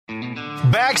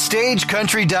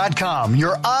BackstageCountry.com,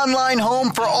 your online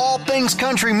home for all things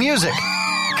country music.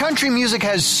 Country music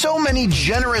has so many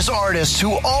generous artists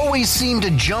who always seem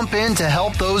to jump in to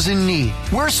help those in need.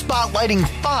 We're spotlighting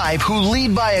 5 who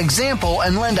lead by example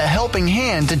and lend a helping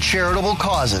hand to charitable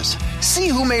causes. See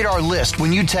who made our list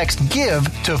when you text GIVE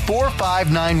to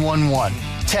 45911.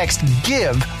 Text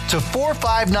GIVE to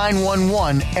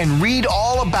 45911 and read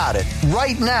all about it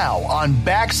right now on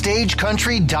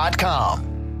BackstageCountry.com.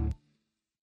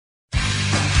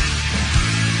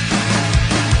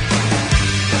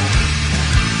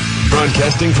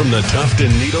 Broadcasting from the Tuft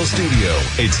and Needle Studio,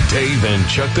 it's Dave and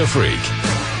Chuck the Freak.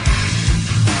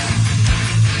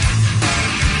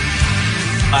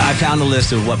 I found a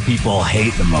list of what people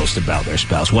hate the most about their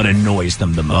spouse, what annoys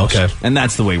them the most. Okay. And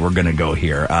that's the way we're going to go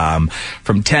here.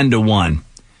 From 10 to 1,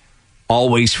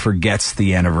 always forgets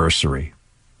the anniversary.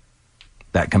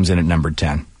 That comes in at number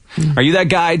 10. Are you that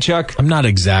guy, Chuck? I'm not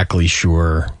exactly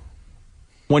sure.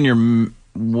 When your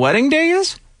wedding day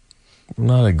is? I'm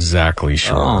not exactly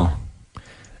sure. Oh.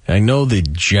 I know the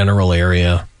general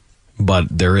area, but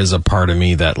there is a part of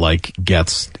me that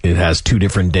it has 2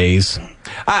 different days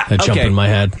that jump in my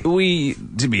head.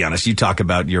 To be honest, you talk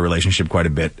about your relationship quite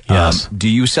a bit. Yes. Do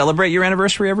you celebrate your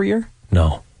anniversary every year?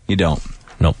 No. You don't?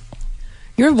 Nope.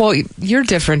 You're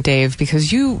different, Dave,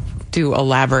 because you do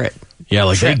elaborate. Yeah,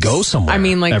 trips. They go somewhere. I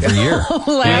mean, every year.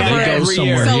 Elaborate they go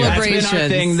somewhere. celebrations. That's been our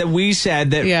thing that we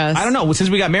said that. Yes. I don't know. Since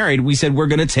we got married, we said we're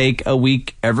going to take a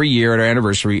week every year at our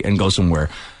anniversary and go somewhere.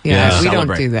 Yeah, we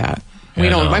celebrate. don't do that. Yeah, we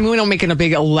don't. no. I mean, we don't make it a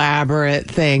big elaborate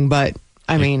thing, but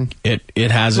I mean,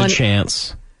 it has a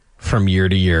chance from year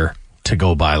to year to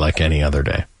go by like any other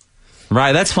day.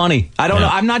 Right. That's funny. I don't know.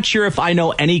 I'm not sure if I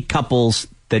know any couples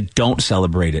that don't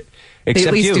celebrate it. Except they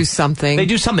at least you. do something. They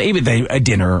do something, even a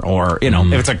dinner or,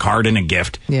 if it's a card and a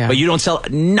gift. Yeah. But you don't sell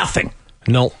nothing.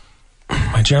 No.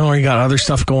 I generally got other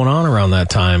stuff going on around that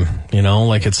time.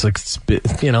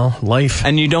 Life.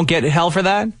 And you don't get hell for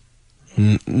that?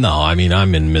 No, I mean,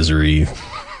 I'm in misery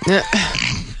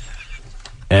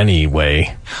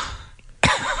anyway.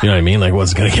 You know what I mean?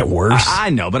 What's going to get worse? I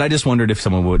know, but I just wondered if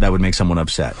that would make someone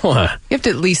upset. What? You have to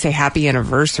at least say happy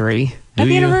anniversary.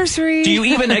 Happy anniversary. Do you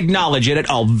even acknowledge it at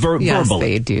all Yes, verbally?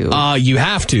 they do. You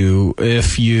have to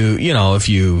if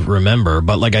you remember.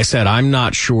 But like I said, I'm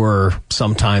not sure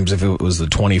sometimes if it was the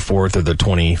 24th or the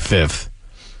 25th.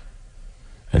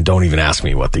 And don't even ask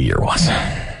me what the year was.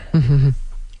 Mm-hmm.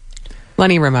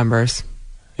 Lenny remembers.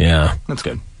 Yeah. That's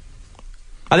good.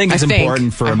 I think it's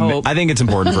important for a man to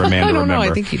remember. I don't know. I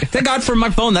think he does. Thank God for my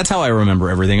phone. That's how I remember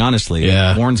everything, honestly.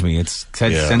 Yeah. It warns me. Sends I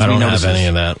me don't notices. have any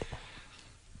of that.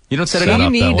 You don't set it Set up? up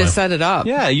You that need way. to set it up.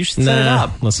 Yeah, you should set it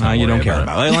up. Let's not you worry don't care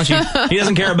about it. about it. He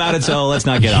doesn't care about it, so let's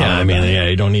not get on. Yeah, I mean,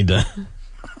 you don't need to.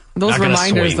 Those Not gonna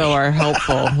reminders, sway though, me. are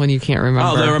helpful when you can't remember.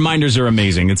 Oh, the reminders are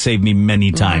amazing. It saved me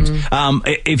many times.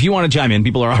 If you want to chime in,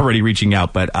 people are already reaching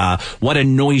out, but what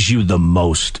annoys you the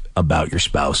most about your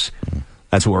spouse?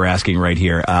 That's what we're asking right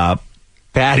here.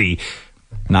 Patty,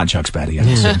 not Chuck's Patty,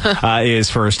 is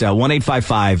first.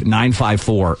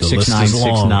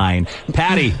 1-855-954-6969.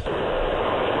 Patty.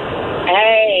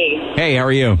 Hey, how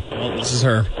are you? Well, this is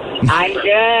her. I'm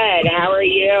good. How are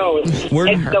you? It's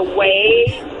the way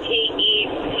he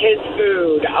eats his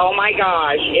food. Oh my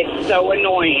gosh, it's so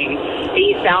annoying.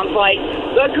 He sounds like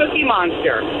the Cookie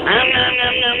Monster.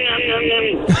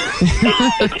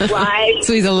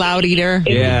 So he's a loud eater.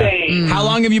 Insane. How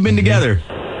long have you been together?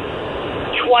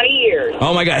 20 years.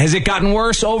 Oh my God. Has it gotten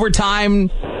worse over time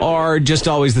or just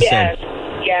always the same?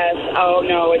 Yes. Oh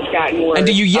no, it's gotten worse. And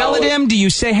do you yell at him? Do you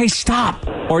say, hey, stop?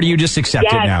 Or do you just accept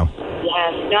it now?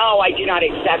 Yes. No, I do not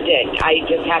accept it. I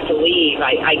just have to leave.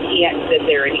 I can't sit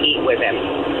there and eat with him.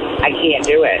 I can't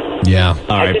do it. Yeah.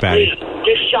 All right, Patty.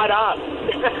 Just shut up.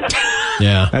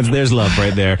 Yeah. There's love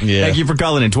right there. Yeah. Thank you for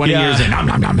calling in. 20 years in. Nom,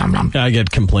 nom, nom, nom, nom. I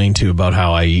get complained to about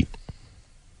how I eat.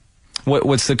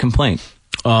 What's the complaint?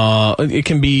 It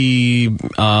can be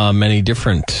many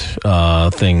different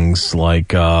things.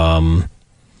 Like I'm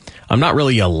not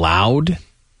really a loud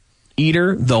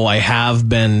eater, though I have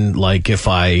been. Like if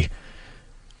I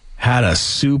had a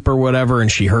soup or whatever,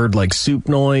 and she heard soup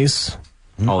noise,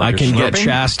 I can get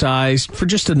chastised for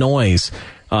just a noise.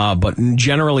 But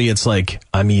generally, it's I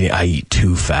eat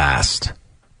too fast.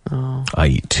 Oh. I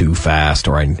eat too fast,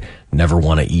 or I never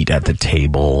want to eat at the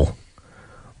table,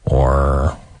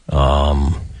 or.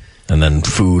 And then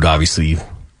food obviously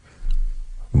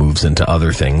moves into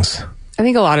other things. I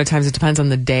think a lot of times it depends on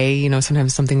the day.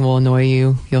 Sometimes something will annoy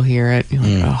you. You'll hear it. You're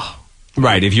like, oh.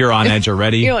 Right. If you're on edge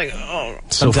already. You're like, oh.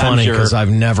 So funny because I've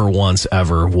never once,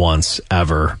 ever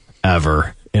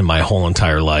in my whole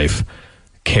entire life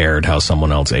cared how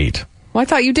someone else ate. Well, I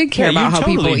thought you did care about how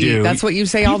people eat. That's what you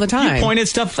say all the time. You pointed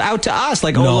stuff out to us,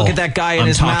 like, look at that guy in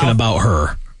his mouth. I'm talking about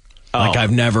her. Like,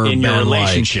 I've never in been your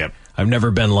relationship. I've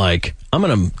never been like,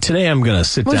 today I'm gonna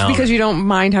sit down. Well, it's because you don't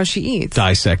mind how she eats.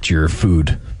 Dissect your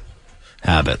food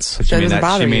habits. That doesn't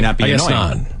bother she may you. not be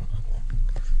annoying.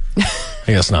 I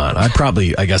guess not. I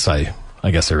guess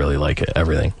I really like it.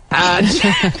 Everything.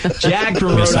 Jack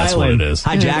from Rhode that's Island. What it is.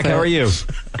 Hi, Jack. How are you?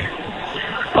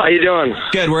 How you doing?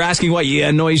 Good. We're asking what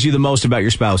annoys you the most about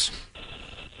your spouse.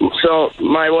 So,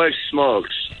 my wife smokes.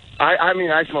 I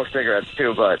mean, I smoke cigarettes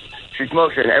too, but she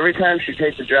smokes it. And every time she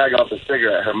takes a drag off the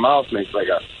cigarette, her mouth makes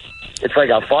it's like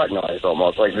a fart noise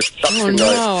almost. Like this suction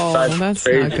noise. That's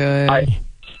crazy. Not good.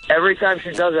 Every time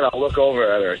she does it, I'll look over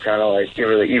at her, kind of like give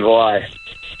her the evil eye.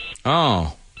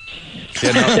 Oh.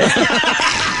 Yeah, no.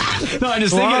 No, I'm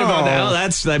just thinking about that. Oh,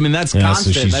 that's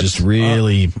constant. So she's just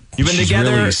really, you've been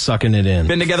together, really sucking it in.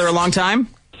 Been together a long time?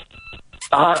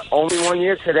 Only 1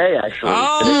 year today, actually.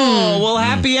 Oh, well,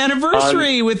 happy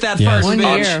anniversary with that first 1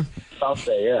 year. I'll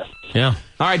say, Yeah.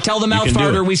 All right, tell the mouth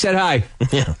farter we said hi.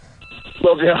 Yeah.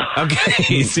 Well, yeah.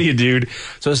 Okay, see you, dude.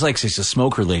 So it's like she's a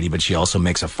smoker lady, but she also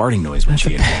makes a farting noise when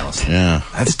she inhales. Yeah.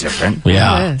 That's different.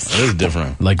 Yeah. It is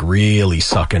different. Like really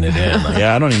sucking it in.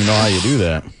 Yeah, I don't even know how you do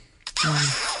that.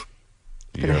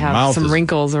 Gonna have some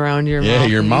wrinkles around your mouth. Yeah,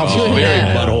 your mouth's very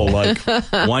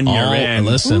butthole-like. 1 year in.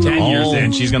 Listen, 10 years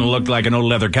in, she's going to look like an old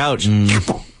leather couch.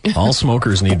 All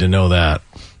smokers need to know that.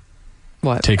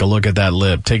 What? Take a look at that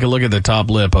lip. Take a look at the top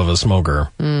lip of a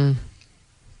smoker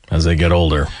as they get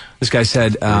older. This guy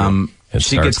said it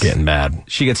starts getting bad.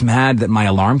 She gets mad that my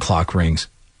alarm clock rings.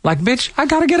 Like, bitch, I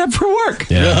got to get up for work.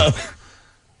 Yeah.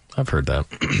 I've heard that.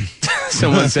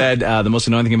 Someone said the most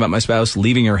annoying thing about my spouse,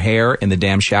 leaving her hair in the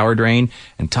damn shower drain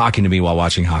and talking to me while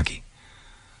watching hockey.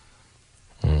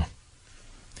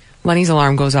 Lenny's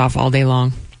alarm goes off all day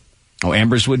long. Oh,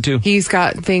 Amber's would too? He's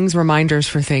got reminders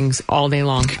for things all day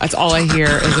long. That's all I hear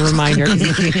is a reminder.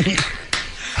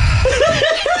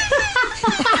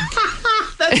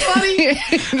 That's funny.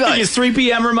 His 3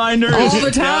 p.m. reminder. All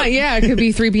the time. Yeah, it could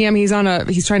be 3 p.m. He's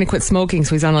trying to quit smoking,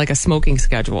 so he's on like a smoking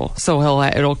schedule. So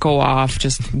it'll go off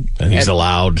and he's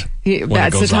allowed.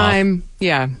 That's the time. Off.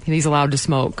 Yeah, he's allowed to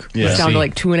smoke. Yeah. He's down to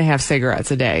like 2.5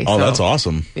 cigarettes a day. Oh, that's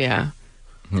awesome. Yeah.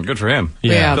 Good for him.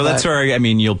 Yeah. So that's her. I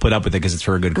mean, you'll put up with it because it's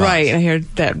for a good cause. Right. I hear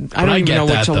that. I don't even know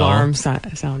which alarm sound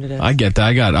it is. I get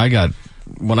that. I got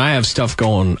when I have stuff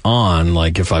going on,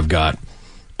 like if I've got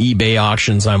eBay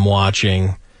auctions I'm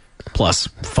watching, plus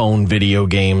phone video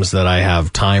games that I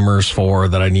have timers for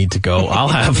that I need to go, I'll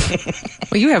have...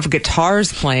 Well, you have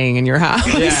guitars playing in your house.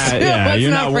 Yeah. Let's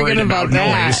You're not worried about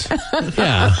that. Noise.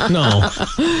 Yeah, no.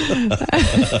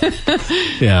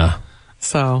 Yeah.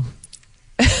 So...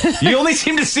 You only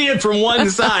seem to see it from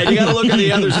one side. You got to look at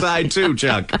the other side too,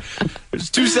 Chuck. There's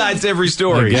two sides to every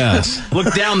story. Yes.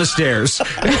 Look down the stairs.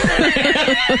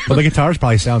 Well, the guitars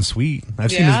probably sound sweet. I've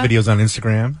seen his videos on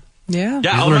Instagram. Yeah.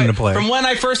 Yeah, He's learning to play. From when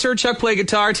I first heard Chuck play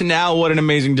guitar to now, what an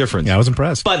amazing difference. Yeah, I was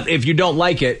impressed. But if you don't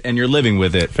like it and you're living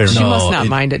with it, she must not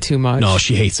mind it too much. No,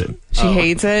 she hates it. She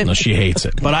hates it? No, she hates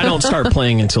it. But I don't start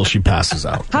playing until she passes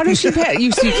out. How does she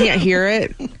you can't hear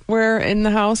it where in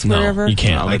the house, wherever? No, you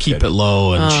can't. I keep it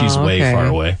low, and she's way far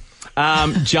away.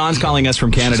 John's calling us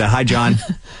from Canada. Hi, John.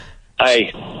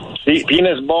 Hi.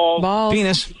 Penis ball.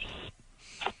 Penis.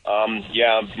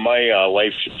 Yeah, my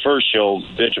wife, first she'll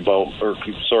bitch about,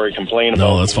 complain about.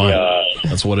 No, that's fine.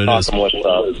 That's what it is.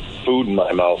 With food in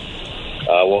my mouth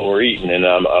when we're eating, and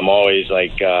I'm always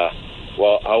like,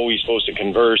 well, how are we supposed to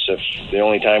converse if the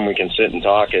only time we can sit and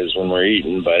talk is when we're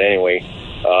eating? But anyway,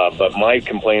 but my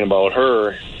complaint about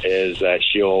her is that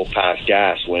she'll pass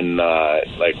gas when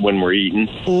we're eating.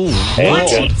 Ooh,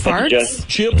 what? Farts?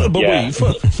 Chip a beef.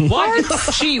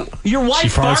 What? Your wife she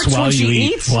farts while she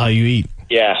eats? While you eat.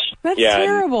 Yeah. That's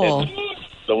terrible. And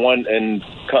the one and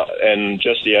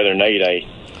just the other night I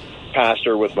passed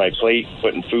her with my plate,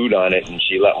 putting food on it, and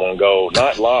she let one go.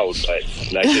 Not loud, but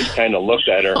I just kind of looked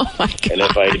at her. Oh my God. And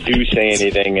if I do say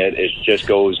anything, it just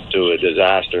goes to a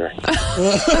disaster.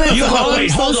 I'm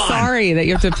so sorry that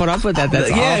you have to put up with that. That's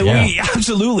awful.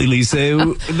 Absolutely,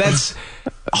 Lisa. That's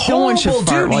No one should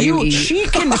horrible, fart dude. while you eat. She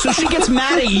gets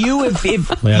mad at you if you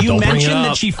mention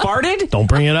that she farted? Don't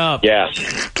bring it up. Yeah.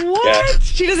 What? Yeah.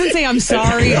 She doesn't say, I'm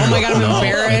sorry. Oh, my God, I'm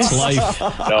embarrassed. It's life.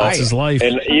 No, It's his life.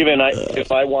 And even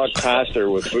if I walk past her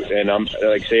with food, and I'm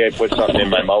like, say I put something in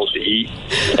my mouth to eat,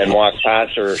 and walk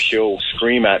past her, she'll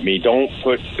scream at me, "Don't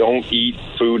eat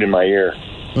food in my ear."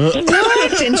 What?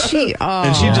 And she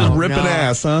And she just ripping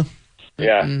ass, huh?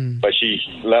 Yeah, but she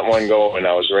let one go, and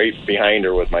I was right behind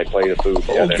her with my plate of food.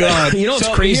 Oh, God. You know what's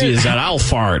crazy is that I'll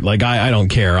fart. Like, I don't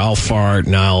care. I'll fart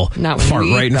and I'll Not fart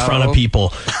when we right in eat, front though. of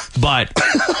people. But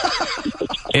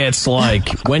it's like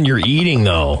when you're eating,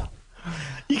 though.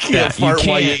 You can't fart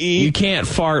while you eat. You can't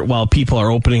fart while people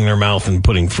are opening their mouth and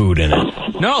putting food in it.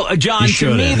 No, John, You to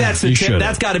me, shouldn't. that's the You tip. shouldn't.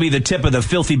 That's got to be the tip of the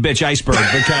filthy bitch iceberg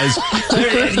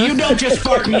because you don't just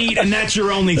fart and eat and that's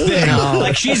your only thing.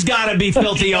 Like, she's got to be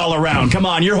filthy all around. Come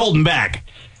on, you're holding back.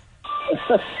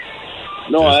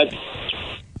 No,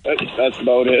 that's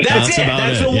about it. That's it. about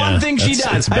That's it, the yeah. one thing she That's-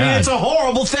 does. it's I mean, bad. it's a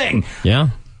horrible thing. Yeah.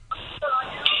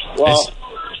 Well,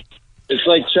 it's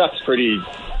like Chuck's pretty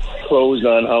closed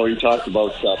on how he talks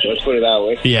about stuff. Let's put it that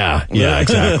way. Yeah,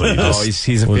 exactly. Oh,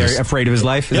 he's We'll very just- afraid of his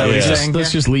life? Is that what you're saying?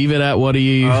 Let's just leave it at what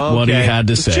he had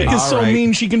to say. Chick is so All right.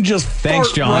 mean she can just Thanks,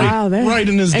 fart John. right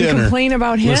in his and dinner. complain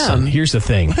about him. Listen, here's the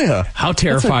thing. Yeah. How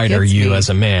terrified are gets you me. as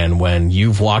a man when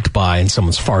you've walked by and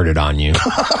someone's farted on you?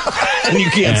 And you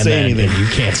can't and say then anything. You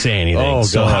can't say anything. Oh,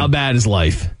 so God. how bad is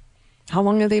life? How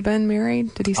long have they been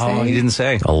married? Did he say? Oh, he didn't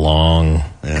say. A long,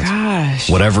 Gosh.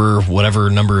 whatever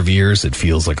number of years. It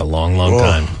feels like a long Oh.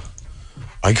 time.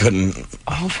 I couldn't.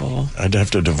 Awful. I'd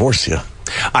have to divorce you.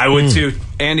 I would too.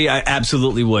 Andy, I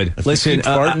absolutely would. Listen, keep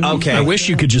farting? okay. I wish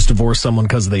you could just divorce someone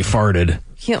because they farted.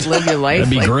 You can't live your life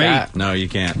That'd be like great. that. No, you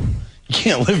can't. You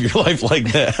can't live your life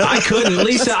like that. I couldn't,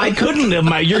 Lisa. I couldn't live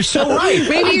my. You're so right.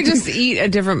 Maybe you just eat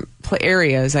at different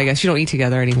areas. I guess you don't eat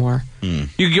together anymore. What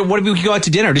if we could go out to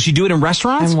dinner? Does she do it in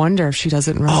restaurants? I wonder if she does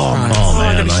it in restaurants. Oh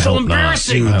man, that'd be I so hope not.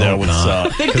 embarrassing. I That hope would not.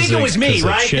 suck. They think it was me, 'Cause the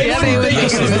right? chick Yeah, They they think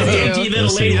it was would. the dainty little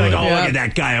Yes, they lady. Like, would. oh, look at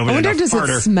that guy over I there. wonder, the does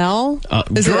farter. it smell?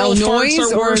 Is it girl a farts noise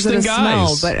are or worse is it than a smell?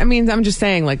 guys. But I mean, I'm just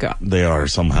saying, like They are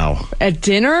somehow. at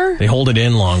dinner. They hold it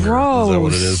in longer. Gross. Is that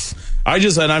what it is?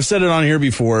 And I've said it on here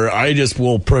before, I just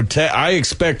will protect, I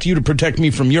expect you to protect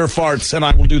me from your farts, and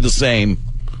I will do the same.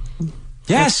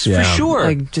 Yes, Yeah. for sure.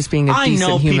 Like just being a I decent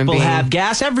know human people being. have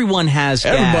gas. Everyone has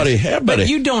gas. Everybody. But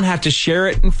you don't have to share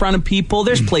it in front of people.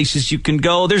 There's places you can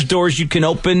go. There's doors you can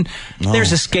open.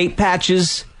 There's escape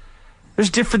patches. There's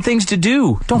different things to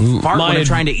do. Don't fart when you're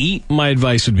trying to eat. My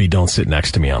advice would be don't sit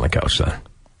next to me on the couch then.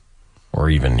 Or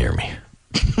even near me.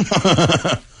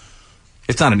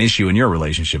 It's not an issue in your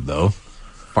relationship, though.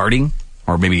 Farting?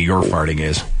 Or maybe your farting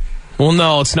is. Well,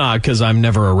 no, it's not because I'm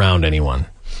never around anyone.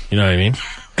 You know what I mean?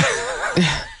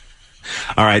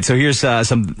 All right, so here's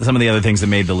some of the other things that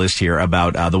made the list here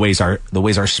about the ways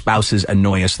our spouses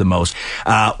annoy us the most.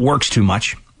 Works too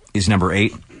much is number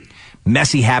 8.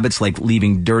 Messy habits like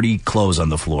leaving dirty clothes on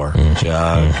the floor.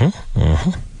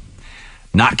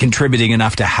 Not contributing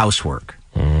enough to housework.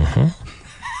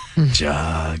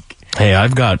 Jug. Hey,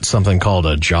 I've got something called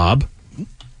a job.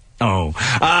 Oh,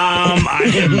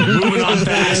 I am moving on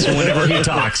fast whenever he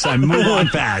talks. I move on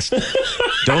fast.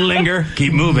 Don't linger.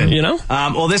 Keep moving. You know?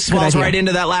 Well, this falls right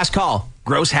into that last call.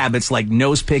 Gross habits like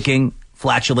nose picking,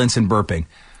 flatulence, and burping.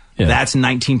 Yeah. That's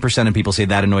 19% of people say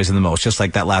that annoys them the most, just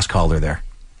like that last caller there.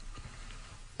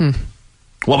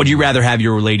 What would you rather have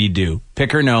your lady do?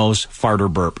 Pick her nose, fart, or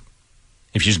burp?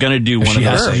 If she's going to do one of She those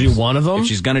has to things. do one of them? If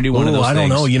she's going to do one of those I don't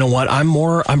things. know. You know what?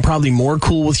 I'm probably more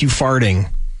cool with you farting.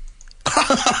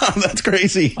 That's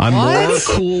crazy. I'm What? more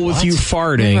cool with you Never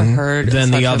farting heard than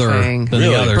such the a other thing. than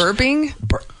Really? the others.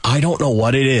 Burping? I don't know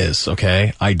what it is,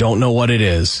 okay? I don't know what it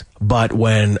is. But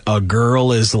when a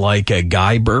girl is like a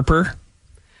guy burper,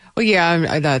 Well, yeah,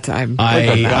 I I've have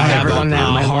never done that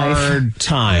in my a life. hard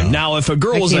time. Now, if a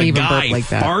girl I was can't a even burp guy like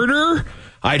that. farter,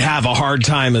 I'd have a hard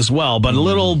time as well. But a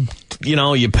little,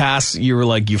 you pass, you were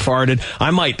like, you farted. I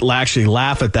might actually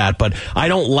laugh at that, but I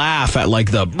don't laugh at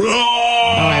like the,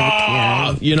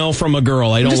 from a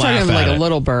girl. I don't Just laugh talking at like it. a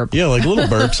little burp. Yeah, like little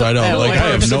burps. I don't I like. I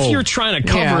have Because no. if you're trying to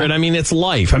cover Yeah. it, I mean, it's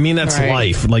life. I mean, that's Right.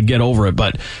 life. Like, get over it.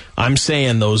 But I'm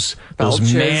saying those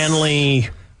Belches. manly,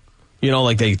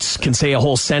 like they can say a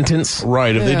whole sentence.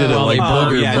 Right, if they did it Well, like they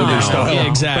burger, burp, burger no. style. Yeah,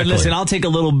 exactly. But listen, I'll take a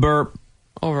little burp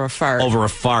Over a fart. over a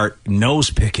fart.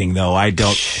 Nose picking, though, I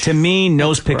don't. To me,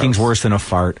 nose picking's worse than a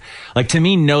fart. Like, to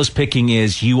me, nose picking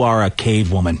is you are a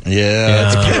cave woman.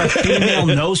 Yeah. If you're a female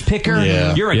nose picker,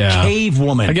 Yeah. you're a Yeah. cave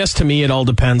woman. I guess to me it all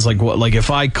depends. Like what? Like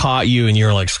if I caught you and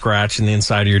you're like scratching the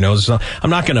inside of your nose, or something, I'm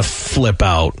not going to flip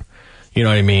out. You know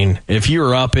what I mean? If you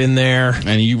were up in there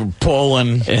And you were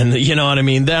pulling. and you know what I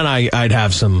mean, then I'd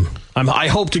have some. I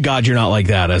hope to God you're not like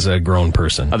that as a grown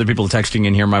person. Other people texting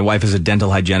in here. My wife is a dental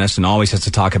hygienist and always has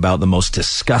to talk about the most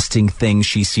disgusting things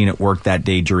she's seen at work that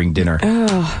day during dinner.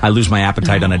 I lose my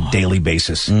appetite on a daily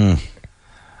basis.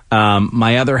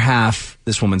 My other half,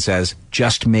 this woman says,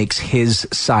 just makes his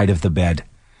side of the bed.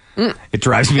 It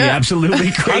drives me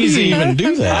absolutely crazy. How do you even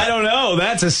do that? I don't know.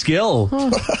 That's a skill.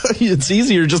 It's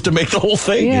easier just to make the whole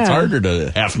thing. Yeah. It's harder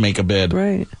to half make a bed.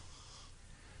 Right.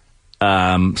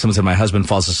 Someone said my husband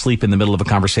falls asleep in the middle of a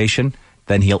conversation.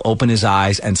 Then he'll open his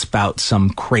eyes and spout some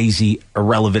crazy,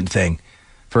 irrelevant thing.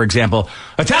 For example,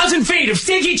 1,000 feet of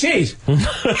stinky cheese.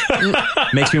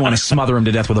 Makes me want to smother him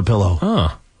to death with a pillow. Huh.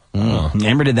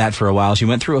 Amber did that for a while. She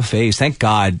went through a phase. Thank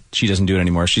God she doesn't do it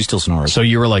anymore. She still snores. So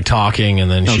you were like talking, and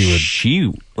then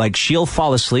she'll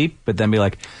fall asleep, but then be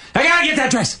like, I gotta get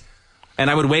that dress. And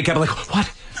I would wake up like,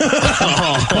 what?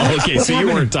 Oh, okay, so you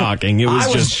weren't talking. It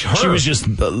was she was just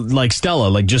like Stella,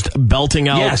 like just belting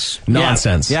out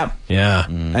nonsense. Yep. Yeah.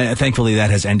 And thankfully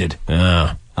that has ended.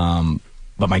 Yeah.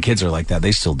 But my kids are like that.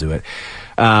 They still do it.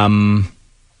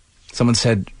 Someone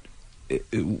said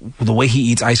the way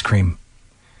he eats ice cream.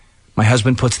 My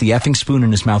husband puts the effing spoon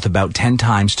in his mouth about 10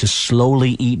 times to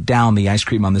slowly eat down the ice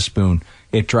cream on the spoon.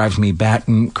 It drives me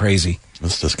battin' crazy.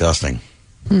 That's disgusting.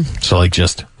 So like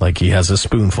just like he has a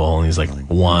spoonful and he's like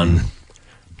 1,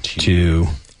 2,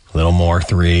 a little more,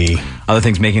 3. Other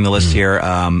things making the list here.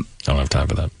 I don't have time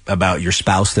for that. About your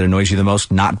spouse that annoys you the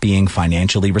most, not being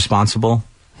financially responsible.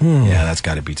 Yeah, that's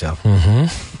got to be tough.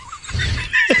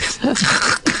 If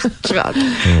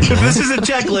this is a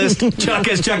checklist, Chuck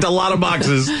has checked a lot of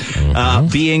boxes.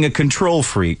 Being a control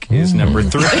freak is number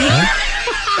 3.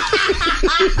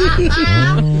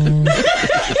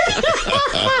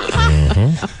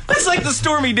 That's like the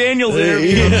Stormy Daniels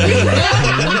interview.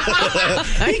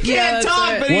 He can't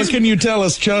talk, but what can you tell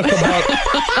us, Chuck, about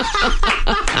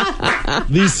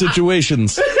these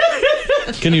situations?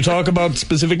 Can you talk about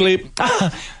specifically?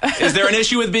 Is there an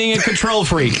issue with being a control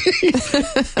freak?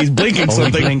 He's blinking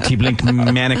something. He blinked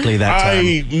manically that time.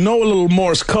 I know a little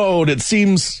Morse code. It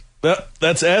seems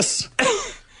that's S.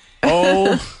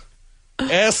 O.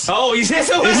 S. Oh, he's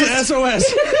SOS. He's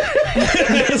SOS.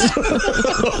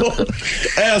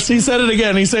 S. He said it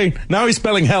again. He's saying, now he's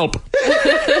spelling help.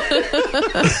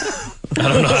 I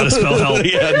don't know how to spell help.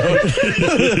 Yeah,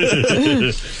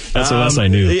 no. SOS I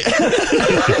knew.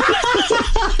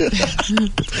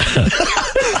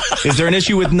 Is there an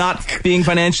issue with not being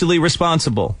financially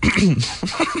responsible?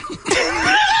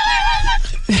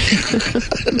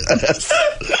 S.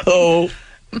 O.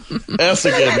 S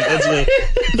again. That's it.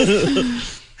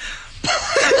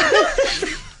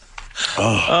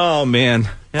 Oh man.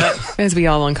 Yep. As we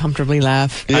all uncomfortably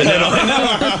laugh. I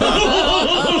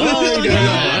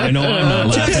know I'm not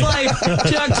laughing. Chuck's life.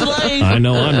 Chuck's life. I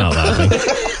know I'm not laughing.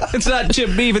 It's not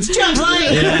chip beef. It's Chuck's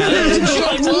life. Yeah.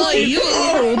 Chuck's life.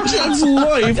 Oh, Chuck's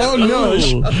life. Oh no.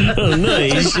 Oh,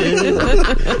 nice.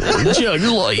 Chuck's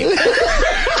life.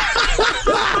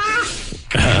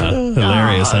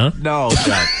 Hilarious, huh? No,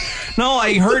 Chuck. No,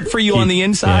 I hurt for you on the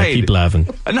inside. Yeah, keep laughing.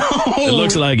 No. It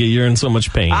looks like it. You're in so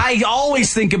much pain. I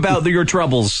always think about your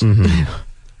troubles.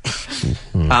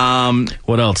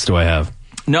 What else do I have?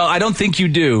 No, I don't think you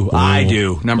do. Ooh, I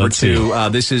do. Number let's 2.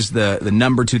 This is the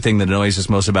number 2 thing that annoys us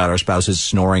most about our spouse is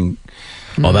snoring.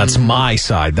 Oh, that's my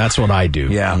side. That's what I do.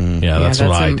 Yeah. Yeah, that's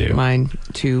what I do. Mine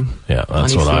too. Yeah,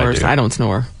 that's what I do. I don't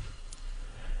snore.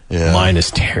 Yeah. Mine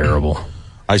is terrible.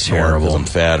 I snore because I'm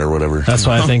fat or whatever. That's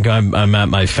why I think I'm at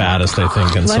my fattest, I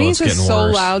think, and Lenny's so it's getting is so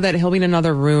worse. loud that he'll be in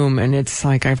another room, and it's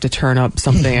like I have to turn up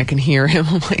something. I can hear him.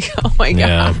 I'm like, oh my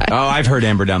Yeah. God. Oh, I've heard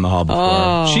Amber down the hall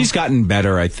before. She's gotten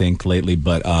better, I think, lately,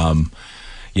 but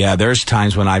yeah, there's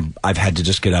times when I've had to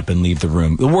just get up and leave the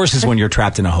room. The worst is when you're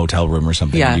trapped in a hotel room or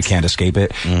something and you can't escape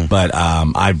it. But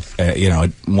I've at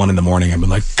 1 a.m, I've been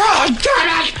like, God damn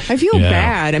it! I feel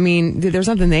bad. I mean, there's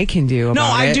nothing they can do about it. No,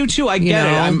 I do too. I get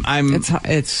it.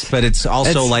 But it's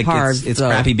also it's like hard, it's though.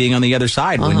 crappy being on the other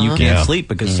side when you can't sleep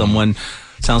because someone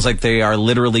sounds like they are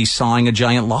literally sawing a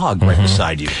giant log right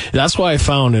beside you. That's why I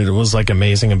found it was like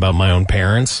amazing about my own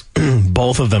parents.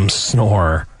 Both of them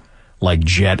snore like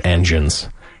jet engines.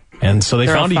 And so they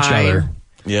found each other.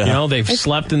 Yeah. You know, they've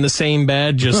slept in the same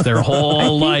bed just their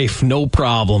whole life, no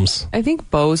problems. I think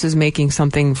Bose is making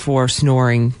something for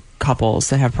snoring couples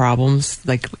that have problems,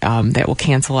 like that will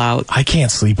cancel out. I can't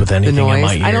sleep with anything the noise. in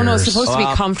my ears. I don't know. It's supposed to be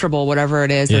comfortable, whatever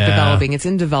it is. They're developing. It's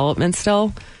in development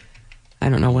still. I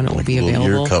don't know when it will be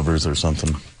available. Ear covers or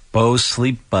something. Bose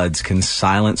sleep buds can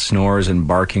silence snores and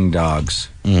barking dogs.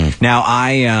 Now,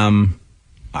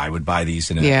 I would buy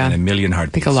these in a million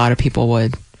heartbeats. I think a lot of people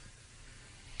would.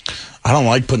 I don't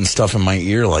like putting stuff in my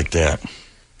ear like that.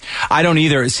 I don't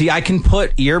either. See, I can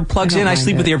put earplugs in. I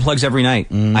sleep with earplugs every night.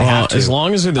 I have to. As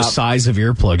long as they're the size of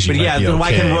earplugs, you might be okay.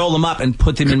 I can roll them up and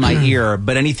put them in my ear,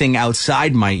 but anything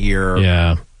outside my ear...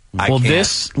 Yeah. I well, can't.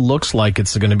 this looks like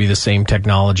it's going to be the same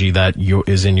technology that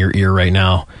is in your ear right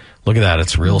now. Look at that.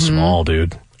 It's real small,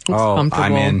 dude. comfortable.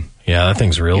 I'm in. Yeah, that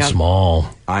thing's real small.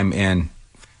 I'm in.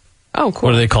 Oh, cool.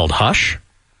 What are they called? Hush?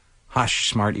 Hush,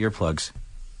 smart earplugs.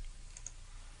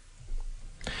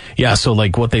 Yeah, so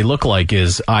like what they look like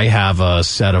is I have a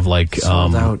set of like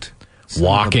Sold out.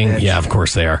 walking. Yeah, of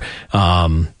course they are.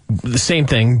 The same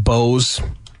thing, Bose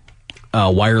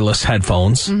wireless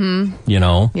headphones, you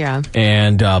know? Yeah.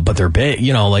 And, but they're big,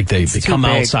 you know, like they come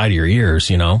big. outside of your ears,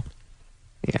 you know?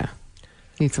 Yeah.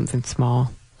 Need something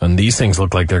small. And these things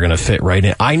look like they're going to fit right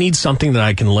in. I need something that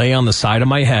I can lay on the side of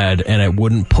my head and it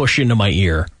wouldn't push into my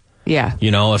ear. Yeah.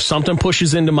 You know, if something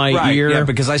pushes into my ear. Yeah,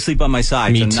 because I sleep on my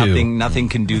side, Me so too. nothing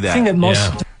can do that. I think that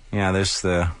most Yeah, there's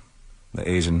the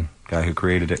Asian guy who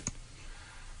created it.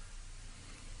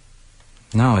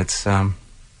 No, it's they're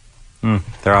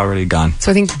already gone.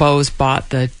 So I think Bose bought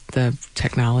the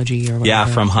technology or whatever. Yeah,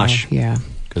 from Hush. Yeah.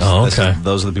 Those are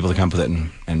the people that come up with it,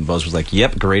 and Bose was like,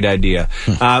 "Yep, great idea."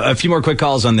 A few more quick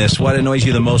calls on this. What annoys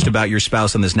you the most about your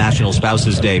spouse on this National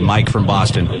Spouses Day? Mike from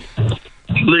Boston.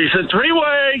 Lisa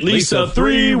three-way. Lisa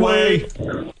three-way.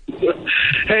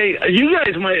 Hey, you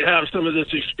guys might have some of this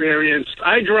experience.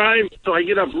 I drive, so I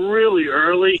get up really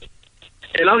early,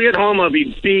 and I'll get home, I'll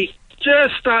be beat,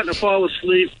 just starting to fall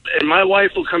asleep, and my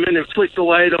wife will come in and flick the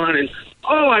light on, and,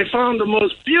 oh, I found the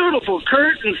most beautiful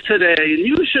curtains today, and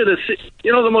you should have seen,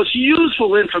 the most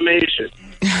useful information.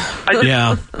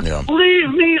 Leave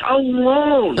me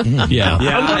alone. Yeah,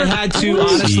 I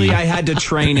had to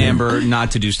train Amber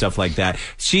not to do stuff like that.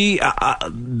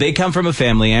 They come from a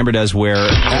family, Amber does, where,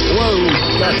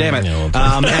 whoa, God damn it.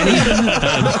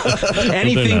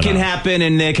 Anything can happen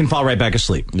and they can fall right back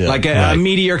asleep. Yeah, like a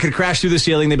meteor could crash through the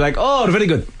ceiling, they'd be like, oh, very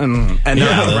good. And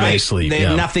they sleep.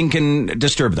 Nothing can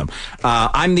disturb them.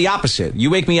 I'm the opposite. You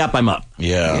wake me up, I'm up.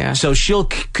 Yeah. So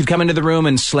could come into the room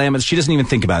and slam it. She doesn't even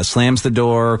think about it. Slams the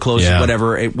door, closes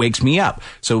whatever. It wakes me up.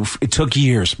 So it took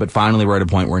years, but finally we're at a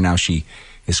point where now she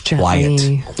is quiet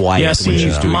when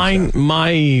she's doing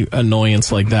my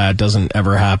annoyance like that doesn't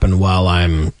ever happen while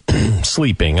I'm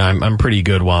sleeping. I'm pretty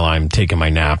good while I'm taking my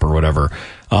nap or whatever.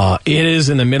 It is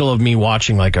in the middle of me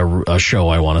watching like a show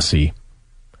I want to see.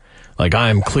 Like I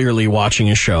am clearly watching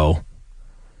a show,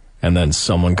 and then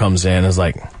someone comes in and is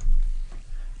like,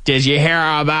 "Did you hear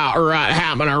about what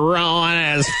happened to Rowan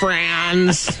and his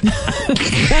friends?" and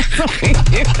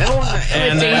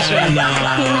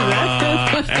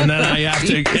then I have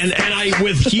to, and I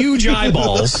with huge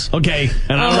eyeballs. Okay,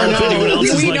 and I don't know if anyone else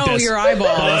is like this. We know your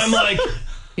eyeballs. But I'm like,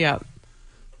 yep.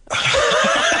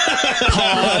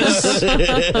 Pause.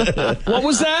 What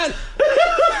was that?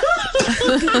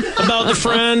 About the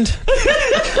friend?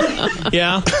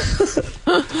 Yeah.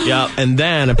 And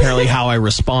then apparently how I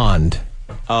respond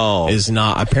is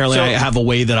not. Apparently I have a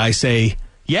way that I say,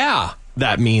 yeah,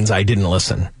 that means I didn't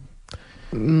listen.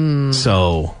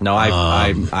 So no,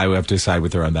 I have to side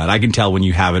with her on that. I can tell when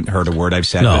you haven't heard a word I've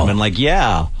said. No. And like,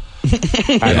 I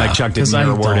like chucked it in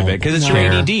your word of it because it's your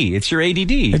ADD. It's your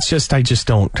ADD. It's just I just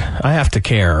don't. I have to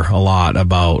care a lot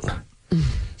about,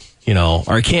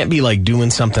 or I can't be like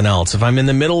doing something else. If I'm in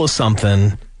the middle of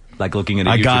something, like looking at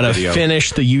a YouTube I gotta video.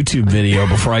 finich the YouTube video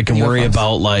before I can worry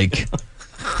about like,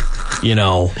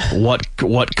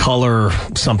 what color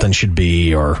something should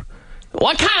be or.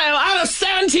 What kind of, out of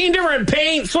 17 different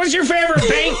paints, what's your favorite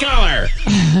paint color?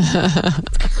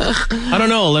 I don't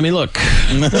know. Let me look.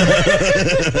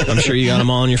 I'm sure you got them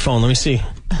all on your phone. Let me see.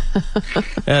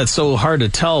 Yeah, it's so hard to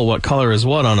tell what color is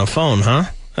what on a phone, huh?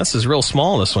 This is real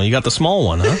small, this one. You got the small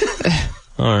one, huh?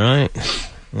 All right.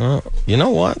 Well, you know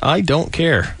what? I don't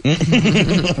care.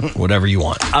 Whatever you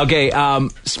want. Okay,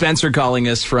 Spencer calling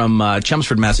us from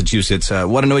Chelmsford, Massachusetts.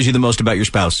 What annoys you the most about your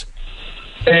spouse?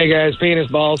 Hey guys, penis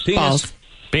balls.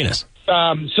 Penis.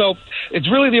 So it's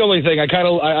really the only thing.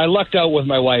 I lucked out with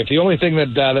my wife. The only thing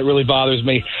that really bothers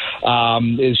me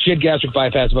is she had gastric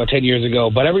bypass about 10 years ago.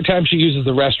 But every time she uses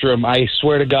the restroom, I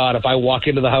swear to God, if I walk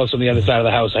into the house on the other side of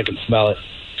the house, I can smell it.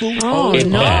 Oh, It's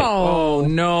no. bad. Oh,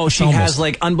 no. She has,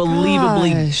 like,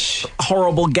 unbelievably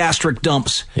horrible gastric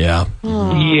dumps. Yeah.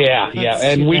 Yeah.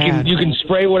 And you can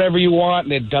spray whatever you want,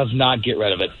 and it does not get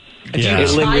rid of it. Yeah. It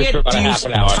lingers for about a half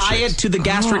an hour. Tie it to the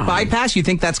gastric bypass? You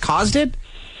think that's caused it?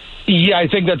 Yeah, I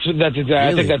think that's exactly.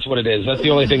 I think that's what it is. That's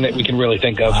the only thing that we can really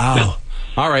think of. Wow.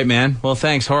 All right, man. Well,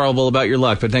 thanks. Horrible about your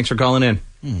luck, but thanks for calling in.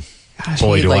 Gosh,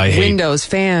 Boy, do I hate windows,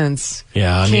 fans,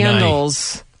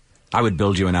 candles. I would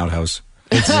build you an outhouse.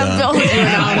 Build you an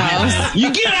outhouse.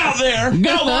 You get out there.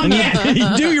 Go on,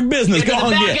 get. Do your business. Go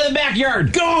on, get. In the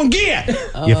backyard. Go on, get.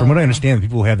 Yeah, from what I understand,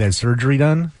 people who have that surgery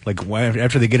done, like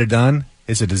after they get it done,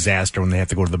 it's a disaster when they have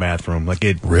to go to the bathroom. Like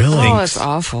it really Oh, it's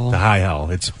awful. The high hell.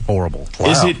 It's horrible.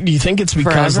 Is it? Do you think it's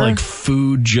because Forever? like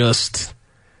food just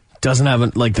doesn't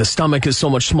have like the stomach is so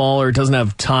much smaller. It doesn't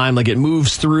have time. Like it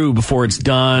moves through before it's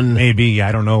done. Maybe,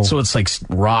 I don't know. So it's like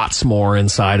rots more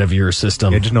inside of your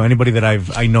system. Yeah, just know anybody that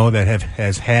I know that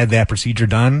has had that procedure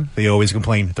done, they always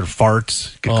complain that their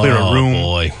farts could clear a room.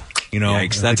 Boy. You know,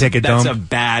 Yikes, they take a dump. That's a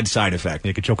bad side effect.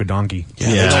 They could choke a donkey.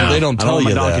 Yeah. They don't tell you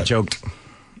my donkey that. choked.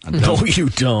 No, you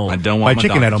don't. I don't My want my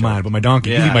chicken, donkey I don't mind, but my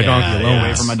donkey, leave my donkey alone.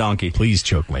 Away from my donkey. Please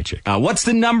choke my chicken. What's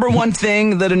the number one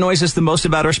thing that annoys us the most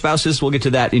about our spouses? We'll get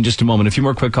to that in just a moment. A few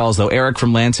more quick calls, though. Eric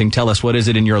from Lansing, tell us, what is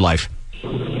it in your life?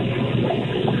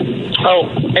 Oh,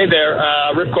 hey there.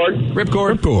 Ripcord.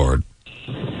 Ripcord.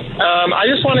 I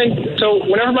just wanted, so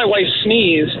whenever my wife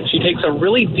sneezes, she takes a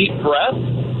really deep breath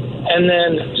and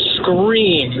then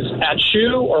screams at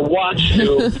you or watch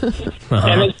you.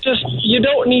 And it's just, you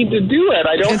don't need to do it.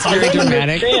 It's very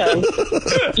dramatic. Understand.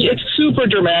 It's super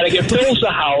dramatic. It fills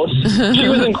the house. She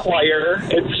was in choir.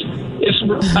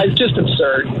 It's just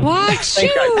absurd. Watch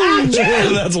Thanks,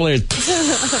 guys. That's hilarious.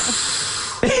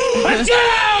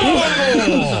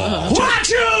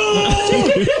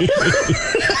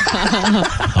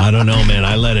 I don't know, man.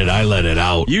 I let it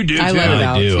out. You do, too. I let it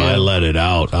out, too. I let it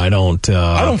out. I don't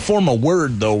form a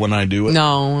word, though, when I do it.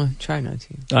 No, try not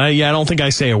to. I don't think I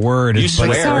say a word. You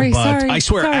swear. Sorry, I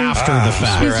swear sorry. after the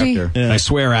fact. Excuse I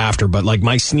swear after, but like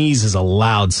my sneeze is a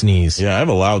loud sneeze. Yeah, I have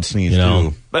a loud sneeze, know?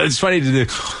 too. But it's funny to do.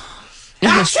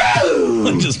 Just,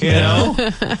 You know?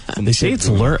 They say it's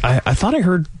learned. I thought I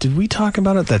heard, did we talk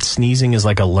about it? That sneezing is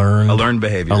like a learned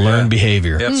behavior. A learned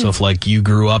behavior. Yep. So if like you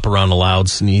grew up around a loud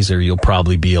sneezer, you'll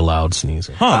probably be a loud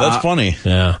sneezer. Huh, that's funny.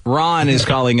 Yeah. Ron is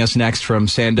calling us next from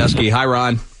Sandusky. Hi,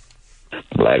 Ron.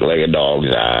 Black like a dog's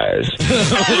eyes.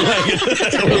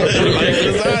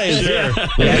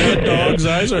 Dog's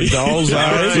eyes or doll's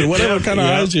eyes or whatever kind of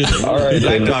eyes you All right,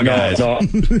 Black dog eyes. No.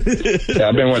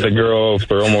 I've been with a girl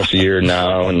for almost a year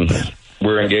now, and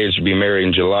we're engaged to be married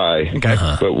in July. Okay.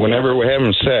 But whenever we're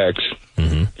having sex,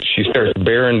 she starts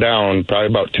bearing down probably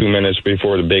about 2 minutes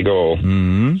before the big O.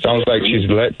 Sounds like she's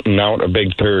letting out a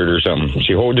big turd or something.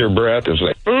 She holds her breath. It's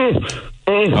like,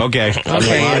 Okay.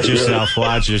 Watch yourself.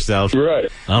 Watch yourself.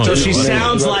 Right. So she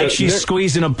sounds like she's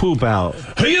squeezing a poop out.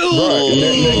 Right.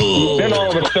 And then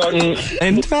all of a sudden,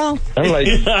 I'm like,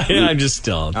 I'm just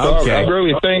still. Okay. I'm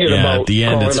really thinking about at the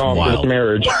end, calling it's off wild. this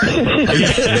marriage.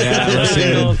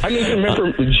 I need to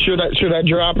remember, should I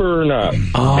drop her or not?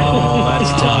 Oh,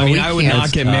 that's tough. I mean, I would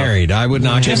not get married. I would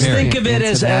not Just get married. think of it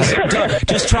as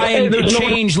just try and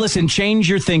change. Listen, change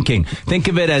your thinking. Think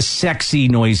of it as sexy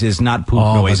noises, not poop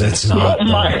noises. That's not.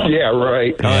 Yeah,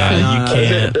 right. Yeah, you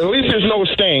can't. At least there's no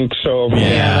stink, so.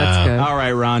 Yeah, that's good. All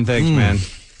right, Ron. Thanks, man.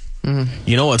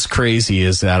 You know what's crazy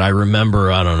is that I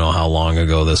remember, I don't know how long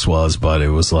ago this was, but it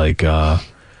was like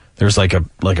there's like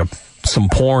some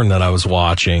porn that I was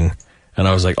watching, and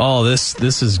I was like, oh,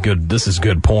 this is good. This is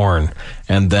good porn.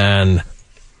 And then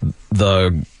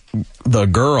the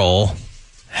girl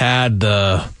had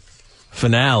the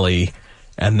finale.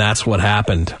 And that's what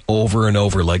happened over and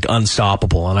over, like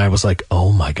unstoppable. And I was like,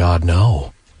 oh my God,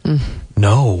 no.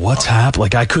 No, what's happened?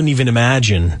 Like, I couldn't even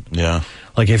imagine. Yeah.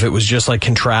 Like, if it was just like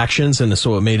contractions, and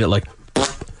so it made it like.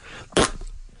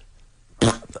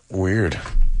 Weird.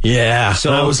 Yeah.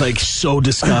 So I was like so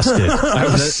disgusted. I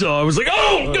was like,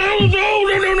 oh,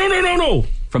 no.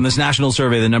 From this national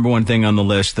survey, the number one thing on the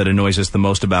list that annoys us the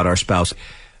most about our spouse,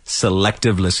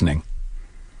 selective listening.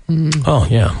 Oh,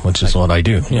 yeah, which is what I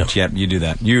do. Yeah. Yep, you do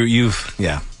that. You've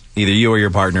either you or your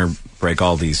partner break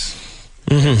all these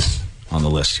on the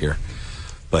list here.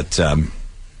 But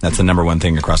that's the number one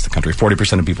thing across the country.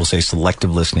 40% of people say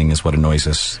selective listening is what annoys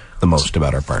us the most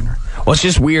about our partner. Well, it's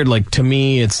just weird. Like, to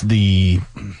me, it's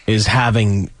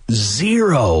having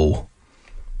zero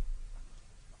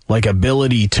like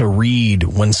ability to read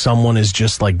when someone is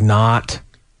just like not,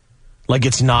 like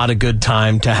it's not a good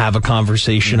time to have a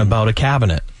conversation about a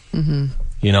cabinet.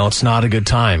 You know, it's not a good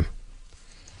time.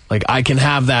 Like, I can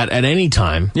have that at any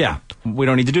time. Yeah, we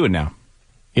don't need to do it now.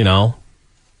 You know?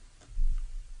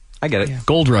 I get it.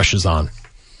 Gold Rush is on.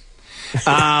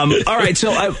 All right,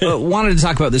 so I wanted to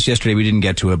talk about this yesterday. We didn't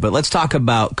get to it, but let's talk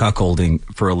about cuckolding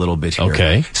for a little bit here.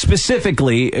 Okay.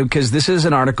 Specifically, because this is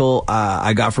an article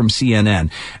I got from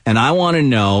CNN, and I want to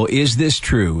know, is this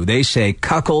true? They say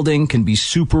cuckolding can be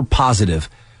super positive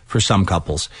for some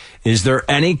couples. Is there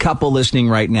any couple listening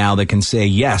right now that can say,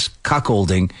 yes,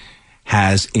 cuckolding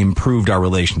has improved our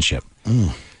relationship?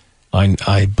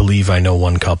 I believe I know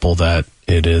one couple that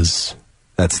it is.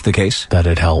 That's the case? That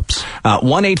it helps.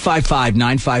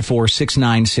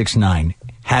 1-855-954-6969.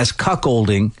 Has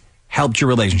cuckolding helped your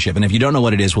relationship. And if you don't know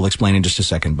what it is, we'll explain in just a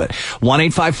second. But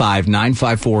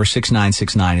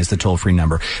 1-855-954-6969 is the toll-free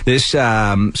number. This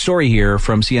story here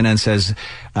from CNN says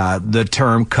the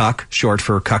term cuck, short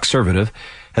for cuckservative,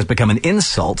 has become an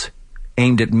insult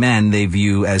aimed at men they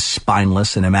view as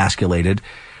spineless and emasculated.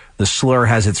 The slur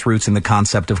has its roots in the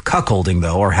concept of cuckolding,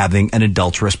 though, or having an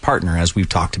adulterous partner, as we've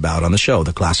talked about on the show,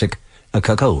 the classic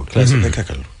cuckold.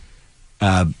 Cuckold.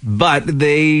 But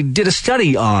they did a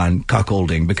study on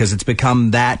cuckolding because it's become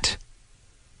that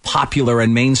popular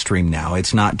and mainstream now.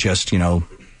 It's not just,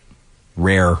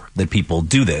 rare that people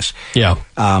do this. Yeah.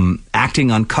 Acting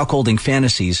on cuckolding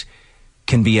fantasies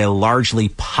can be a largely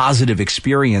positive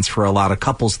experience for a lot of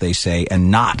couples, they say, and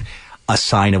not a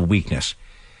sign of weakness.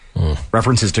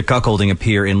 References to cuckolding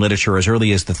appear in literature as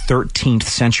early as the 13th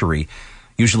century,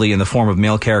 usually in the form of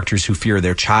male characters who fear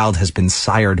their child has been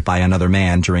sired by another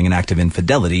man during an act of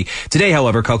infidelity. Today,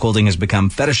 however, cuckolding has become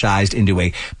fetishized into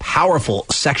a powerful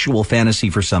sexual fantasy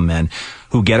for some men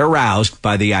who get aroused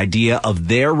by the idea of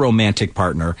their romantic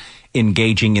partner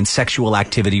engaging in sexual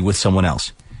activity with someone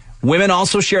else. Women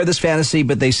also share this fantasy,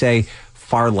 but they say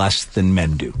far less than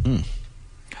men do.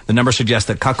 The number suggests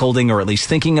that cuckolding, or at least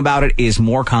thinking about it, is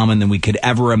more common than we could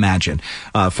ever imagine.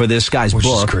 For this guy's book,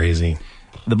 which is crazy.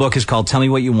 The book is called Tell Me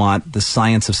What You Want, The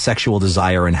Science of Sexual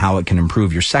Desire and How It Can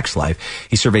Improve Your Sex Life.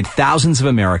 He surveyed thousands of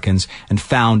Americans and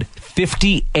found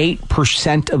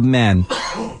 58% of men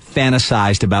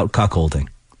fantasized about cuckolding.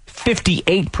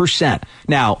 58%.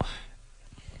 Now,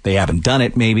 they haven't done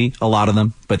it, maybe, a lot of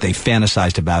them, but they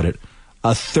fantasized about it.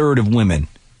 A third of women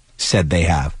said they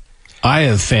have. I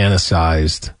have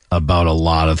fantasized about a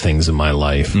lot of things in my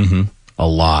life. A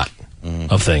lot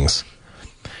of things.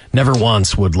 Never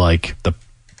once would, the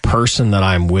person that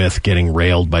I'm with getting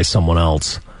railed by someone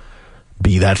else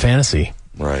be that fantasy.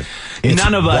 Right. It's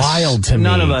none of us, wild to me.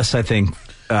 None of us, I think,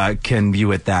 can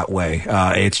view it that way.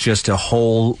 It's just a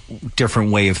whole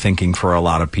different way of thinking for a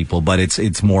lot of people, but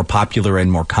it's more popular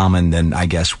and more common than I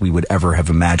guess we would ever have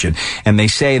imagined. And they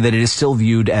say that it is still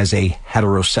viewed as a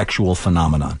heterosexual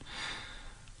phenomenon.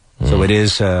 So it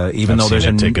is, even though there's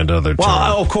take another turn.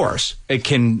 Well, of course, it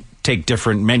can take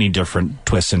many different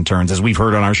twists and turns, as we've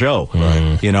heard on our show.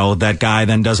 Right. That guy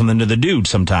then does something to the dude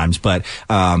sometimes, but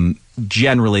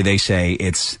generally they say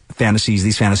it's fantasies.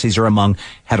 These fantasies are among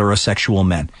heterosexual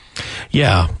men.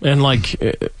 Yeah, and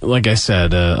like I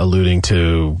said, alluding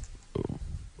to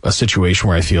a situation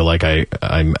where I feel like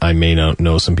I may not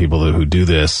know some people who do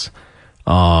this.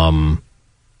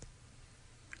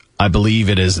 I believe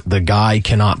it is the guy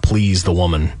cannot please the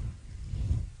woman.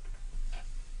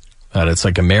 That it's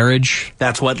like a marriage.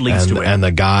 That's what leads to it. And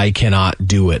the guy cannot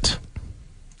do it.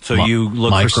 So you look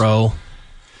micro.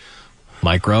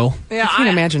 Yeah, I can't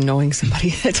imagine knowing somebody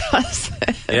that does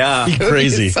that. Yeah,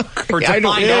 crazy. So I don't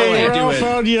know.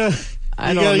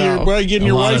 I don't know.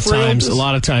 A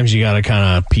lot of times you got to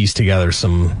kind of piece together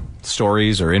some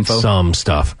stories or info, some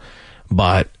stuff.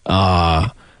 But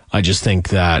I just think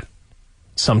that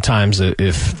sometimes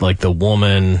if the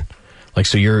woman,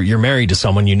 so you're married to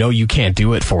someone, you can't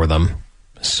do it for them.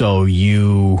 So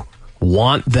you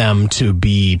want them to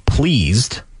be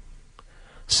pleased.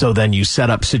 So then you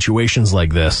set up situations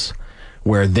like this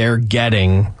where they're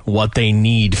getting what they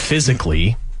need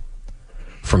physically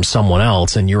from someone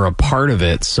else, and you're a part of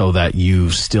it so that you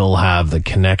still have the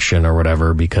connection or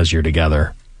whatever because you're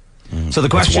together. So the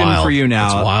question for you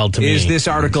now wild to is me. This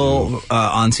article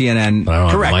on CNN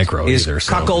correct? Is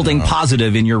cuckolding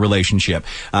positive in your relationship?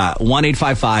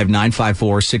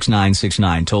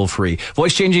 1-855-954-6969, toll free.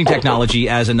 Voice changing technology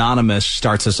as Anonymous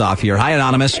starts us off here. Hi,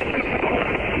 Anonymous.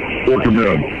 Support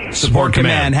command. Support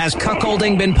command. Has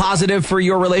cuckolding been positive for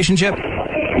your relationship?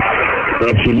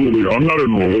 Absolutely. I'm not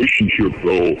in a relationship,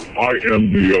 though. I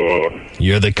am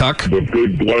You're the cuck? The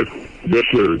big black... Yes,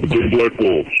 sir. The big black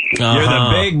bull. You're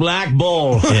the big black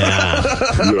bull. Yeah.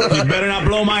 You better not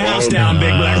blow my house down,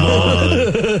 big black bull.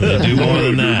 Do more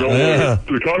than that.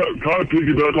 To kind of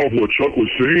piggyback off what Chuck was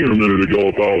saying a minute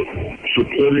ago about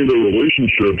supporting the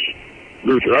relationships,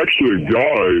 there's actually a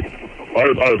guy.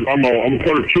 I'm a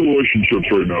part of two relationships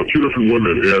right now, two different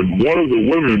women, and one of the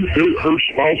women, her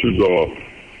spouse is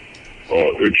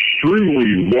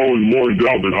extremely well and more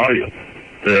endowed than I am.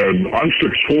 And I'm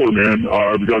 6'4", man.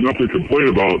 I've got nothing to complain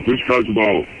about. This guy's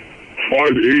about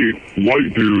 5'8",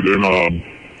 white dude, and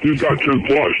he's got 10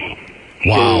 plus.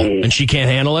 Wow. So, and she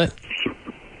can't handle it?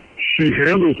 She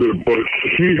handles it, but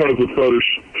he has a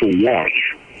fetish to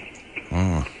watch.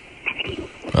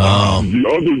 The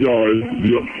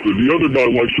other guy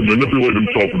likes to manipulate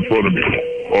himself in front of me.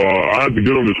 I had to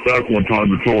get on his back one time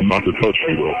to tell him not to touch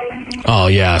me, though. Oh,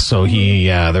 yeah. So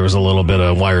there was a little bit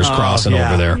of wires crossing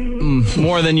over there.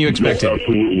 More than you expected. Yes,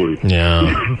 absolutely.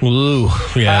 Yeah. Ooh,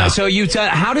 yeah. So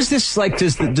how does this, like, do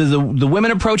the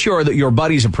women approach you or your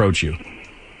buddies approach you?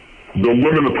 The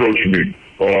women approach me.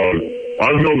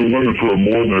 I've known the women for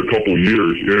more than a couple of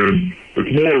years, and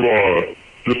it's more of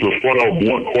just a flat-out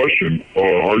blunt question.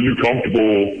 Are you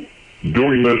comfortable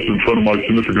doing this in front of my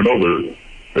significant other?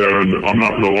 And I'm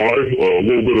not going to lie, a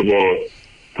little bit of a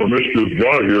promiscuous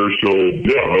guy here, so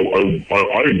yeah,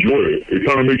 I enjoy it. It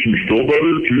kind of makes me feel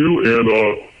better, too, and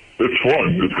it's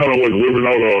fun. It's kind of like living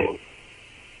out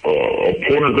a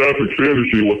pornographic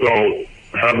fantasy without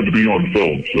having to be on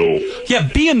film. So yeah,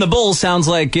 being the bull sounds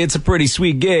like it's a pretty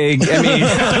sweet gig. I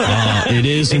mean, it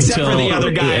is except until for the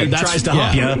other guy tries to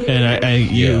hump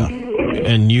you,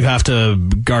 and you have to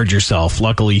guard yourself.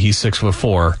 Luckily, he's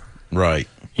 6'4", right?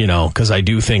 You know, because I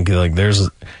do think like there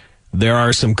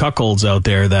are some cuckolds out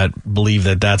there that believe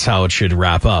that that's how it should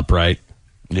wrap up, right?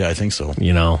 Yeah, I think so.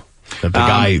 You know, that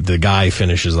the guy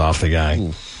finishes off the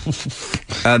guy.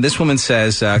 This woman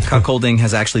says, cuckolding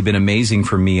has actually been amazing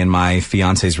for me and my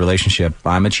fiance's relationship.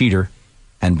 I'm a cheater,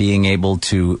 and being able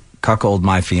to cuckold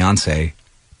my fiance,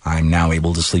 I'm now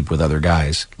able to sleep with other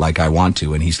guys like I want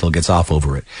to, and he still gets off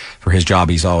over it. For his job,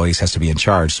 he's always has to be in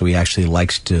charge, so he actually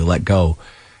likes to let go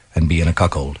and be in a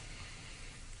cuckold.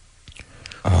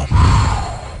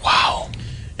 Wow.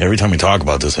 Every time we talk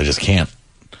about this, I just can't.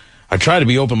 I try to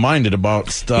be open-minded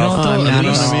about stuff. I I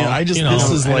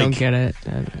don't get it.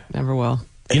 I never will.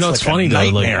 It's funny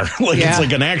though. Nightmare. It's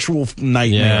like an actual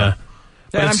nightmare.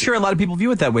 And I'm sure a lot of people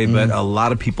view it that way, but a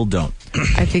lot of people don't.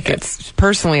 I think it's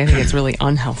really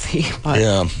unhealthy, but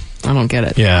I don't get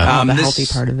it. Yeah. The healthy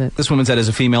part of it. This woman said, as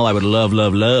a female, I would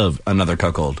love another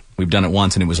cuckold. We've done it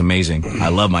once and it was amazing. I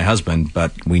love my husband,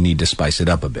 but we need to spice it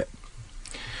up a bit.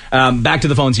 Back to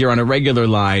the phones here on a regular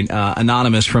line.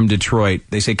 Anonymous from Detroit.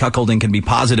 They say cuckolding can be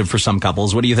positive for some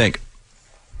couples. What do you think?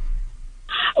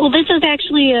 Well, this is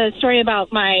actually a story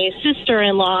about my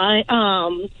sister-in-law.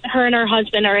 Her and her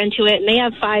husband are into it, and they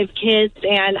have 5 kids.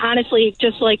 And honestly,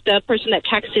 just like the person that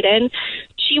texted in,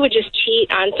 she would just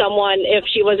cheat on someone if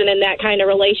she wasn't in that kind of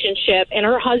relationship. And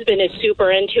her husband is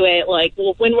super into it. Like,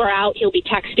 when we're out, he'll be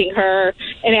texting her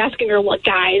and asking her what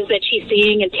guys that she's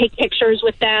seeing and take pictures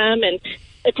with them and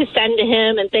to send to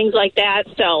him and things like that.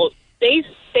 So they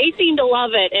seem to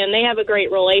love it, and they have a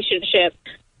great relationship.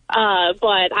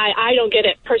 But I don't get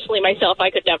it personally myself. I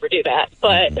could never do that.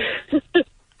 But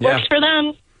works for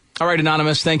them. All right,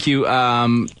 Anonymous. Thank you.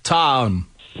 Tom.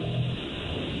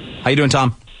 How you doing,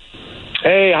 Tom?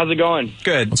 Hey, how's it going?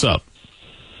 Good. What's up?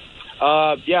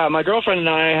 Yeah, my girlfriend and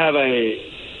I have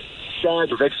a stag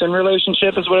vixen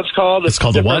relationship is what it's called. It's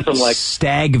called a what? From, like,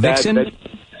 stag vixen?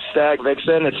 Stag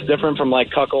vixen. It's different from like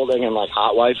cuckolding and like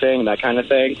hot wifing, that kind of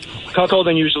thing.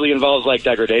 Cuckolding usually involves like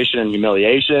degradation and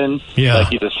humiliation. Yeah. Like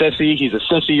he's a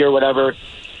sissy or whatever.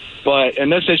 But in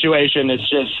this situation, it's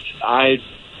just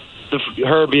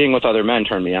her being with other men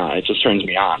turned me on. It just turns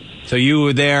me on. So you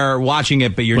were there watching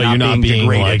it, but you're not being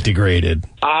degraded. Like degraded.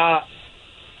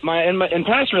 In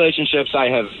past relationships, I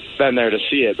have been there to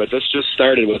see it, but this just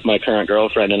started with my current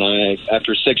girlfriend and I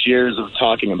after 6 years of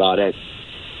talking about it.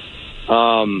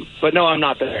 But no, I'm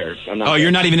not there.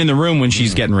 You're not even in the room when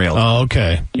she's getting railed. Oh,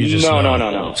 okay.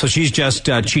 No. So she's just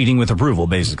cheating with approval,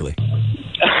 basically.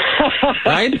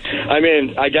 Right? I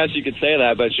mean, I guess you could say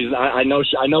that, but I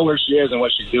know where she is and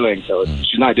what she's doing, so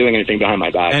she's not doing anything behind my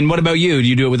back. And what about you? Do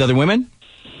you do it with other women?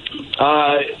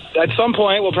 At some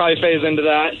point, we'll probably phase into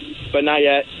that, but not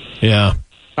yet. Yeah.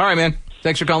 All right, man.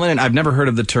 Thanks for calling in. I've never heard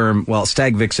of the term,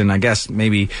 stag vixen, I guess,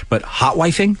 maybe, but hot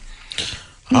wifing?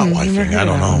 Hot wifing, I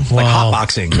don't know. Like hot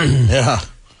boxing. Yeah.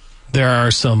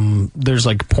 There's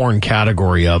like porn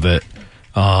category of it.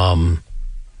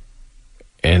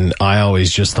 And I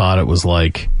always just thought it was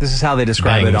like... This is how they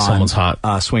describe it on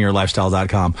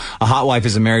swingerlifestyle.com. A hot wife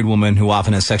is a married woman who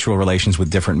often has sexual relations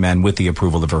with different men with the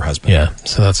approval of her husband. Yeah,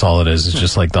 so that's all it is. It's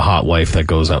just like the hot wife that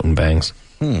goes out and bangs.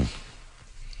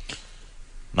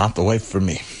 Not the wife for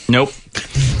me. Nope.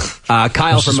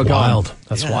 Kyle from McCall. Wild.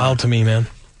 That's wild to me, man.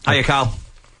 Hiya, Kyle.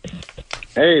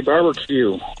 Hey,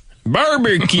 barbecue.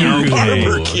 Barbecue. All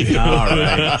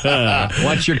right.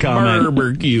 What's your comment?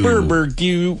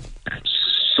 Barbecue.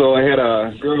 So I had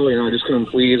a girl, I just couldn't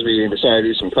please me and decided to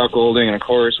do some cuckolding. And of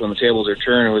course, when the tables are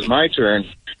turned, it was my turn.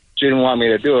 She didn't want me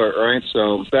to do it, right?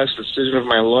 So best decision of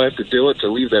my life to do it, to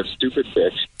leave that stupid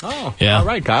bitch. Oh, yeah. All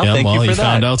right, Kyle. Yeah, Thank you for that.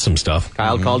 Found out some stuff.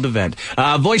 Kyle called to vent.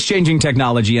 Voice changing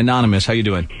technology, Anonymous. How you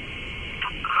doing?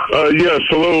 Yes,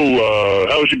 hello.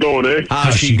 How's she going, eh?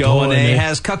 How's she going, eh?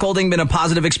 Has cuckolding been a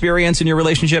positive experience in your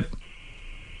relationship?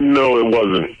 No, it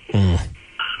wasn't.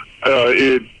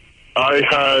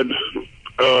 I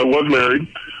was married.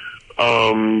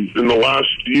 In the last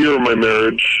year of my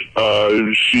marriage,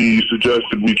 she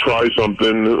suggested we try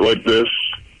something like this.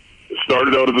 It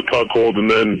started out as a cuckold, and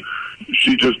then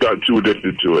she just got too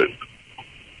addicted to it.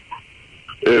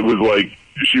 It was like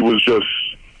she was just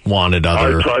wanted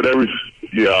other. I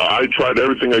tried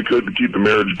everything I could to keep the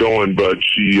marriage going, but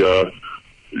she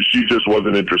just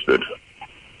wasn't interested.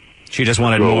 She just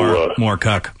wanted more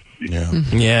cuck. Yeah.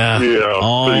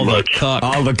 All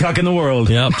the cuck in the world.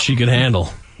 Yep, she could handle.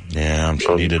 Yeah,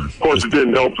 she needed. Of course, it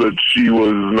didn't help that she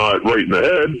was not right in the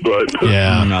head, but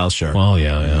yeah, well, sure. Well,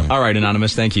 yeah. All right,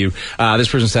 Anonymous, thank you. This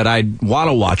person said, I'd want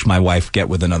to watch my wife get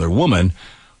with another woman,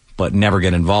 but never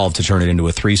get involved to turn it into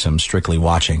a threesome, strictly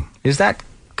watching. Is that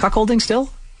cuckolding still?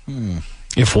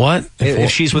 If what? If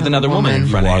she's with another woman in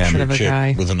front of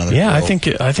him. With another yeah,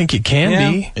 girl. I think it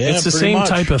can be. Yeah, it's the pretty same much.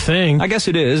 type of thing. I guess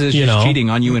it is. It's just cheating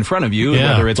on you in front of you,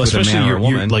 whether it's with a man or a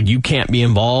woman. Like, you can't be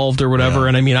involved or whatever.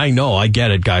 And I mean, I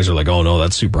get it. Guys are like, oh no,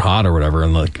 that's super hot or whatever.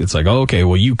 And like, it's like, oh, okay,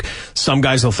 well, some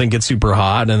guys will think it's super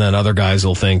hot, and then other guys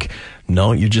will think,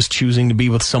 no, you're just choosing to be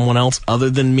with someone else other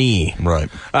than me. Right.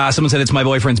 Someone said it's my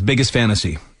boyfriend's biggest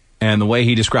fantasy. And the way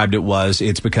he described it was,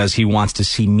 it's because he wants to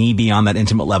see me be on that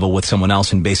intimate level with someone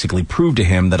else and basically prove to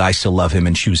him that I still love him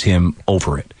and choose him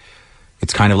over it.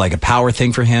 It's kind of like a power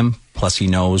thing for him. Plus, he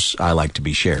knows I like to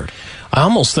be shared. I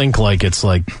almost think like it's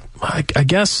like, I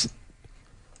guess,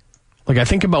 like I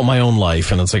think about my own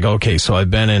life, and it's like, okay, so I've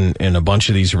been in a bunch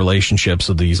of these relationships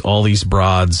with all these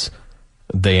broads.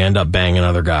 They end up banging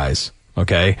other guys.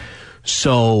 Okay.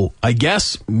 So I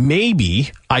guess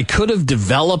maybe I could have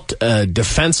developed a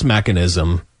defense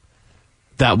mechanism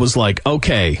that was like,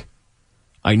 okay,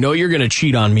 I know you're going to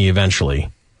cheat on me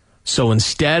eventually. So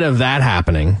instead of that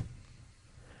happening,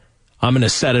 I'm going to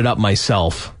set it up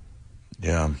myself.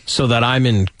 Yeah. So that I'm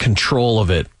in control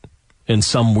of it in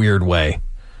some weird way,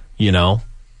 you know?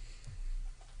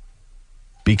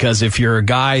 Because if you're a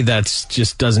guy that's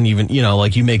just doesn't even,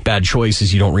 like you make bad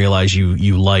choices, you don't realize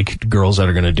you like girls that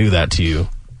are going to do that to you.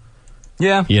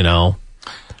 Yeah.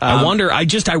 I wonder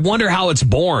how it's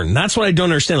born. That's what I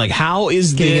don't understand. Like, how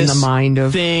is Getting this in the mind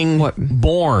of thing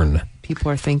born?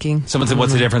 People are thinking. Someone said,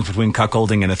 what's the difference between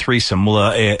cuckolding and a threesome?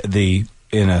 Well,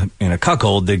 in a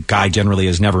cuckold, the guy generally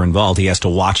is never involved. He has to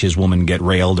watch his woman get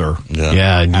railed or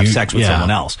have sex with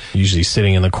someone else. Usually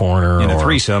sitting in the corner. In a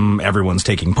threesome, everyone's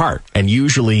taking part. And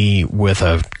usually with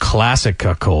a classic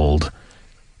cuckold,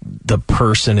 the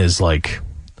person is like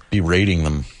berating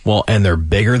them. Well, and they're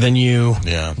bigger than you.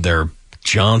 Yeah. Their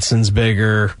Johnson's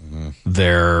bigger. Mm-hmm.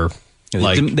 They're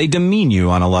like they demean you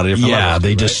on a lot of different levels.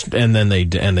 They just and then they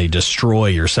destroy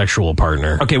your sexual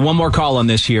partner. Okay, one more call on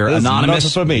this here.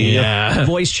 Anonymous for me. Yeah.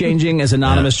 Voice changing as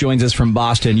Anonymous joins us from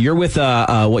Boston. You're with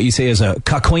what you say is a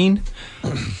cuck queen?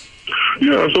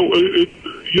 Yeah, so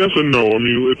yes and no. I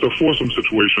mean, it's a foursome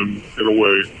situation in a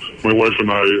way. My wife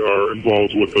and I are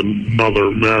involved with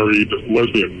another married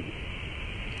lesbian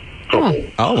couple.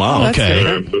 Oh, wow.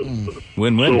 Okay. And,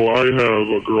 win-win. So I have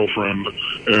a girlfriend,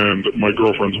 and my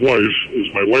girlfriend's wife is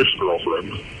my wife's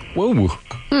girlfriend. Whoa.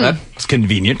 That's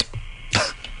convenient.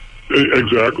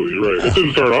 Exactly, right. It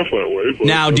didn't start off that way. But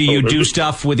Now, do you do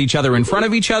stuff with each other in front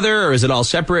of each other, or is it all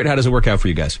separate? How does it work out for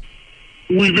you guys?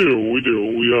 We do. We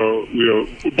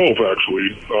both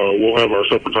actually. We'll have our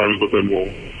separate times, but then we'll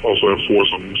also have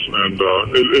foursomes, and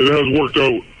it has worked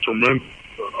out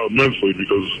immensely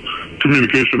because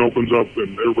communication opens up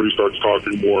and everybody starts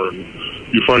talking more, and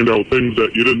you find out things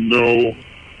that you didn't know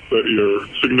that your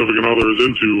significant other is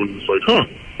into, and it's like,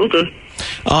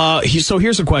 okay. So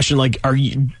here's a question: like, are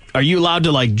you allowed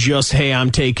to like just, hey,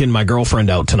 I'm taking my girlfriend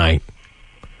out tonight,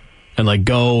 and like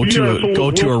go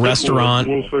to a restaurant?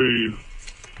 We'll say,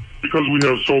 because we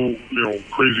have so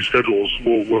crazy schedules,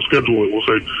 we'll schedule it. We'll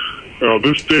say,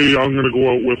 this day I'm going to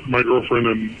go out with my girlfriend,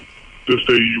 and this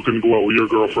day you can go out with your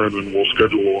girlfriend, and we'll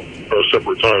schedule our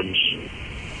separate times.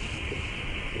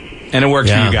 And it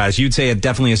works for you guys. You'd say it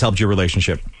definitely has helped your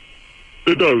relationship.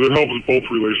 It does. It helps both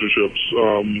relationships.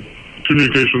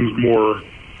 Communication's more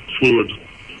fluid,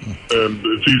 and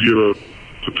it's easier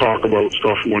to talk about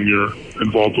stuff when you're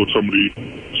involved with somebody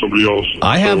else.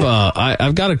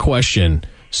 I've got a question.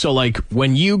 So, like,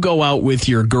 when you go out with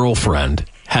your girlfriend,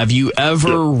 have you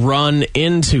ever run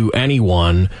into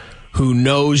anyone who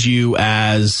knows you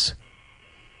as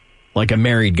like a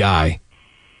married guy,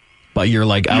 but you're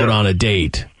like out on a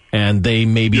date, and they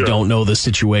maybe don't know the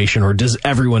situation, or does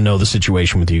everyone know the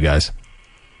situation with you guys?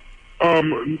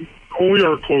 Only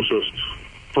our closest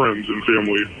friends and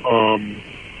family.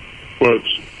 But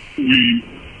we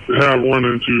have run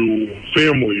into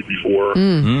family before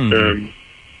and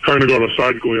kind of got a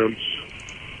side glance.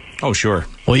 Oh, sure.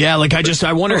 Well, yeah, like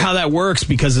I wonder how that works,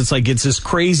 because it's like it's this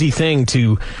crazy thing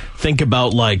to think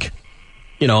about, like,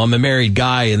 you know, I'm a married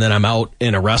guy and then I'm out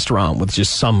in a restaurant with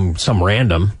just some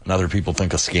random. And other people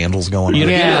think a scandal's going on.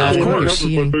 Yeah, of course. But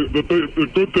the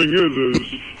good thing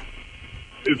is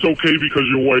it's okay because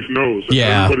your wife knows.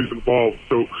 Yeah. Everybody's involved,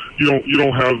 so you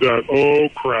don't have that, oh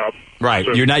crap. Right.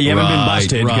 You haven't been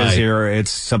busted because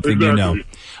it's something you know.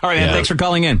 All right, man. Thanks for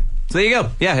calling in. So there you go.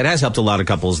 Yeah, it has helped a lot of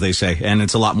couples, they say, and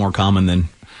it's a lot more common than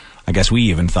I guess we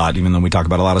even thought, even though we talk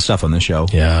about a lot of stuff on this show.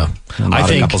 Yeah. A lot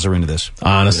of couples are into this.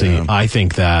 Honestly, I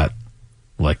think that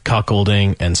like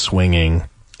cuckolding and swinging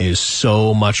is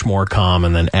so much more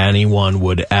common than anyone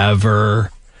would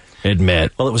ever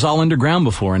admit. Well, it was all underground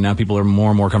before, and now people are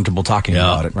more and more comfortable talking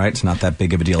about it, right? It's not that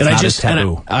big of a deal. It's not as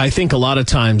taboo. I think a lot of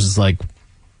times it's like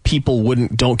people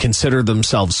don't consider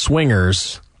themselves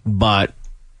swingers, but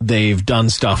they've done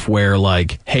stuff where,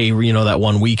 like, hey, you know, that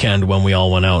one weekend when we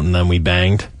all went out and then we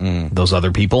banged those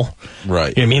other people,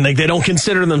 right? You know what I mean, like, they don't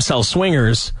consider themselves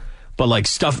swingers, but like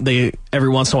stuff, every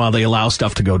once in a while they allow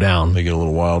stuff to go down. They get a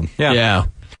little wild. Yeah.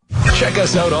 Check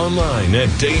us out online at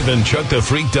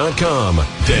DaveAndChuckTheFreak.com.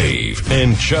 Dave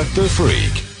and Chuck the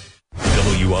Freak.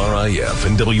 WRIF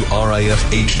and WRIF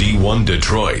HD1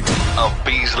 Detroit, a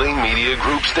Beasley Media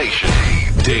Group station.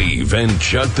 Dave and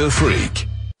Chuck the Freak.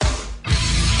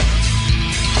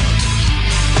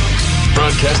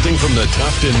 Broadcasting from the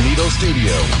Tuft and Needle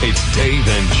studio, it's Dave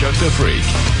and Chuck the Freak.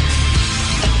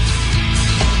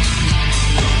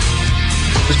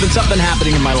 There's been something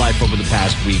happening in my life over the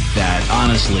past week that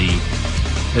honestly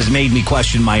has made me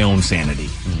question my own sanity.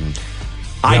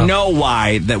 I know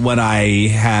why that when I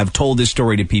have told this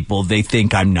story to people, they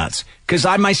think I'm nuts. Because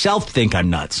I myself think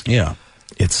I'm nuts. Yeah.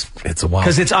 It's a wild.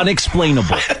 Because it's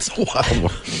unexplainable. It's a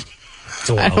wild.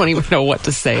 I don't even know what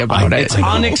to say about it. It's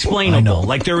unexplainable.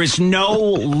 Like, there is no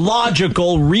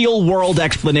logical, real-world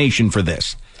explanation for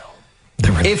this.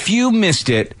 If you missed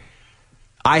it,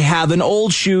 I have an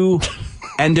old shoe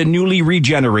and a newly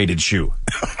regenerated shoe.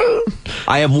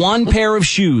 I have one pair of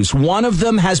shoes. One of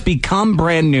them has become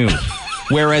brand new,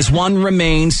 whereas one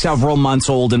remains several months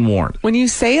old and worn. When you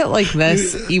say it like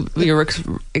this, you're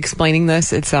explaining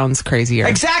this, it sounds crazier.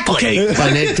 Exactly.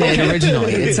 Than it did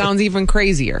originally. It sounds even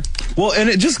crazier. Well, and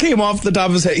it just came off the top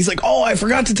of his head. He's like, oh, I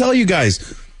forgot to tell you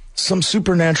guys. Some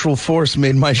supernatural force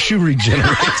made my shoe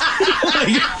regenerate.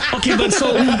 Okay, but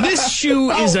so this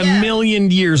shoe is a million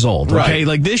years old, okay? Right.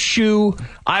 Like, this shoe,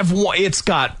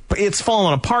 it's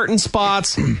fallen apart in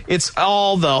spots.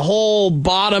 The whole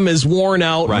bottom is worn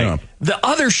out. Right. Yeah. The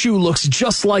other shoe looks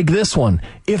just like this one.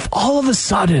 If all of a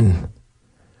sudden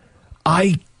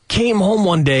I came home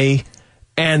one day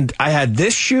and I had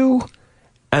this shoe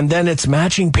and then its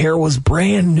matching pair was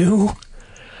brand new,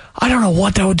 I don't know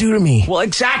what that would do to me. Well,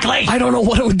 exactly. I don't know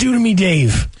what it would do to me,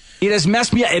 Dave. It has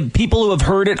messed me up. And people who have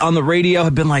heard it on the radio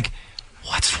have been like,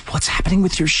 what's happening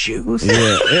with your shoes?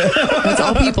 Yeah. That's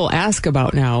all people ask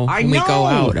about now. I when know. we go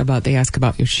out, they ask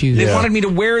about your shoes. They wanted me to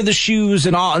wear the shoes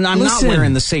and all, and I'm not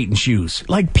wearing the Satan shoes.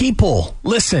 Like, people,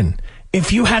 listen,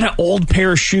 if you had an old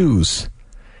pair of shoes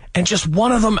and just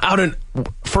one of them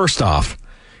first off,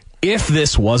 if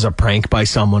this was a prank by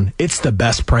someone, it's the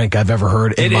best prank I've ever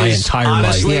heard in my entire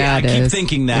honestly, life. Yeah, I keep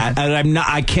thinking that, and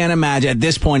I can't imagine at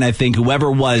this point. I think whoever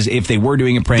was, if they were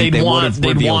doing a prank, they would have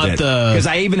revealed it. Because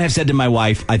I even have said to my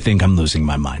wife, I think I'm losing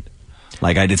my mind.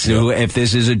 Like, if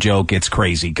this is a joke, it's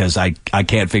crazy because I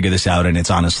can't figure this out, and it's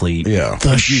honestly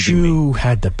The shoe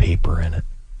had the paper in it.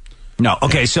 No,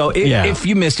 okay. So if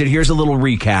you missed it, here's a little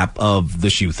recap of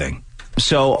the shoe thing.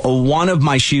 So one of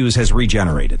my shoes has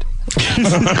regenerated.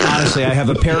 Honestly, I have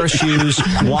a pair of shoes.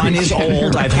 One is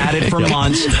old. I've had it for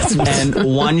months.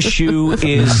 And one shoe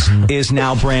is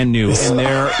now brand new. And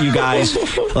there, you guys,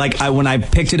 like when I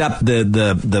picked it up,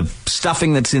 the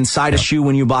stuffing that's inside a shoe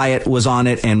when you buy it was on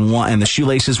it, and the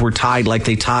shoelaces were tied like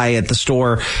they tie at the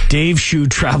store. Dave's shoe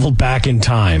traveled back in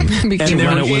time. And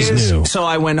when it was new. So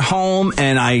I went home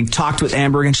and I talked with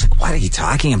Amber, and she's like, what are you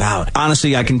talking about?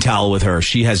 Honestly, I can tell with her.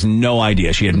 She has no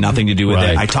idea. She had nothing to do with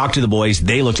it. I talked to the boys.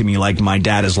 They looked at me like my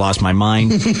dad has lost my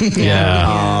mind.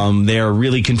 They're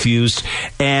really confused.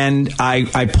 And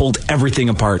I pulled everything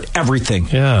apart. Everything.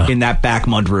 In that back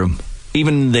mudroom.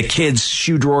 Even the kids'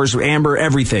 shoe drawers, Amber,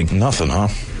 everything. Nothing, huh?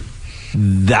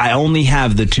 I only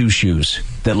have the two shoes.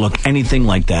 that look anything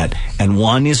like that, and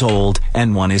one is old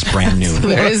and one is brand new.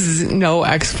 There is no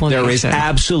explanation. There is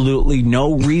absolutely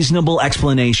no reasonable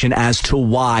explanation as to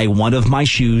why one of my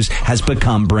shoes has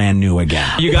become brand new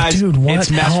again. You guys, Dude, what it's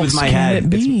messed with else my can head. it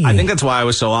be? I think that's why I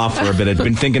was so off for a bit. I've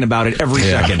been thinking about it every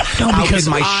second. No, How because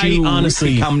could my shoe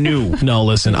honestly become new? No,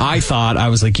 listen, I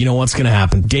was like, you know what's going to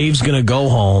happen? Dave's going to go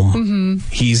home.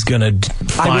 He's going to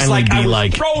finally be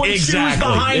like,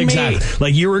 exactly.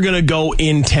 Like you were going to go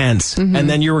intense, and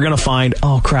then you were going to find,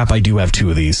 oh crap, I do have two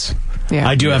of these. Yeah.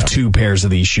 I do have two pairs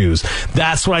of these shoes.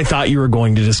 That's what I thought you were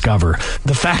going to discover.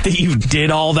 The fact that you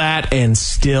did all that and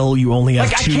still you only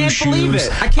have two shoes. I can't believe it.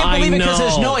 I can't believe it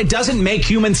because it doesn't make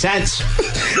human sense.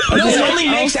 It only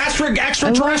makes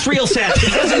extraterrestrial sense.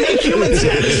 It doesn't make human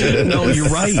sense. No, you're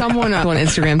right. Someone on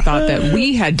Instagram thought that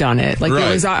we had done it. Like Right.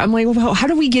 it was. I'm like, well, how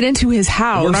do we get into his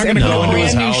house? We're not going to go into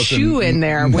his house. Shoe in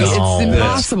there. No. It's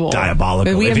impossible.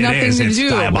 Diabolical. We have If it nothing is, to it's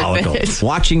do diabolical. with it.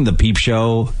 Watching the Peep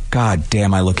Show, God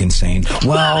damn, I look insane.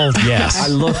 Well, yes. I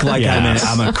look like Yes.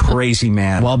 I'm a crazy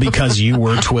man. Well, because you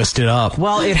were twisted up.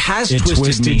 Well, it has It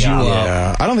twisted me you up. up.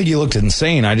 Yeah, I don't think you looked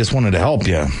insane. I just wanted to help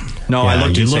you. No, Yeah, I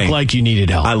looked you insane. looked like you needed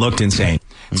help. I looked insane.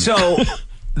 So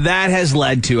that has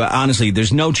led to, honestly,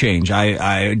 there's no change.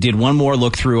 I did one more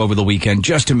look through over the weekend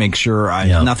just to make sure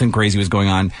nothing crazy was going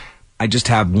on. I just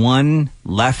have one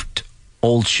left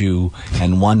old shoe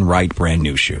and one right brand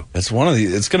new shoe. It's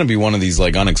going to be one of these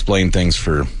like unexplained things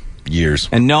for years.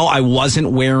 And no, I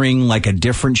wasn't wearing like a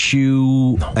different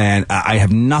shoe, and I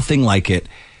have nothing like it.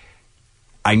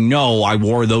 I know I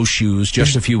wore those shoes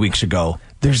just a few weeks ago.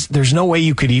 There's no way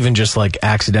you could even just like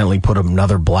accidentally put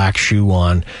another black shoe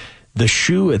on. The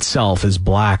shoe itself is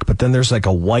black, but then there's like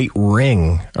a white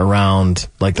ring around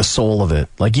like the sole of it.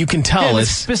 Like you can tell it's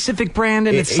it's specific brand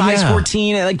and it's size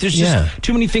 14. Like there's just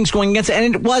too many things going against it.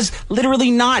 And it was literally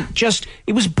not just,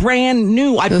 it was brand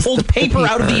new. I pulled paper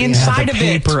out of the inside of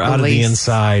it. Paper out of the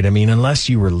inside. I mean, unless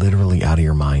you were literally out of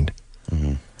your mind.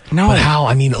 No. But how?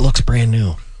 I mean, it looks brand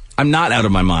new. I'm not out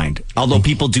of my mind, although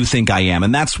people do think I am.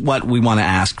 And that's what we want to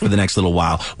ask for the next little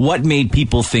while. What made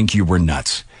people think you were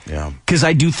nuts? Yeah. Because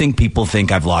I do think people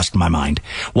think I've lost my mind.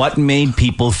 What made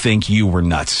people think you were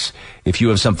nuts? If you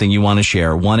have something you want to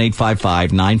share,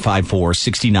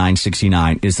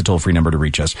 1-855-954-6969 is the toll-free number to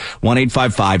reach us.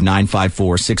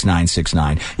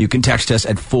 1-855-954-6969. You can text us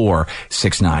at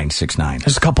 46969.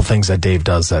 There's a couple things that Dave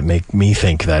does that make me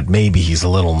think that maybe he's a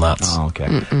little nuts. Oh,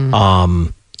 okay.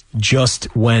 Just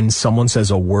when someone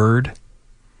says a word,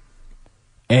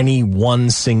 any one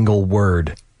single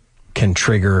word can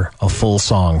trigger a full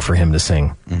song for him to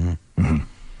sing.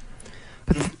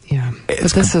 But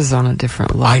this is on a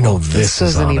different level. I know this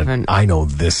is I know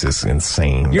this is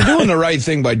insane. You're doing the right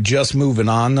thing by just moving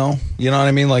on, though. You know what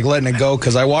I mean? Like letting it go.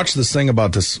 Because I watched this thing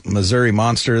about this Missouri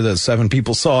monster that 7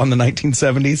 people saw in the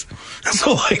 1970s.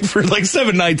 So like for like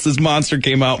 7 nights, this monster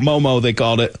came out. Momo, they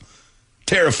called it.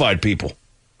 Terrified people.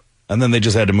 And then they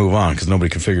just had to move on because nobody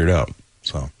could figure it out.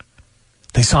 So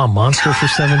they saw a monster for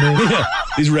 7 days? Yeah.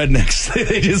 These rednecks,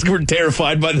 they just were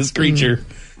terrified by this creature.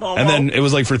 And then it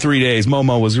was like for 3 days,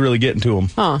 Momo was really getting to them.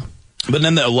 Huh. But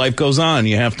then life goes on.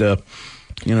 You have to,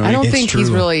 I don't think he's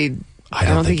really. I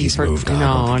don't think he's moved on.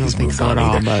 No, I don't think so at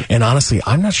all. But and honestly,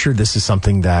 I'm not sure this is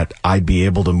something that I'd be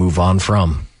able to move on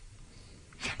from.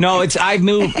 No,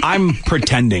 I'm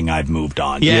pretending I've moved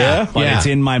on. Yeah. But it's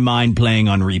in my mind playing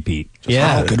on repeat.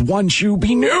 How could one shoe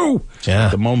be new? Yeah.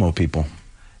 The Momo people.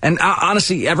 And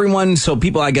honestly, so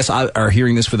people, I guess, are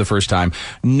hearing this for the first time.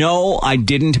 No, I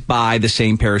didn't buy the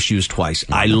same pair of shoes twice.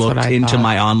 I looked into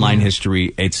my online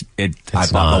history. I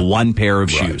bought the one pair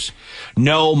of shoes.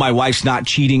 No, my wife's not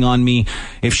cheating on me.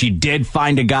 If she did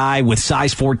find a guy with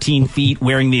size 14 feet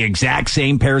wearing the exact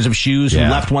same pairs of shoes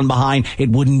and left one behind, it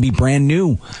wouldn't be brand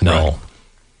new. No. Right.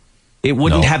 It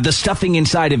wouldn't have the stuffing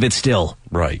inside of it still.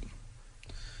 Right.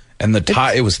 And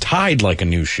it was tied like a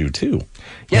new shoe, too.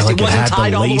 Yes, like it wasn't had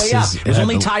tied all the way up. laces. It was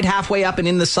only tied halfway up and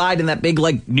in the side in that big,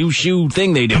 like, new shoe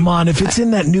thing they do. Come on, if it's in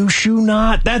that new shoe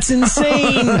knot, that's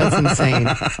insane. That's insane.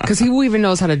 Because who even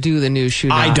knows how to do the new shoe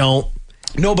knot? I don't.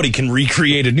 Nobody can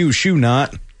recreate a new shoe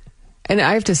knot. And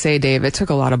I have to say, Dave, it took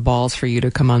a lot of balls for you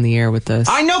to come on the air with this.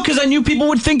 I know, because I knew people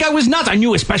would think I was nuts. I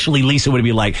knew especially Lisa would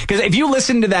be like, because if you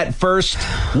listen to that first,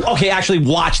 actually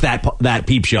watch that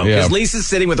Peep Show, because Lisa's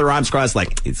sitting with her arms crossed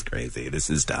like, it's crazy, this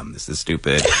is dumb, this is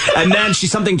stupid. And then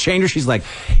something changed her, she's like,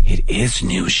 it is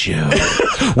new shoe.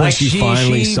 When she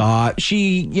finally saw it.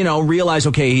 She, realized,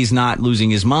 okay, he's not losing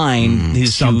his mind,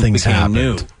 his something's shoe became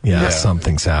happened. new. Yeah,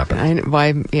 something's happened.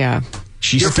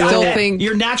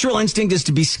 Your natural instinct is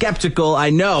to be skeptical,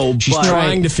 I know. She's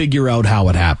trying to figure out how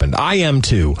it happened. I am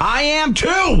too. I am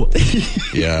too!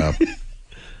 Yeah.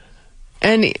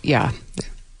 And yeah,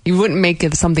 you wouldn't make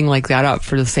something like that up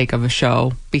for the sake of a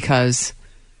show because.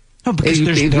 No, because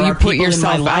you there are put people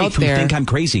yourself in my life out who there. think I'm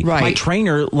crazy. Right. My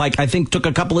trainer, I think, took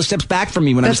a couple of steps back from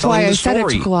me when I was That's why telling I the said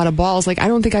story. it took a lot of balls. I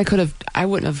don't think I could have. I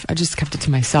wouldn't have. I just kept it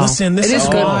to myself. Listen, this it is is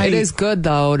good. why- It is good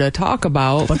though to talk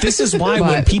about. But this is why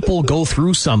when people go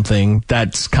through something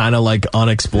that's kind of like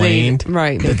unexplained,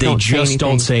 they that they don't say just don't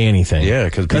anything. say anything. Yeah,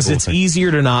 because it's easier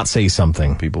to not say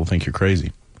something. People think you're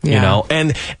crazy. You know,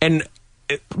 and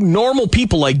normal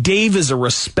people like Dave is a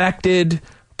respected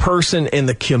person in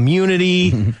the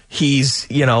community. He's,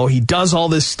 he does all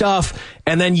this stuff,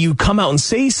 and then you come out and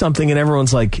say something and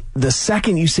everyone's like, the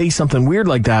second you say something weird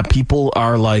like that, people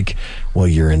are like, well,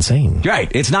 you're insane. Right.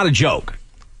 It's not a joke.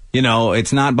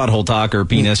 It's not butthole talk or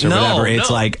penis or whatever. It's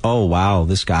like, oh, wow,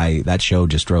 this guy, that show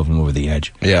just drove him over the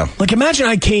edge. Yeah. Like, imagine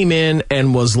I came in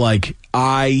and was like,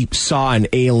 I saw an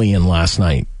alien last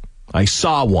night. I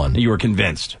saw one. You were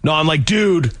convinced. No, I'm like,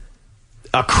 dude,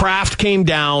 a craft came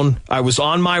down. I was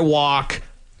on my walk.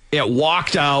 It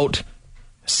walked out,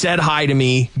 said hi to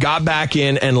me, got back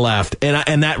in, and left.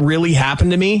 And that really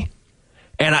happened to me.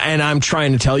 And I'm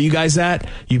trying to tell you guys that.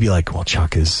 You'd be like, well,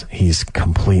 Chuck he's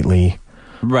completely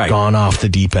gone off the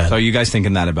deep end. So are you guys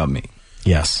thinking that about me?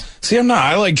 Yes. See, I'm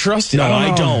not. I trust you. No,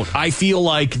 I don't. I feel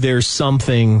like there's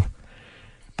something,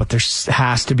 but there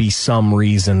has to be some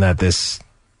reason that this.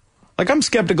 Like, I'm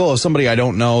skeptical of somebody I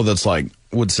don't know that's like,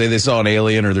 would say they saw an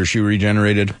alien or their shoe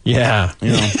regenerated. Yeah.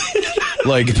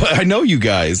 But I know you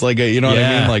guys. Like, you know what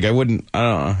I mean? Like, I don't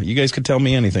know. You guys could tell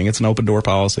me anything. It's an open door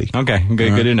policy. Okay.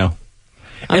 Good to know.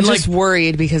 I'm just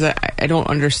worried because I don't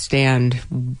understand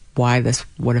why this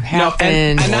would have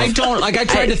happened. And I don't, I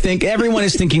tried to think, everyone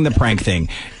is thinking the prank thing.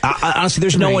 Honestly,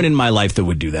 there's no one in my life that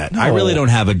would do that. I really don't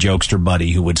have a jokester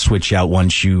buddy who would switch out one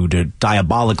shoe to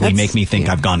diabolically make me think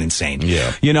I've gone insane.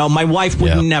 Yeah. My wife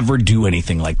would never do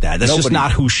anything like that. That's just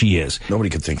not who she is.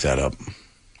 Nobody could think that up.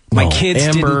 My kids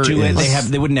Amber didn't do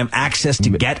it. They wouldn't have access to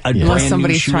get a Unless brand new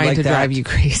somebody's shoe trying like to that. drive you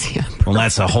crazy. Well,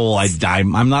 that's a whole.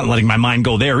 I'm not letting my mind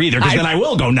go there either, because then I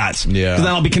will go nuts. Yeah. Because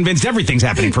then I'll be convinced everything's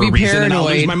happening for a reason, and I'll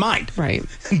lose my mind. Right.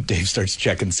 Dave starts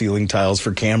checking ceiling tiles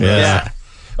for cameras. Yeah.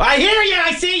 I hear you.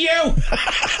 I see you.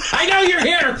 I know you're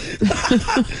here.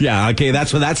 Yeah. Okay.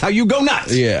 That's how you go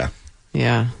nuts. Yeah.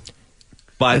 Yeah.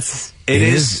 But it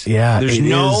is. Yeah.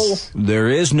 There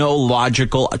is no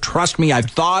logical. Trust me. I've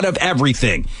thought of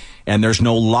everything. And there's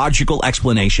no logical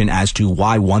explanation as to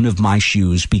why one of my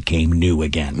shoes became new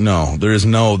again. No, there's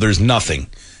nothing.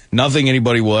 Nothing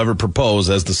anybody will ever propose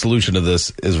as the solution to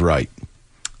this is right.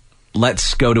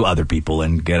 Let's go to other people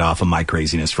and get off of my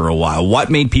craziness for a while. What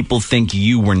made people think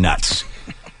you were nuts?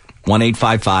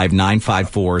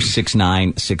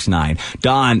 1-855-954-6969.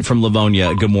 Don from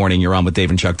Livonia, good morning. You're on with Dave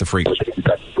and Chuck the Freak.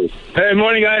 Hey,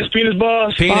 morning, guys. Penis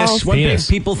balls. Penis. What made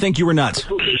people think you were nuts?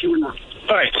 All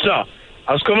right, so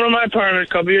I was coming to my apartment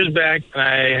a couple years back, and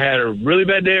I had a really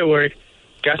bad day at work.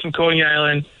 Got some Coney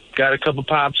Island, got a couple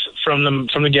pops from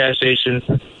the gas station,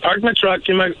 parked my truck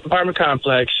in my apartment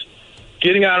complex,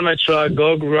 getting out of my truck,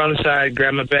 go around the side,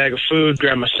 grab my bag of food,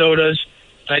 grab my sodas,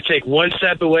 and I take one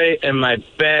step away, and my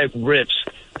bag rips,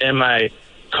 and my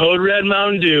Code Red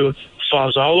Mountain Dew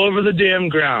falls all over the damn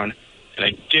ground, and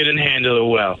I didn't handle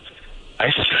it well.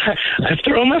 I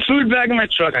throw my food back in my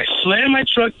truck, I slam my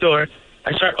truck door,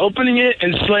 I start opening it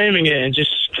and slamming it and just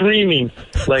screaming,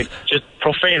 like, just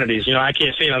profanities. I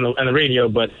can't say it on the radio,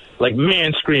 but, like,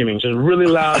 man screaming, just really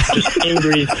loud, just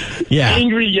angry,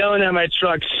 angry, yelling at my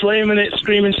truck, slamming it,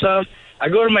 screaming stuff. I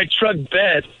go to my truck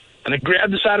bed, and I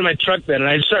grab the side of my truck bed, and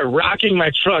I start rocking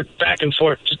my truck back and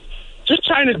forth, just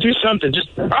trying to do something,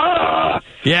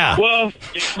 Yeah. Well,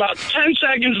 about 10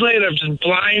 seconds later, just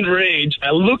blind rage,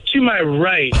 I look to my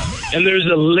right, and there's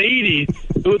a lady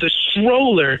with a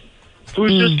stroller who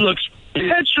just looks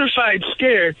petrified,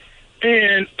 scared,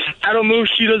 and I don't move,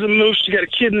 she doesn't move, she got a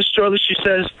kid in the stroller, she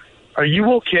says, "Are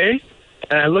you okay?"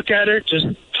 And I look at her, just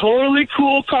totally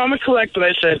cool, calm and collected,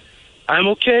 I said, "I'm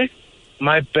okay,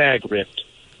 my bag ripped."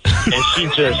 And she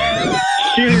didn't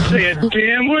say a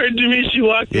damn word to me, she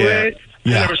walked away. I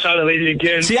never saw the lady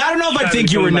again. See, I don't know if I'd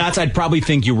think you were nuts, I'd probably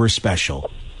think you were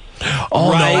special.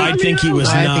 Oh, right? no, I'd think he was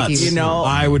nuts.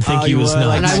 I would think he was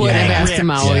nuts. And I wouldn't have asked him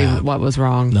what was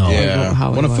wrong. No.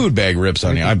 When a food bag rips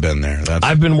on you, I've been there.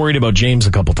 I've been worried about James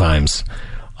a couple times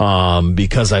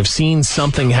because I've seen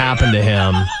something happen to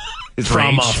him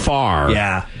from afar.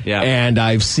 Yeah. And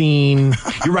I've seen...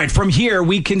 You're right. From here,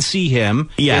 we can see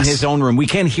him in his own room. We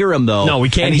can't hear him, though. No, we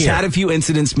can't And he's hear. had a few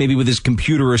incidents, maybe with his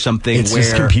computer or something, It's where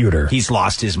his computer. he's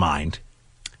lost his mind.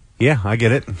 Yeah, I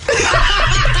get it.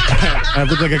 I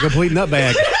look like a complete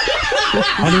nutbag.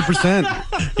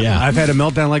 100%. Yeah. I've had a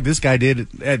meltdown like this guy did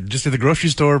just at the grocery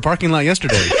store parking lot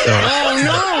yesterday. So.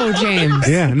 Oh, no, James.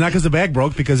 Yeah, not because the bag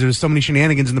broke, because there's so many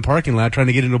shenanigans in the parking lot trying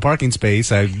to get into a parking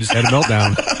space. I just had a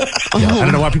meltdown. Yeah. I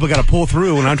don't know why people got to pull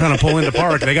through when I'm trying to pull into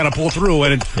park. They got to pull through,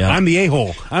 and I'm the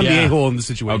a-hole. I'm the a-hole in the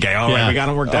situation. Okay, all right, we got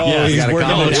to work that. Oh, he's working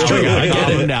on it.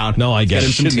 Calm him down. No, I get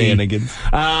it. Shenanigans.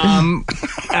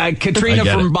 Katrina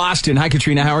from Boston. Hi,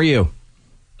 Katrina. How are you?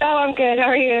 Oh, I'm good. How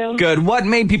are you? Good. What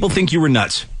made people think you were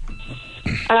nuts?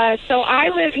 So I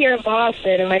live here in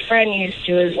Boston, and my friend used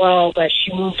to as well, but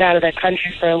she moved out of the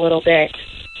country for a little bit.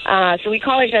 So we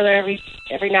call each other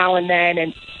every now and then,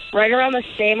 and right around the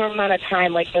same amount of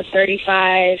time, like the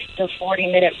 35 to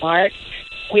 40-minute mark,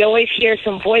 we always hear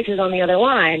some voices on the other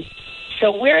line.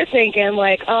 So we're thinking,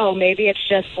 like, oh, maybe it's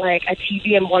just like a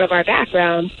TV in one of our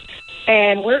backgrounds,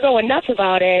 and we're going nuts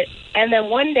about it. And then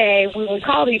one day, when we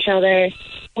called each other,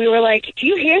 we were like, do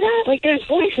you hear that? Like, there's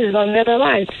voices on the other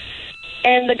line.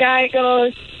 And the guy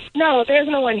goes, no, there's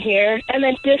no one here, and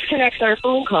then disconnects our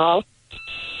phone call.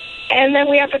 And then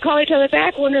we have to call each other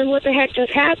back wondering what the heck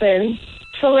just happened.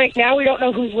 So, like, now we don't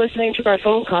know who's listening to our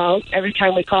phone calls every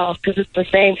time we call, because it's the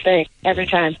same thing every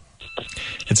time.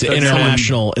 It's an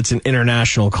international. It's an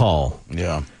international call.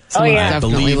 Yeah. Oh, yeah. I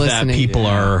believe that people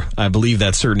are. I believe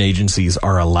that certain agencies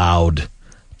are allowed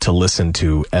to listen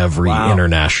to every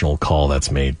international call that's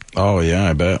made. Oh yeah,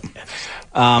 I bet.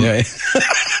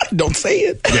 Don't say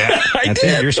it. Yeah, that's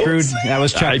it. You're screwed. That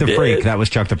was Chuck the Freak. That was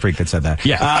Chuck the Freak that said that.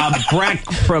 Yeah. Breck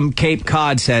from Cape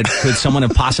Cod said, could someone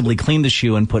have possibly cleaned the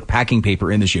shoe and put packing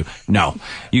paper in the shoe? No.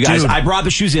 You guys, I brought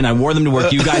the shoes in. I wore them to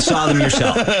work. You guys saw them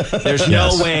yourself. There's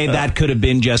no way that could have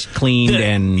been just cleaned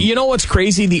and... You know what's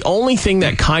crazy? The only thing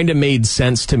that kind of made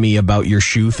sense to me about your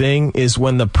shoe thing is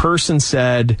when the person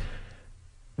said...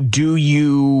 Do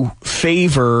you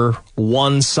favor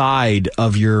one side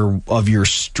of your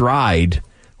stride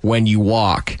when you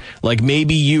walk? Like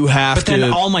maybe you have to. But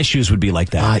then all my shoes would be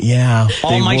like that. Yeah,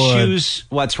 all my shoes.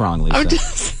 What's wrong,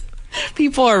 Lisa?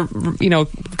 People are,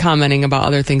 commenting about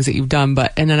other things that you've done,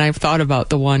 and then I've thought about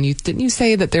the one didn't you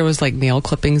say that there was like nail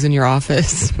clippings in your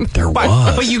office? There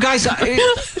was. But you guys,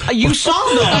 you saw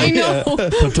them. I know,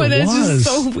 but it's just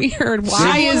so weird.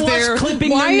 Why is there?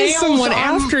 Why is someone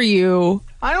after you?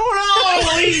 I don't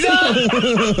know, Lisa.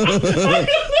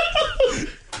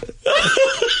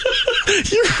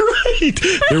 You're right.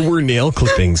 There were nail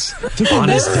clippings on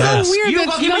his desk. That's so weird.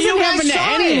 That doesn't happen to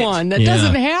anyone. That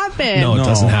doesn't happen. No, it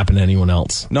doesn't happen to anyone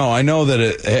else. No, I know that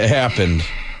it happened.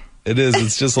 It is.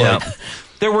 It's just like...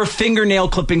 There were fingernail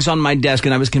clippings on my desk,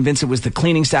 and I was convinced it was the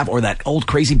cleaning staff or that old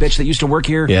crazy bitch that used to work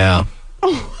here. Yeah.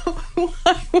 I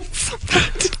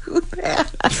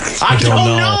don't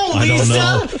know, Lisa.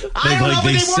 I don't know,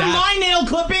 but they weren't my nail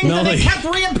clippings, and they kept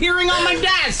reappearing on my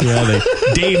desk. Yeah,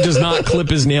 Dave does not clip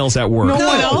his nails at work. No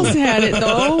one else had it,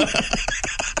 though.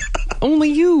 Only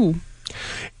you.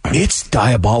 It's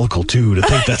diabolical, too, to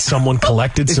think that someone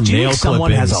collected some nail clippings.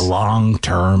 Someone has a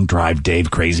long-term drive Dave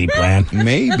crazy plan.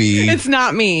 Maybe. It's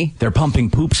not me. They're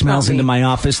pumping poop smells into my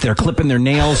office. They're clipping their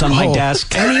nails on my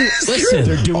desk. Listen,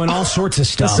 they're doing all sorts of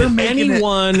stuff.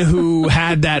 Anyone who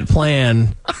had that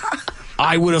plan,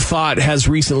 I would have thought has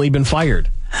recently been fired.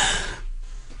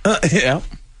 Yeah.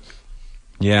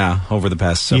 Yeah, over the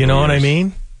past several years. You know what I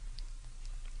mean?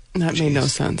 That made no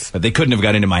sense. But they couldn't have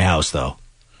got into my house, though.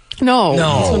 No,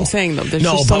 that's what I'm saying, though. There's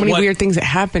just so many weird things that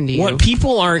happen to you. What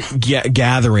people aren't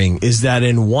gathering is that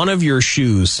in one of your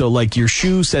shoes, so like your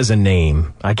shoe says a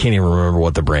name. I can't even remember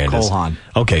what the brand is. Colhan.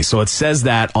 Okay, so it says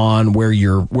that on where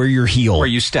your heel. Where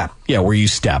you step. Yeah, where you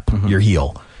step, your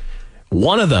heel.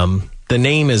 One of them, the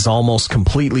name is almost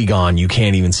completely gone. You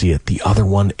can't even see it. The other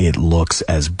one, it looks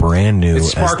as brand new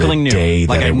it's sparkling as the day new.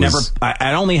 Like that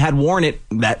I only had worn it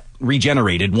that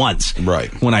regenerated once.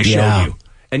 Right. When I showed you.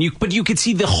 But you could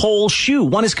see the whole shoe.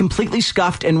 One is completely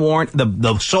scuffed and worn.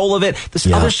 The sole of it, this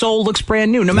other sole looks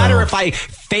brand new. No matter if I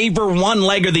favor one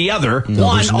leg or the other,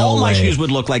 all my shoes would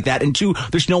look like that. And two,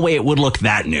 there's no way it would look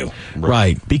that new.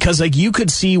 Right. Because like you could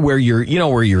see where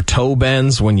where your toe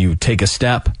bends when you take a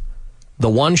step. The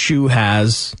one shoe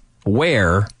has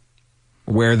where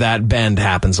that bend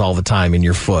happens all the time in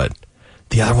your foot.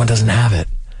 The other one doesn't have it.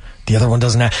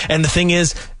 And the thing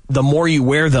is, the more you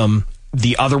wear them,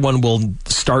 the other one will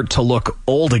start to look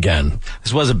old again.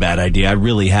 This was a bad idea. I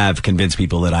really have convinced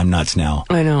people that I'm nuts now.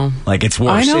 I know. Like, it's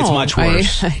worse. I know. It's much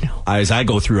worse. I know. As I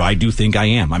go through, I do think I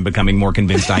am. I'm becoming more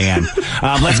convinced I am.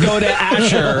 Let's go to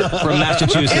Asher from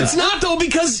Massachusetts. It's not, though,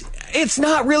 because it's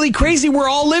not really crazy. We're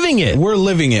all living it. We're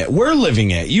living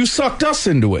it. You sucked us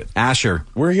into it. Asher.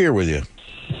 We're here with you.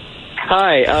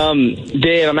 Hi,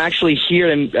 Dave. I'm actually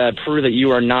here to prove that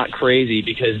you are not crazy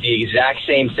because the exact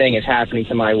same thing is happening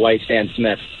to my white Stan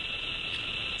Smith.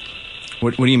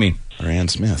 What do you mean? Stan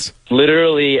Smiths.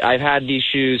 Literally, I've had these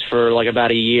shoes for like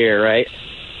about a year, right?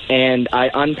 And I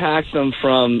unpacked them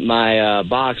from my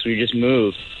box. We just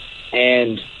moved.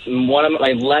 And one of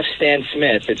my left Stan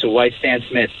Smith, it's a white Stan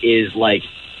Smith, is like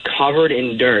covered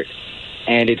in dirt.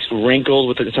 And it's wrinkled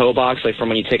with the toe box, like from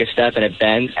when you take a step and it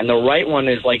bends. And the right one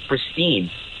is like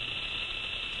pristine.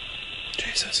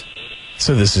 Jesus.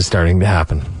 So this is starting to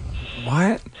happen.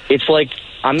 What? It's like,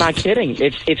 I'm not kidding.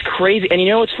 It's crazy. And you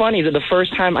know what's funny? That the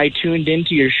first time I tuned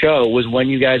into your show was when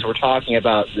you guys were talking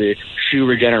about the shoe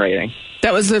regenerating.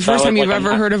 That was the first time you've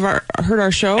ever heard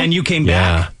our show? And you came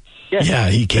back. Yeah,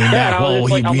 he came back. Well,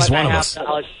 he's one of us.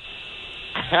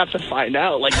 I have to find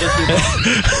out. Like,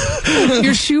 this is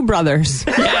Your shoe brothers.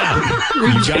 Yeah.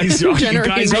 You guys are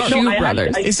shoe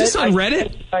brothers. Is this on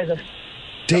Reddit?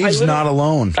 Dave's not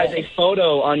alone. I have a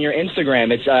photo on your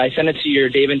Instagram. I sent it to your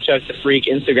Dave and Chuck the Freak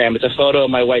Instagram. It's a photo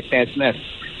of my white Stan Smith,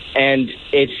 and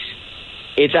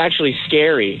it's actually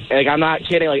scary. Like, I'm not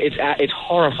kidding. Like, it's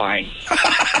horrifying.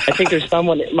 I think there's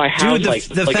someone in my house.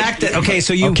 Dude, the fact that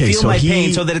so you feel my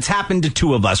pain, so that it's happened to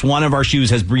two of us. One of our shoes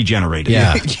has regenerated.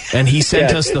 Yeah, and he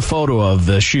sent us the photo of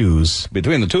the shoes.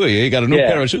 Between the two of you got a new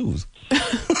pair of shoes.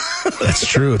 That's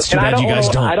true. It's too And bad you guys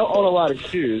don't. I don't own a lot of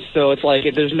shoes, so it's like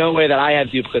there's no way that I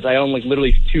have duplicates. I own like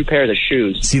literally 2 pairs of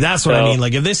shoes. See, that's what I mean.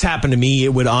 Like, if this happened to me,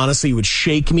 it would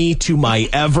shake me to my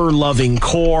ever-loving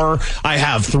core. I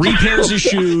have 3 pairs of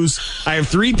shoes.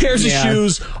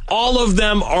 All of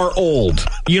them are old.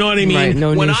 You know what I mean? Right,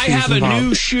 no when new I shoes have involved. a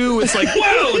new shoe, it's like,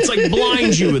 whoa, it's like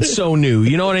blinds you. It's so new.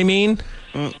 You know what I mean?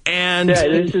 And yeah,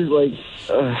 this is like.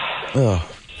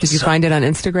 Did you find it on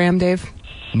Instagram, Dave?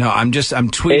 No, I'm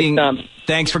tweeting.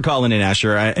 Thanks for calling in,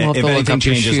 Asher. If anything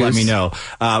changes, let me know.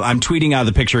 I'm tweeting out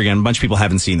the picture again. A bunch of people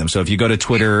haven't seen them. So if you go to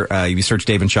Twitter, if you search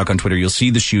Dave and Chuck on Twitter, you'll see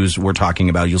the shoes we're talking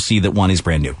about. You'll see that one is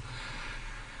brand new.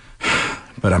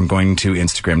 But I'm going to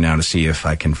Instagram now to see if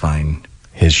I can find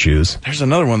his shoes. There's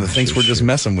another one that thinks we're just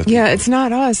messing with Yeah, people. it's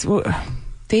not us.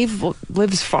 Dave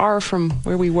lives far from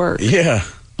where we work. Yeah.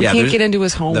 We can't get into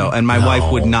his home. No, and my wife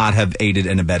would not have aided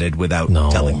and abetted without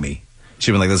telling me.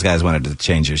 She'd been like, "Those guys wanted to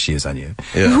change your shoes on you."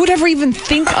 Yeah. Who would ever even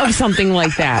think of something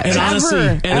like that? And honestly,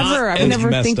 I would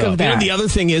never think of that. You know, the other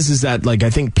thing is that, like, I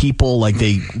think people, like,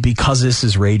 because this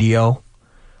is radio,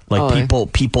 like,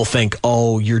 people think,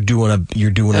 oh, you're doing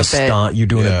a stunt, you're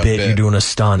doing a bit, you're doing a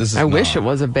stunt. I wish it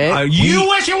was a bit. You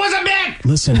wish it was a bit.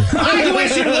 Listen, I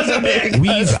wish it was a bit.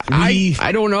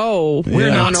 I don't know.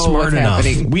 We're not smart enough.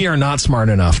 We are not smart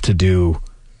enough to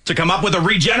come up with a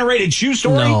regenerated shoe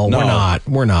story. No, we're not.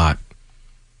 We're not.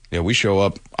 Yeah, we show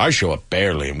up. I show up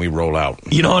barely, and we roll out.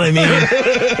 You know what I mean?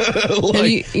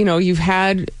 And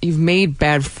you've made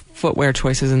bad footwear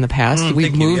choices in the past.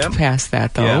 We've moved past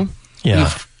that, though. Yeah.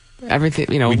 Everything,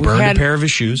 we burned a pair of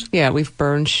his shoes. Yeah, we've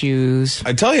burned shoes.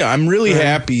 I tell you, I'm really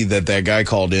happy that guy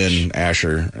called in,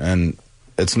 Asher, and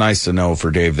it's nice to know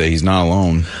for Dave that he's not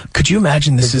alone. Could you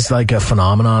imagine this is like a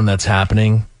phenomenon that's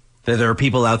happening? That there are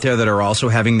people out there that are also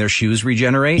having their shoes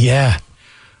regenerate? Yeah.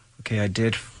 Okay, I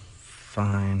did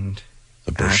find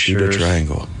the Bermuda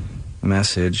Triangle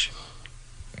message.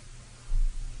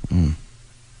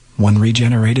 One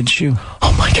regenerated shoe.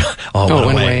 Oh my god! Oh,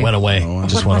 went away.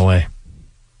 Just went away.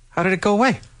 How did it go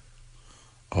away?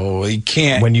 Oh, he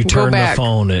can't. When you turn the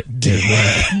phone, it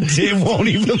went. Dave won't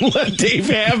even let Dave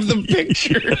have the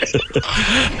picture.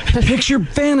 The picture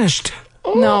vanished.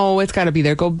 No, it's got to be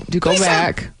there. Go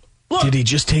back. Look, did he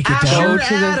just take it Asher down?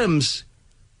 Adams.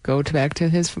 Go back to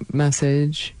his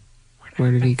message. Where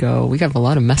did he go? We got a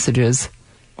lot of messages.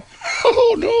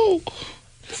 Oh no!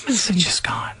 This message is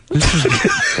gone.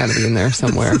 It's got to be in there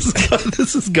somewhere.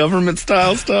 This is government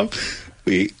style stuff.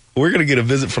 We're gonna get a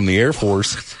visit from the Air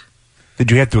Force.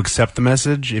 Did you have to accept the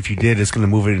message? If you did, it's going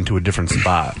to move it into a different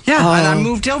spot. Yeah, and I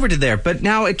moved over to there, but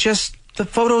now the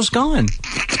photo's gone.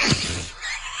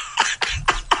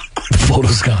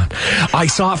 Photo's gone. I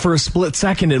saw it for a split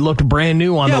second. It looked brand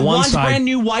new on the one side. One's brand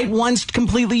new white, one's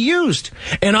completely used.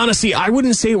 And honestly, I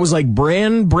wouldn't say it was like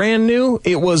brand new.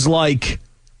 It was like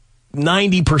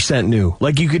 90% new.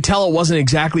 Like, you could tell it wasn't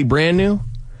exactly brand new.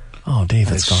 Oh, Dave,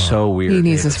 that's gone. So weird. He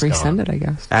needs to resend it, I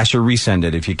guess. Asher, resend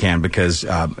it if you can, because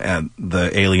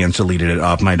the aliens deleted it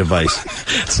off my device.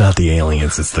 It's not the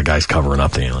aliens. It's the guys covering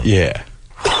up the aliens. Yeah.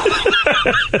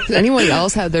 Does anyone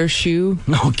else have their shoe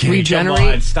regenerate? Come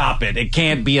on, stop it. It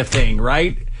can't be a thing,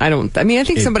 right? I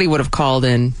think somebody would have called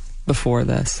in before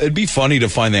this. It'd be funny to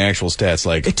find the actual stats.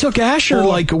 Like, it took Asher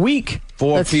like a week.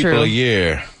 4 That's people true. a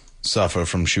year suffer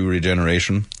from shoe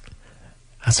regeneration.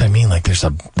 That's what I mean. Like,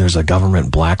 there's a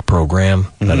government black program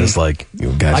that is like,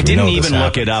 you guys. I didn't even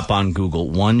look it up on Google.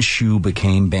 One shoe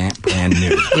became brand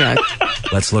new. Yeah.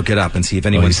 Let's look it up and see if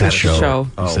anyone's had a show.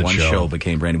 Oh, one show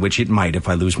became brand new, which it might if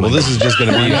I lose my. Well, this is just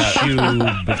going to be one shoe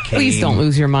became. Please don't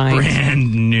lose your mind.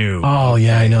 Brand new. Oh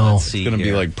yeah, I know. It's going to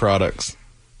be like products.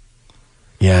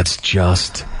 Yeah, it's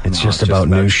just about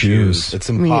new shoes. It's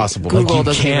impossible. Google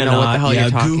doesn't even know what the hell you're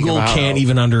talking Google about. can't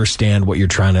even understand what you're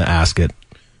trying to ask it.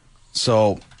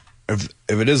 So, if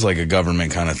it is like a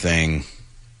government kind of thing,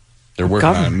 they're working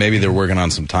on. Maybe they're working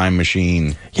on some time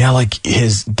machine. Yeah, like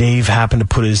Dave happened to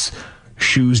put his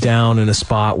shoes down in a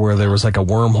spot where there was like a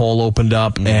wormhole opened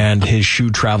up, and his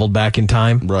shoe traveled back in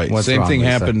time. Right. Same thing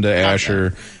happened to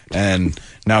Asher, and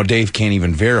now Dave can't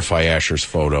even verify Asher's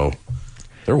photo.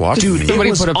 They're watching. Dude,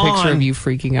 somebody put a picture of you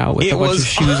freaking out with a bunch of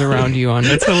shoes around you on.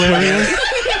 It's hilarious.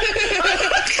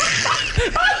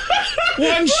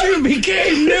 One shoe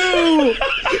became new.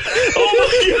 Oh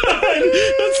my god,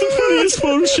 that's the funniest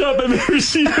Photoshop I've ever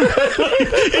seen in my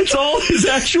life. It's all his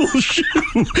actual shoe.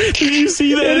 Did you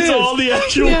see that? It's all the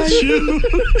actual shoe.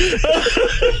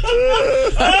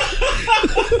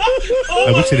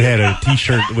 I wish it had a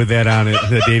T-shirt with that on it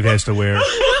that Dave has to wear.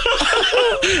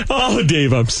 Oh,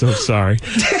 Dave, I'm so sorry.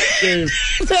 Dave,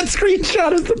 that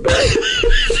screenshot is the best.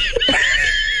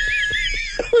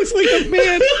 Looks like a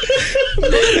man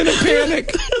in a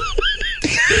panic.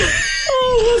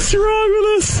 Oh, what's wrong with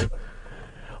us?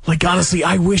 Like, honestly,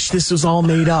 I wish this was all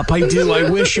made up. I do. I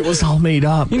wish it was all made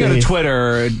up. You go to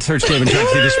Twitter and search Dave and Chuck,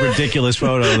 see this ridiculous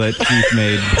photo that Keith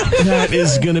made. That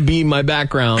is going to be my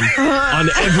background on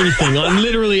everything, on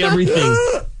literally everything.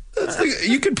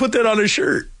 You could put that on a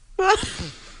shirt.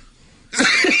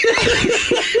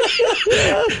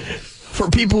 For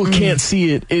people who can't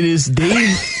see it, it is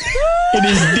Dave. It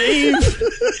is Dave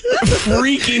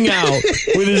freaking out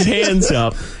with his hands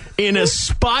up in a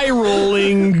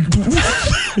spiraling,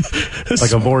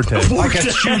 like a vortex, like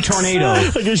a shoe tornado.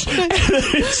 It's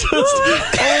just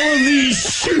all of these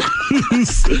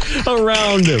shoes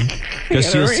around him.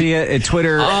 Because you'll see it at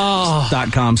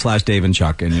twitter.com/Dave and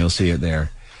Chuck, and you'll see it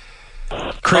there.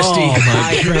 Christy,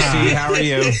 hi, Christy. How are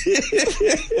you?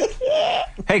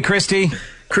 Hey, Christy.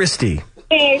 Christy.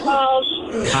 Hey, Paul.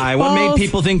 Hi. What made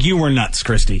people think you were nuts,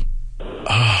 Christy?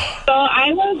 So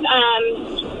I was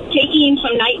taking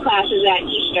some night classes at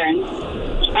Eastern,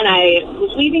 and I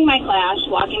was leaving my class,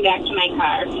 walking back to my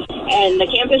car, and the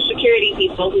campus security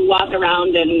people who walk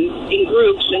around in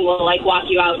groups and will like walk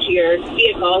you out to your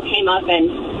vehicle came up and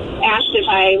asked if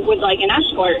I would like an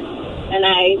escort. And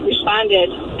I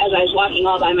responded as I was walking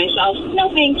all by myself,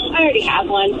 no thanks, I already have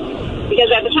one.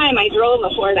 Because at the time I drove a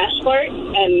Ford Escort,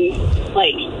 and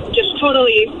like just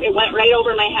totally, it went right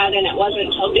over my head, and it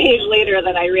wasn't until days later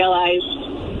that I realized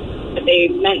that they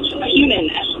meant a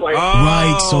human escort.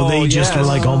 Right, so they just were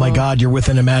like, oh my God, you're with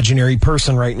an imaginary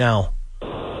person right now.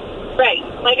 Right,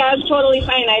 like I was totally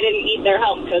fine. I didn't need their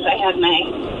help because I had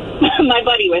my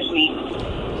buddy with me.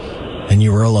 And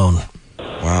you were alone.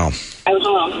 Wow. I was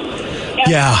alone.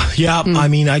 Yeah. I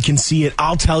mean, I can see it.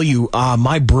 I'll tell you,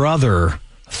 my brother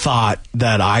thought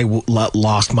that I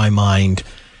lost my mind.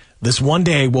 This one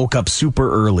day I woke up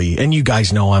super early, and you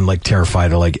guys know I'm like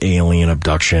terrified of like alien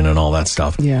abduction and all that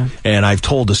stuff. Yeah. And I've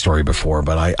told the story before,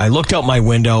 but I looked out my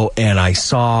window and I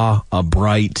saw a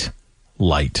bright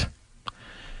light,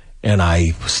 and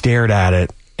I stared at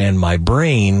it, and my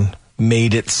brain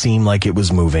made it seem like it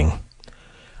was moving.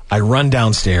 I run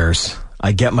downstairs.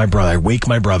 I get my brother. I wake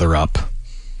my brother up.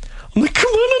 I'm like,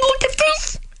 come on and look at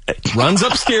this. He runs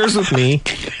upstairs with me.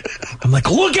 I'm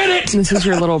like, look at it. This is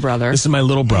your little brother. This is my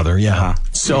little brother, yeah.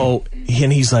 So,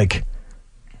 and he's like,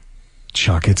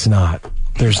 Chuck, it's not.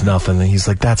 There's nothing. And he's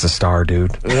like, that's a star,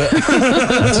 dude.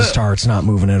 That's a star. It's not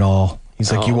moving at all.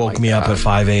 He's like, you woke me up at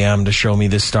 5 a.m. to show me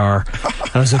this star.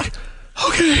 And I was like,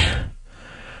 okay.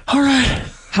 All right.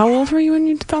 How old were you when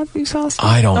you thought you saw stuff?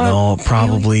 I don't know.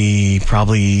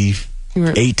 Probably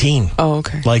 18. Oh,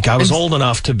 okay. Like, I was old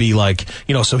enough to be like,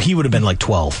 so he would have been like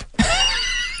 12.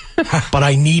 But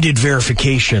I needed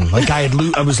verification. Like, I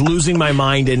was losing my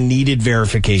mind and needed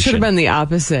verification. Should have been the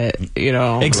opposite,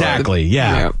 Exactly,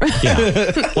 yeah.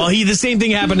 Well, the same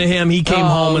thing happened to him. He came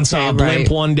home and saw a blimp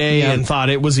one day and thought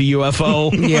it was a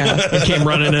UFO. Yeah. He came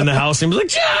running in the house and was like,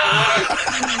 Chuck!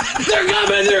 They're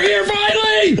coming! They're here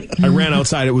finally! I ran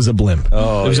outside. It was a blimp.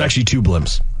 Oh, it was actually 2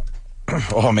 blimps.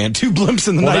 Oh man, 2 blimps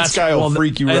in the night sky will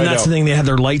freak you right out. And that's the thing, they had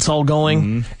their lights all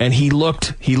going, and he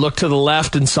looked to the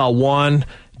left and saw one,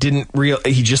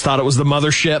 he just thought it was the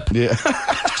mothership. Yeah.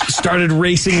 Started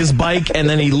racing his bike, and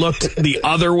then he looked the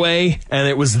other way, and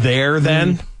it was there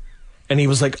then. And he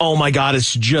was like, oh my God,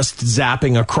 it's just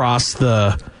zapping across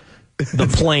the the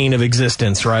plane of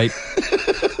existence, right?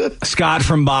 Scott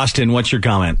from Boston, what's your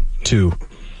comment? Two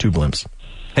blimps.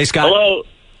 Hey, Scott. Hello.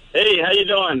 Hey, how you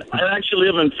doing? I actually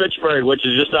live in Fitchburg, which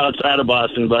is just outside of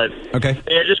Boston, but okay.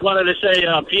 Hey, I just wanted to say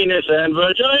penis and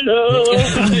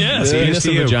vagina. Yes, penis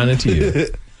and vagina to you.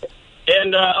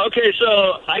 And, okay,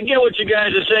 so I get what you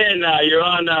guys are saying now. You're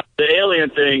on the alien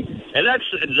thing, and that's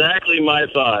exactly my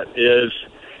thought, is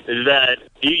that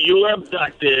you were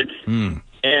abducted,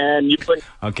 and you put...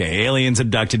 Okay, aliens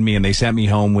abducted me, and they sent me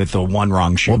home with the one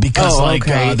wrong shoe. Well,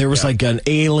 because there was like an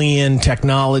alien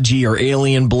technology or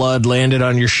alien blood landed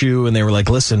on your shoe, and they were like,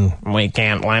 listen, we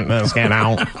can't let this get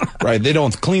out. Right, they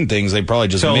don't clean things. They probably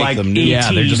just so make like them new.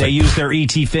 E.T., they use their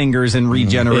E.T. fingers and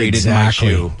regenerated my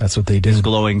shoe. That's what they did. His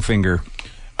glowing finger.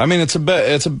 I mean, it's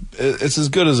as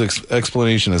good as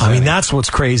explanation as I any. mean, that's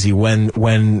what's crazy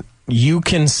when you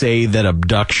can say that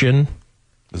abduction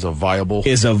is a viable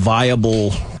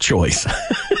choice.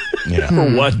 Yeah.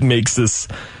 For what makes sense.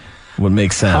 All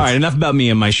right, enough about me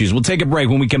and my shoes. We'll take a break.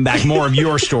 When we come back, more of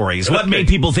your stories. What made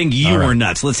people think you were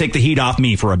nuts? Let's take the heat off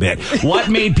me for a bit. What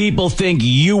made people think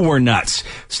you were nuts?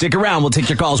 Stick around. We'll take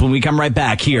your calls when we come right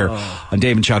back here on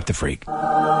Dave and Chuck the Freak.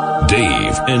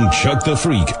 Dave and Chuck the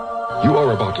Freak. You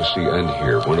are about to see and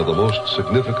hear one of the most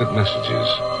significant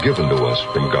messages given to us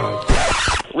from God.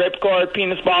 Ripcord,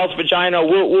 penis, balls, vagina,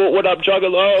 what up,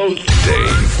 juggalos?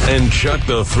 Dave and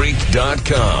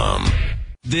ChuckTheFreak.com.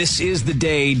 This is the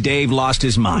day Dave lost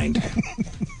his mind.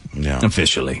 Yeah.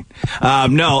 Officially.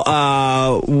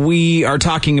 We are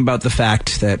talking about the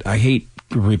fact that I hate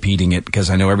repeating it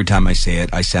because I know every time I say it,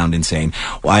 I sound insane.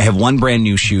 Well, I have one brand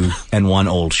new shoe and one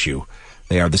old shoe.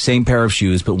 They are the same pair of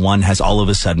shoes, but one has all of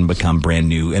a sudden become brand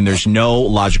new, and there's no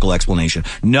logical explanation.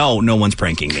 No one's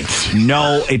pranking me.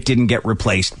 No, it didn't get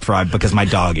replaced because my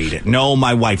dog ate it. No,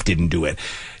 my wife didn't do it.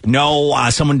 No,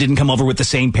 someone didn't come over with the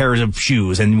same pairs of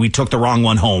shoes, and we took the wrong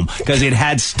one home because it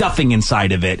had stuffing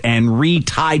inside of it and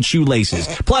re-tied shoelaces.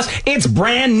 Plus, it's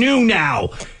brand new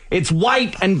now. It's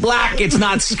white and black. It's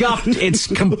not scuffed. It's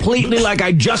completely like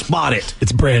I just bought it.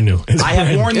 It's brand new. I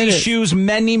have worn these shoes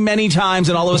many, many times,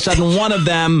 and all of a sudden one of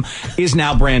them is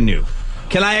now brand new.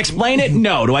 Can I explain it?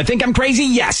 No. Do I think I'm crazy?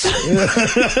 Yes.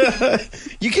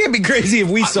 You can't be crazy if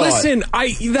we saw it. Listen,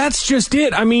 that's just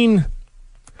it. I mean,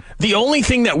 the only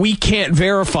thing that we can't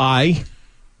verify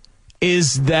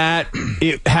is that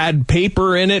it had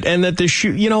paper in it and that the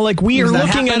shoe, we are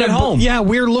looking at home. Yeah,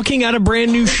 we're looking at a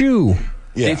brand new shoe.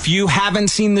 Yeah. If you haven't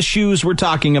seen the shoes we're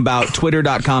talking about,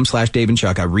 twitter.com/Dave and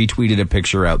Chuck. I retweeted a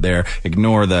picture out there.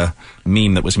 Ignore the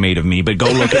meme that was made of me, but go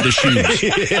look at the shoes.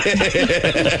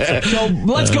 So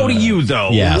let's go to you, though.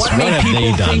 Yes, what made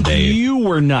people think you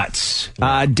were nuts?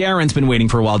 Darren's been waiting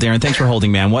for a while. Darren, thanks for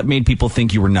holding, man. What made people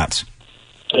think you were nuts?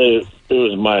 It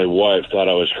was my wife thought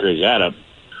I was crazy. I had a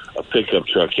pickup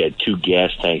truck, had 2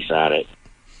 gas tanks on it,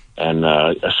 and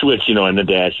a switch, in the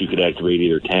dash, you could activate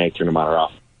either tank, turn them on or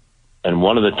off. And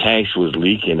one of the tanks was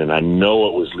leaking, and I know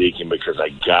it was leaking because I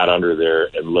got under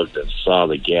there and looked and saw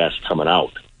the gas coming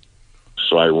out.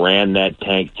 So I ran that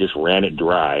tank, just ran it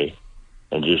dry,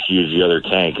 and just used the other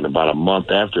tank. And about a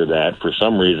month after that, for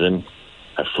some reason,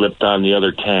 I flipped on the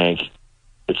other tank.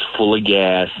 It's full of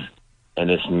gas,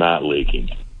 and it's not leaking.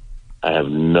 I have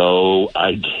no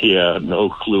idea,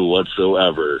 no clue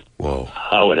whatsoever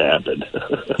how it happened.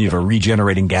 You have a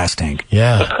regenerating gas tank.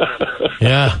 Yeah.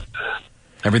 Yeah.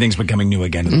 Everything's becoming new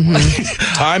again.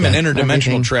 Mm-hmm. Time and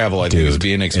interdimensional travel, I think, is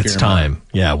being experienced. It's time.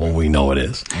 Yeah, well, we know it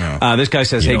is. Yeah. This guy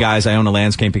says, hey, guys, I own a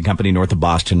landscaping company north of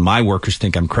Boston. My workers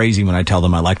think I'm crazy when I tell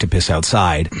them I like to piss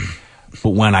outside. But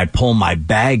when I pull my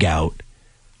bag out,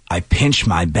 I pinch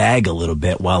my bag a little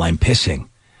bit while I'm pissing.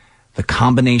 The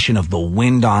combination of the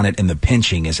wind on it and the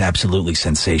pinching is absolutely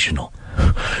sensational.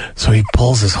 So he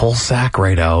pulls his whole sack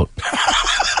right out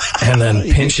and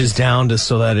then pinches down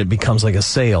so that it becomes like a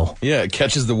sail. Yeah, it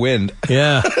catches the wind.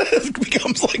 Yeah. It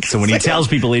becomes like so when he tells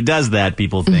people he does that,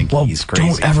 people think he's crazy.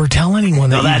 Don't ever tell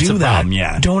anyone that you do that. Problem,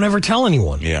 yeah. Don't ever tell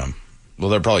anyone. Yeah. Well,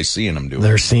 they're probably seeing him do it.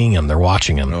 They're seeing him. They're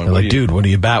watching him. They're like, dude, what are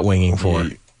you bat-winging for?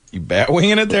 You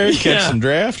bat-winging it there? Catch some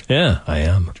draft? Yeah, I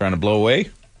am. Trying to blow away?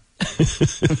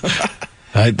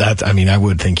 I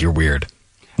would think you're weird.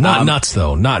 Not nuts,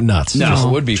 though. Not nuts. No,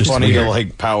 it would be funny weird.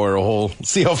 to power a whole.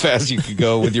 See how fast you could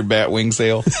go with your bat wing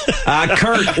sail.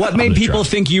 Kurt, what made people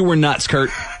think you were nuts,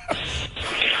 Kurt?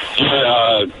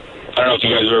 I don't know if you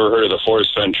guys have ever heard of the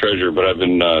Forrest Fenn treasure, but I've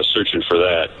been searching for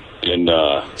that.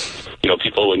 And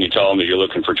people, when you tell them that you're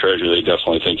looking for treasure, they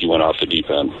definitely think you went off the deep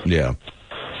end. Yeah.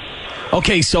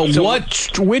 Okay, so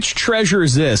which treasure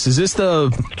is this? Is this the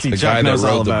guy that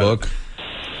wrote the book?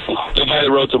 The guy that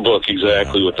wrote the book,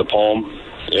 exactly, with the poem.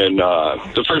 And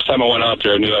the first time I went out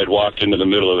there, I knew I'd walked into the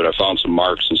middle of it. I found some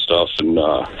marks and stuff, and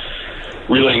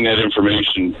relaying that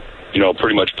information,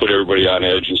 pretty much put everybody on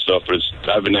edge and stuff. But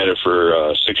I've been at it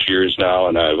for 6 years now,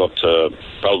 and I'm up to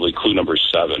probably clue number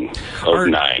 7 or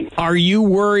 9. Are you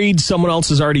worried someone else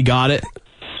has already got it?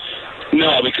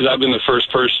 No, because I've been the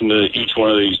first person to each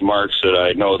one of these marks that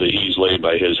I know that he's laid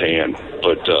by his hand.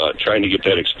 But trying to get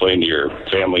that explained to your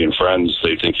family and friends,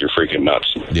 they think you're freaking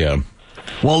nuts. Yeah.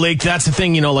 Well, that's the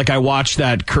thing, like I watched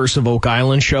that Curse of Oak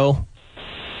Island show.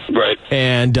 Right.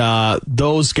 And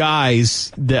those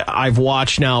guys that I've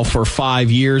watched now for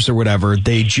 5 years or whatever,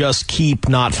 they just keep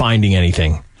not finding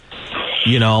anything.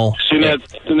 See,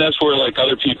 and that's where, like,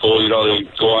 other people, they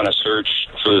go on a search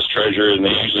for this treasure, and they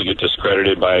usually get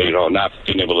discredited by, not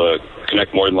being able to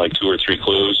connect more than, like, 2 or 3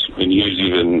 clues. And he's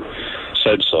even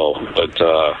said so. But,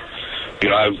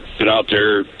 I've been out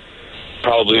there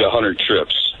probably 100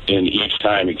 trips. And each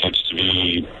time it gets to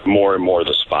be more and more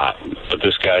the spot. But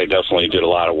this guy definitely did a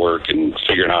lot of work in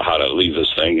figuring out how to leave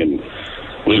this thing and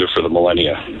leave it for the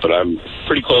millennia. But I'm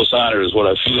pretty close on it is what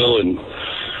I feel, and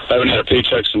I haven't had a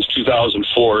paycheck since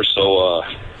 2004, so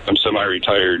I'm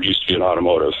semi-retired, used to be in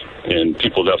automotive. And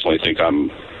people definitely think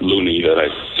I'm loony, that I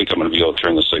think I'm going to be able to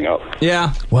turn this thing up.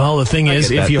 Yeah. Well, the thing is,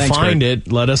 if you find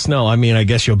it, let us know. I mean, I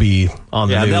guess you'll be on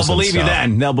the news. They'll believe you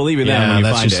then. They'll believe you then when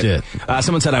you find it.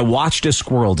 Someone said, I watched a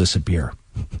squirrel disappear.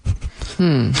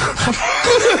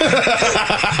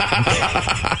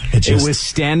 It was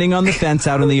standing on the fence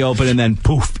out in the open, and then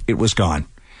poof, it was gone.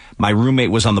 My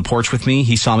roommate was on the porch with me.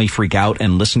 He saw me freak out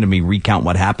and listened to me recount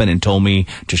what happened and told me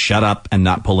to shut up and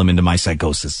not pull him into my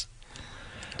psychosis.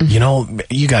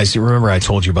 You guys remember I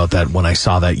told you about that when I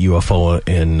saw that UFO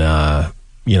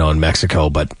in Mexico,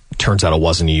 but turns out it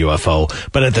wasn't a UFO.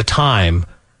 But at the time,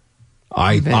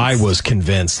 I was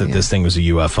convinced that this thing was a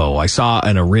UFO. I saw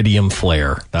an iridium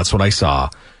flare. That's what I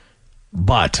saw.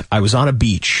 But I was on a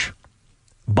beach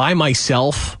by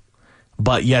myself,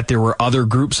 but yet there were other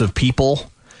groups of people.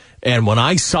 And when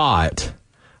I saw it,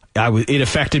 it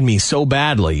affected me so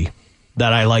badly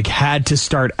that I had to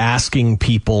start asking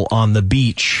people on the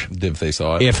beach if they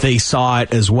saw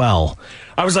it as well.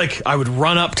 I was like, I would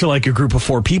run up to a group of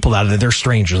 4 people that they're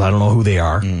strangers. I don't know who they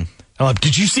are. I'm like,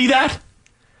 did you see that?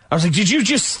 I was like, did you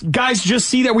guys just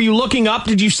see that? Were you looking up?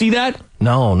 Did you see that?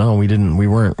 No, we didn't. We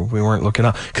weren't looking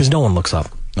up because no one looks up.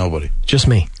 Nobody. Just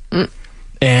me.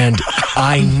 And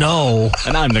I know.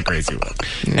 And I'm the crazy one.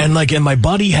 And and my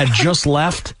buddy had just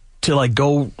left to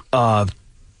go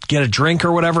get a drink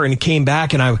or whatever, and he came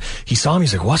back and he saw me.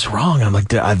 He's like, what's wrong? I'm like,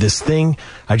 this thing,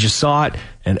 I just saw it,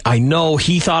 and I know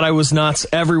he thought I was nuts.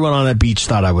 Everyone on that beach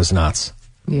thought I was nuts.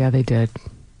 Yeah, they did.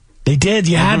 They did.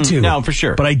 You had to. No, for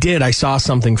sure. But I did. I saw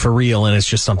something for real, and it's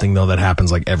just something, though, that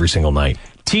happens every single night.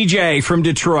 TJ from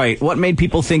Detroit. What made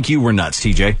people think you were nuts,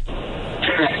 TJ?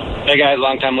 Hey, guys.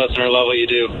 Long-time listener. Love what you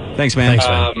do. Thanks, man.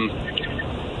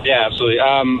 Yeah, absolutely.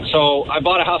 So I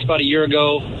bought a house about a year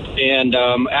ago, and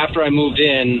after I moved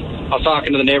in, I was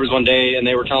talking to the neighbors one day, and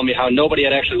they were telling me how nobody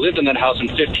had actually lived in that house in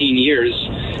 15 years,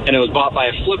 and it was bought by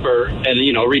a flipper and,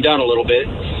 redone a little bit.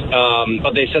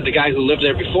 But they said the guy who lived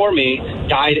there before me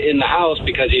died in the house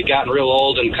because he had gotten real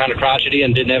old and kind of crotchety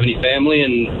and didn't have any family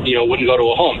and, wouldn't go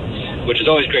to a home, which is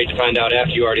always great to find out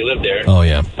after you already lived there. Oh,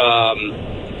 yeah.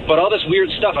 But all this weird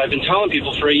stuff, I've been telling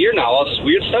people for a year now, all this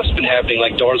weird stuff's been happening,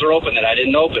 like doors are open that I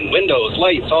didn't open, windows,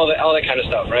 lights, all that kind of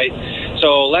stuff, right?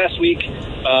 So last week,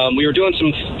 we were doing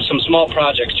some small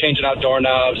projects, changing out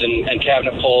doorknobs and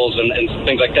cabinet pulls and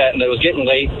things like that, and it was getting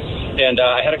late. And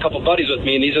I had a couple buddies with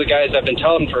me, and these are the guys I've been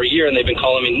telling for a year, and they've been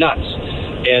calling me nuts.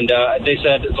 And they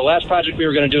said the last project we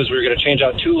were going to do is we were going to change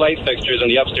out 2 light fixtures in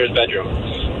the upstairs bedroom.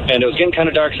 And it was getting kind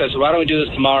of dark, so I said, why don't we do this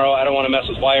tomorrow? I don't want to mess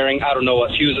with wiring. I don't know what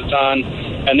fuse it's on.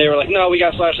 And they were like, no, we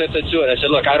got flashlights that do it. I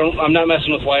said, look, I'm not messing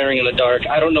with wiring in the dark.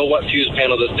 I don't know what fuse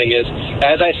panel this thing is.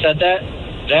 As I said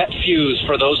that fuse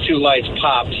for those 2 lights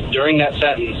popped during that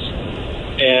sentence.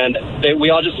 And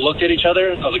we all just looked at each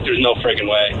other. I was like, there's no friggin'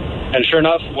 way. And sure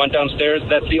enough, went downstairs.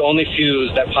 That's the only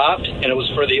fuse that popped, and it was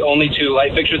for the only 2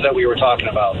 light fixtures that we were talking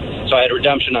about. So I had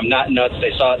redemption. I'm not nuts.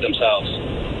 They saw it themselves.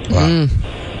 Wow.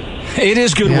 It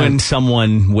is good when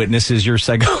someone witnesses your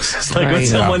psychosis. When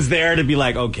someone's there to be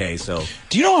like, okay, so.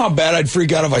 Do you know how bad I'd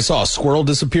freak out if I saw a squirrel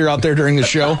disappear out there during the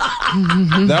show?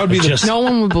 That would be no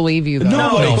one would believe you, though.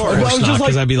 No, of course not,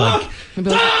 because I'd be like...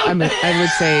 I would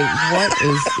say,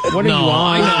 what are you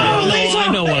on? I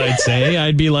know what I'd say.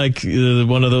 I'd be like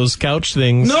one of those couch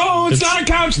things. No, it's not a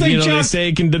couch thing, Chuck. They say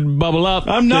it can bubble up.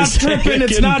 I'm not tripping.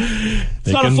 It's not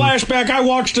a flashback. I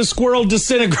watched a squirrel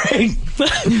disintegrate.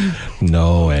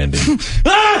 No, Andy.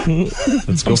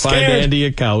 Let's go find Andy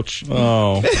a couch.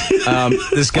 Oh.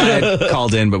 This guy had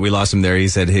called in, but we lost him there. He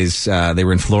said they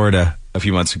were in Florida a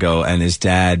few months ago, and his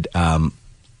dad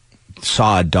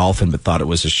saw a dolphin but thought it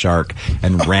was a shark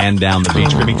and ran down the beach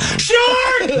screaming,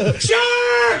 "Shark!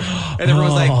 Shark!" And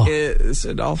everyone's like, "It's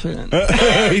a dolphin."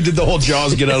 He did the whole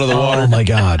Jaws get out of the water. Oh, my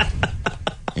God.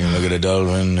 You look at a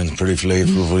dolphin, it's pretty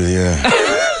flavorful, yeah.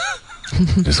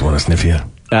 Just want to sniff you.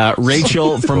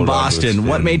 Rachel from Boston.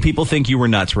 What made people think you were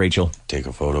nuts, Rachel? Take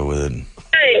a photo with it.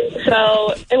 Hey,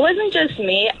 so it wasn't just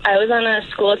me. I was on a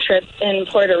school trip in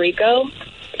Puerto Rico,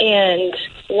 and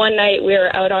one night we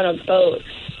were out on a boat,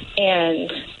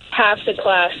 and half the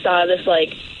class saw this,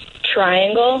 like,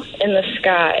 triangle in the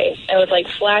sky. It was, like,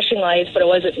 flashing lights, but it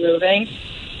wasn't moving.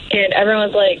 And everyone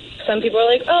was like, some people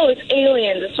were like, oh, it's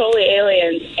aliens, it's totally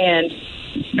aliens. And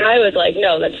I was like,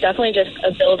 no, that's definitely just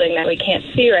a building that we can't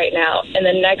see right now. And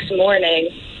the next morning,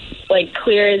 like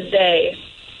clear as day,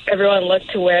 everyone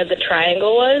looked to where the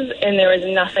triangle was, and there was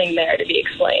nothing there to be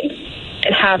explained.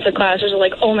 And half the class was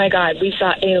like, oh my God, we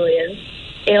saw aliens.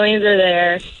 Aliens are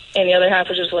there. And the other half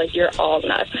was just like, you're all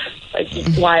nuts. Like,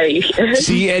 why are you here?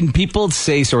 See, and people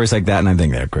say stories like that, and I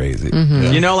think they're crazy.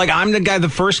 Mm-hmm. You know, like, I'm the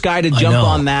first guy to jump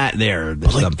on that.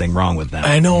 There's something wrong with that.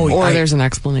 I know. Or there's an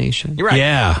explanation. You're right.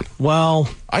 Yeah. Well,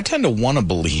 I tend to want to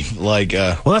believe, like...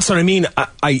 well, that's what I mean.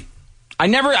 I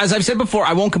never, as I've said before,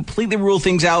 I won't completely rule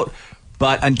things out,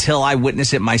 but until I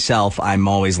witness it myself, I'm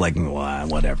always like, well,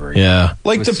 whatever. Yeah.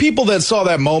 Like the people that saw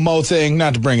that Momo thing,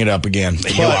 not to bring it up again.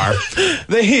 You are.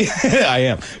 I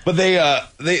am. But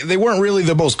they weren't really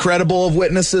the most credible of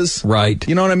witnesses. Right.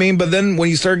 You know what I mean? But then when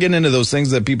you start getting into those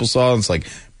things that people saw, it's like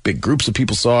big groups of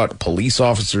people saw it, police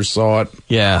officers saw it.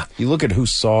 Yeah. You look at who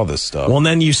saw this stuff. Well, and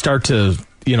then you start to,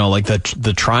 like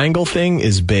the triangle thing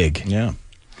is big. Yeah.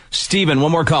 Steven,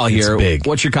 one more call here. It's big.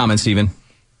 What's your comment, Steven?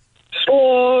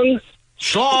 Schlong.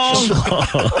 So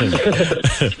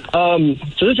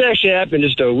this actually happened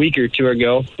just a week or two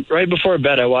ago. Right before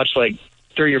bed, I watched like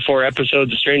 3 or 4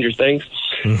 episodes of Stranger Things.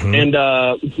 Mm-hmm. And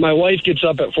my wife gets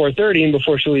up at 4:30, and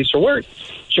before she leaves for work,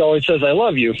 she always says, I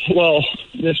love you. Well,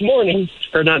 this morning,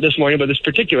 or not this morning, but this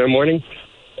particular morning,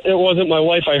 it wasn't my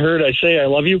wife I heard I say I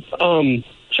love you.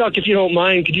 Chuck, if you don't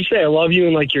mind, could you say I love you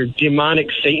in like your demonic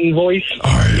Satan voice?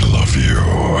 I love you.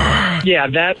 Yeah,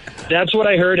 that's what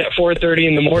I heard at 4:30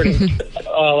 in the morning,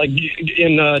 like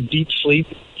in deep sleep.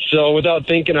 So without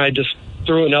thinking, I just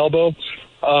threw an elbow.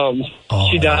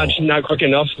 She dodged, not quick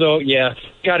enough, though. Yeah,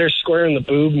 got her square in the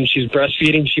boob, and she's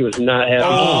breastfeeding. She was not happy.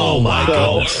 Oh, my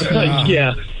God.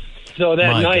 Yeah. So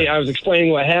that My night, God. I was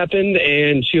explaining what happened,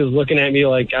 and she was looking at me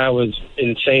like I was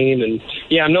insane. And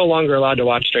yeah, I'm no longer allowed to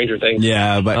watch Stranger Things.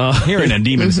 Yeah, but hearing a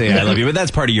demon say I love you, but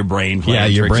that's part of your brain playing Yeah,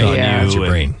 your tricks brain. on Yeah, you. it's your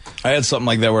brain. I had something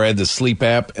like that where I had the sleep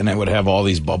app, and I would have all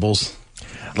these bubbles,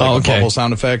 like a bubble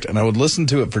sound effect, and I would listen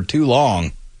to it for too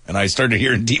long, and I started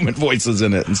hearing demon voices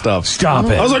in it and stuff. Stop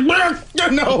it. I was like, no.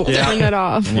 Turn it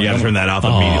off. You got to turn that off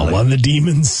immediately. When the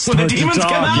demons When the start to demons talk,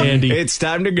 come out, Andy. it's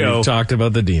time to go. We've talked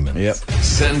about the demons. Yep.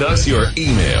 Send us your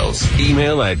emails.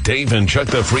 Email at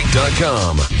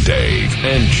daveandchuckthefreak.com. Dave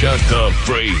and Chuck the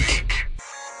Freak.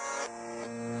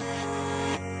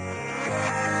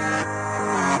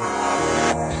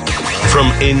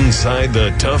 From inside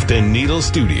the Tuft and Needle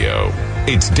studio,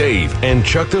 it's Dave and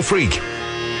Chuck the Freak.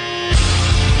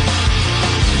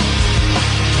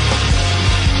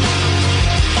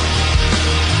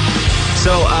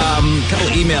 So, a couple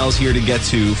of emails here to get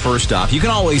to. First off, you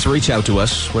can always reach out to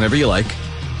us whenever you like.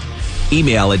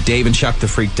 Email at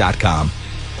daveandchuckthefreak.com.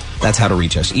 That's how to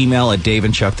reach us. Email at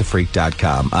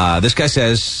daveandchuckthefreak.com. This guy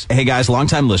says, hey guys,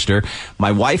 longtime listener.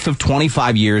 My wife of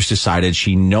 25 years decided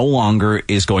she no longer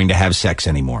is going to have sex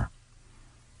anymore.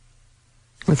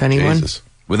 With anyone? Jesus.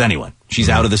 With anyone. She's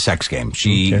out of the sex game.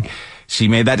 She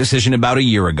made that decision about a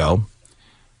year ago.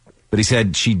 But he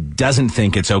said she doesn't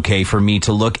think it's okay for me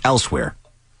to look elsewhere.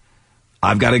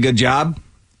 I've got a good job.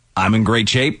 I'm in great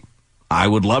shape. I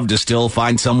would love to still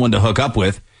find someone to hook up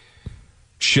with.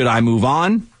 Should I move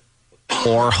on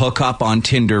or hook up on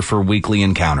Tinder for weekly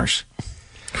encounters?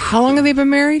 How long have they been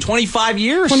married? 25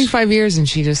 years. 25 years, and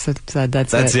she just said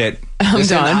that's it. I'm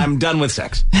Listen, done. I'm done with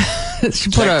sex.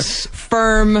 She put a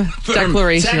firm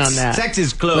declaration Sex- on that. Sex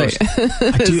is closed.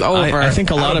 It's over. I think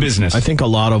a lot of business. I think a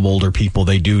lot of older people,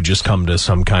 they do just come to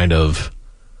some kind of.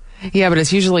 Yeah, but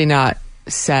it's usually not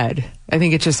said. I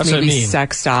think it's just That's what maybe I mean.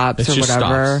 sex stops It's or just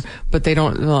whatever. stops. But they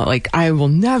don't like. I will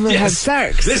never have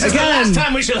sex. This is again. the last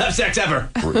time we shall have sex ever.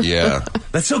 Yeah.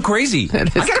 That's so crazy. I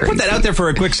That is got to put that out there for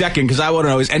a quick second because I want to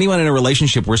know, is anyone in a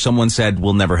relationship where someone said,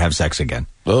 we'll never have sex again?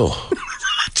 Oh.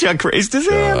 Chuck raised his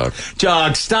hand.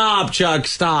 Chuck, stop. Chuck,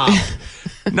 stop.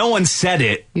 No one said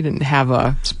it. You didn't have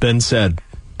a... It's been said.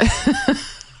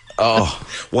 Oh,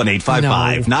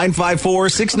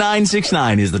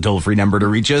 1-855-954-6969 is the toll-free number to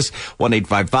reach us.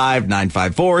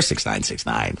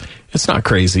 1-855-954-6969. It's not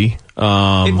crazy.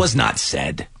 It was not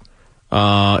said.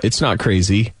 It's not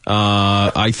crazy.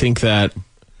 I think that,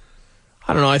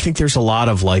 I don't know, I think there's a lot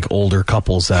of like older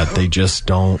couples that they just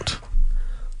don't,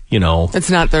 you know. It's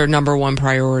not their number one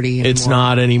priority anymore. It's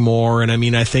not anymore. And I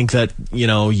mean, I think that, you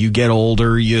know, you get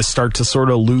older, you start to sort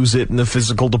of lose it in the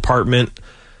physical department.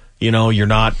 You know,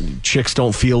 chicks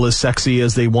don't feel as sexy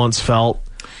as they once felt,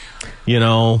 you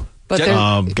know. But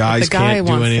guys the guy can't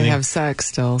do wants anything. to have sex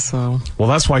still, so. Well,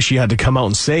 that's why she had to come out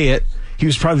and say it. He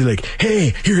was probably like,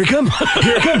 hey, here it comes.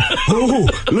 Here it comes. Oh,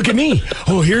 look at me.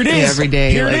 Oh, here it is. Yeah, every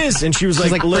day. Here it is. And she was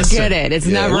like, listen. Forget it. It's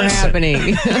never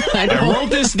happening. I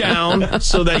wrote this down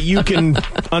so that you can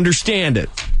understand it.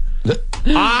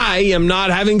 I am not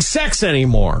having sex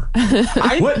anymore.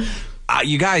 What?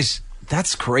 You guys...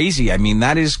 That's crazy. I mean,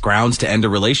 that is grounds to end a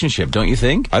relationship, don't you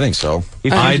think? I think so.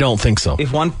 I don't think so.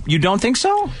 You don't think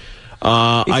so?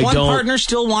 If one partner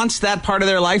still wants that part of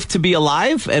their life to be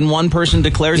alive, and one person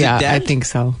declares it dead, I think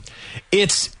so.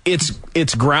 It's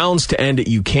grounds to end it.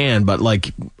 You can, but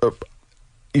like,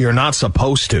 you're not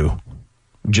supposed to.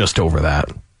 Just over that,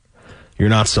 you're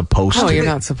not supposed to. Oh, you're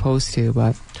not supposed to,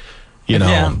 but. You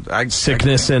know,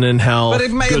 sickness and in health,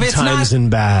 good times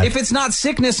and bad. If it's not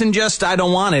sickness and just I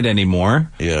don't want it anymore,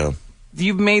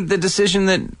 you've made the decision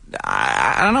that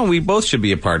I don't know. We both should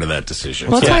be a part of that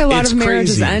decision. Well, that's why a lot of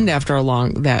marriages end after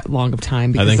that long of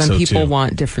time, because then people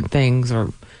want different things,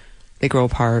 or they grow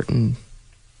apart, and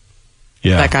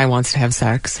that guy wants to have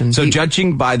sex. And so,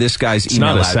 judging by this guy's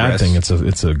email address, it's not a sad thing.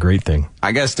 It's a great thing.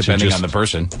 I guess depending on the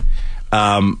person.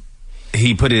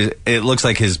 He put it looks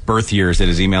like his birth year is at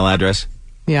his email address.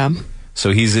 Yeah.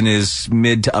 So he's in his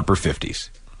mid to upper 50s.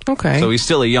 Okay. So he's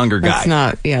still a younger guy. That's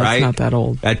not, right? It's not that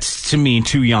old. That's, to me,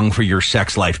 too young for your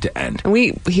sex life to end. And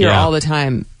we hear all the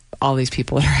time, all these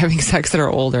people that are having sex that are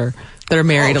older, that are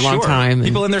married a long time.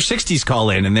 People in their 60s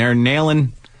call in, and they're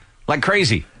nailing like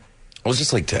crazy. Well, it's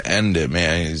just like to end it,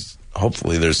 man.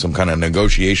 Hopefully there's some kind of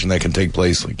negotiation that can take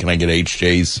place. Like, can I get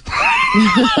HJs?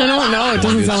 I don't know. It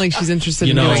doesn't sound like she's interested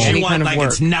in doing any kind of work.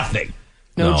 It's nothing.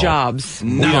 No jobs.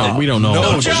 No. We don't know.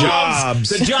 No jobs.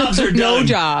 The jobs are done. No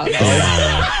jobs.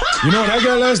 You know what I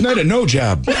got last night? A no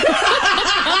job.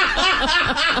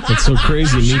 That's so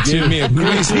crazy. Me too. Give me a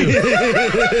crazy.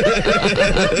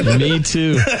 Me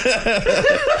too.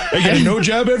 I get a no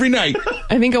job every night.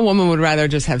 I think a woman would rather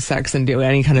just have sex than do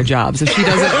any kind of jobs. If she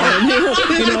doesn't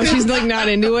want to she's like not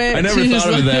into it. I never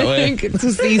thought of it that way. It's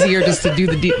just easier just to do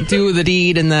the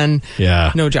deed and then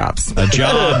no jobs. A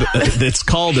job. It's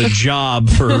called a job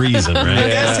for a reason, right? I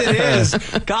guess it is.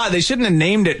 God, they shouldn't have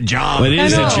named it job. But it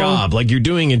is a job. Like, you're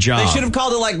doing a job. They should have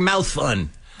called it like mouth fun.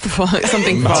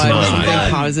 Something fun,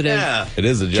 something positive. Yeah. It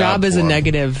is a job. Job is a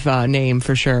negative name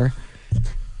for sure.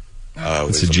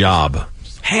 It's a job.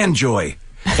 Hand joy.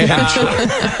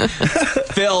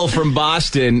 Phil from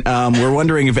Boston, we're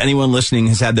wondering if anyone listening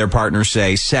has had their partner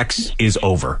say sex is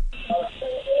over.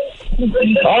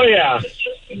 Oh, yeah.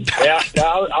 Yeah,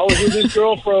 I was with this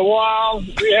girl for a while.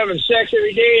 We were having sex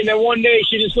every day, and then one day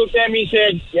she just looked at me and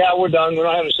said, yeah, we're done. We're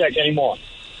not having sex anymore.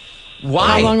 Why?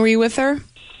 How long were you with her?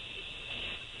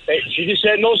 She just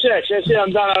said, no sex. That's it.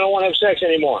 I'm done. I don't want to have sex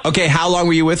anymore. Okay, how long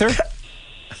were you with her?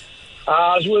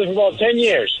 I was with her for about 10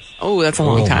 years. Oh, that's a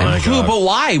long time. But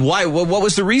why? Why? What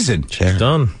was the reason?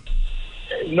 Done.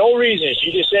 No reason.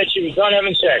 She just said she was done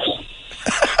having sex.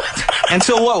 And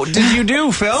so what did you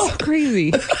do, Phil? That's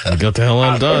crazy. I got the hell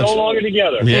out of Dodge. We're no longer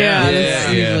together. Yeah,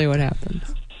 that's usually what happens.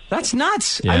 That's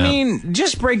nuts. Yeah. I mean,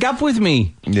 just break up with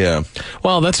me. Yeah.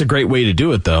 Well, that's a great way to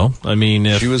do it, though. I mean,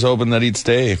 if she was hoping that he'd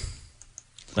stay.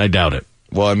 I doubt it.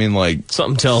 Well, I mean, like,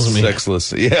 something tells me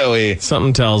sexless. Yeah,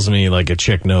 something tells me like a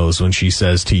chick knows when she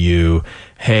says to you,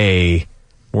 "Hey,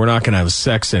 we're not going to have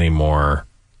sex anymore."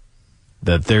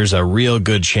 That there's a real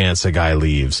good chance a guy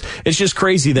leaves. It's just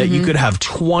crazy that you could have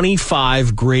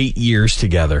 25 great years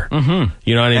together. Mm-hmm.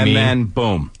 You know what I mean?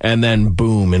 And then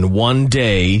boom. In one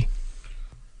day,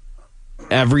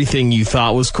 everything you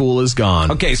thought was cool is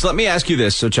gone. Okay, so let me ask you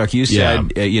this. So, Chuck, you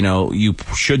said, you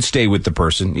should stay with the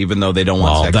person even though they don't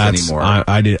want sex anymore.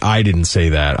 I didn't say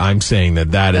that. I'm saying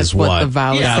that's is what the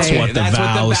vows say. That's what the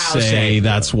vows say.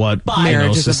 That's what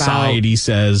society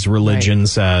says, religion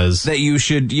says. That you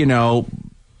should,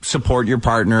 support your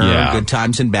partner, good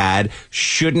times and bad.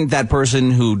 Shouldn't that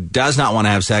person who does not want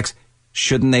to have sex,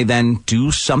 shouldn't they then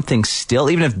do something still?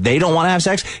 Even if they don't want to have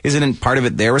sex, isn't part of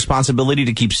it their responsibility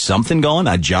to keep something going,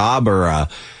 a job or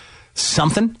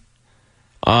something?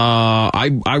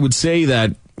 I would say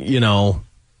that,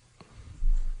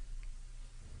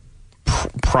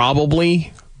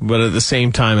 Probably, but at the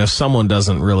same time, if someone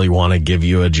doesn't really want to give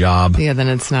you a job, yeah, then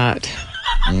it's not.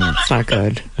 It's not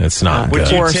good. It's not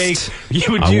good. Would you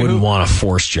take? I wouldn't want a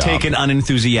forced job. Take an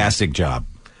unenthusiastic job.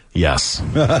 Yes.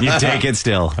 You take it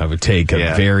still. I would take a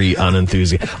very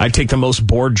unenthusiastic. I'd take the most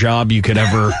bored job you could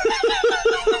ever.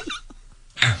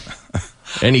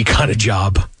 Any kind of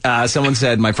job. Someone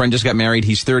said, my friend just got married.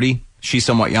 He's 30. She's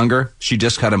somewhat younger. She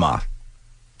just cut him off.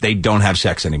 They don't have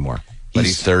sex anymore. But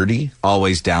he's 30?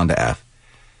 Always down to F.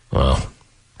 Well.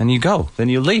 And you go. Then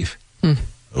you leave.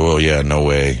 Oh, yeah, no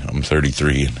way. I'm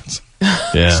 33. And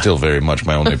it's still very much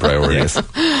my only priority. Yes.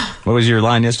 What was your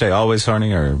line yesterday? Always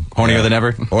horny or hornier than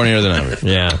ever? Hornier than ever.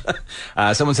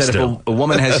 Yeah. Someone said if a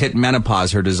woman has hit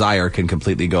menopause, her desire can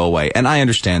completely go away. And I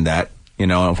understand that. You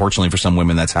know, unfortunately for some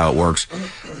women, that's how it works.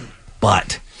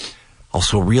 But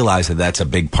also realize that that's a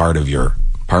big part of your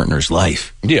partner's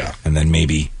life. Yeah. And then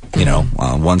maybe, you know,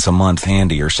 once a month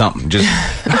handy or something.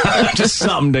 Just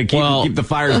something to keep the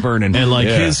fires burning. And like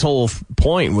his whole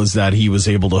point was that he was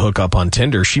able to hook up on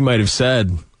Tinder. She might have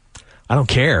said, I don't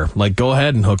care. Like, go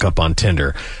ahead and hook up on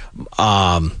Tinder.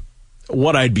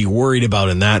 What I'd be worried about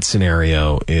in that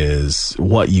scenario is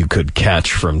what you could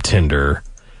catch from Tinder.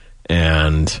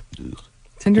 And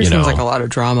Tinder seems like a lot of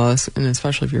dramas, and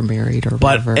especially if you're married or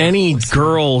whatever. But any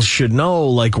girl should know,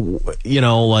 like, you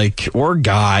know, like, or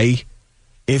guy,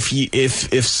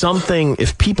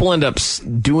 if people end up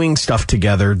doing stuff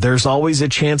together, there's always a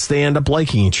chance they end up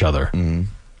liking each other. Mm.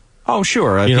 Oh,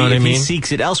 sure. You know what I mean? If he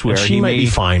seeks it elsewhere, she might be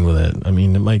fine with it. I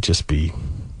mean, it might just be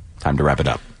time to wrap it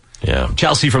up. Yeah.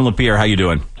 Chelsea from Lapeer, how you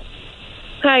doing?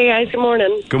 Hi, guys. Good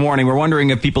morning. Good morning. We're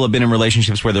wondering if people have been in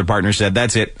relationships where their partner said,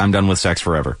 that's it, I'm done with sex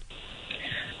forever.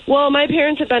 Well, my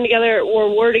parents have been together,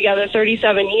 or were together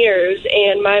 37 years,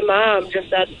 and my mom just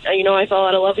said, you know, I fell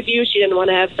out of love with you. She didn't want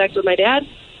to have sex with my dad,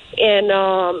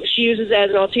 and she uses it as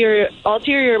an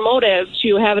ulterior motive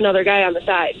to have another guy on the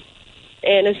side.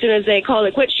 And as soon as they called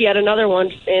it quits, she had another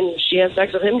one, and she has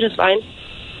sex with him just fine.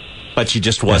 But she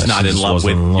just was not in love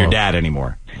with your dad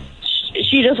anymore.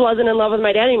 She just wasn't in love with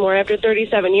my dad anymore. After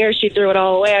 37 years, she threw it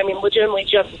all away. I mean, legitimately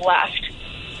just left.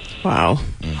 Wow.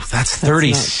 That's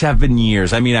 37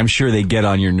 years. I mean, I'm sure they get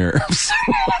on your nerves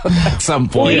at some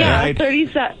point, right?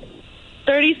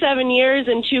 37 years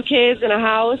and 2 kids and a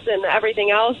house and everything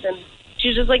else. And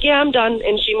she's just like, yeah, I'm done.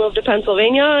 And she moved to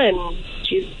Pennsylvania, and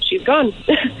she's gone.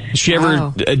 She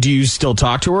ever? Do you still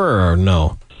talk to her or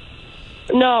no?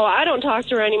 No, I don't talk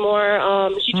to her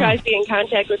anymore. She tries to get in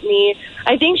contact with me.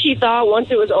 I think she thought once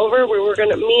it was over,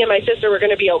 me and my sister were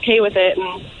gonna be okay with it,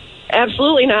 and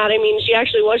absolutely not. I mean, she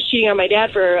actually was cheating on my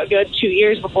dad for a good 2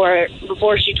 years before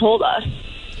she told us.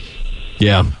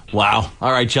 Yeah. Wow.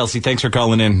 All right, Chelsea, thanks for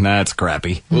calling in. That's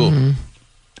crappy. Mm-hmm.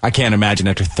 I can't imagine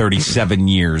after 37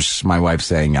 years, my wife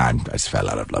saying, I just fell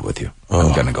out of love with you.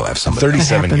 I'm going to go have somebody.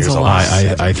 37 years old.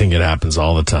 I think it happens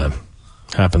all the time.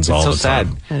 Happens all the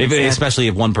time. It's so sad. Especially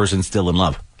if one person's still in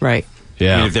love. Right.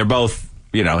 Yeah. I mean, if they're both,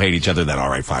 hate each other, then all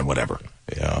right, fine, whatever.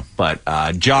 Yeah. But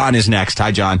John is next.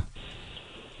 Hi, John.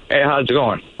 Hey, how's it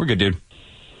going? We're good, dude.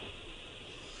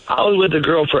 I was with a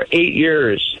girl for 8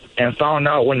 years and found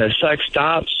out when the sex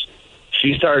stops,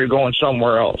 she started going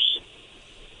somewhere else.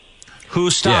 Who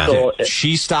stopped it?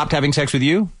 She stopped having sex with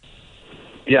you?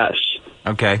 Yes.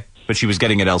 Okay. But she was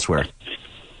getting it elsewhere.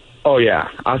 Oh, yeah.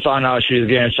 I found out she was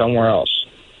getting somewhere else.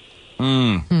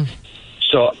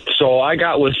 So I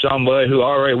got with somebody who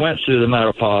already went through the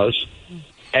menopause,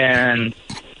 and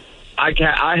I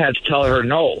had to tell her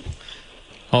no.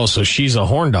 Oh, so she's a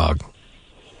horn dog.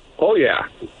 Oh, yeah.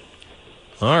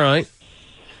 All right.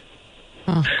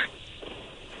 Huh.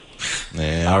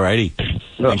 Yeah. All righty.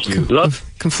 Thank you.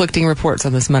 Conflicting reports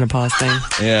on this menopause thing.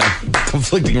 Yeah.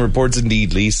 Conflicting reports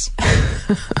indeed, Lise.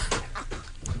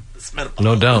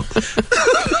 No doubt.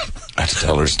 I have to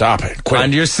tell her, stop it. Quit.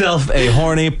 Find yourself a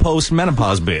horny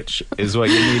post-menopause bitch is what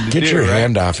you need to do. Get your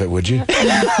hand off it, would you?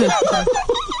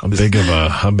 How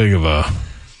big of a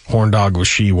horn dog was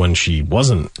she when she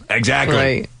wasn't? Exactly.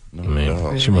 Right. I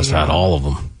mean, she must have had all of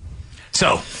them.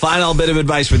 So, final bit of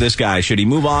advice for this guy. Should he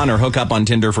move on or hook up on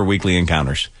Tinder for weekly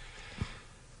encounters?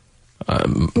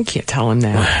 We can't tell him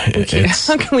that.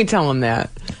 How can we tell him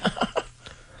that?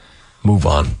 Move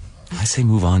on. I say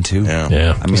move on, too.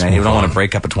 Yeah. I mean, I don't want to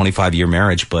break up a 25-year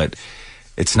marriage, but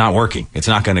it's not working. It's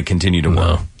not going to continue to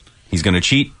work. He's going to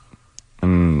cheat.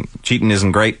 Cheating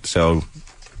isn't great, so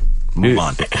move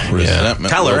on.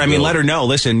 Tell her. I mean, let her know.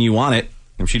 Listen, you want it.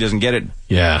 If she doesn't get it.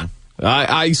 Yeah.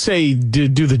 I say do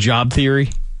the job theory,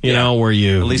 you know, where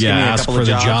you at least ask for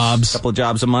the jobs. A couple of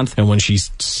jobs a month. And when she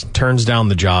turns down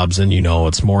the jobs, and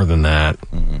it's more than that.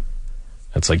 Mm-hmm.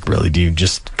 It's like, really, do you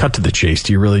just cut to the chase?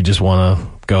 Do you really just want to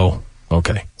go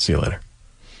Okay. See you later.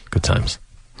 Good times.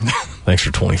 Thanks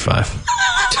for 25.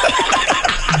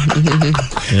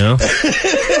 You know?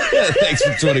 Thanks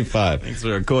for 25. Thanks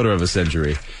for a quarter of a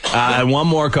century. And one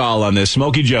more call on this.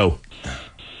 Smokey Joe.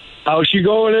 How's she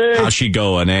going, eh? How's she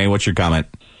going, eh? What's your comment?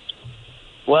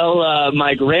 Well,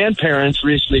 my grandparents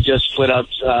recently just split up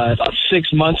about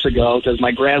 6 months ago because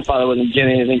my grandfather wasn't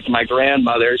getting anything from my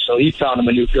grandmother, so he found him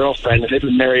a new girlfriend, and they've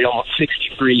been married almost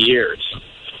 63 years.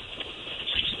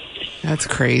 That's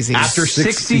crazy. After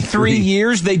 63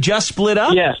 years, they just split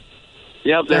up? Yeah.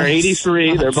 Yep, they're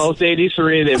 83. They're both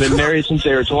 83. They've been married since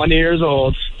they were 20 years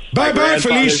old. Bye-bye,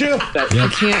 Felicia. I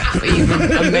can't even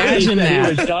imagine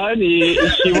that. He was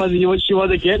done. She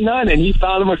wasn't getting none, and he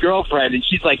found him a girlfriend, and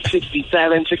she's like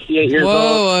 67, 68 years old.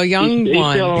 Whoa, a young he's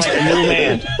one. feeling like a new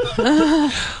man.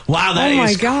 Wow, that my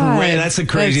is God. that's the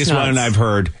craziest That's one nuts. I've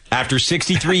heard. After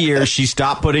 63 years, she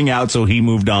stopped putting out, so he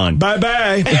moved on.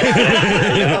 Bye-bye.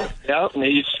 Yep. And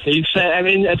he's said, I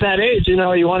mean, at that age, you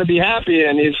know, you want to be happy,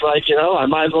 and he's like, you know, I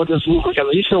might as well just move because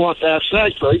he still wants to have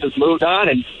sex, so he just moved on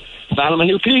and found him a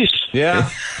new piece. Yeah.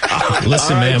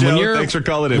 Listen, All right, man, Joe, when you're thanks for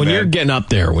calling in, when man. you're getting up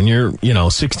there, when you're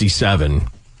 67,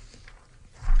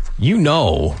 you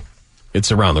know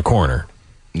it's around the corner.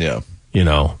 Yeah. You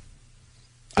know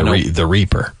the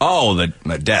Reaper. Oh, the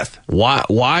death.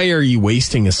 Why are you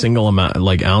wasting a single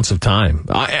ounce of time?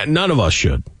 None of us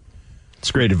should.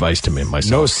 It's great advice to me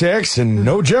myself. No sex and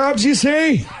no jobs, you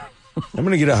say? I'm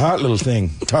going to get a hot little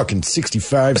thing. Talking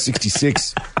 65,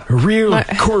 66. A real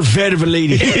Corvette of a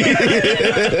lady.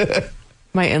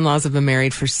 My in-laws have been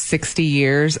married for 60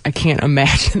 years. I can't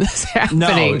imagine this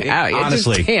happening. No, I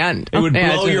honestly, just can't it would blow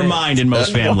imagine your it. mind in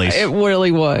most families. It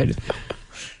really would.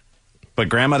 But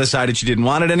Grandma decided she didn't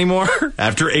want it anymore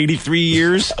after 83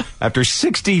 years, after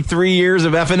 63 years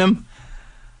of effing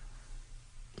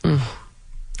him.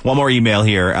 One more email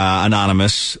here,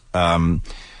 anonymous.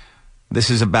 This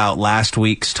is about last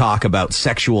week's talk about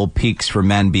sexual peaks for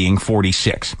men being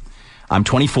 46. I'm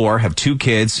 24, have 2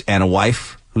 kids, and a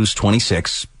wife who's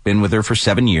 26. Been with her for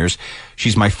 7 years.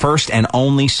 She's my first and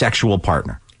only sexual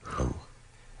partner.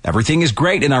 Everything is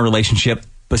great in our relationship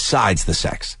besides the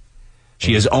sex.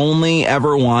 She has only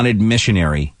ever wanted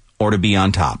missionary or to be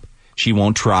on top. She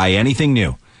won't try anything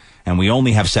new. And we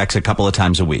only have sex a couple of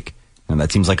times a week. And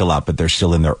that seems like a lot, but they're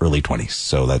still in their early 20s.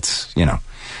 So that's, you know.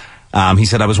 He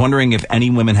said, I was wondering if any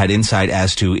women had insight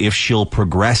as to if she'll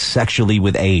progress sexually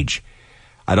with age.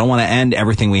 I don't want to end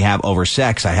everything we have over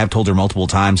sex. I have told her multiple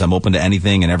times I'm open to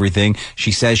anything and everything.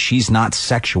 She says she's not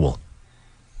sexual.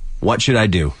 What should I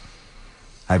do?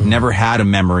 I've never had a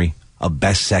memory of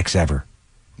best sex ever.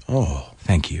 Oh,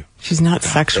 thank you. She's not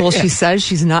sexual. She says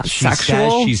she's not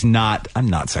sexual. Says she's not. I'm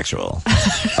not sexual.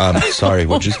 Sorry,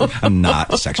 what you say? I'm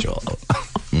not sexual.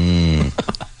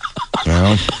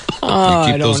 Well,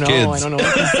 I don't those know. kids. I don't know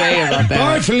what to say about that.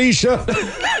 Bye, Felicia.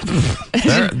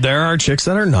 There are chicks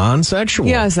that are non-sexual.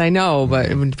 Yes, I know, but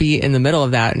it would be in the middle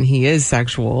of that, and he is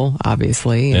sexual,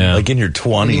 obviously. Yeah. Like in your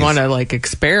 20s. You want to like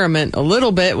experiment a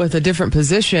little bit with a different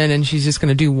position, and she's just going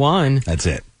to do one. That's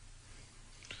it.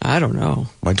 I don't know.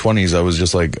 My 20s, I was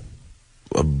just like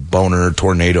a boner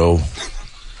tornado.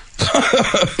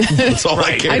 That's all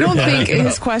I cared I don't about. think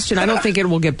his question. I don't think it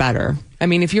will get better. I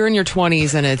mean, if you're in your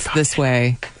 20s and it's this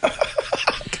way,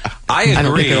 I agree. I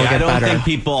don't think it'll get better. think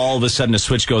people all of a sudden a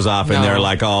switch goes off and they're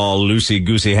like all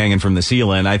loosey-goosey hanging from the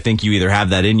ceiling. I think you either have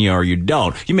that in you or you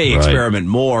don't. You may experiment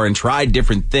more and try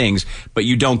different things, but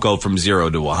you don't go from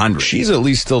 0 to 100. She's at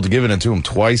least still giving it to him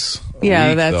twice a week,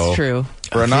 that's though. true.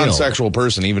 For a non-sexual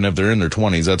person, even if they're in their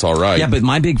 20s, that's all right. Yeah, but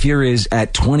my big fear is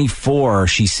at 24,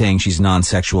 she's saying she's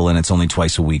non-sexual and it's only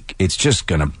twice a week. It's just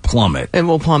going to plummet. It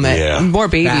will plummet. Yeah. More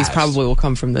babies Fast. probably will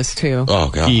come from this too. Oh,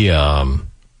 God.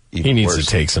 He needs to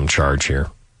take some charge here.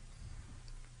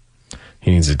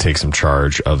 He needs to take some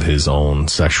charge of his own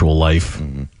sexual life.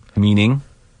 Mm-hmm. Meaning?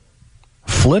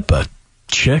 Flip a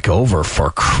chick over, for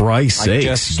Christ's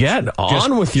sakes. Get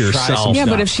on with yourself. Yeah,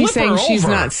 but if she's Flip her saying she's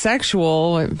over. not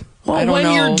sexual, I don't when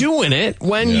know. you're doing it,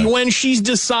 when she's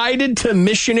decided to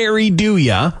missionary do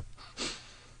ya,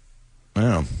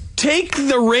 take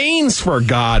the reins, for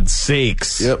God's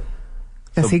sakes. Yep.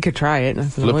 Guess he could try it.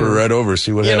 Flip her right over,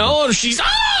 see what happens. You know, she's...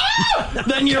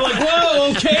 Then you're like,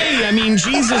 whoa, okay. I mean,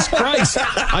 Jesus Christ.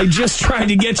 I just tried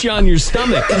to get you on your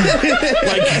stomach.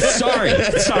 Like, sorry. You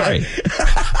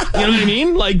know what I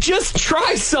mean? Like, just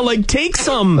try take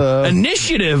some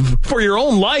initiative for your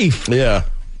own life. Yeah.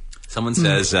 Someone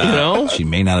says she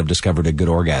may not have discovered a good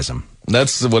orgasm.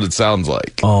 That's what it sounds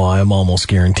like. Oh, I'm almost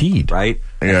guaranteed. Right?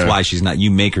 Yeah. That's why she's not.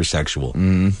 You make her sexual.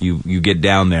 You get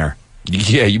down there.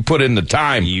 Yeah, you put in the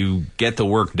time. You get the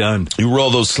work done. You roll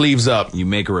those sleeves up. You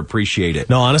make her appreciate it.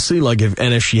 No, honestly, like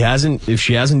if she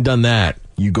hasn't done that,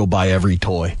 you go buy every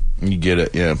toy. You get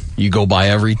it, yeah. You go buy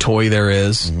every toy there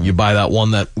is. Mm-hmm. You buy that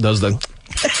one that does the...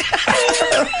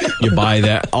 You buy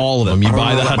that, all of them. You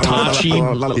buy the Hitachi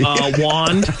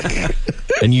wand,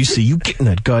 and you get in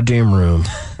that goddamn room.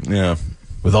 Yeah.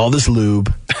 With all this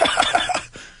lube,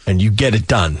 and you get it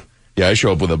done. Yeah, I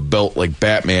show up with a belt like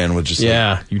Batman with just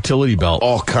utility belt.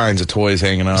 All kinds of toys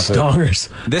hanging off Stongers.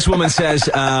 This woman says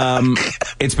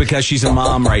it's because she's a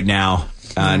mom right now.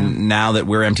 Now that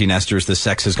we're empty nesters, the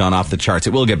sex has gone off the charts.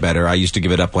 It will get better. I used to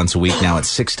give it up once a week. Now it's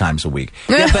 6 times a week.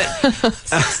 Yeah, but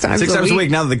 6 times a week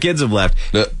now that the kids have left.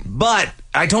 But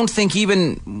I don't think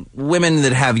even women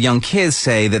that have young kids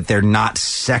say that they're not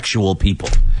sexual people.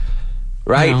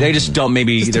 Right? No. They just don't.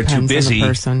 Maybe they're too busy.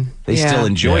 They still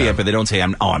enjoy it, but they don't say,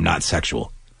 I'm not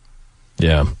sexual.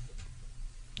 Yeah.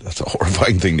 That's a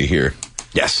horrifying thing to hear.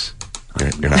 Yes.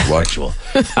 You're not sexual.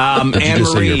 Did you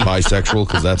just say you're bisexual?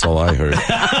 Because that's all I heard.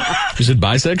 You said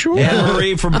bisexual?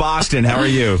 Anne-Marie from Boston. How are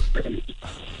you?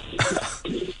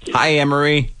 Hi,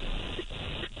 Anne-Marie.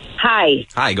 Hi.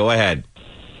 Hi, go ahead.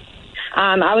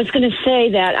 I was going to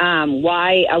say that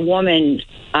why a woman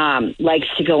likes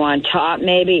to go on top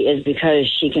maybe is because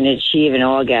she can achieve an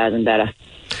orgasm better.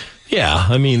 Yeah,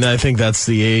 I mean, I think that's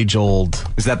the age-old...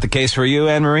 Is that the case for you,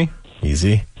 Anne-Marie?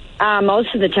 Easy.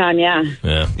 Most of the time, yeah.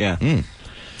 Yeah. Mm.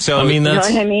 So, I mean, that's...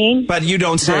 You know what I mean? But you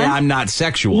don't say I'm not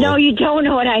sexual. No, you don't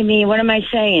know what I mean. What am I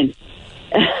saying?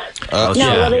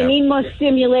 They need more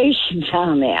stimulation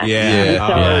down there. We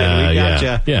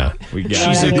gotcha. Yeah.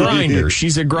 She's a grinder.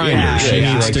 She's a grinder. Yeah, she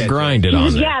needs to grind it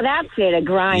on there. Yeah, that's it, a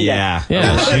grinder. Yeah,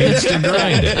 she needs to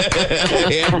grind it.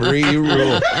 Anne-Marie, you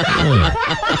rule.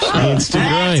 She needs to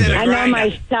grind it. I know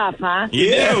my stuff, huh? You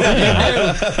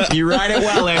do. You ride it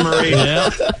well, Anne-Marie. Yeah.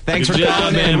 Thanks for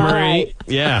calling, Anne-Marie. Right.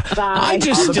 Yeah. Bye. I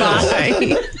just...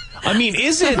 I mean,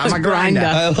 is it... I'm a grinder.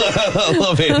 I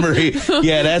love Anne-Marie.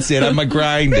 Yeah, that's it. I'm a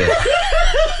grinder.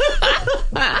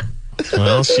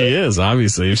 Well, she is,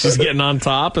 obviously. If she's getting on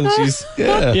top and she's,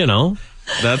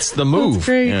 that's the move. That's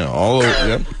great. Yeah, all over.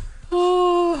 Yep.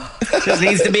 Just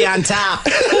needs to be on top.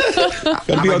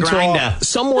 Gotta be on grinder.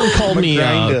 Someone called me.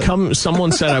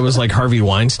 Someone said I was like Harvey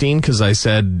Weinstein because I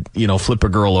said, flip a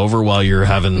girl over while you're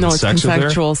having sex with her.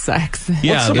 Consensual sex.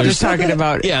 Yeah, they're just talking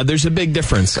about. Yeah, there's a big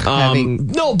difference.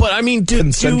 No, but I mean,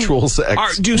 consensual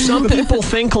sex. Do some people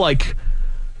think like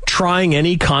trying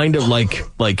any kind of like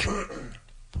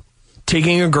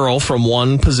taking a girl from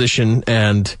one position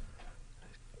and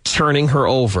turning her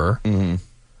over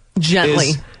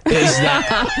gently? Is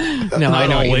that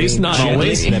not always? Not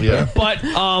always. Yeah. But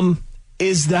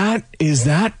is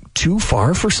that too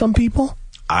far for some people?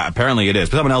 Apparently it is.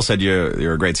 But someone else said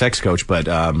you're a great sex coach, but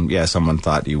someone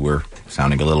thought you were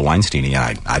sounding a little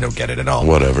Weinstein-y. I don't get it at all.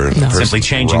 Whatever. No. Simply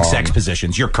changing sex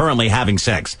positions. You're currently having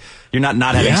sex. You're not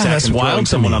having sex and throwing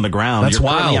someone on the ground. That's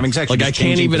wild. Having sex. Like I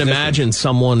can't even imagine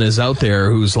someone is out there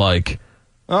who's like,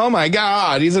 oh my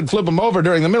God, he said flip him over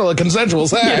during the middle of consensual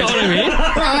sex. You know what I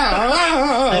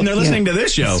mean? And they're listening to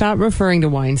this show. Stop referring to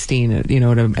Weinstein,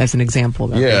 as an example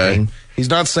of everything. He's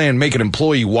not saying make an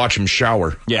employee watch him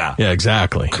shower. Yeah,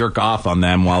 exactly. Jerk off on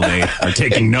them while they are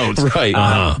taking notes. Right.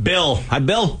 Bill. Hi,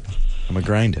 Bill. I'm a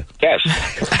grinder. Yes.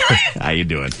 How you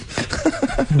doing?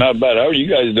 Not bad. How are you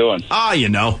guys doing?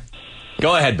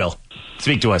 Go ahead, Bill.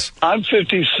 Speak to us. I'm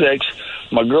 56.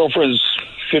 My girlfriend's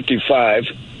 55.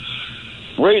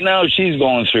 Right now, she's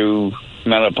going through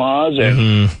menopause,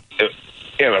 and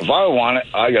if I want it,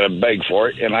 I got to beg for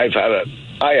it, and I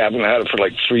haven't had it for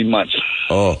like 3 months.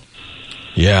 Oh.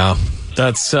 Yeah.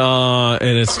 That's, and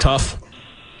it's tough.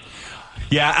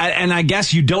 Yeah, and I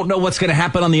guess you don't know what's going to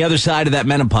happen on the other side of that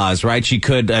menopause, right? She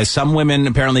could, some women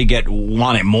apparently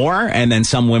want it more, and then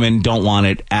some women don't want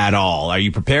it at all. Are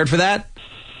you prepared for that?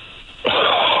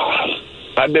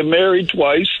 I've been married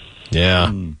twice. Yeah.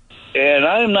 And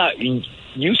I'm not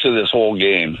used to this whole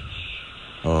game.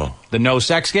 Oh. The no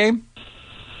sex game?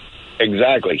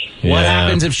 Exactly. Yeah. What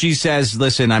happens if she says,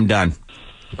 listen, I'm done?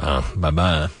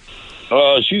 Bye-bye.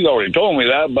 She's already told me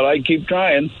that, but I keep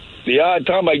trying. The odd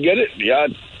time I get it,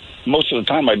 most of the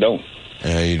time I don't.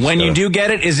 When you do get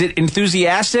it, is it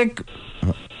enthusiastic?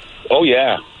 Oh,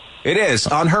 yeah. It is,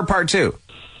 on her part, too.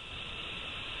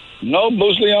 No,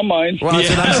 mostly on mine. Well, that's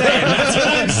what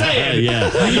I'm saying.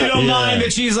 Yeah. You don't mind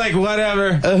that she's like,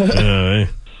 whatever.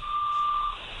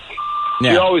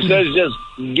 He always says, just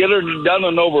get her done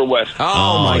and over with.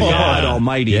 Oh my God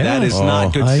almighty. Yeah. That is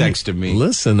not good sex to me.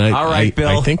 Listen, all right,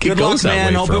 Bill. I think it good goes luck, that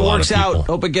man. way Hope for it a lot works of people. out.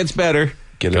 Hope it gets better.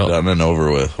 Get it done and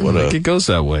over with. I think it goes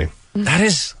that way. That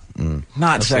is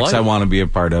not sex I want to be a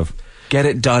part of. get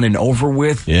it done and over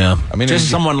with. Yeah. I mean, just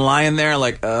someone lying there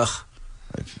like, ugh,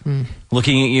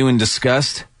 looking at you in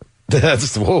disgust.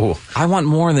 That's, whoa. I want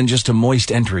more than just a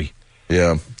moist entry.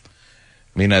 Yeah.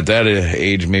 I mean, at that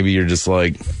age, maybe you're just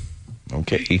like,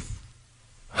 okay.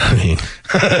 I mean,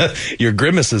 your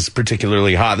grimace is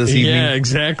particularly hot this evening. Yeah,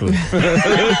 exactly.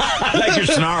 I like your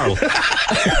snarl.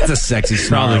 It's a sexy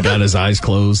snarl. Probably got his eyes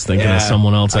closed thinking of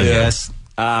someone else, I guess.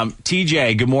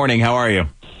 TJ, good morning. How are you?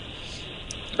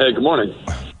 Hey, good morning.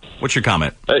 What's your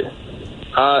comment? Hey,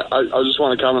 I just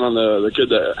want to comment on the kid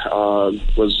that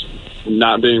was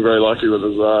not being very lucky with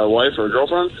his wife or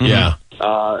girlfriend. Yeah.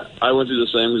 I went through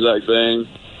the same exact thing.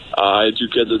 I had 2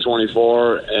 kids at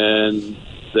 24, and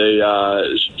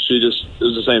she just, it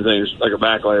was the same thing, like a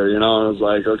back layer, you know, and I was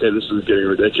like, okay, this is getting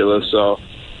ridiculous. So,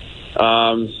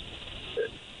 I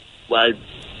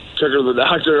took her to the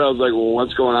doctor. I was like, well,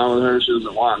 what's going on with her? She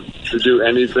doesn't want to do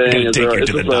anything. Take her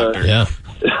to the doctor. Yeah.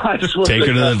 I just Take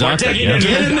her to the doctor. Get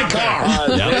in the car.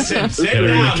 Listen, sit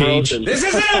down. This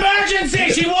is an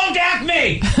emergency. She won't get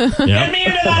me. Get me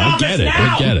into that office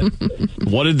now. I get it.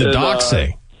 What did the doc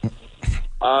say?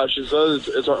 She says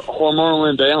it's a hormonal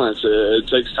imbalance. It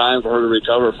takes time for her to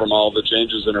recover from all the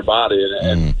changes in her body,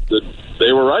 and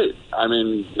they were right. I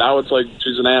mean, now it's like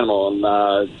she's an animal, and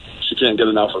she can't get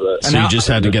enough of it. So you just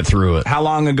had to get through it. How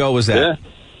long ago was that? Yeah.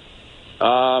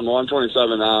 Well, I'm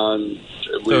 27 now, and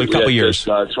a couple years.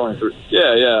 23.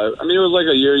 Yeah. I mean, it was like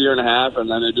a year and a half, and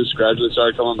then it just gradually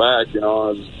started coming back. You know,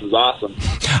 it was awesome.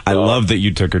 I love that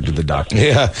you took her to the doctor.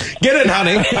 Yeah. Get in,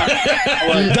 honey.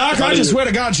 Doc, I just swear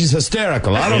to God, she's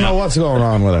hysterical. I don't know what's going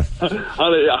on with her.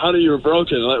 Honey, you were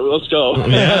broken. Let's go.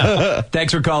 Yeah.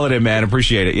 Thanks for calling in, man.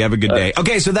 Appreciate it. You have a good day.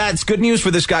 Okay, so that's good news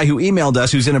for this guy who emailed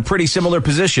us, who's in a pretty similar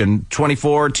position.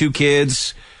 24, 2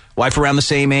 kids, wife around the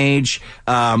same age.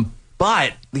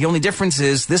 But the only difference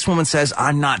is this woman says,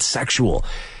 I'm not sexual.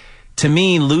 To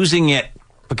me, losing it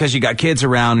because you got kids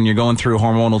around and you're going through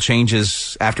hormonal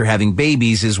changes after having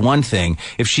babies is one thing.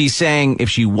 If she's saying if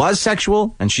she was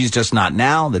sexual and she's just not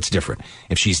now, that's different.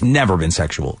 If she's never been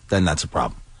sexual, then that's a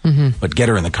problem. Mm-hmm. But get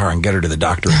her in the car and get her to the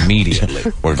doctor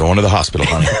immediately. We're going to the hospital,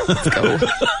 honey. Let's go.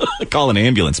 Call an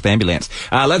ambulance.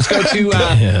 Let's go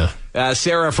to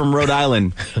Sarah from Rhode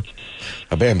Island.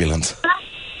 A ambulance.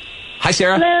 Hi,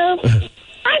 Sarah. Hello.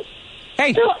 Hi.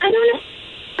 Hey. So I don't know.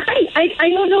 Hi. I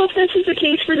don't know if this is the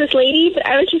case for this lady, but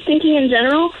I was just thinking in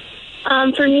general,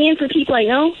 for me and for people I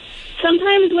know,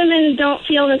 sometimes women don't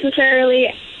feel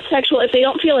necessarily sexual if they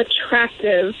don't feel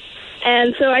attractive.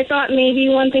 And so I thought maybe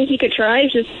one thing he could try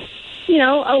is just,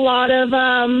 a lot of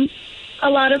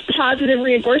positive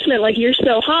reinforcement. Like, you're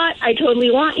so hot. I totally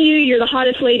want you. You're the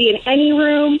hottest lady in any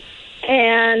room.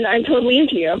 And I'm totally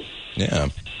into you. Yeah.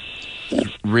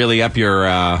 Really up your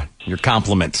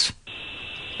compliments.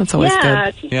 That's always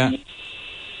good. Yeah.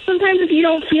 Sometimes if you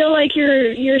don't feel like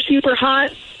you're super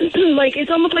hot, like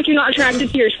it's almost like you're not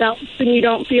attracted to yourself, and you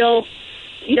don't feel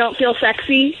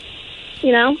sexy,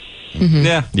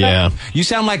 Mm-hmm. Yeah. You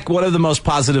sound like one of the most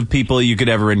positive people you could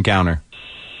ever encounter.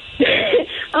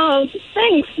 Oh,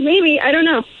 thanks. Maybe. I don't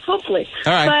know. Hopefully.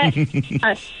 All right.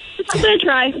 But I'm going to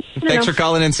try. Thanks for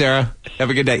calling in, Sarah. Have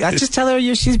a good day. I just tell her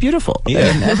she's beautiful. Yeah.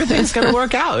 And everything's going to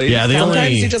work out. Yeah,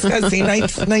 Sometimes you just got to say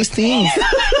nice things.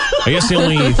 I guess the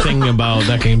only thing about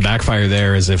that can backfire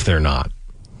there is if they're not.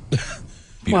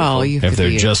 Well, if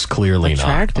they're just clearly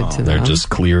attracted not. to them. They're just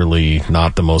clearly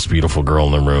not the most beautiful girl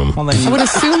in the room. Well, I would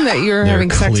assume that you're having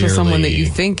sex with someone that you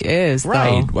think is.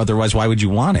 Right. Though. Otherwise, why would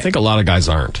you want it? I think a lot of guys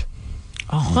aren't.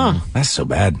 Oh, That's so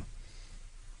bad.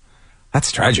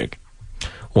 That's tragic.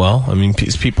 Well, I mean,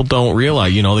 people don't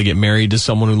realize, they get married to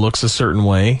someone who looks a certain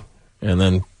way, and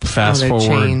then fast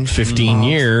forward 15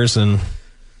 years, and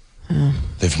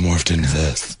they've morphed into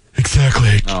this.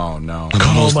 Exactly. Oh, no.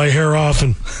 Cut all my hair off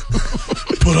and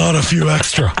put on a few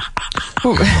extra.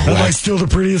 Am I still the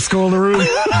prettiest girl in the room?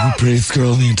 I'm the prettiest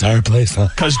girl in the entire place, huh?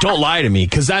 Because don't lie to me,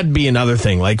 because that'd be another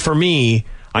thing. Like, for me,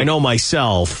 I know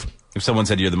myself. If someone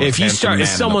said you're the most handsome man if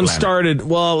someone started,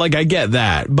 well, like, I get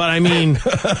that. But, I mean,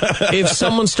 if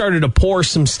someone started to pour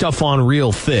some stuff on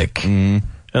real thick, and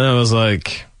I was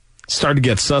like, started to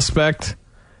get suspect,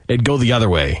 it'd go the other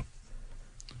way.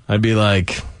 I'd be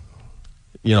like,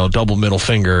 double middle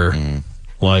finger,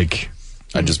 like...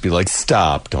 I'd just be like,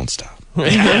 stop, don't stop.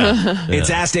 Yeah. It's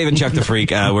Ask Dave and Chuck the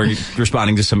Freak. We're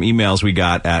responding to some emails we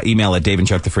got. Email at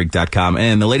daveandchuckthefreak.com.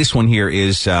 And the latest one here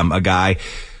is a guy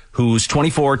who's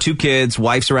 24, 2 kids,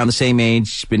 wife's around the same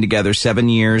age, been together 7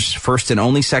 years, first and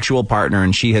only sexual partner,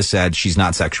 and she has said she's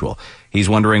not sexual. He's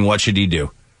wondering, what should he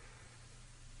do?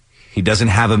 He doesn't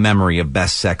have a memory of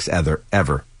best sex ever.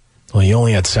 Well, he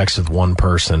only had sex with one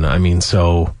person. I mean,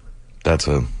 so... That's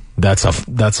a That's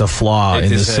a flaw in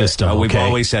the system. We've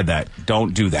always said that.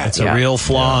 Don't do that. It's a real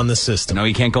flaw in the system. No,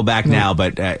 you can't go back now,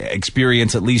 but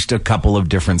experience at least a couple of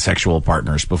different sexual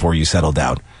partners before you settle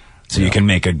down. So you can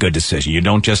make a good decision. You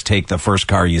don't just take the first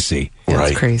car you see.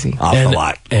 That's crazy. Awful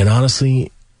lot. And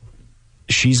honestly,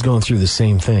 she's going through the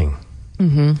same thing.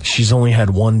 Mm-hmm. She's only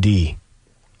had one D.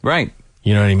 Right.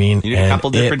 You know what I mean? You need a couple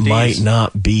different Ds. Might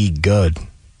not be good.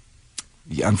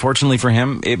 Unfortunately for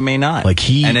him, it may not. Like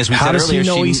and as we how said does earlier, he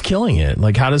know he's killing it?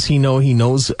 Like, how does he know he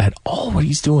knows at all what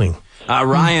he's doing?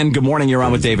 Ryan, good morning. You're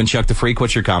on with Dave and Chuck the Freak.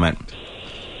 What's your comment?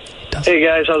 Hey,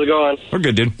 guys. How's it going? We're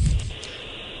good, dude.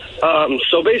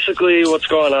 So basically what's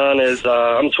going on is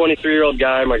I'm a 23-year-old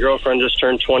guy. My girlfriend just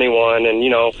turned 21. And,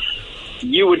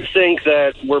 you would think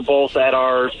that we're both at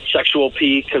our sexual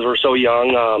peak because we're so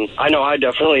young. I know I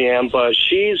definitely am. But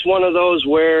she's one of those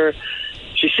where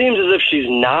she seems as if she's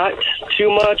not too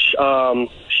much.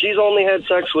 She's only had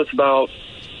sex with about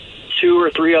 2 or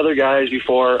 3 other guys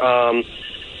before.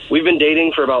 We've been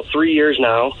dating for about 3 years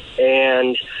now.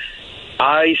 And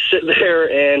I sit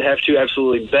there and have to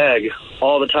absolutely beg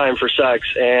all the time for sex,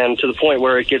 and to the point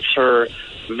where it gets her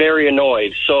very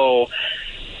annoyed. So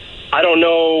I don't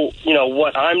know,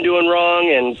 what I'm doing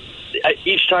wrong, and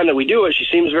each time that we do it, she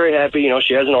seems very happy.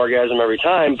 She has an orgasm every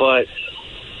time, but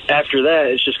after that,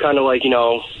 it's just kind of like,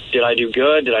 did I do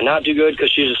good? Did I not do good?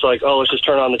 Because she's just like, oh, let's just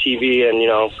turn on the TV and,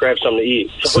 grab something to eat.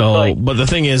 So but the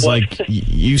thing is, like,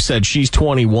 you said she's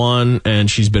 21 and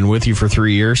she's been with you for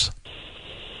 3 years?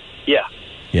 Yeah.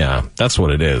 Yeah, that's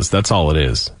what it is. That's all it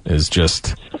is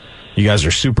just you guys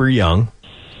are super young.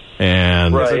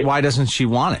 And right. Why doesn't she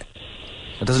want it?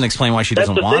 It doesn't explain why she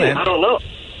doesn't want it. I don't know.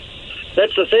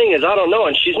 That's the thing is I don't know.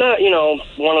 And she's not,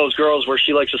 one of those girls where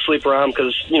she likes to sleep around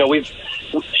because,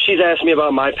 she's asked me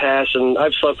about my past, and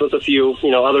I've slept with a few,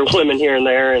 other women here and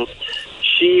there. And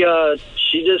she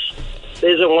just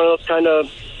isn't one of those kind of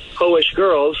ho-ish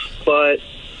girls, but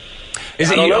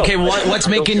is it okay? What's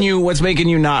making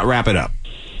you not wrap it up?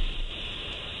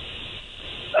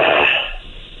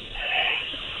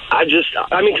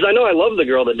 Because I know I love the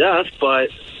girl to death, but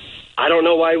I don't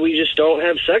know why we just don't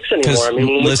have sex anymore. I mean,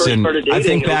 when we first started dating, I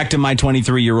think back to my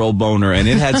 23-year-old boner, and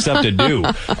it had stuff to do.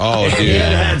 Oh, dude, it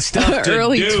had stuff to do.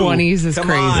 Early 20s is Come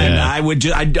crazy. On.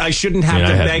 Yeah. I shouldn't have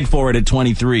to beg for it at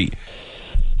 23.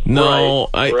 No,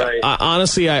 right. I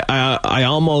honestly, I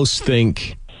almost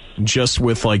think just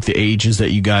with like the ages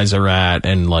that you guys are at,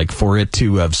 and like for it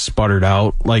to have sputtered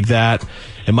out like that,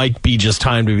 it might be just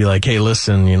time to be like, hey,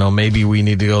 listen, maybe we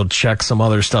need to go check some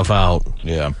other stuff out.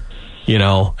 Yeah.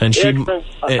 And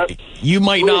you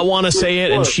might not want to say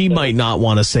it, and she might not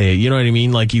want to say it. You know what I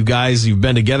mean? Like, you guys, you've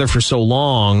been together for so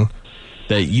long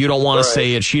that you don't want to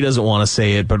say it, she doesn't want to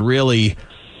say it, but really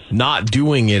not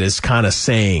doing it is kind of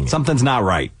saying something's not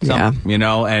right. Yeah.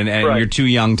 And you're too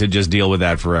young to just deal with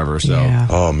that forever. So,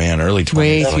 oh man, early 20s.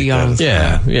 Way too young.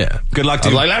 Yeah. Good luck to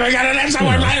you. Like, let me get it in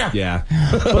somewhere later. Yeah.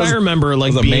 But I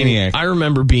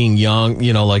remember being young,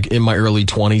 like in my early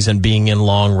 20s and being in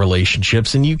long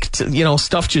relationships, and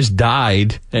stuff just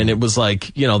died, and it was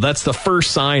like, that's the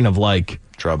first sign of like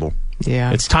trouble.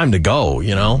 Yeah. It's time to go,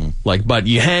 like, but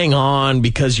you hang on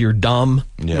because you're dumb.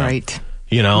 Yeah. Right.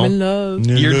 You're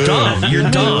dumb.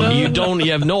 You're dumb.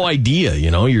 You have no idea,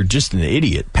 you're just an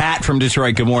idiot. Pat from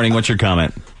Detroit, good morning. What's your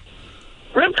comment?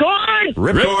 Ripcord!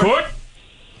 Ripcord!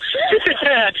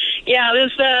 Yeah,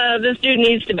 this dude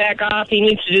needs to back off. He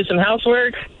needs to do some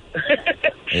housework.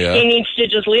 Yeah. He needs to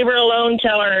just leave her alone,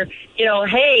 tell her,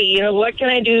 hey, what can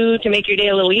I do to make your day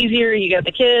a little easier? You got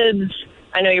the kids.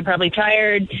 I know you're probably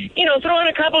tired. Throw in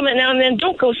a compliment now and then.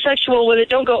 Don't go sexual with it.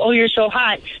 Don't go, oh, you're so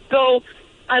hot. Go,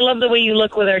 I love the way you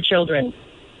look with our children.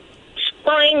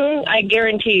 Spring, I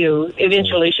guarantee you,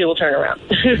 eventually she will turn around.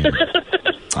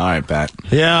 All right, Pat.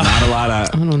 Yeah. Not a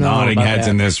lot of nodding heads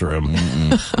in this room.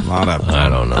 A lot of, I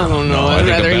don't know. I think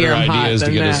rather a hear better him idea is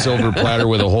to get a silver platter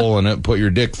with a hole in it, put your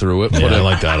dick through it, put I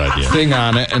like that idea. thing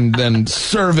on it, and then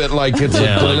serve it like it's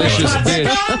a delicious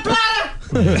dish.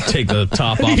 Take the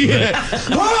top off of it.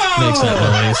 Makes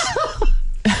that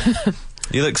noise.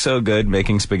 You look so good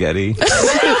making spaghetti.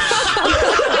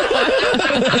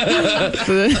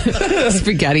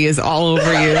 Spaghetti is all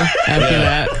over you after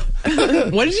that.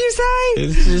 What did you say?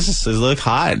 It look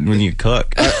hot when you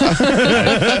cook.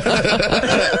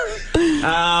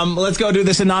 Let's go do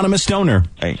this anonymous stoner.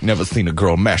 I ain't never seen a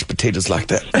girl mash potatoes like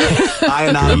that. Hi,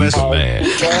 anonymous. Man.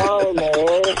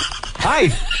 Hi.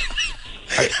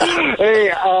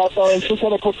 Hey, so I just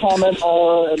had a quick comment. I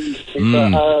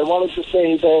wanted to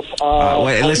say that.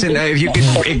 Wait, listen. If you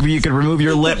could remove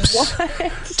your lips,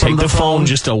 take the phone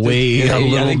just away a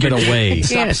little bit away.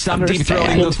 Stop deep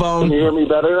throating the phone. Can you hear me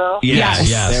better now?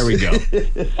 Yes. There we go.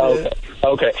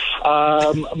 Okay.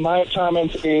 My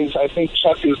comment is, I think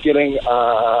Chuck is getting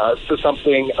to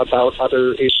something about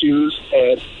other issues,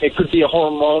 and it could be a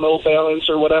hormonal balance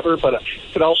or whatever, but it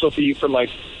could also be from like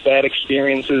bad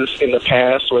experiences in the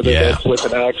past, whether that's with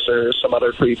an ex or some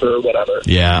other creeper or whatever.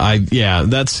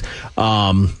 That's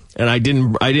and I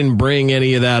didn't bring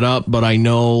any of that up, but I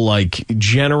know, like,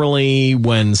 generally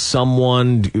when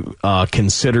someone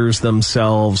considers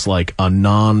themselves like a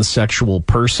non-sexual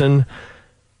person,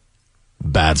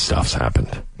 bad stuff's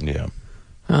happened. Yeah.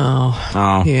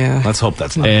 Oh, yeah. Let's hope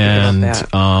that's not. And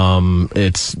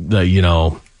it's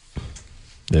the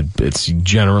it's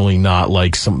generally not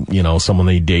like someone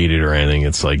they dated or anything.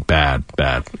 It's like bad.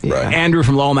 Right. Andrew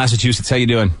from Lowell, Massachusetts. How you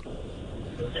doing?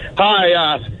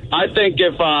 Hi. I think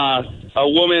if a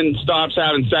woman stops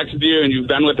having sex with you and you've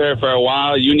been with her for a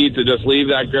while, you need to just leave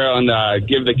that girl and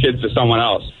give the kids to someone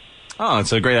else. Oh,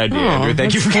 it's a great idea, Andrew.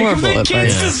 Thank you for giving the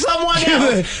kids to someone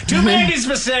else. 2 babies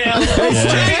for sale.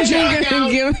 Stranger, you're going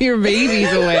to give your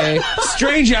babies away.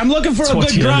 Stranger, I'm looking for a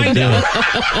good grinder.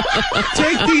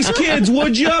 Take these kids,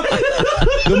 would you?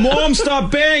 The mom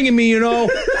stopped banging me, You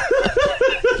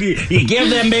give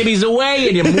them babies away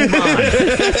and you move on.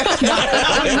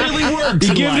 It really works.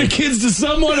 You give the kids to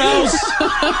someone else,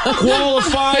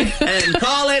 qualified, and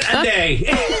call it a day.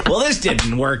 Well, this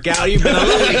didn't work out. You've been a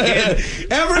lovely kid.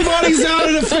 Everybody's out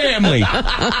of the family.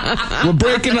 We're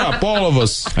breaking up, all of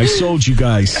us. I sold you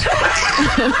guys. Give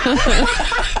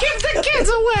the kids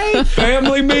away.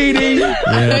 Family meeting. Yeah.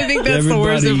 I think that's the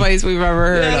worst advice we've ever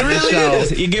heard on the show.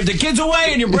 Is. You give the kids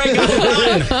away and you break up.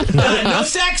 No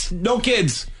sex, no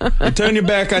kids. You turn your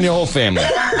back on your whole family.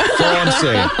 That's all I'm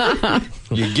saying.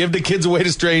 You give the kids away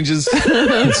to strangers.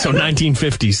 So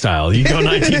 1950 style. You go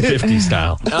 1950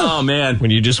 style. Oh, man.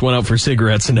 When you just went out for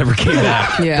cigarettes and never came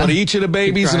back. Put each of the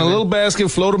babies in a little basket,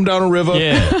 float them down a river.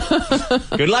 Yeah.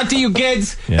 Good luck to you,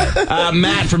 kids. Yeah.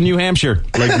 Matt from New Hampshire.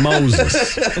 Like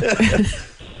Moses.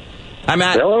 Hi,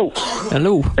 Matt. Hello.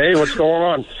 Hey, what's going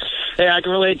on? Hey, I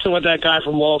can relate to what that guy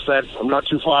from Lowell said. I'm not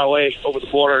too far away over the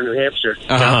border in New Hampshire.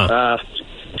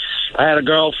 I had a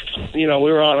girl, we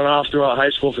were on and off throughout high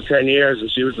school for 10 years, and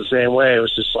she was the same way. It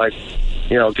was just like,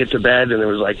 get to bed, and it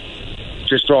was like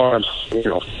just throwing,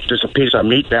 just a piece of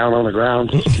meat down on the ground.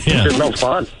 It's just no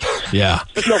fun. Yeah.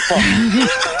 It's no fun.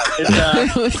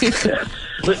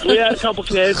 We had a couple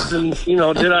kids and,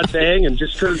 did our thing and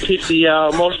just couldn't keep the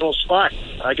emotional spark.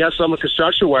 I guess I'm a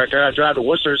construction worker. I drive to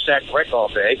Worcester, stack brick all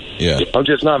day. Yeah. I'm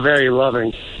just not very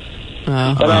loving.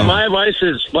 But my advice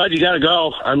is, bud, you got to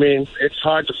go. I mean, it's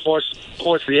hard to force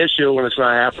the issue when it's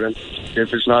not happening.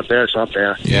 If it's not there, it's not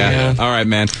there. Yeah. All right,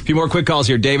 man. A few more quick calls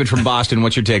here. David from Boston,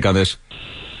 what's your take on this?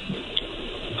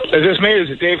 Is this me? Is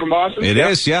it Dave from Boston? It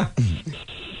is, yeah.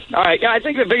 All right. Yeah, I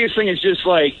think the biggest thing is just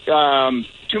like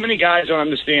too many guys don't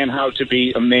understand how to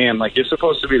be a man. Like, you're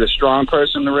supposed to be the strong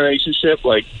person in the relationship.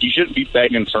 Like, you shouldn't be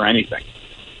begging for anything.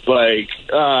 Like,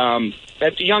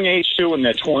 at the young age, too, when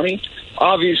they're 20,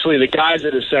 obviously the guys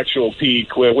at a sexual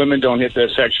peak where women don't hit their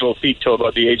sexual peak till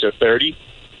about the age of 30.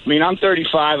 I mean, I'm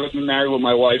 35. I've been married with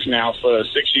my wife now for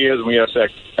 6 years, and we have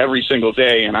sex every single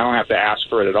day, and I don't have to ask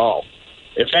for it at all.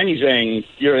 If anything,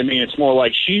 you know what I mean, it's more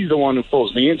like she's the one who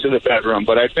pulls me into the bedroom.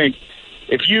 But I think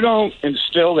if you don't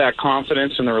instill that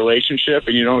confidence in the relationship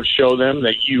and you don't show them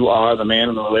that you are the man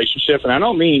in the relationship, and I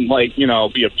don't mean, like, be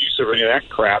abusive or any of that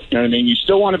crap, you know what I mean? You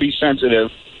still want to be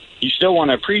sensitive. You still want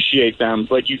to appreciate them,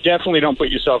 but you definitely don't put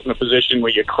yourself in a position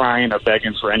where you're crying or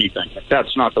begging for anything.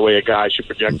 That's not the way a guy should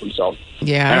project himself.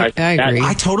 Yeah, I agree.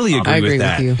 I totally agree with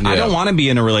that. With you. I don't want to be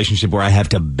in a relationship where I have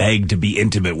to beg to be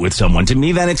intimate with someone. To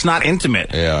me, then it's not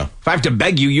intimate. Yeah. If I have to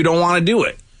beg you, you don't want to do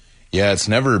it. Yeah, it's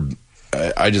never...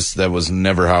 that was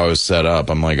never how I was set up.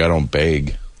 I'm like, I don't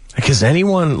beg. Because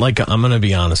anyone, like, I'm going to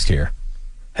be honest here.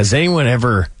 Has anyone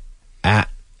ever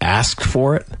asked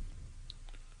for it?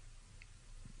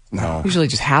 No. Usually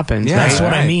just happens. Yeah, that's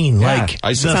what I mean. Yeah. Like,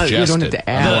 I suggest you don't have to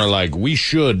ask. More like, we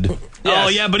should. Yes. Oh,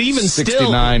 yeah, but even 69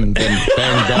 still. and then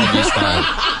bang doggy style.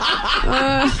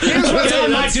 Here's what I'd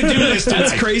like to do this time.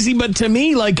 That's crazy, but to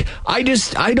me, like, I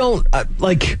don't,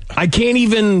 I can't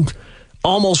even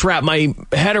almost wrap my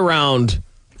head around,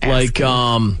 like,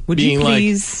 would being you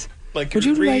please? Like would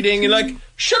you reading and like,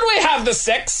 should we have the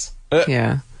sex?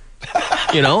 Yeah.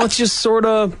 It's just sort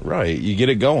of. Right, you get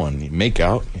it going. You make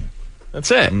out. That's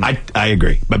it. I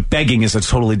agree. But begging is a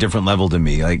totally different level to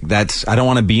me. Like, I don't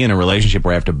want to be in a relationship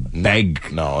where I have to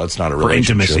beg no, it's not a for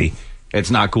relationship. intimacy.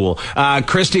 It's not cool.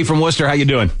 Christy from Worcester, how you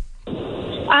doing?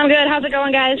 I'm good. How's it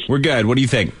going, guys? We're good. What do you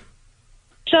think?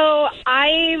 So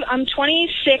I'm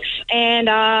 26, and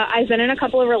I've been in a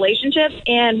couple of relationships.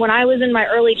 And when I was in my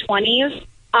early 20s,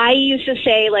 I used to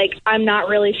say, like, I'm not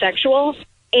really sexual.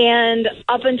 And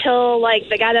up until, like,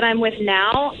 the guy that I'm with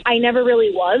now, I never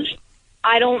really was.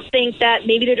 I don't think that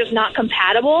maybe they're just not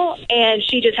compatible, and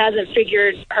she just hasn't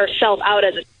figured herself out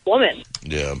as a woman.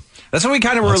 Yeah. That's what we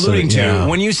kind of were alluding to. Yeah.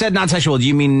 When you said not sexual, do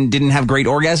you mean didn't have great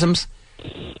orgasms?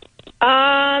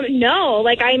 No.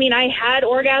 Like, I mean, I had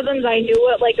orgasms. I knew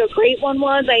what, like, a great one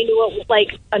was. I knew what,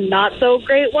 like, a not so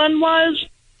great one was.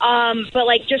 But,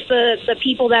 like, just the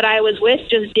people that I was with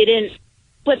just didn't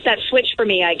flip that switch for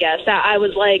me, I guess. That I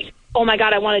was like, oh, my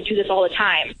God, I want to do this all the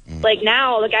time. Like,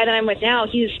 now, the guy that I'm with now,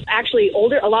 he's actually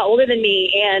a lot older than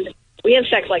me, and we have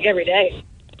sex, like, every day.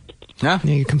 Yeah,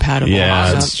 you're compatible.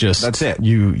 Yeah, it's just... That's it.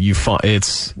 You find...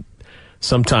 It's...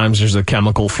 Sometimes there's a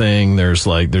chemical thing. There's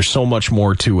so much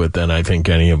more to it than I think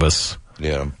any of us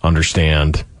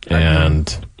understand.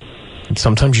 And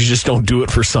sometimes you just don't do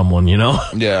it for someone, you know?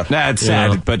 Yeah. That's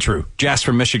sad, but true. Jess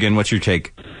from Michigan, what's your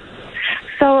take?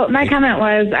 So my comment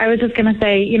was, I was just going to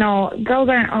say, you know, girls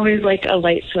aren't always like a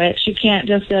light switch. You can't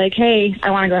just be like, hey, I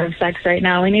want to go have sex right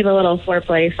now. We need a little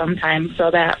foreplay sometimes,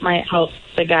 so that might help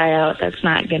the guy out that's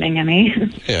not getting any.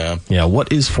 Yeah. Yeah,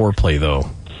 what is foreplay, though?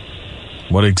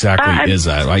 What exactly is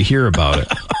that? I hear about it.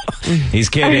 He's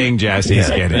kidding, Jess. He's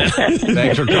kidding.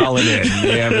 Thanks for calling in.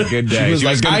 You have a good day. She was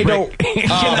like, I don't...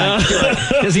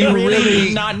 Does he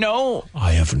really not know?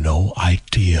 I have no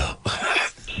idea.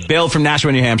 Bill from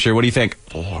Nashua, New Hampshire. What do you think?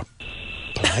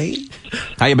 Play?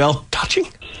 How you, Bill? Touching?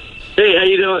 Hey, how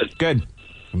you doing? Good.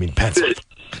 I mean, pencil.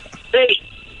 Hey,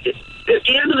 at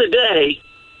the end of the day,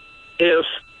 if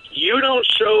you don't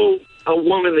show a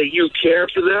woman that you care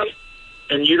for them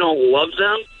and you don't love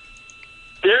them,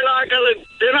 they're not gonna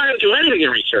do anything in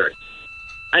return.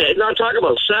 I'm not talking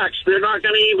about sex. They're not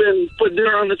gonna even put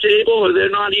dinner on the table, or they're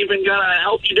not even gonna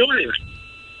help you do anything.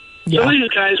 Yeah. Some of you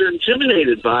guys are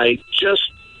intimidated by just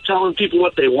telling people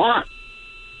what they want.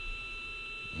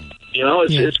 You know,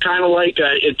 it's kind of like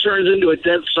it turns into a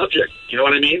dead subject. You know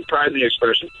what I mean? Pardon the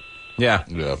expression. Yeah.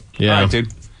 Yeah. All right,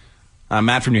 dude.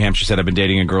 Matt from New Hampshire said, I've been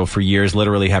dating a girl for years,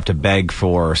 literally have to beg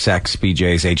for sex,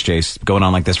 BJs, HJs, going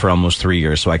on like this for almost 3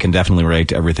 years, so I can definitely relate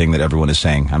to everything that everyone is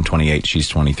saying. I'm 28, she's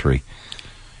 23.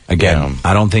 Again,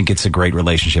 I don't think it's a great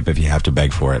relationship if you have to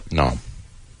beg for it. No.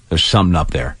 There's something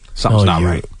up there. Something's not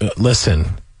right. Listen,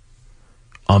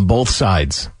 on both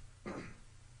sides,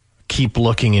 keep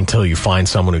looking until you find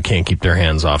someone who can't keep their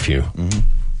hands off you. Mm-hmm.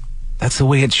 That's the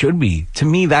way it should be. To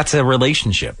me, that's a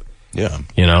relationship. Yeah.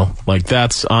 You know, like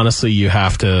that's honestly, you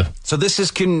have to. So this is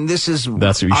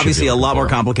that's obviously a lot more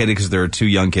complicated because there are 2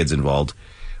 young kids involved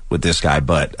with this guy,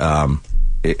 but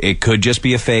it could just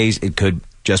be a phase. It could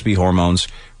just be hormones.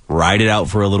 Ride it out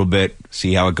for a little bit,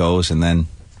 see how it goes, and then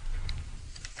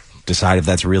decide if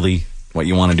that's really what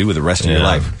you want to do with the rest of your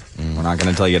life. We're not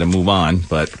going to tell you to move on,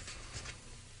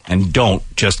 and don't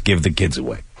just give the kids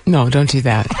away. No, don't do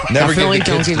that. Definitely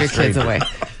don't give your kids away.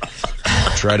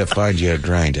 Try to find you a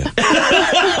grinder.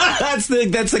 That's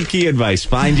the key advice.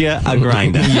 Find you a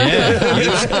grinder.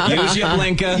 Yeah. Use your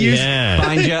blinker.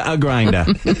 Find you a grinder.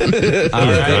 All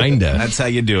right. Grinder. That's how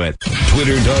you do it.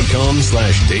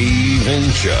 Twitter.com/Dave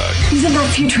and Chuck. Isn't that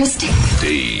futuristic?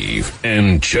 Dave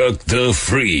and Chuck the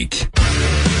Freak.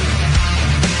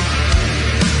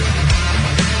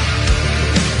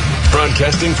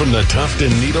 Broadcasting from the Tuft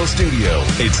and Needle Studio,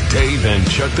 it's Dave and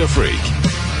Chuck the Freak.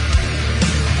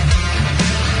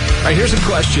 All right, here's a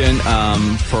question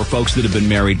for folks that have been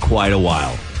married quite a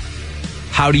while.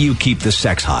 How do you keep the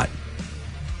sex hot?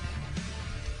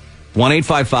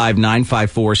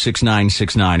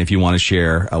 1-855-954-6969 if you want to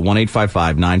share.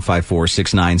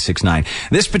 1-855-954-6969.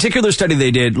 This particular study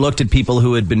they did looked at people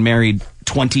who had been married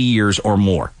 20 years or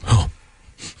more.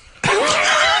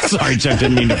 Sorry, Chuck,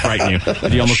 didn't mean to frighten you.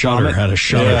 Did you almost shudder? Had a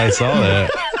shudder. Yeah, I saw that.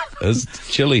 That was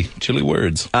chilly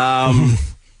words.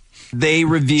 They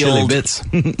revealed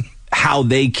how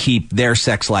they keep their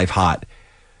sex life hot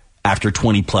after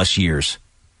 20 plus years.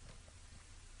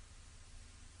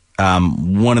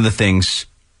 One of the things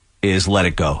is let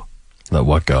it go. Let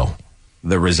what go?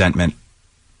 The resentment,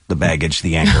 the baggage,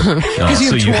 the anger. Because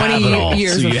you have 20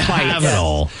 years of fights. You have it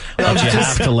all, but you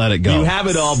have to let it go. You have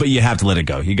it all, but you have to let it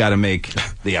go. You got to make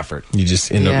the effort. You just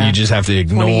have to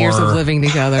ignore 20 years of living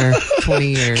together. 20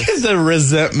 years. It's a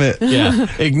resentment. Yeah.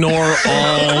 Ignore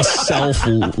all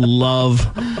self-love.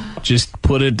 Just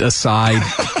put it aside.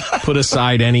 Put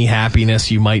aside any happiness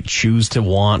you might choose to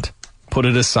want. Put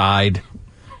it aside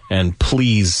and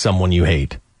please someone you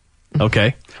hate.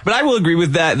 Okay. But I will agree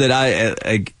with that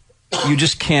you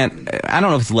just can't, I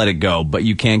don't know if it's let it go, but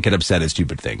you can't get upset at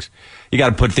stupid things. You got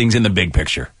to put things in the big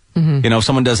picture. Mm-hmm. You know, if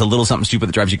someone does a little something stupid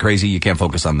that drives you crazy, you can't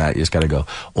focus on that. You just got to go,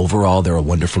 overall, they're a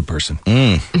wonderful person.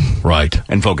 Right.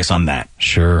 And focus on that.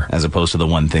 Sure. As opposed to the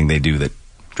one thing they do that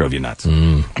drove you nuts.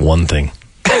 One thing.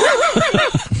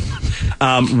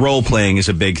 Role playing is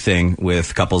a big thing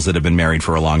with couples that have been married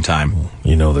for a long time.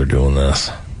 You know they're doing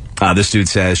this. This dude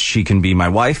says she can be my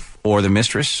wife or the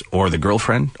mistress or the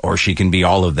girlfriend, or she can be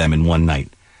all of them in one night.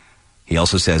 He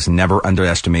also says never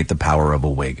underestimate the power of a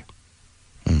wig.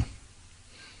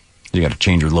 You got to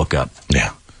change your look up.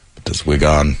 Yeah. Put this wig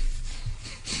on.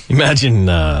 Imagine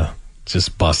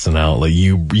just busting out. Like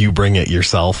you bring it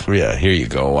yourself. Yeah, here you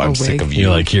go. I'm sick of you.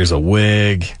 You're like, here's a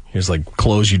wig. Here's like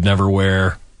clothes you'd never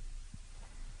wear.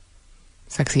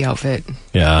 Sexy outfit.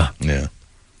 Yeah. Yeah.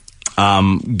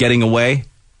 Getting away.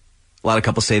 A lot of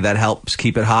couples say that helps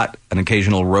keep it hot. An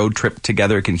occasional road trip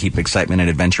together can keep excitement and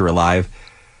adventure alive.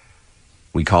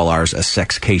 We call ours a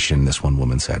sexcation, this one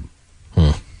woman said.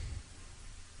 A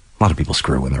lot of people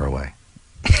screw when they're away.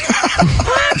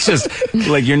 It's just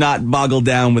like you're not boggled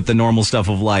down with the normal stuff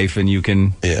of life, and you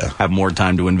can have more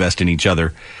time to invest in each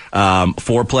other.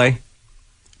 Foreplay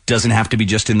doesn't have to be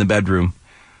just in the bedroom.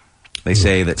 They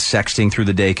say that sexting through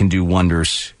the day can do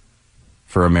wonders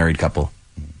for a married couple.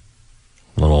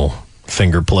 Little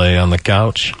finger play on the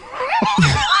couch.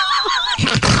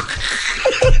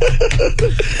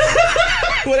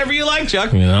 Whatever you like,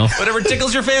 Chuck. You know, whatever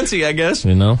tickles your fancy, I guess.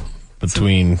 You know,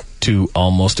 between two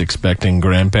almost expecting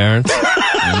grandparents.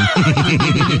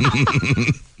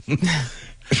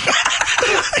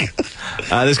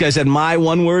 This guy said, my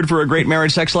one word for a great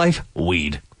marriage sex life,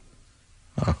 weed.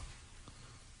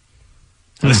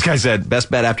 This guy said, best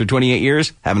bet after 28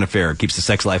 years, have an affair. Keeps the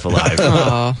sex life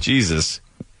alive. Jesus.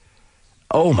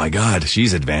 Oh, my God.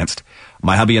 She's advanced.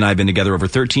 My hubby and I have been together over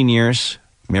 13 years,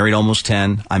 married almost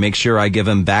 10. I make sure I give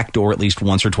him backdoor at least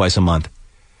once or twice a month.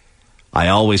 I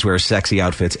always wear sexy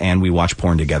outfits, and we watch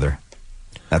porn together.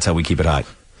 That's how we keep it hot.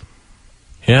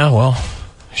 Yeah, well,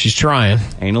 she's trying.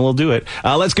 Anal will do it.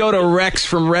 Let's go to Rex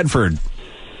from Redford.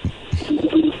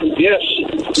 Yes.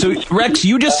 So, Rex,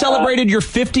 you just celebrated your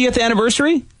 50th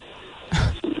anniversary?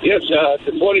 Yes,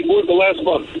 the 24th of last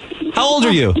month. How old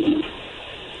are you?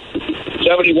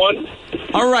 71.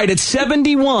 All right, at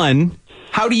 71,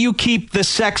 how do you keep the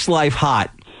sex life hot?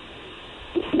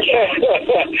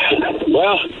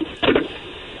 Well,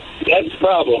 that's the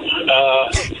problem.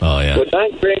 With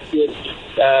 9 grandkids,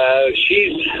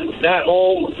 she's not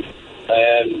home,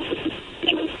 and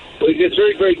it's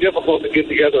very, very difficult to get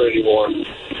together anymore.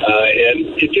 And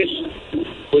it just,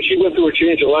 when she went through a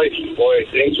change of life, boy,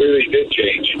 things really did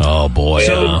change. Oh, boy.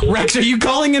 So, Rex, are you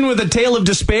calling in with a tale of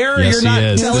despair? Yes, You're not he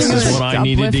is. This is what I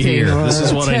needed to hear. This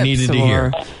is what I needed to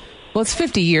hear. Well, it's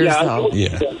 50 years, though.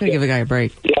 Yeah. Gotta give a guy a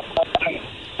break.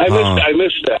 I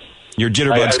missed that. Your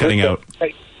jitterbug's cutting out.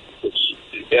 It's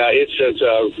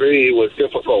really was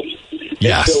difficult.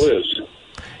 Yes. It still is.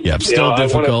 Yeah, still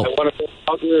difficult. I want to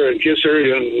hug her and kiss her,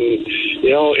 and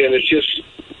and it's just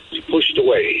pushed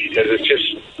away because it's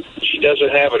just she doesn't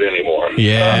have it anymore.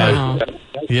 Yeah.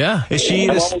 Yeah. Is she?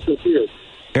 I'm almost in tears.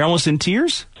 You're almost in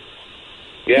tears?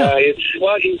 Yeah, it's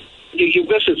you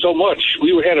miss it so much.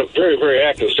 We had a very, very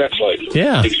active sex life.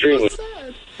 Yeah, extremely.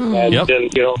 And then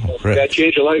that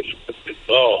change of life.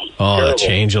 That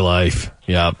change of life.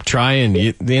 Yeah, try and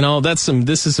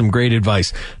this is some great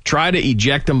advice. Try to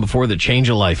eject them before the change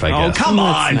of life. I guess. Oh, come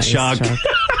on, nice, Chuck.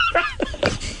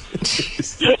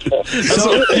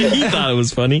 So, he thought it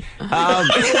was funny. He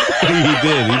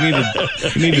did.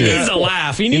 He needed a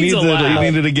laugh. He needs a laugh.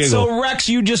 He needed a giggle. So, Rex,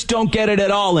 you just don't get it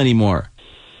at all anymore.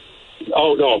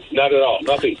 Oh, no, not at all.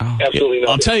 Nothing. Absolutely nothing.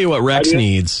 I'll tell you what Rex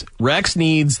needs. Rex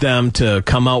needs them to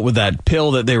come out with that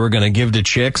pill that they were going to give to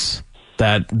chicks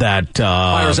that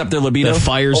fires up their libido. That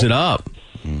fires it up.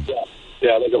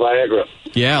 Yeah, like a Viagra.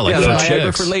 Yeah, like for Viagra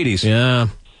chicks. For ladies. Yeah.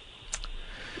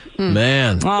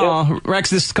 Man. Oh,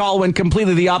 Rex, this call went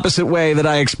completely the opposite way that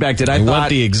I expected. I thought went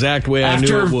the exact way I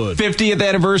knew it would. After 50th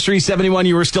anniversary, 71,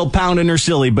 you were still pounding her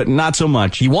silly, but not so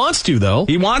much. He wants to, though.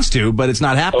 He wants to, but it's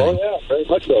not happening. Oh, yeah, very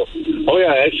much so. Oh,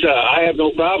 yeah, it's I have no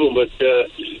problem, but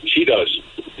she does.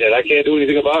 And I can't do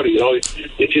anything about it.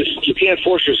 It's just, you can't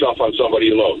force yourself on somebody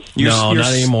you love. No,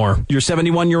 not anymore. Your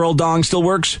 71-year-old dong still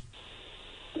works?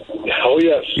 Oh,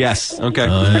 yes. Yes, okay.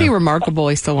 Pretty remarkable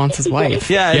he still wants his wife.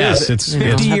 Yeah, it is. It's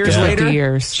 50 years later. 50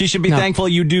 years. She should be thankful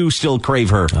you do still crave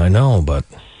her. I know, but,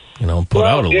 put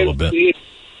out a little bit. He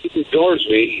adores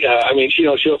me.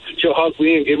 She'll hug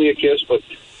me and give me a kiss, but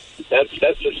that's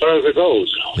as far as it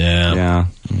goes. Yeah. Yeah.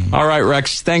 All right,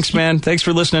 Rex. Thanks, man. Thanks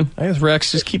for listening. Thanks,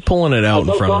 Rex. Just keep pulling it out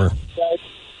in front of her.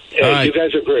 Hey, All right. you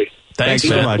guys are great. Thanks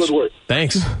so much. Good work.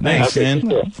 Thanks. Thanks, man.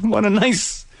 What a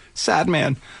nice, sad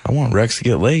man. I want Rex to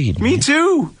get laid. Me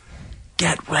too.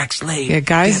 Get Rex laid. Yeah,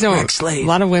 guys Get don't. Rex laid. A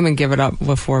lot of women give it up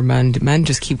before men. Men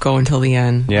just keep going till the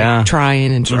end. Yeah. Like,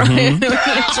 trying and trying.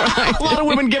 A lot of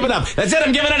women give it up. That's it.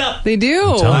 I'm giving it up. They do.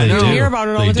 You hear about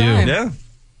it all the time. Yeah.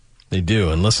 They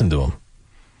do, and listen to them.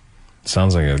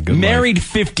 Sounds like a good Married life.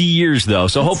 50 years, though,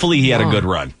 so hopefully he had a good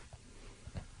run.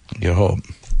 You hope.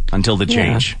 Until the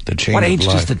change. The change What of age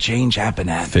life. does the change happen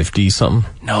at? 50-something.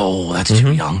 No, that's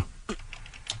too young.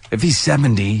 If he's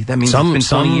 70, that means Some it's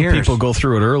been 20 years. people go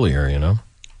through it earlier, you know?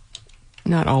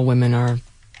 Not all women are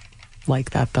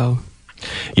like that, though.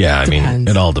 Yeah, I mean,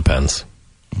 Depends. it all depends.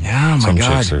 Yeah, my Some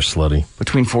God. chicks are slutty.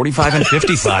 Between 45 and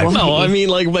 55. No, I mean,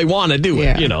 like, they want to do it.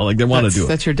 Yeah. You know, like, they want to do it.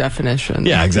 That's your definition.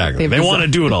 Yeah, exactly. They want to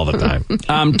do it all the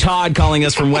time. Todd calling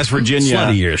us from West Virginia.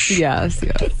 Slutty-ish. Yes.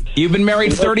 You've been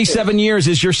married 37 years.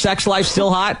 Is your sex life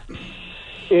still hot?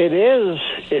 It is.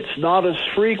 It's not as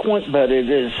frequent, but it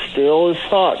is still as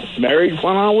hot. Married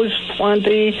when I was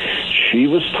 20. She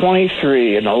was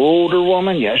 23. An older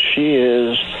woman? Yes, she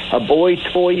is. A boy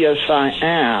toy? Yes, I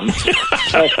am.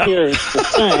 But here's the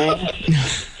thing.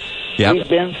 Yep. We've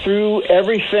been through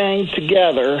everything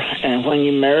together, and when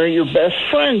you marry your best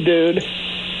friend, dude, it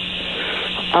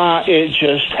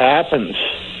just happens.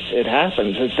 It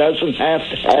happens. It doesn't have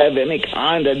to have any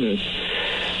kind of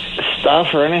stuff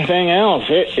or anything else.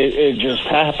 It just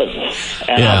happens.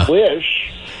 And I wish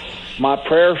my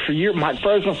prayer for you, my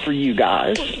present for you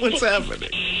guys. What's happening?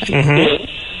 Is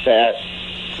that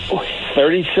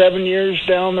 37 years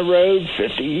down the road,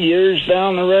 50 years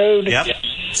down the road. Yep.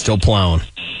 Still plowing.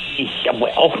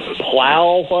 Well,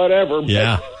 plow, whatever.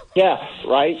 Yeah. Yeah,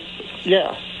 right?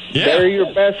 Yeah. Marry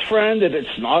your best friend, and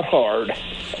it's not hard.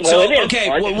 Well, So, it is okay,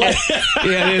 hard.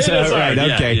 yeah, it is. Right,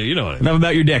 Yeah, okay. yeah, you know what I mean. Enough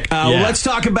about your dick. Let's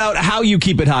talk about how you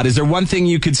keep it hot. Is there one thing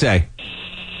you could say?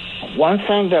 One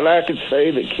thing that I could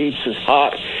say that keeps us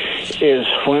hot is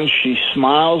when she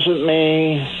smiles at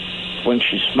me. When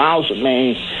she smiles at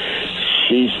me,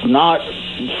 she's not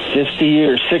 50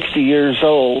 or 60 years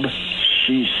old.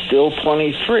 She's still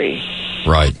 23.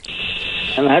 Right.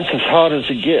 And that's as hot as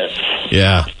it gets.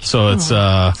 Yeah. So it's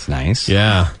That's nice.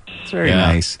 Yeah. It's very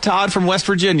nice. Todd from West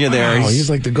Virginia there. Oh, he's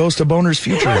like the ghost of Boner's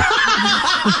future.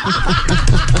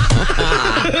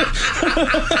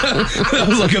 That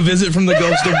was like a visit from the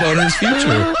ghost of Boner's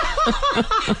future.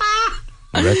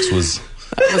 Rex was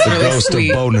the really ghost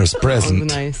sweet. of Boner's That present.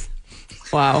 was nice.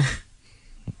 Wow.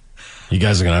 You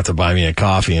guys are going to have to buy me a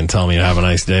coffee and tell me to have a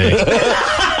nice day. Kill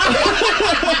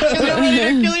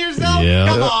yourself? Yeah.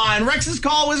 Come on. Rex's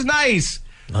call was nice.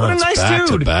 No, what a it's nice back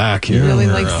dude. to back He here. really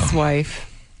likes his wife.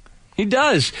 He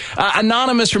does.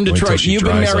 Anonymous from Wait till Detroit. she You've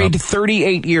been dries married up.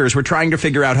 38 years. We're trying to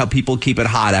figure out how people keep it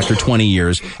hot after 20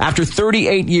 years. After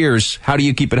 38 years, how do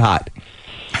you keep it hot?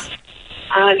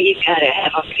 You gotta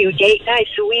have a few date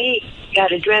nights a week. You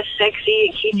gotta dress sexy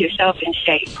and keep yourself in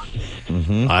shape.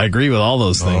 I agree with all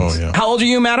those things. Oh, yeah. How old are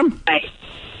you, madam? Right.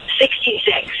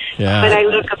 66. Yeah. But I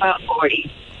look about 40.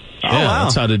 Yeah, wow.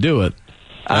 that's how to do it.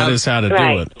 That is how to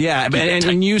right. do it. Yeah,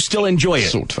 and you still enjoy it.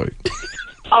 So tight.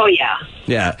 Oh, yeah.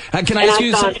 Yeah. Can I And ask I've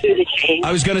you gone through the change.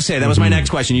 I was going to say, that was my next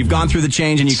question. You've gone through the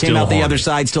change and you came Still out the horny. other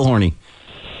side still horny.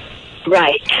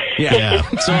 Right. Yeah.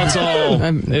 So it's all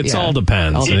Yeah. all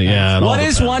depends. All depends. Yeah. it all What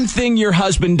is depends. one thing your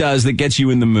husband does that gets you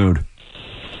in the mood?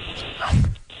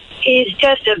 He's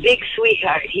just a big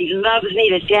sweetheart. He loves me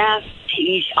to death.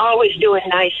 He's always doing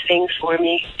nice things for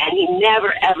me, and he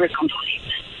never, ever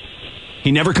complains.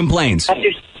 He never complains.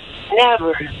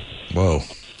 Never. Whoa.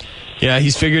 Yeah,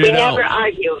 he's figured We it out. never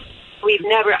argue. We've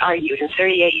never argued in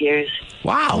 38 years.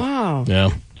 Wow. Yeah.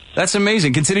 That's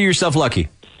amazing. Consider yourself lucky.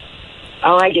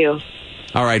 Oh, I do.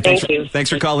 All right. Thank you. Thanks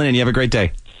for calling in. You have a great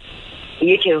day.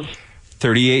 You too.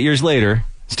 38 years later,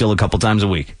 still a couple times a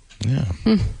week. Yeah.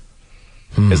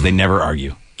 Because they never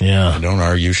argue. Yeah. I don't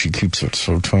argue. She keeps it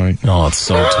so tight. Oh, it's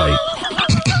so tight.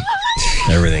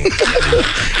 Everything.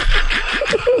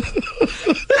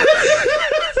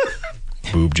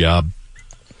 Boob job.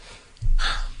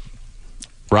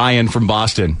 Ryan from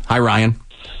Boston. Hi, Ryan.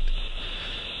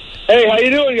 Hey, how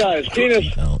you doing, guys? Penis.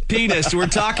 Penis. We're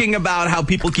talking about how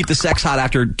people keep the sex hot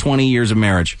after 20 years of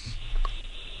marriage.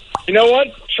 You know what?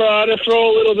 Try to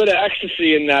throw a little bit of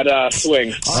ecstasy in that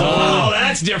swing. Oh,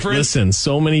 that's different. Listen,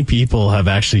 so many people have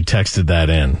actually texted that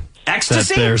in.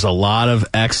 Ecstasy? That there's a lot of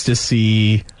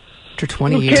ecstasy. After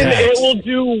 20 You years. can, it will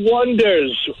do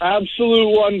wonders.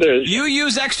 Absolute wonders. You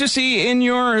use ecstasy in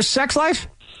your sex life?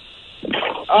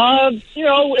 You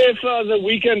know, if the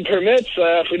weekend permits,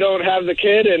 if we don't have the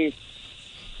kid and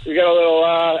we got a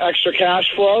little extra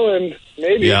cash flow, and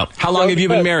maybe. Yeah. How long have you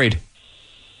been married?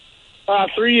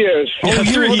 3 years. Yeah,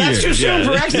 3 years. That's too soon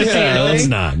for ecstasy. Yeah, that's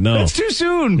not. No, that's too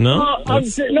soon. No,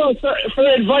 no. For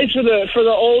advice for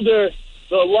the older,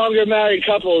 the longer married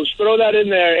couples, throw that in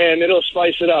there, and it'll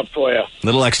spice it up for you.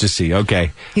 Little ecstasy.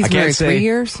 Okay. He's married 3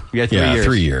 years. Yeah, 3 years.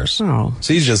 3 years. Oh,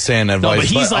 so he's just saying advice. No, but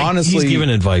he's honestly, he's giving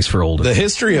advice for older. The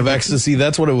history of ecstasy,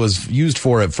 that's what it was used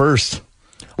for at first.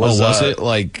 Was it?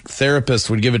 Like therapists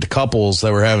would give it to couples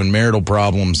that were having marital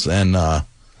problems and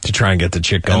to try and get the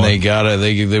chick going. And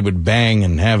they would bang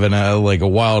and have a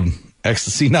wild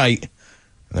ecstasy night.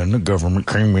 And then the government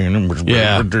came in and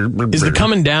is the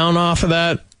coming down off of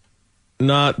that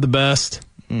not the best?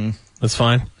 That's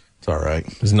fine. It's all right.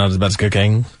 It's not as bad as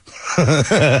cocaine. Oh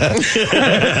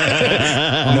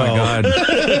my God.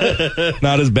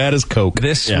 Not as bad as Coke.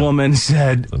 This woman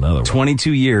said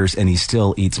 22 years and he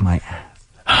still eats my ass.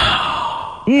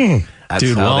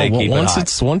 Dude, once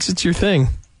it's your thing.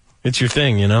 It's your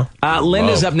thing, you know?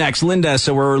 Linda's up next. Linda,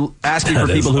 so we're asking for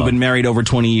people who've been married over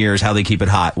 20 years how they keep it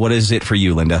hot. What is it for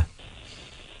you, Linda?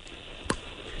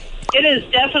 It is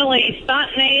definitely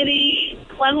spontaneity,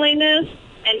 cleanliness,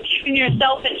 and keeping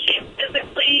yourself in shape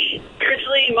physically,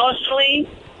 spiritually, emotionally,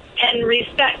 and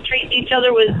respect. Treat each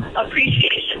other with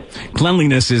appreciation.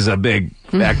 Cleanliness is a big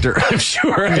factor, I'm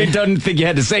sure. I don't think you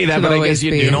had to say that, but I guess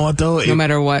you do. You know what, though? No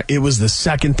matter what. It was the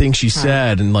second thing she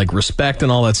said, and like respect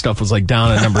and all that stuff was like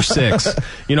down at number 6.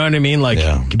 You know what I mean? Like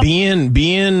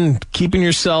keeping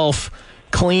yourself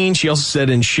clean. She also said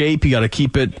in shape. You got to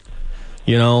keep it,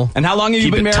 you know. And how long have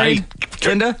you been married,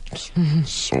 Linda?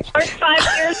 35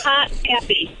 years hot,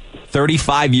 happy.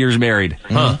 35 years married.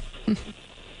 Huh. All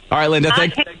right, Linda.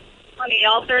 Thank you.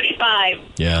 All 35.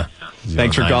 Yeah.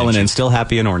 Thanks for calling in. Still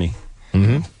happy and horny.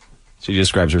 Mm-hmm. She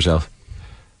describes herself.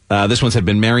 This one said,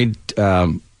 been married,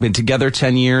 been together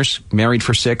 10 years, married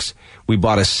for 6. We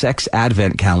bought a sex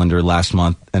advent calendar last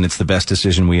month, and it's the best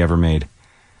decision we ever made.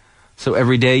 So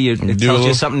every day it tells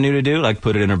you something new to do, like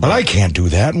put it in her book. But I can't do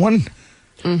that one.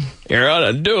 You're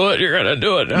going to do it. You're going to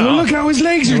do it now. Well, look how his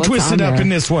legs are twisted up in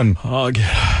this one. Oh,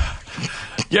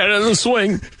 get in the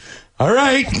swing. All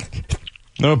right.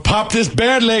 I'm going to pop this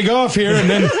bad leg off here, and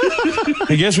then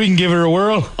I guess we can give her a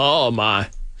whirl. Oh, my.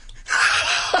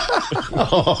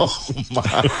 Oh,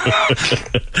 my.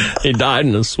 He died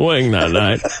in a swing that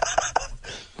night.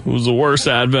 It was the worst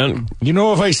advent. You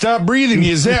know, if I stop breathing,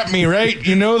 you zap me, right?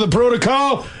 You know the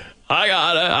protocol? I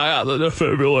got it. I got the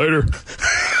defibrillator.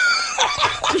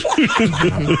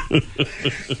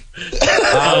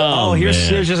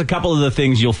 Here's just a couple of the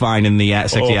things you'll find in the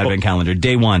sexy advent calendar.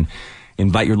 Day 1,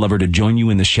 invite your lover to join you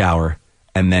in the shower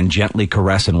and then gently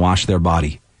caress and wash their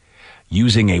body.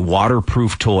 Using a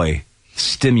waterproof toy,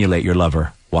 stimulate your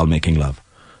lover while making love.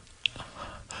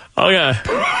 Okay.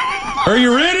 Are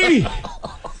you ready?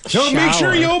 So make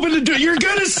sure you open the door. You're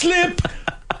going to slip.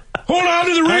 Hold on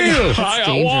to the rail. I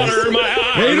got water in my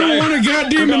eye. They don't want a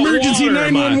goddamn emergency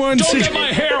 911. Don't get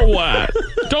my hair wet.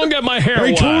 Don't get my hair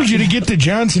wet. I told you to get the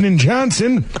Johnson &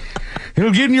 Johnson.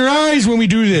 It'll get in your eyes when we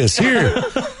do this. Here,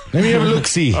 let me have a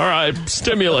look-see. All right,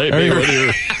 stimulate me with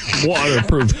your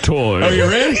waterproof toy. Are you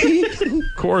ready? Of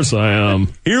course I am.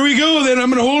 Here we go, then. I'm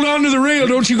going to hold on to the rail.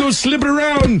 Don't you go slipping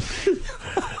around.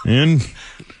 And...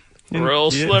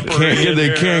 real slippery.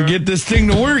 They can't get this thing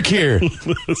to work here.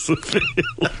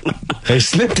 I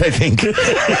slipped, I think. You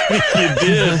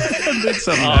did.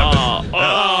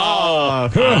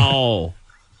 Oh.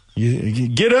 You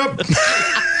get up.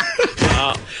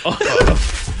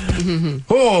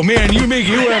 Oh, man, you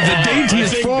have the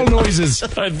daintiest fall noises.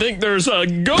 I think there's a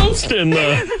ghost in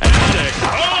the attic.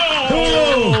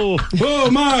 Oh,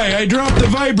 my, I dropped the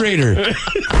vibrator.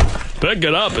 Pick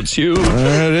it up, it's huge.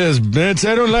 It is.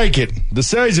 I don't like it. The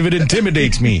size of it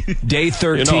intimidates me. Day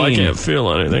 13. You know, I can't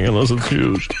feel anything unless it's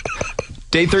huge.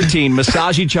 Day 13,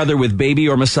 massage each other with baby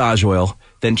or massage oil,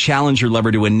 then challenge your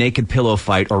lover to a naked pillow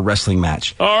fight or wrestling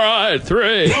match. All right,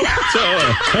 3, 2.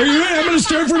 Are you ready? I'm going to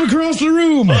start from across the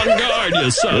room. On guard, you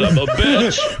son of a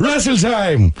bitch. Wrestle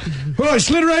time. Oh, I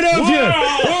slid right off you.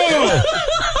 Oh,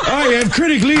 I have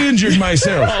critically injured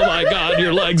myself. Oh, my God,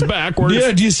 your leg's backwards.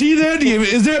 Yeah, do you see that?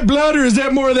 Is that blood or is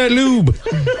that more of that lube?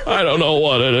 I don't know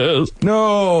what it is.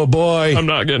 No, boy. I'm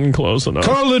not getting close enough.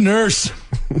 Call the nurse.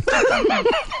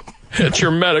 Hit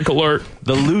your medical alert.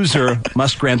 The loser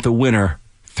must grant the winner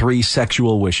 3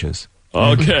 sexual wishes.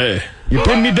 Okay. You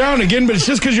pinned me down again, but it's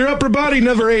just because your upper body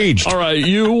never aged. All right,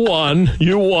 you won.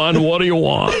 What do you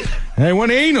want? I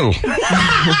want anal.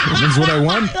 That's what I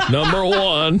want. Number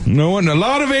 1. No, a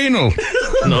lot of anal.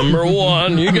 Number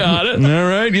 1, you got it. All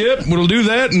right, yep, we'll do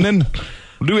that, and then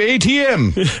we'll do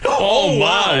ATM. Oh,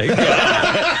 my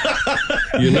God.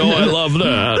 You know I love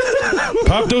that.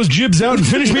 Pop those jibs out and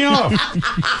finish me off.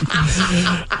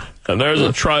 And there's a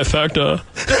trifecta of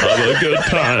a good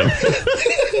time.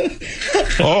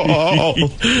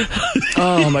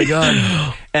 Oh, my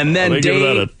God. And then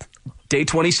day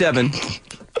 27,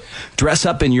 dress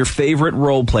up in your favorite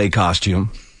role play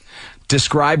costume.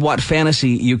 Describe what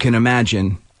fantasy you can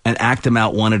imagine and act them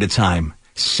out one at a time.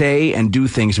 Say and do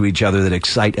things to each other that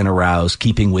excite and arouse,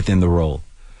 keeping within the role.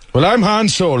 Well, I'm Han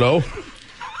Solo,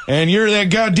 and you're that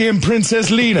goddamn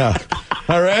Princess Lena.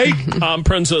 All right? I'm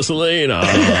Princess Lena.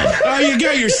 Oh, you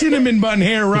got your cinnamon bun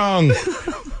hair wrong.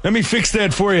 Let me fix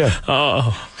that for you.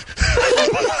 Oh.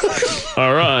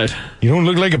 All right. You don't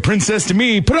look like a princess to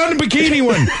me. Put on the bikini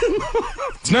one.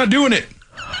 It's not doing it.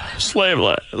 Slave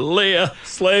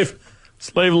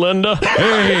Linda.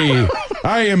 Hey,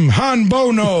 I am Han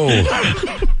Bono.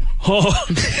 Oh,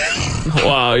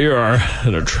 wow, you are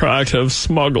an attractive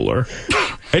smuggler.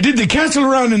 I did the castle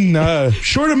run in a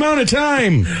short amount of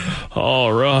time.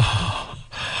 All right.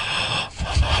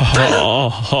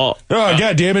 Oh,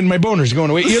 God damn it, my boner's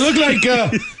going away. You look like,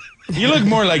 you look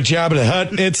more like Jabba the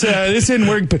Hutt. It's, this isn't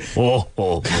work. Oh,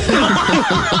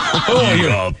 you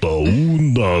got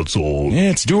the yeah,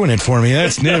 it's doing it for me. That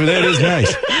is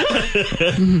nice.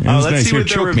 Let's see what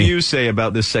the reviews say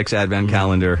about this sex advent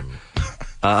calendar.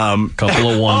 Couple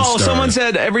of one-stars. Someone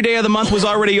said every day of the month was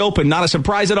already open. Not a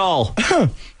surprise at all.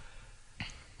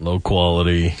 Low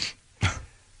quality.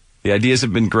 The ideas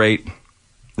have been great.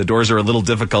 The doors are a little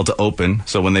difficult to open,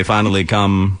 so when they finally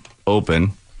come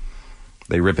open,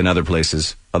 they rip in other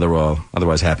places.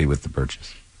 Otherwise happy with the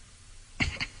purchase.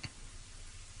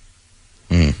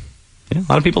 Yeah, a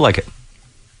lot of people like it.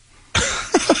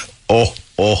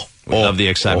 We love the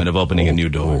excitement of opening a new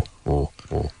door.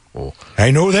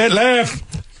 I know that laugh.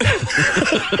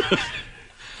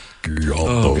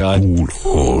 Oh, God.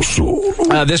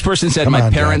 This person said, my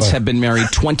parents have been married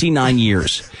 29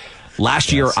 years.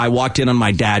 Last year, I walked in on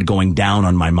my dad going down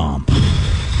on my mom.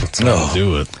 That's how to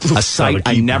do it. A sight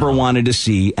I never wanted to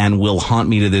see and will haunt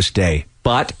me to this day.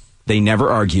 But they never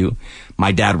argue.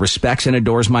 My dad respects and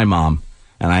adores my mom,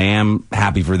 and I am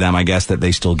happy for them, I guess, that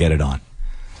they still get it on.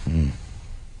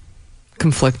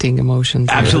 Conflicting emotions.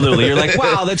 Absolutely. You're like,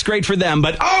 wow, that's great for them,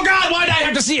 but oh, God, why did I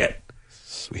have to see it?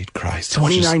 Sweet Christ.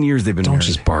 29 years they've been married. Don't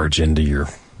just barge into your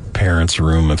parents'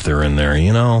 room if they're in there,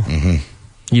 you know? Mm-hmm.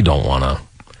 You don't want to.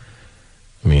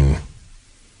 I mean,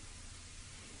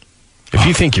 if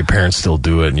you think your parents still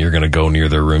do it and you're going to go near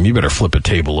their room, you better flip a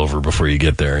table over before you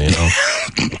get there, you know?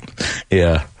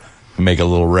 Yeah. Make a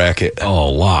little racket. Oh,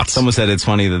 lots. Someone said it's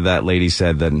funny that lady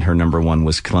said that her number one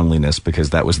was cleanliness because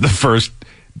that was the first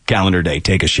calendar day.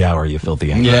 Take a shower, you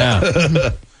filthy animal.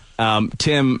 Yeah.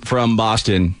 Tim from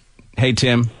Boston. Hey,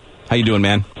 Tim. How you doing,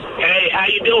 man? Hey, how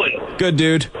you doing? Good,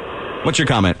 dude. What's your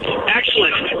comment?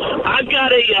 Excellent. I've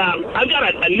got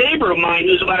a neighbor of mine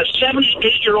who's about a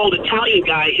 78-year-old Italian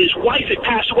guy. His wife had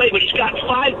passed away, but he's got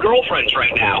 5 girlfriends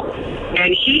right now.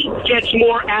 And he gets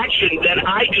more action than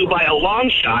I do by a long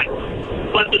shot.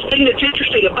 But the thing that's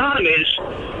interesting about him is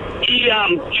he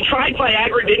tried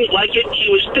Viagra, didn't like it. He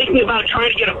was thinking about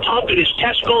trying to get a pump in his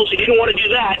testicles. He didn't want to do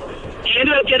that. He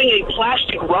ended up getting a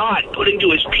plastic rod put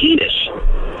into his penis.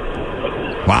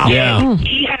 Wow. Yeah.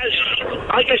 He has,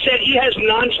 like I said, he has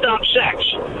nonstop sex.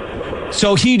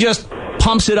 So he just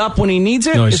pumps it up when he needs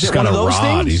it? No, he's Is just it got one a of those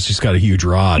rod. things? He's just got a huge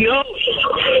rod. No,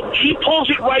 he pulls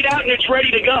it right out and it's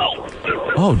ready to go.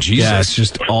 Oh, Jesus. Yeah, it's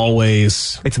just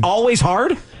always... It's always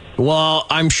hard? Well,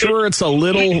 I'm sure it's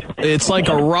it's like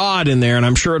a rod in there, and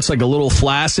I'm sure it's like a little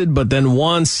flaccid, but then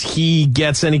once he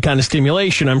gets any kind of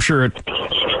stimulation, I'm sure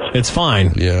it's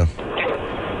fine. Yeah.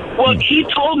 Well, he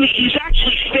told me he's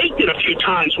actually faked it a few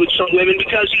times with some women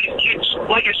because it's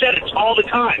like I said, it's all the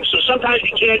time. So sometimes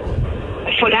he can't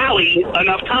finale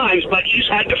enough times, but he's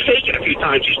had to fake it a few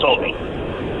times, he's told me.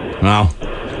 Wow.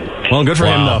 Well, good for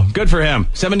him, though. Good for him.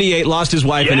 78, lost his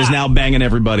wife, and is now banging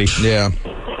everybody. Yeah.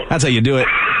 That's how you do it.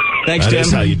 Thanks, Tim.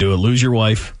 That's how you do it. Lose your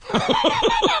wife.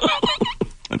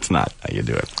 That's not how you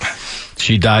do it.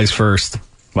 She dies first.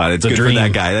 But it's good for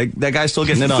that guy. That guy's still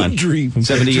getting it on. Dream.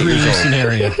 78 Dream years old.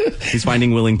 scenario. He's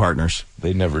finding willing partners.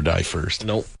 They never die first.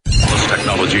 Nope. The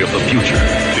technology of the future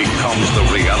becomes the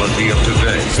reality of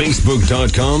today.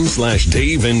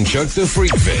 Facebook.com/Dave and Chuck the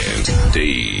Freak fans.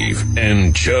 Dave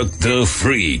and Chuck the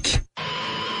Freak.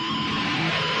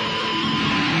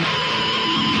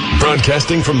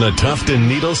 Broadcasting from the Tuft and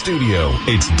Needle Studio,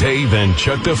 it's Dave and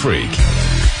Chuck the Freak.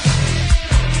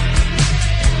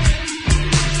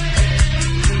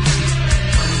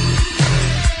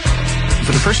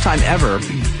 For the first time ever,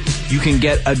 you can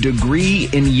get a degree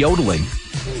in yodeling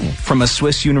from a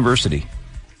Swiss university.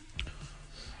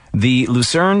 The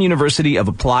Lucerne University of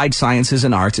Applied Sciences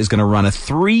and Arts is going to run a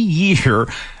 3-year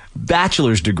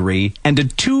bachelor's degree and a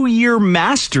 2-year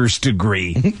master's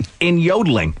degree in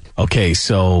yodeling. Okay,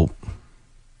 so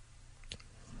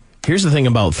here's the thing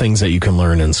about things that you can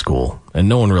learn in school, and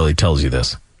no one really tells you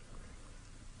this.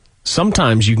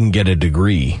 Sometimes you can get a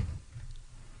degree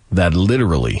that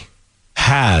literally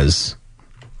has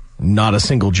not a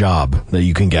single job that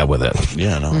you can get with it.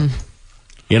 Yeah, no.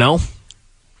 You know?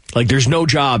 Like, there's no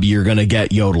job you're going to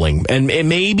get yodeling. And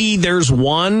maybe there's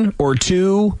 1 or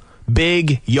 2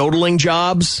 big yodeling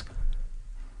jobs,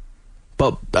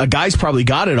 but a guy's probably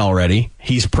got it already.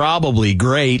 He's probably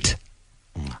great.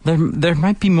 There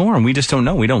might be more, and we just don't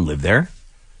know. We don't live there.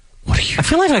 I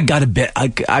feel like I got a bit.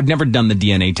 I've never done the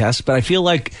DNA test, but I feel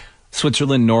like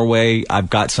Switzerland, Norway, I've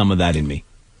got some of that in me.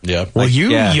 Yeah. Well,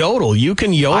 yodel. You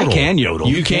can yodel. I can yodel.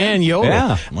 You can yodel.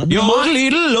 Yeah.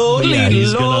 Yodel-idle-lo,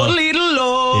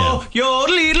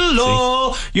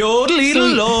 yodel-idle-lo,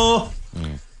 yodel-idle-lo.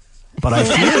 But I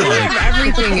feel like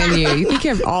everything in you. You think you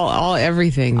have all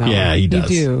everything, though. Yeah, he does.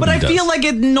 You do. But I feel like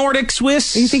it's Nordic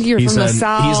Swiss. You think you're from the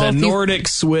South. He's a Nordic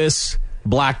Swiss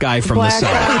black guy from the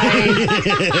South.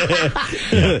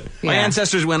 My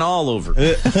ancestors went all over.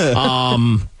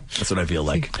 That's what I feel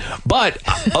like. But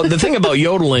the thing about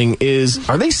yodeling is,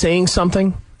 are they saying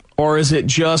something? Or is it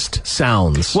just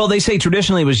sounds? Well, they say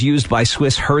traditionally it was used by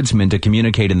Swiss herdsmen to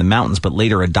communicate in the mountains, but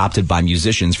later adopted by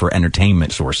musicians for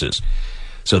entertainment sources.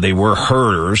 So they were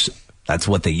herders. That's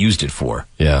what they used it for.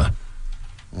 Yeah.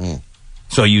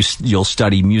 So you'll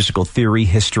study musical theory,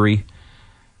 history.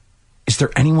 Is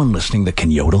there anyone listening that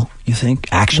can yodel, you think?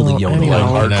 Actually yodel?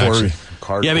 Hardcore.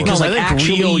 Yeah, because I think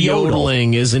real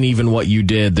yodeling isn't even what you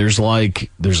did. There's like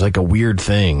a weird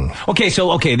thing. Okay,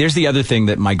 there's the other thing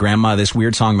that this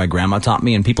weird song my grandma taught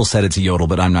me, and people said it's a yodel,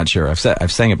 but I'm not sure. I've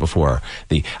sang it before.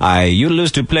 I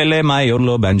used to play my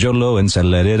yodelo, banjolo, and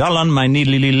let it all on my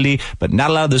needly, but not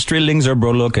allow the strillings or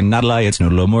brolo, can not lie, it's no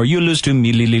more. You lose to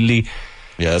me li.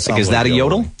 Yeah, is that a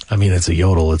yodel? I mean, it's a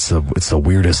yodel. It's the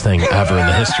weirdest thing ever in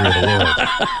the history of the world.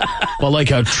 But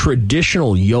like a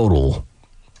traditional yodel,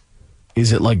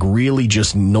 is it like really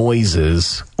just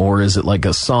noises, or is it like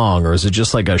a song, or is it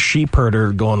just like a sheep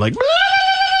herder going like,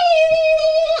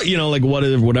 like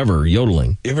whatever,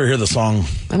 yodeling? You ever hear the song?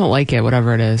 I don't like it,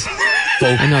 whatever it is.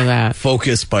 I know that.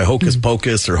 Focus by Hocus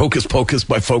Pocus, or Hocus Pocus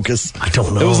by Focus. I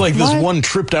don't know. It was like this one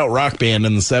tripped out rock band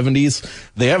in the 70s.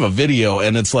 They have a video,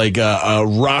 and it's like a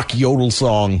rock yodel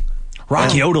song.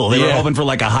 Rock yodel. They were hoping for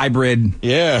like a hybrid.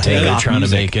 Yeah. They're trying to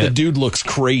make it. The dude looks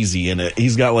crazy in it.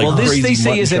 He's got like crazy they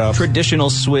say is a traditional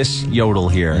Swiss yodel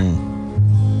here.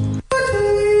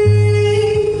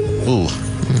 Ooh.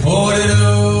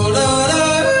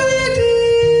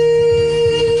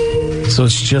 So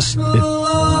it's just...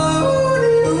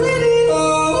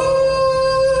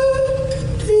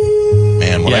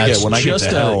 When I get to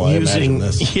hell, I imagine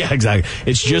this. Yeah, exactly.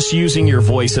 It's just using your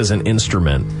voice as an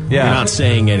instrument. Yeah. You're not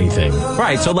saying anything.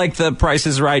 Right, so like the Price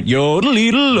is Right.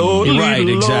 Yodel-idle-lo, right,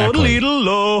 exactly.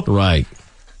 yodel-idle-lo. Right.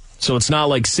 So it's not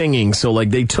like singing. So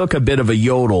like they took a bit of a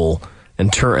yodel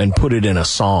and put it in a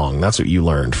song. That's what you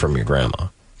learned from your grandma.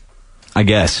 I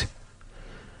guess.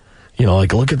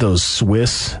 Like look at those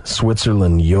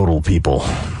Switzerland yodel people.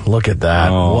 Look at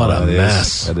that. Oh, what a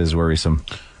mess. That is worrisome.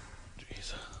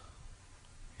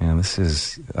 Yeah, this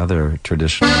is other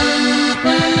traditional. Hey,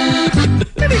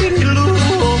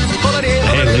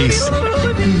 Elise.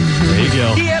 There you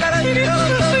go.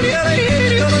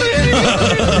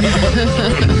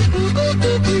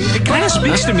 It kind of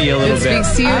speaks to me a little bit. It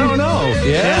speaks to you? I don't know.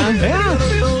 Yeah.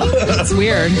 It's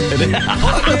weird.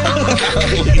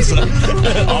 Lisa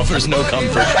offers no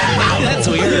comfort. That's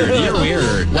weird. You're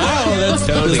weird. Wow, that's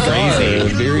totally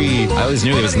crazy. I always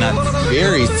knew it was not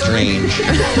very strange.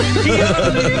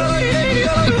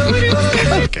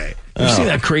 Okay. You see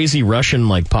that crazy Russian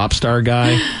pop star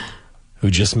guy who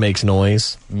just makes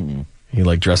noise? Mm-mm. He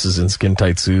dresses in skin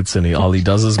tight suits and all he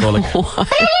does is go like.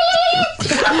 What?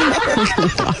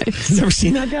 Never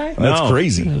seen that guy? No. That's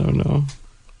crazy. I don't know.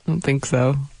 I don't think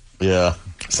so. Yeah.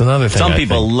 It's another thing. Some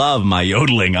people love my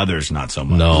yodeling, others not so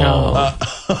much. No.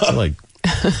 The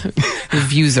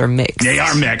views are mixed. They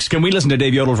are mixed. Can we listen to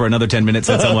Dave Yodel for another 10 minutes?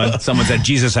 Said someone said,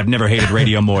 Jesus, I've never hated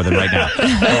radio more than right now.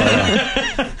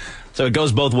 So it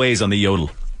goes both ways on the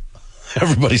yodel.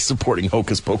 Everybody's supporting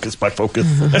Hocus Pocus by Focus.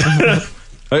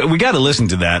 We got to listen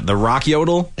to that. The rock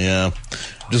yodel. Yeah.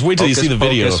 Just wait till you see the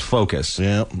video. Focus.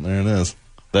 Yeah, there it is.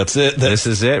 That's it. This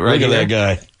is it, right? Look at that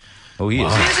guy. Oh, he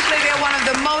is. Musically, they're one of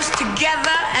the most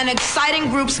together and exciting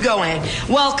groups going.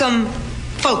 Welcome,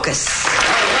 Focus.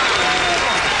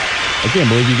 I can't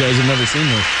believe you guys have never seen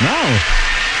this. No.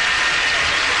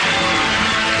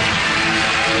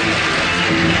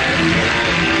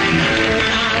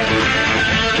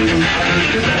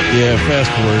 Yeah, fast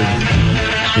forward.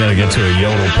 You gotta get to a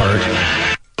yodel part.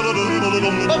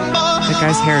 That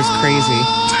guy's hair is crazy.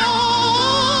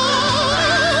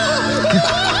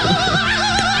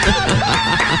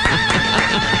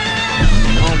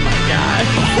 Oh my God.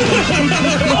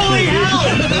 Holy hell!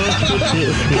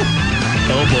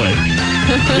 Oh boy.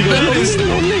 You go, this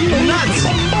nuts.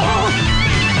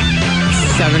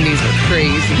 70s were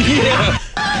crazy. Yeah.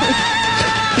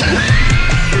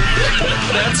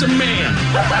 That's a man.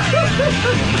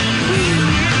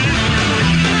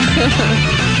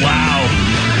 Wow.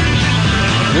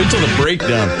 Wait till the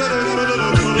breakdown.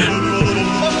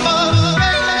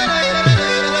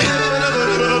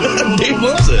 Dave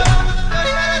loves it.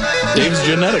 Dave's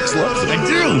genetics loves it. I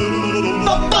do.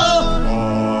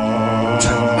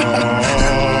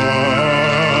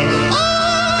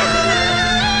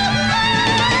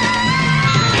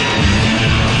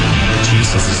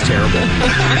 Jesus, this is terrible.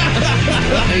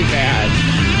 Really bad.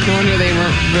 No wonder they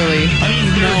weren't really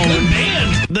known. Good band.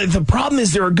 The problem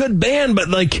is they're a good band, but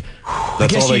like,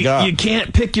 that's all they got. You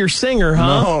can't pick your singer,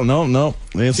 huh? No.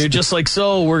 You're just like,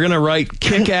 so we're going to write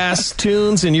kick-ass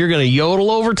tunes and you're going to yodel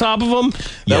over top of them?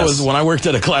 That was when I worked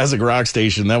at a classic rock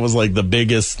station. That was like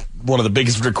one of the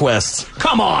biggest requests.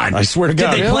 Come on. I swear to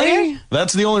God. Did they play it?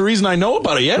 That's the only reason I know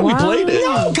about it. Yeah, we played it.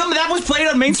 No, come on, that was played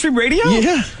on mainstream radio?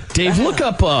 Yeah. Dave, look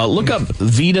up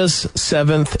Vita's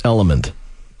Seventh Element.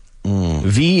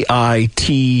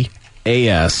 VITAS.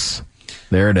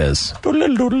 There it is.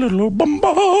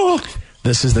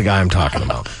 This is the guy I'm talking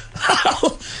about.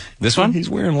 This one? He's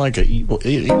wearing like an eagle. What's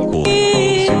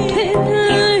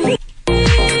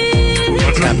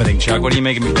happening, Chuck? What are you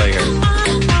making me play here? What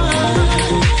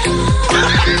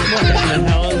the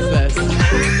hell is this?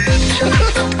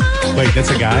 Wait,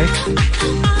 that's a guy?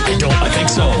 I think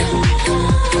so.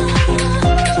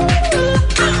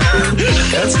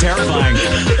 That's terrifying.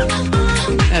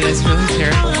 That is really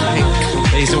terrifying.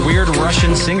 He's a weird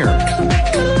Russian singer.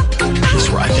 He's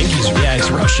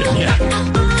Russian, yeah.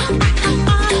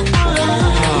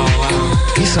 Oh,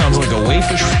 wow. He sounds like a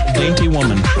waifish, dainty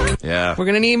woman. Yeah. We're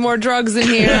going to need more drugs in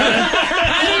here.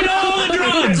 I need all the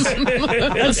drugs.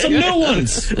 And some new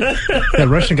ones. That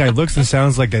Russian guy looks and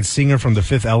sounds like that singer from The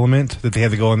Fifth Element that they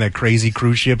had to go on that crazy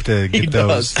cruise ship to get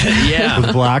those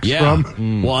blocks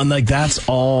from. Well, and like that's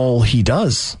all he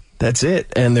does. That's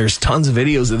it. And there's tons of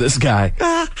videos of this guy.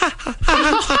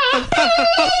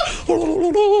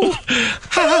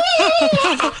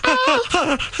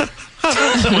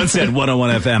 Someone said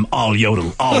 101 FM, all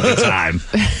yodel, all the time.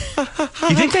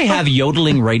 You think they have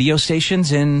yodeling radio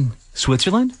stations in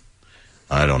Switzerland?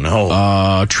 I don't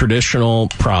know. Traditional,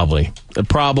 probably.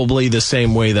 Probably the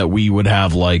same way that we would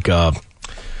have like, Radio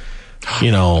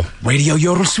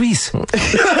Yodel Suisse.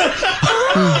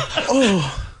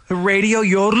 Radio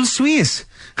Yodel Suisse.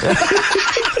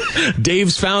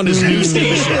 Dave's found his new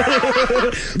station.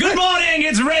 Good morning,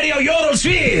 it's Radio Yodel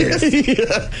Suisse.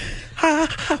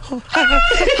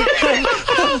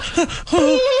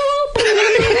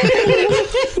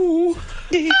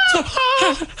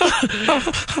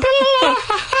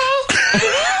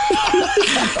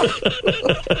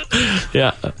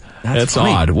 Yeah. That's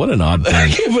odd. What an odd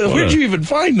thing. Where'd you even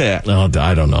find that? Oh,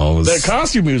 I don't know. That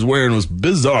costume he was wearing was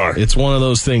bizarre. It's one of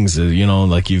those things,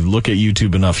 like you look at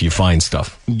YouTube enough, you find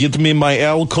stuff. Get me my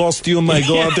owl costume, I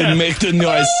go out and make the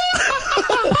noise.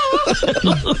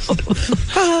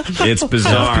 It's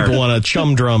bizarre. If people want a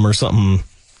chum drum or something.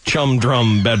 Chum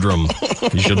drum bedroom.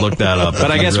 You should look that up.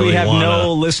 But I guess we have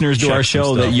no listeners to our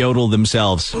show that yodel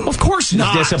themselves. Of course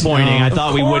not. It's disappointing. I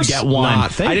thought we would get one. I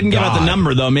didn't give out the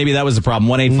number, though. Maybe that was the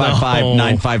problem.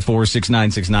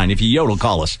 1-855-954-6969. If you yodel,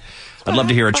 call us. I'd love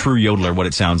to hear a true yodeler, what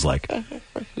it sounds like.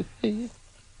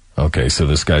 Okay, so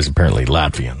this guy's apparently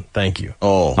Latvian. Thank you.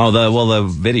 The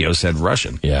video said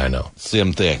Russian. Yeah, I know.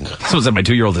 Same thing. So said my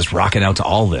 2-year-old is rocking out to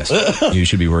all this. You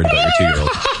should be worried about your 2-year-old.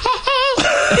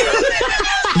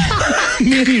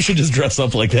 Maybe you should just dress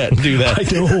up like that and do that. I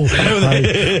know.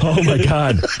 Oh my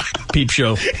God. Peep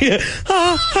show. Yeah.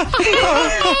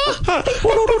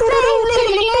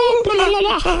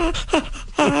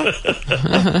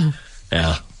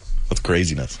 Yeah. That's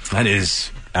craziness. That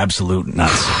is absolute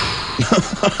nuts.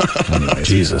 Anyways.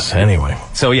 Jesus. Anyway.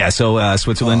 So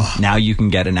Switzerland, now you can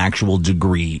get an actual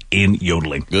degree in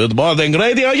yodeling. Good morning,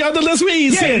 Radio Yodel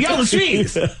Suisse. Yeah, Yodel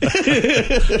Suisse.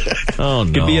 Oh,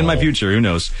 no. Could be in my future. Who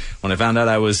knows? When I found out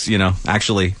I was, I'm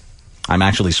actually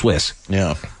Swiss.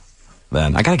 Yeah.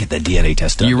 Then I got to get that DNA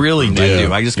test done. You really do. I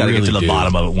do. I just got to get to the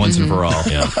bottom of it once and for all.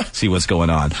 Yeah. See what's going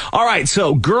on. All right.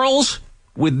 So girls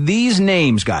with these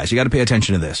names, guys, you got to pay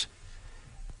attention to this.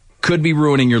 Could be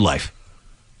ruining your life.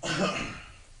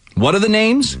 What are the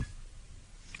names?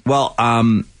 Well,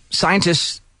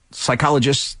 scientists,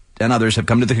 psychologists, and others have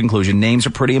come to the conclusion names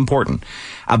are pretty important.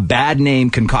 A bad name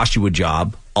can cost you a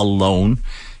job, a loan,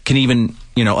 can even,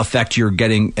 affect your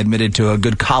getting admitted to a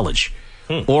good college,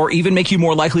 or even make you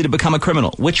more likely to become a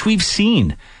criminal, which we've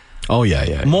seen. Oh,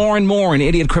 yeah. More and more an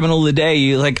idiot criminal of the day,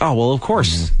 you're like, oh, well, of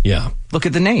course. Mm-hmm. Yeah. Look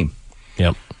at the name.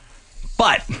 Yep.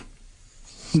 But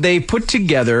they put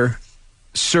together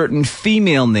certain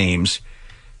female names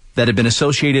that have been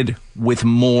associated with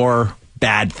more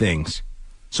bad things.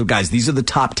 So, guys, these are the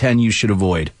top 10 you should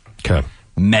avoid. Okay.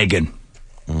 Megan.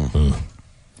 Mm-hmm.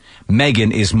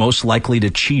 Megan is most likely to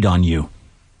cheat on you.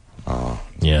 Oh,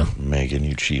 yeah. Megan,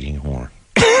 you cheating whore.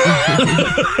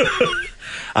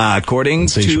 According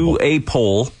to a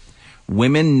poll,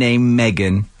 women named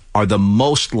Megan are the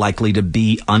most likely to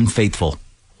be unfaithful,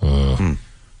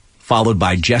 followed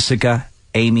by Jessica,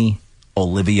 Amy,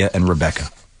 Olivia, and Rebecca.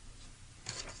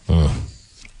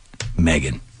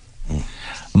 Megan.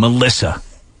 Melissa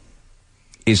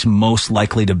is most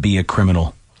likely to be a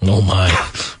criminal. Oh, my.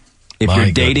 If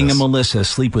you're dating a Melissa,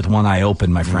 sleep with one eye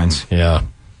open, my friends. Yeah.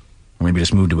 Or maybe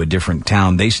just move to a different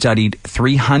town. They studied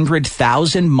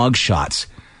 300,000 mugshots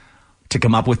to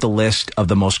come up with the list of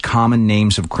the most common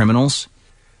names of criminals.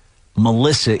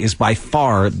 Melissa is by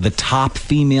far the top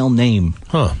female name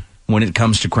when it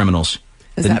comes to criminals.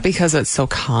 Is that because it's so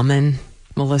common,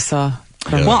 Melissa?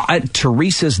 Yeah. Well,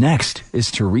 Teresa's next. Is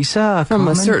Teresa from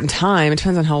common? A certain time? It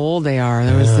depends on how old they are.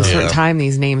 There was a certain time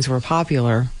these names were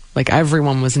popular. Like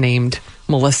everyone was named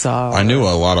Melissa. I knew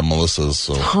a lot of Melissas.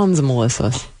 So. Tons of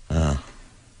Melissas.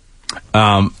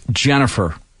 Yeah.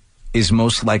 Jennifer is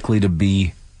most likely to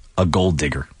be a gold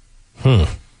digger.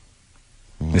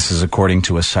 This is according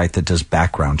to a site that does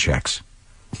background checks.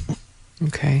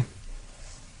 Okay.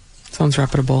 Sounds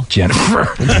reputable.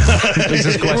 Jennifer. This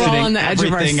is questioning we're all on the edge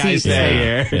of our seats. I say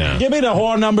here. Yeah. Give me the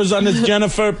whore numbers on this,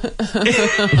 Jennifer.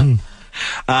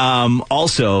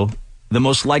 Also, the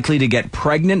most likely to get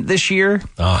pregnant this year.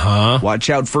 Watch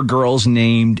out for girls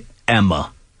named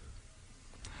Emma.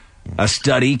 A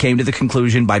study came to the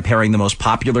conclusion by pairing the most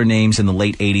popular names in the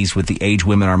late 80s with the age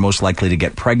women are most likely to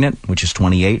get pregnant, which is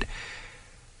 28.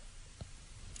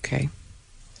 Okay.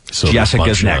 So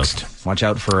Jessica's next. Watch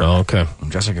out for... okay.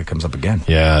 Jessica comes up again.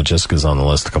 Yeah, Jessica's on the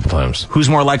list a couple times. Who's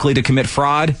more likely to commit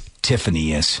fraud?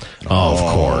 Tiffany is. Oh, of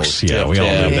course. Yeah, we all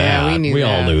knew that. We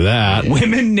all knew that.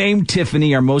 Women named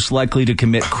Tiffany are most likely to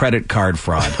commit credit card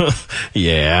fraud.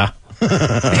 Yeah.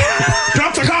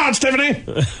 Drop the cards,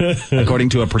 Tiffany! According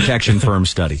to a protection firm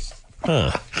study.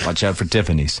 Watch out for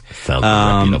Tiffany's. Sounds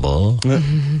reputable.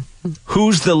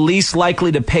 Who's the least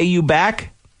likely to pay you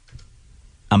back?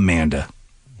 Amanda.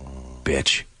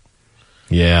 Bitch.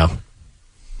 Yeah.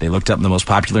 They looked up the most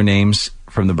popular names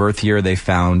from the birth year. They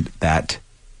found that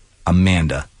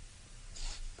Amanda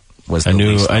was the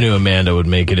least. I knew Amanda would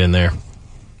make it in there.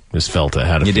 Just felt it.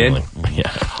 Had a feeling. Did?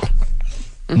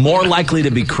 Yeah. More likely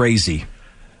to be crazy.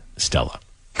 Stella.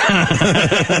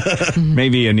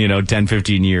 Maybe in, 10,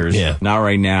 15 years. Yeah. Not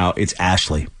right now. It's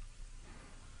Ashley.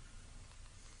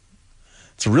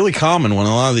 It's a really common one.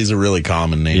 A lot of these are really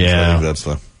common names. Yeah. I think that's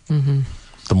the...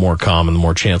 The more common, the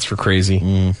more chance for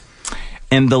crazy.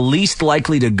 And the least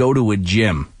likely to go to a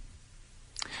gym.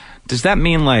 Does that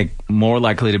mean, more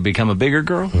likely to become a bigger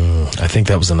girl? I think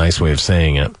that was a nice way of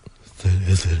saying it.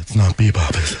 Is it? It's not bebop,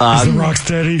 is it? Is it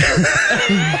Rocksteady?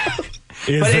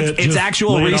 But it's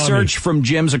actual research from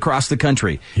gyms across the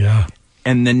country. Yeah.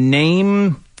 And the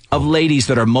name of ladies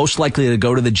that are most likely to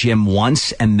go to the gym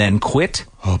once and then quit?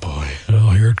 Oh, boy.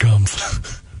 Oh, here it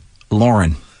comes.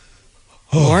 Lauren.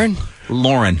 Oh.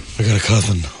 Lauren. I got a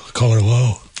cousin. Call her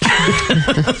Lo.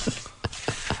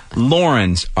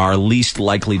 Laurens are least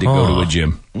likely to go to a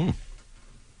gym.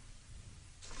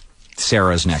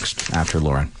 Sarah's next after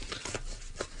Lauren.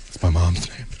 It's my mom's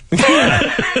name.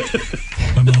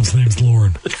 My mom's name's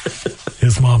Lauren.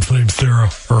 His mom's name's Sarah.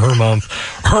 Or her mom's.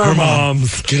 Her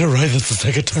mom's. Get it right. That's the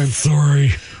second time.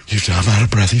 Sorry. I'm out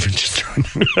of breath even just trying.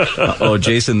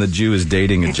 Jason the Jew is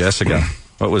dating a Jessica.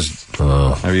 What was...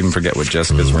 I even forget what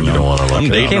Jessica's were. You don't want to look it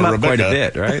They up. came up quite a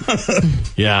bit, right?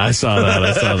 Yeah, I saw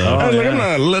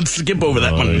that. Let's skip over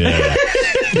that one. Yeah.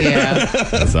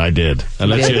 Yes, I did. I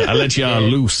let you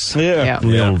loose. Yeah.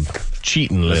 The old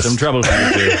cheating list. Some trouble for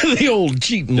you too. The old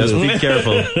cheating list. Just be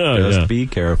careful. Be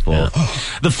careful. Yeah.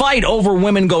 The fight over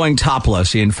women going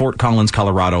topless in Fort Collins,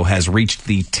 Colorado has reached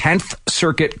the 10th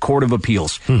Circuit Court of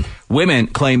Appeals. Women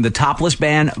claim the topless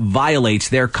ban violates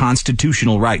their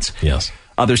constitutional rights. Yes.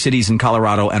 Other cities in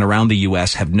Colorado and around the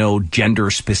U.S. have no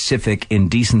gender-specific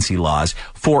indecency laws.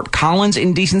 Fort Collins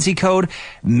Indecency Code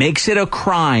makes it a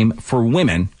crime for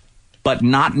women, but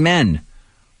not men,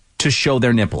 to show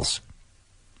their nipples.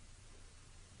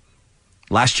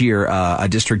 Last year, a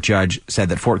district judge said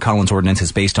that Fort Collins ordinance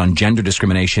is based on gender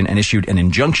discrimination and issued an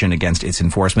injunction against its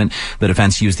enforcement. The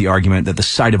defense used the argument that the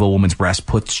sight of a woman's breast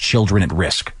puts children at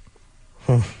risk.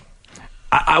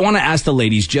 I want to ask the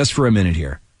ladies just for a minute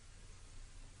here.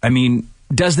 I mean,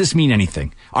 does this mean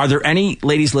anything? Are there any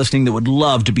ladies listening that would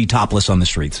love to be topless on the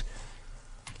streets?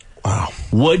 Wow.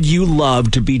 Would you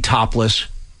love to be topless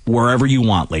wherever you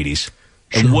want, ladies?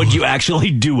 Sure. And would you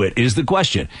actually do it is the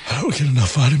question. I don't get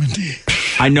enough vitamin D.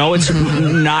 I know it's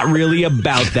not really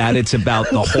about that. It's about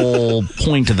the whole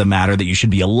point of the matter that you should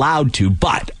be allowed to.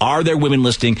 But are there women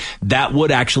listening that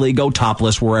would actually go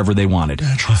topless wherever they wanted?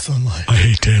 Natural sunlight. I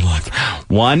hate daylight.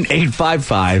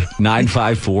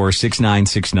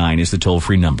 1-855-954-6969 is the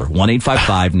toll-free number.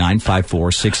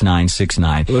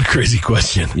 1-855-954-6969. What a crazy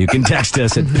question. You can text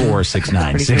us at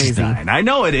 46969. I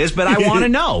know it is, but I want to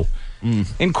know.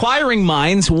 Inquiring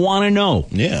minds want to know.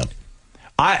 Yeah.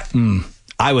 I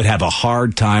would have a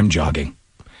hard time jogging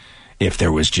if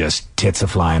there was just tits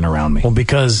a-flying around me. Well,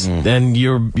 because then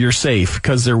you're safe,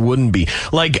 because there wouldn't be.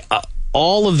 Like,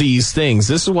 all of these things,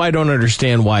 this is why I don't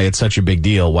understand why it's such a big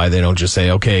deal, why they don't just say,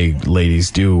 okay,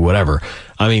 ladies, do whatever.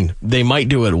 I mean, they might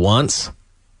do it once,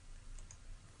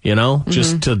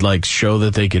 just to, like, show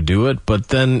that they could do it, but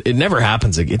then it never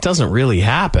happens. It doesn't really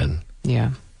happen.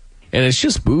 Yeah. And it's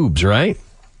just boobs, right?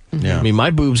 Yeah. I mean,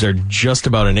 my boobs are just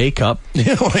about an A cup.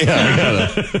 I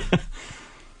gotta.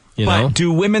 But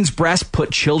do women's breasts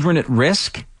put children at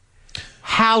risk?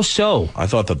 How so? I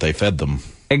thought that they fed them.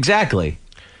 Exactly.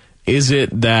 Is it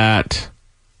that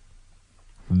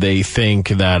they think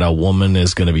that a woman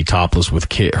is going to be topless with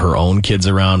her own kids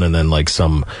around, and then like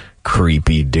some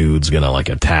creepy dude's going to like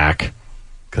attack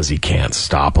because he can't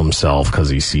stop himself because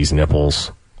he sees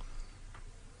nipples?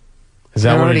 Is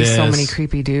that there are what it already is? so many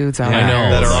creepy dudes out there. I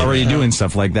know that are already doing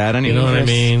stuff like that. Anyway. You know what I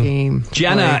mean?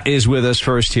 Jenna is with us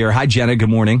first here. Hi, Jenna. Good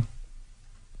morning.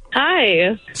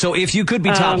 Hi. So if you could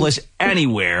be topless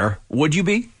anywhere, would you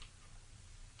be?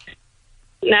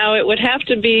 Now, it would have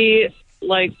to be,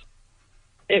 like,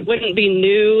 it wouldn't be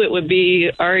new. It would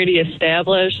be already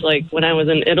established. Like, when I was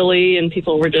in Italy and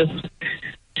people were just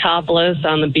topless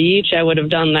on the beach, I would have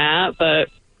done that. But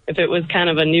if it was kind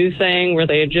of a new thing where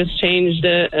they had just changed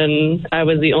it and I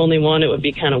was the only one, it would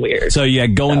be kind of weird. So,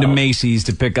 going to Macy's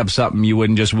to pick up something, you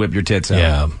wouldn't just whip your tits out?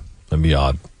 Yeah, that'd be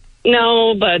odd.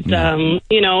 No, but,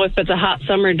 if it's a hot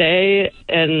summer day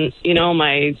and,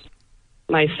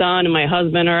 my son and my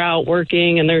husband are out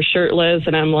working and they're shirtless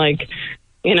and I'm like,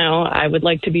 I would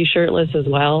like to be shirtless as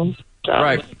well. So,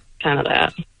 right. Kind of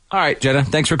that. All right, Jenna,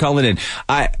 thanks for calling in.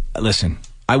 Listen,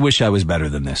 I wish I was better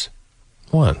than this.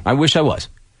 What? I wish I was.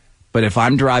 But if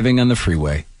I'm driving on the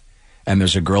freeway and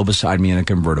there's a girl beside me in a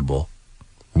convertible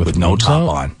with no top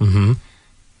on,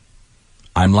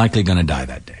 I'm likely going to die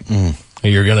that day.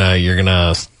 You're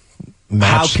gonna match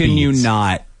How can speeds. you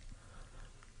not?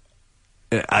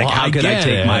 How could I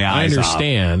take my eyes off? I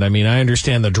understand. I mean, I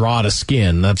understand the draw to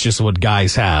skin. That's just what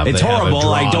guys have. It's They have a horrible.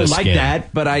 draw I to don't like skin.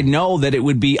 that, but I know that it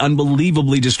would be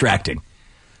unbelievably distracting.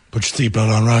 Put your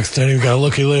seatbelt on, Rocksteady. We got a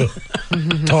looky-loo.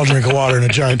 Tall drink of water in a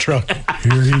giant truck.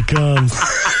 Here he comes.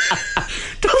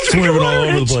 Swimming all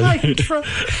over the place.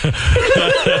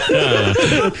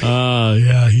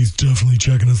 Yeah, he's definitely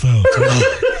checking us out.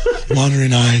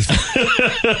 Wandering eyes.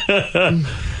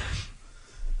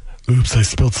 Oops, I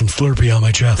spilled some Slurpee on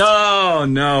my chest. Oh,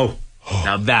 no.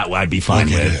 Now that I'd be fine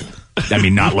with. I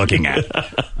mean, not looking at.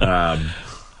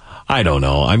 I don't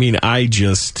know. I mean, I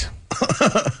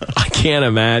can't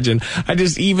imagine.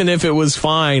 Even if it was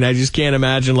fine, I just can't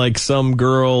imagine like some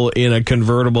girl in a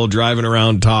convertible driving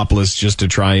around topless just to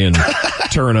try and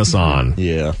turn us on.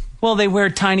 Yeah. Well, they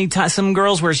wear some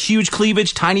girls wear huge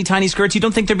cleavage, tiny skirts. You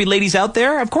don't think there'd be ladies out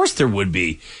there? Of course there would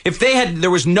be. If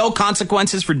there was no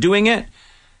consequences for doing it.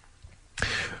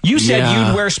 You said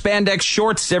you'd wear spandex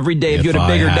shorts every day if you had a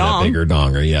bigger dong. A bigger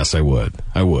donger, yes, I would.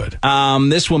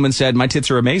 This woman said, my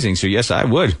tits are amazing, so yes, I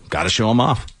would. Got to show them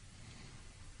off.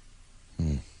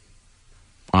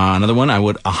 Another one, I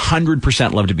would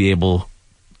 100% love to be able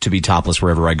to be topless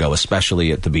wherever I go,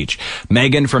 especially at the beach.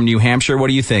 Megan from New Hampshire, what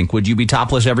do you think? Would you be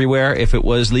topless everywhere if it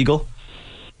was legal?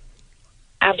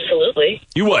 Absolutely.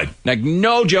 You would? Like,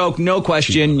 no joke, no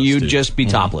question, you'd just be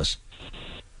topless.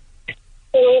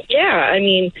 Well, yeah, I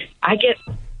mean, I get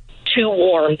too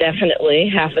warm,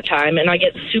 definitely, half the time, and I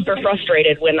get super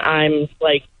frustrated when I'm,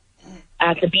 like,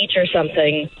 at the beach or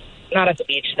something. Not at the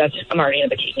beach, I'm already in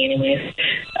a bikini anyways.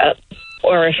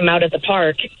 Or if I'm out at the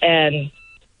park and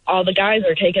all the guys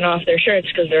are taking off their shirts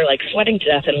because they're, like, sweating to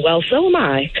death, and, well, so am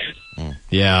I.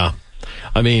 Yeah.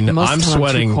 I mean, I'm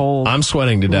sweating. I'm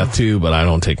sweating to death too, but I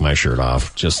don't take my shirt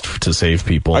off just to save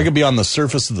people. I could be on the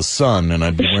surface of the sun and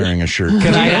I'd be wearing a shirt.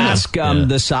 Can I ask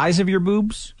the size of your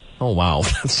boobs? Oh wow,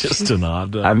 that's just an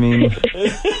odd. I mean,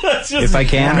 if I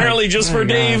can, apparently just for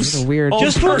Dave's weird.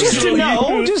 Just to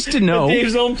know. Just to know.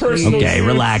 Dave's own personal. Okay,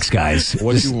 relax, guys.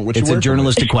 It's a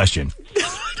journalistic question.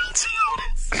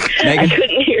 I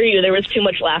couldn't hear you. There was too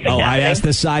much laughing. I asked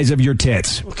the size of your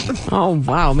tits. Oh,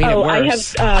 wow. Made it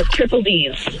worse. I have triple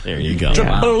D's. There you go.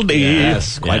 Triple D's.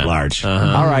 Yes, quite large.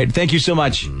 All right. Thank you so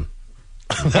much.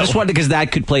 I just wondered because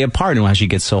that could play a part in how she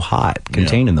gets so hot,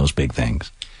 contained in those big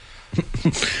things.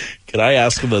 Could I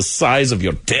ask the size of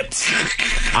your tits?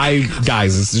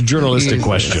 Guys, it's a journalistic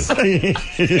question. It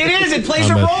is. It plays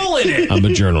a role in it. I'm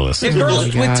a journalist. If girls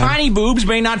with tiny boobs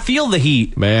may not feel the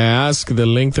heat. May I ask the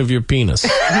length of your penis?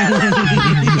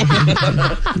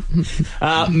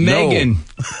 Megan.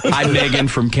 I'm Megan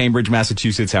from Cambridge,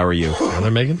 Massachusetts. How are you? Hello,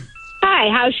 Megan. Hi,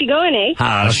 how's she going, eh?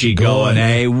 How's she going,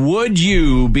 eh? Would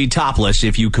you be topless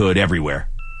if you could everywhere?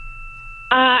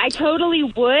 I totally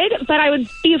would, but I would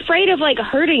be afraid of,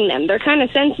 hurting them. They're kind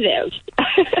of sensitive.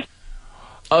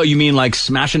 Oh, you mean like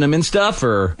smashing them in stuff,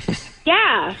 or?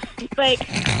 Yeah.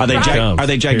 Are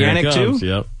they gigantic too?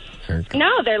 Yep.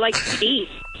 No, they're like C.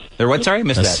 They're what? Sorry,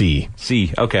 missed that. C.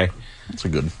 C. Okay. That's a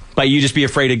good. But you just be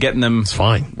afraid of getting them. It's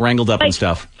fine. Wrangled up and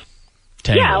stuff.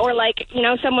 Tangled. Yeah, or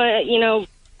someone,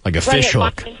 like a fish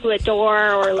hook into a door,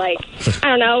 or I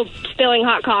don't know, spilling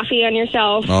hot coffee on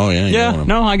yourself. Oh yeah, yeah.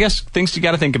 No, I guess things you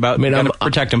got to think about. I mean, got to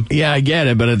protect them. Yeah, I get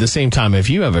it, but at the same time, if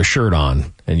you have a shirt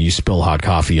on and you spill hot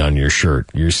coffee on your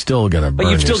shirt, you're still gonna burn. But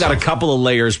you've still yourself. got a couple of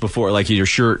layers before, like your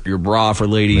shirt, your bra for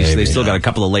ladies. Maybe, they still got a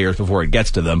couple of layers before it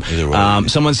gets to them.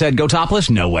 Someone said, "Go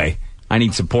topless." No way. I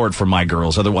need support from my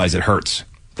girls, otherwise it hurts.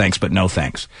 Thanks, but no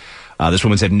thanks. This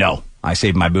woman said, "No, I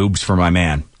saved my boobs for my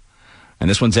man." And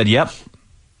this one said, "Yep."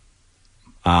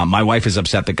 My wife is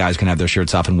upset that guys can have their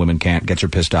shirts off and women can't. Gets her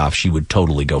pissed off. She would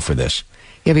totally go for this.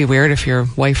 It'd be weird if your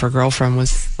wife or girlfriend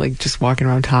was just walking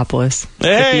around topless.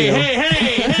 Hey!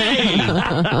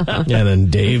 Yeah,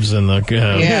 then Dave's in the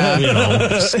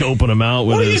scoping them out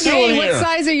with his. Hey, what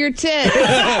size are your tits?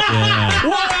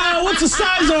 Wow, what's the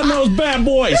size on those bad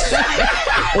boys?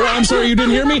 Oh, I'm sorry, you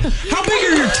didn't hear me. How big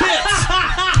are your tits?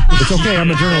 It's okay. I'm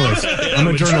a journalist.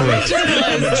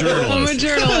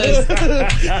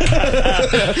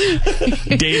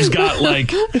 Dave's got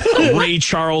Ray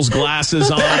Charles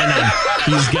glasses on, and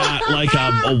he's got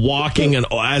a walking, and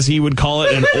as he would call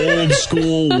it, an old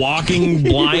school walking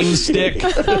blind stick,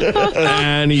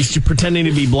 and he's pretending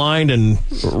to be blind and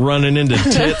running into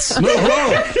tits.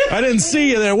 Whoa, I didn't see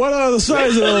you there. What are the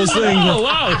size of those things? Oh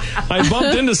wow, I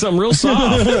bumped into something real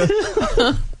soft.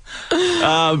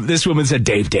 This woman said,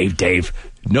 Dave,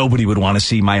 nobody would want to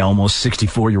see my almost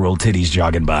 64-year-old titties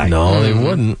jogging by. No, they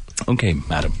wouldn't. Okay,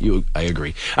 madam, I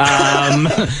agree.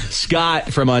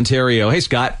 Scott from Ontario. Hey,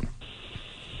 Scott.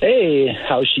 Hey,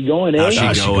 how's she going, eh?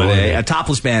 How's she going, eh? A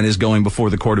topless ban is going before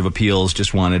the Court of Appeals.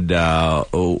 Just wanted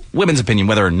women's opinion,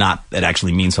 whether or not it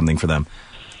actually means something for them.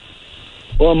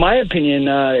 Well, in my opinion,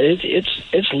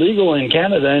 it's legal in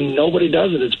Canada, and nobody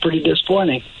does it. It's pretty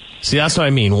disappointing. See, that's what I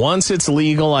mean. Once it's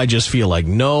legal, I just feel like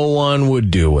no one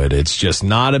would do it. It's just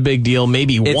not a big deal.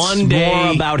 Maybe one day. It's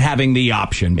more about having the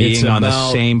option, being on the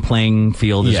same playing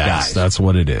field as guys. Yes, that's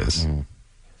what it is.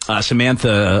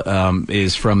 Samantha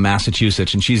is from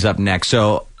Massachusetts, and she's up next.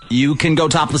 So you can go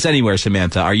topless anywhere,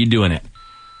 Samantha. Are you doing it?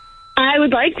 I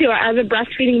would like to. As a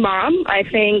breastfeeding mom, I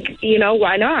think,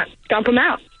 why not? Dump them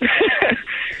out.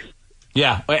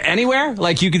 Yeah. Anywhere?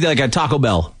 You could, a Taco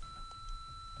Bell.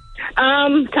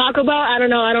 Taco Bell, I don't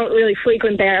know. I don't really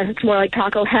frequent there. It's more like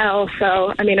Taco Hell,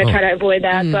 so, I try to avoid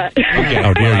that, but...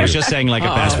 I was just saying a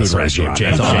fast food restaurant.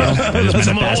 James.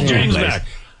 James back.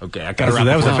 Okay, I got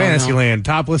that was a fantasy land.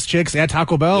 Topless chicks at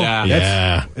Taco Bell.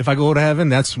 Yeah. If I go to heaven,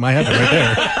 that's my heaven right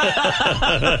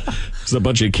there. There's a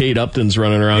bunch of Kate Uptons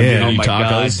running around getting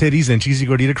tacos. Titties and cheesy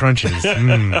gordita crunches.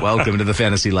 Welcome to the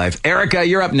fantasy life. Erica,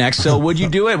 you're up next. So would you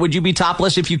do it? Would you be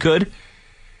topless if you could?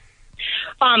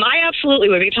 I absolutely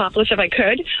would be topless if I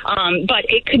could, but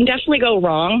it can definitely go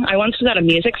wrong. I once was at a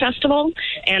music festival,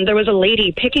 and there was a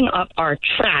lady picking up our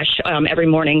trash every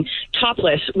morning,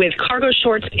 topless, with cargo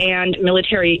shorts and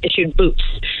military-issued boots.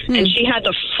 And she had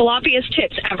the floppiest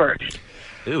tits ever.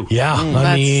 Ooh. Yeah,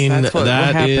 I mean,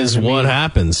 that is what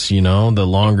happens. The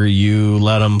longer you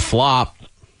let them flop,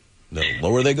 the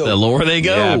lower they go.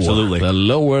 Yeah, absolutely. The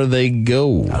lower they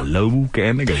go. How low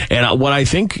can they go? And what I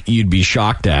think you'd be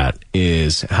shocked at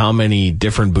is how many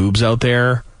different boobs out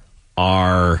there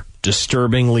are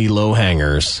disturbingly low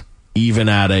hangers, even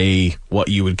at what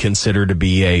you would consider to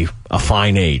be a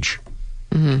fine age.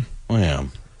 Mm-hmm. Oh, yeah.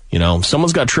 You know,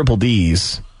 someone's got triple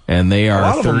D's, and they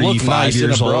are 35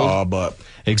 years old. But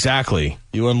exactly.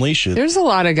 You unleash it. There's a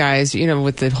lot of guys, you know,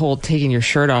 with the whole taking your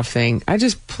shirt off thing. I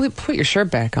just put your shirt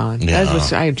back on. Yeah.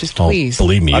 Please.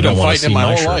 Believe me, you I've don't been want to fighting see my my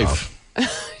whole shirt life.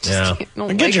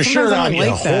 Yeah. Get your shirt on, you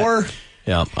whore.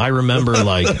 Yeah, I remember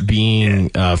like being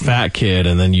a fat kid,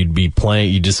 and then you'd be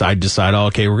playing. I'd decide,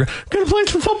 okay, we're gonna play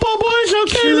some football, boys.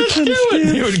 Okay, let's do it.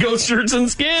 And you would go shirts and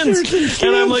skins,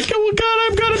 and I'm like, oh God,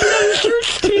 I've got to be on the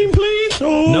shirts team, please.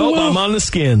 Nope, I'm on the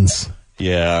skins.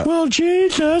 Yeah. Well,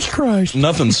 Jesus Christ.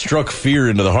 Nothing struck fear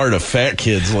into the heart of fat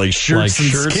kids like shirts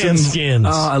and skins.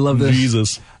 Oh, I love this.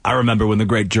 Jesus. I remember when the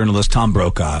great journalist Tom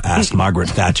Brokaw asked Margaret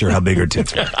Thatcher how big her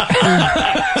tits were.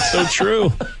 So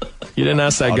true. You didn't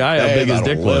ask that guy how big his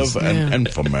dick was.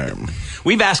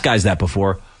 We've asked guys that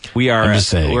before.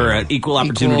 We're an equal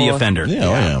opportunity offender. Yeah,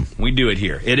 I am. We do it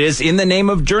here. It is in the name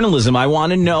of journalism. I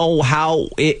want to know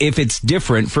if it's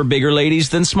different for bigger ladies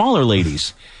than smaller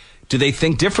ladies. Do they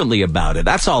think differently about it?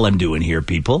 That's all I'm doing here,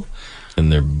 people.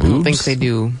 And their boobs? I don't think they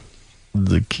do.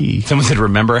 The key. Someone said,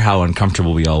 remember how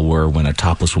uncomfortable we all were when a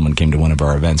topless woman came to one of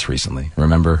our events recently?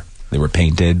 Remember? They were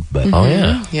painted, but... Oh,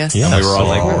 yeah. Yes. And we were all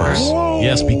like... Whoa.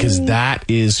 Yes, because that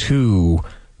is who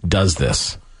does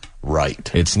this.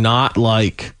 Right. It's not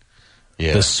like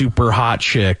the super hot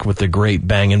chick with the great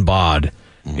banging bod.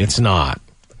 It's not.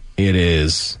 It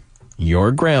is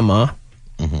your grandma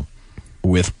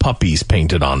with puppies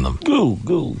painted on them.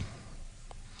 Goo.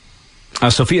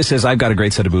 Sophia says, I've got a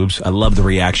great set of boobs. I love the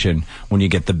reaction when you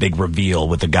get the big reveal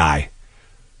with the guy.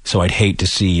 So I'd hate to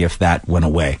see if that went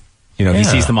away. You know, he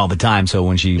sees them all the time, so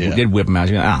when she did whip them out,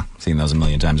 she's like, seen those a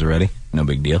million times already. No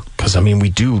big deal. Because, I mean, we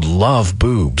do love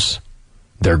boobs.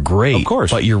 They're great. Of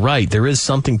course. But you're right. There is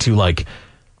something to, like,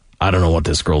 I don't know what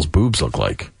this girl's boobs look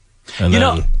like. And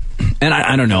know, and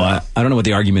I don't know. I don't know what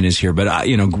the argument is here, but,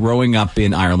 growing up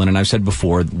in Ireland, and I've said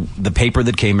before, the paper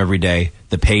that came every day,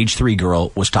 the page 3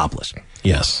 girl was topless.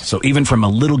 Yes. So even from a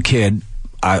little kid,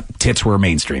 tits were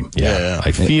mainstream. Yeah.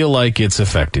 I feel like it's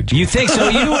affected you. You think so?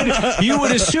 You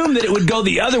would assume that it would go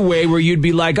the other way, where you'd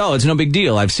be like, oh, it's no big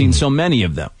deal. I've seen so many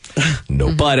of them.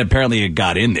 No, but apparently it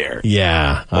got in there.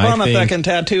 Yeah. Hold on a second,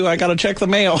 tattoo. I got to check the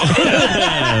mail.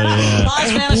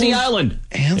 Lost Fantasy Island.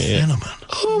 And cinnamon.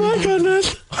 Oh, my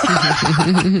goodness.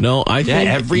 No, I think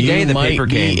every day the paper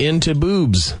came. Into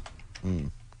boobs.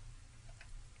 You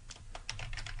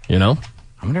know?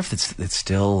 I wonder if it's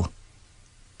still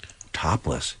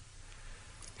topless.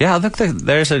 Yeah, look,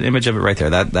 there's an image of it right there.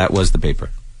 That was the paper.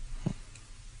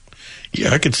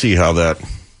 Yeah, I could see how that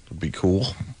would be cool.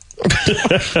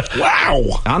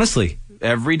 Wow. Honestly,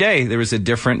 every day there was a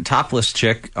different topless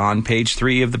chick on page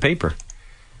 3 of the paper.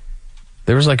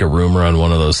 There was like a rumor on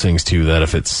one of those things, too, that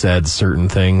if it said certain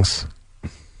things,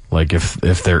 like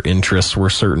if their interests were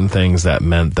certain things, that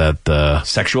meant that...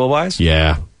 Sexual-wise?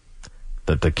 Yeah.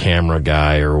 That the camera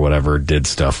guy or whatever did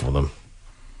stuff with them.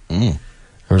 There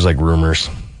was like rumors.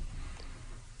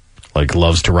 Like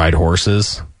Loves to Ride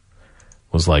Horses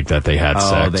was like that they had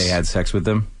sex. Oh, they had sex with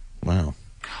them? Wow.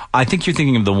 I think you're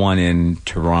thinking of the one in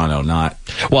Toronto, not...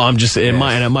 Well,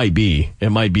 it might be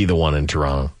the one in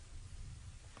Toronto.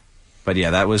 But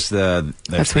yeah, that was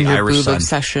that's when your Irish boob Sun.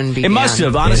 obsession began. It must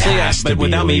have, honestly, but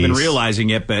without me even least. realizing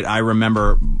it. But I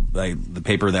remember the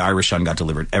paper, the Irish Sun, got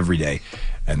delivered every day,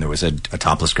 and there was a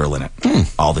topless girl in it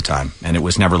all the time, and it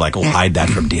was never like, oh, hide that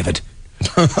from David.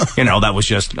 That was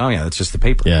just, that's just the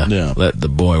paper. Yeah. Let the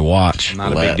boy watch.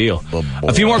 Not a big deal.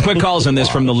 A few more quick calls on this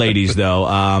from the ladies,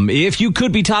 though. If you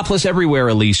could be topless everywhere,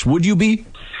 Elise, would you be?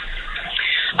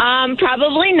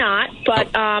 Probably not,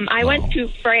 but I went to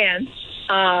France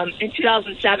in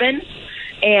 2007,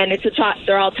 and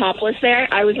they're all topless there.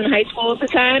 I was in high school at the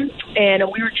time, and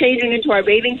we were changing into our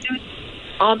bathing suits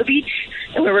on the beach,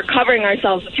 and we were covering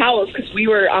ourselves with towels because we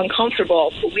were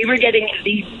uncomfortable. But we were getting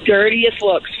the dirtiest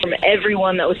looks from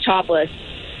everyone that was topless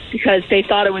because they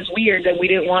thought it was weird that we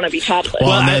didn't want to be topless. Well,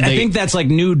 I think that's like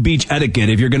nude beach etiquette.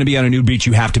 If you're going to be on a nude beach,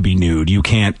 you have to be nude. You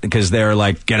can't, because they're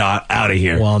like, get out of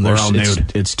here. Well, we're all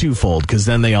nude. It's twofold, because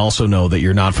then they also know that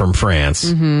you're not from France,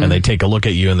 and they take a look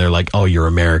at you and they're like, oh, you're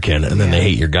American, and then they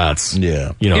hate your guts.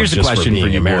 Yeah. Here's a question for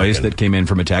you American. boys that came in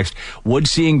from a text. Would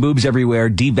seeing boobs everywhere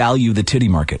devalue the titty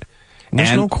market?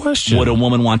 There's no question. Would a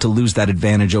woman want to lose that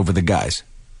advantage over the guys?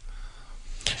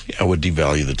 Yeah, I would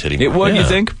devalue the titty market. It would, you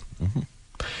think? Mm-hmm.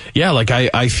 Yeah, like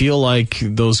I feel like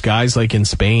those guys like in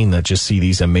Spain that just see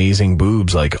these amazing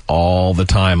boobs like all the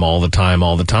time,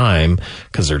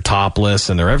 because they're topless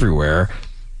and they're everywhere.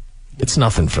 It's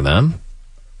nothing for them.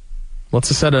 What's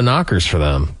a set of knockers for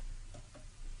them?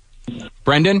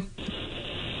 Brendan?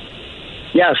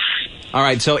 Yes. All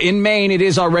right, so in Maine, it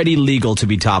is already legal to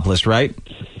be topless, right?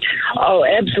 Oh,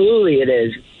 absolutely it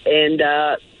is. And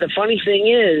the funny thing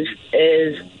is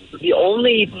the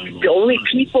only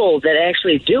people that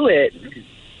actually do it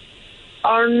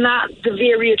are not the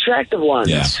very attractive ones.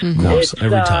 Yes, of course,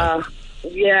 every time.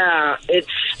 Yeah, it's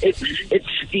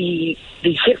the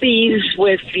hippies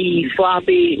with the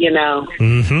floppy,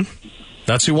 Mm-hmm.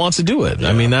 That's who wants to do it.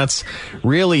 I mean, that's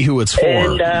really who it's for.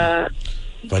 And,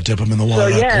 if I dip them in the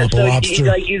water, I'll pull up a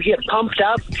lobster. You get pumped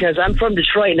up because I'm from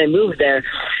Detroit and I moved there.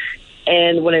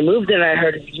 And when I moved in, I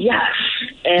heard yes.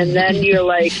 And then you're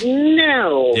like,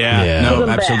 no. Yeah. No,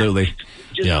 absolutely.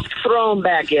 Just throw them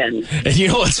back in. And you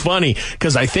know, it's funny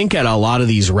because I think at a lot of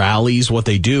these rallies, what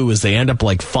they do is they end up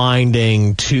like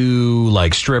finding two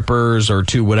like strippers or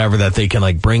two whatever that they can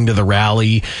like bring to the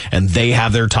rally, and they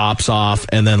have their tops off,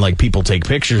 and then like people take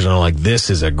pictures and are like, this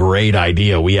is a great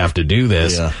idea. We have to do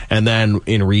this. Yeah. And then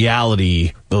in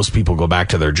reality, those people go back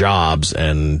to their jobs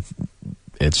and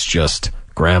it's just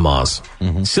grandmas.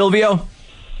 Mm-hmm. Silvio?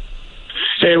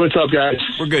 Hey, what's up, guys?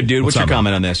 We're good, dude. What's your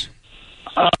comment on this?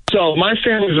 So my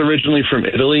family's originally from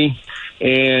Italy,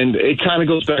 and it kind of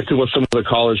goes back to what some of the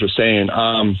callers were saying.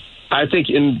 I think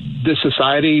in this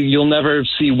society, you'll never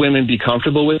see women be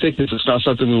comfortable with it because it's not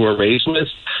something we were raised with.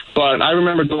 But I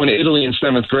remember going to Italy in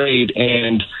 7th grade,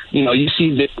 and, you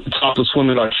see the topless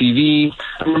women on TV.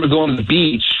 I remember going to the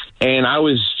beach, and I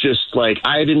was just like,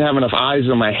 I didn't have enough eyes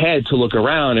on my head to look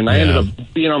around, and I ended up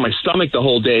being on my stomach the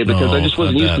whole day because I just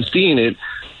wasn't used to seeing it.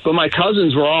 But my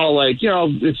cousins were all like,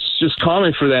 it's just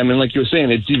common for them. And like you were saying,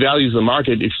 it devalues the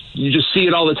market. If you just see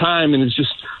it all the time, and it's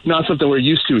just not something we're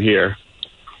used to here.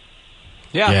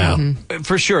 Yeah. Mm-hmm.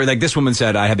 For sure. Like this woman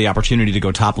said, I had the opportunity to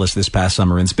go topless this past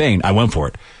summer in Spain. I went for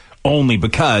it only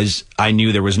because I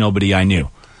knew there was nobody I knew.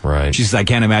 Right. She says, I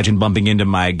can't imagine bumping into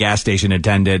my gas station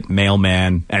attendant,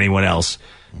 mailman, anyone else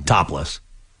topless.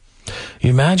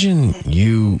 You imagine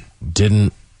you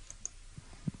didn't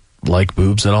like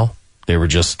boobs at all? They were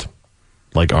just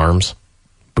like arms.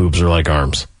 Boobs are like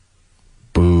arms.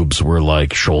 Boobs were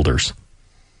like shoulders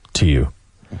to you.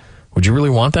 Would you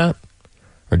really want that?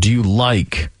 Or do you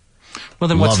like Well,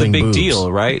 then what's the big boobs?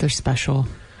 deal, right? They're special.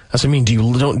 That's what I mean.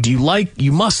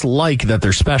 You must like that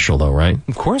they're special, though, right?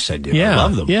 Of course I do. Yeah, I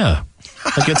love them. Yeah.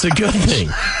 Like, it's a good thing.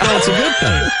 No, it's a good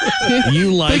thing.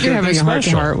 You like you're having a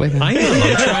heart-to-heart with him. I am.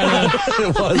 I'm trying to...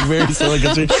 It was very silly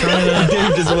because you're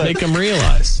trying to make him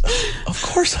realize. Of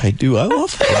course I do. I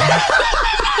love them.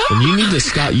 And you need to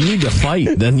stop. You need to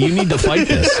fight. Then you need to fight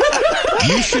this.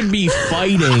 You should be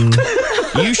fighting...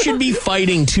 You should be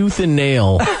fighting tooth and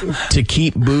nail to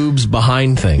keep boobs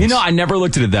behind things. I never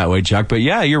looked at it that way, Chuck. But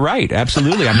yeah, you're right.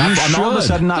 Absolutely. I'm all of a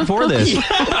sudden not for this.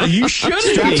 Yeah, you should.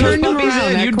 Turned him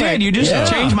around. You did. You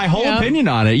just changed my whole opinion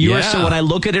on it. So when I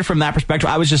look at it from that perspective,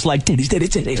 I was just like,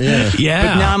 titties.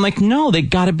 Yeah. But now I'm like, no, they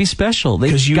got to be special.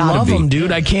 Because you love them,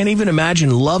 dude. I can't even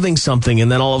imagine loving something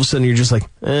and then all of a sudden you're just like,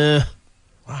 wow.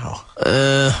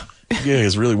 You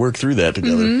guys really work through that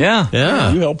together. Mm-hmm.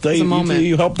 Yeah. You help Dave.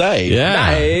 You help Dave.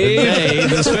 Yeah. Dave.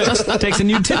 This takes a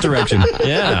new tit direction.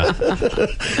 Yeah.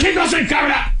 Keep those things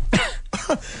covered up!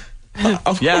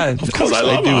 Of course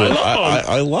I do it.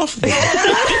 I love them.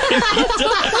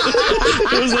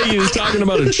 It was like he was talking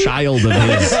about a child of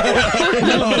his.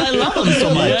 I love them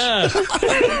so much. Yeah.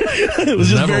 It was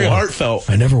just very heartfelt.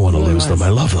 I never want to lose them. I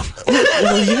love them.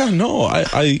 Well, yeah, no,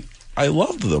 I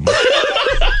loved them.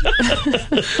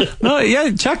 No,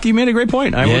 yeah, Chuck, you made a great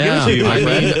point. I will give it to you.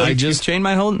 I just changed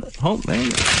my whole thing.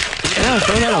 Yeah,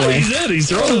 throw that away. He's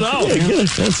throwing it out.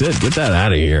 That's it. Get that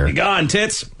out of here. Be gone,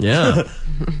 tits. Yeah.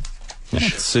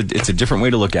 It's a different way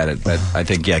to look at it, but I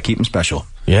think, keep them special.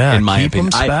 Yeah, in my keep opinion.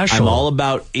 them special. I'm all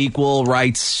about equal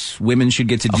rights. Women should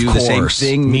get to do the same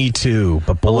thing. Me too,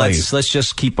 but boys. Let's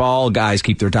just keep all guys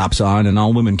keep their tops on and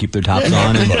all women keep their tops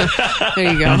on. And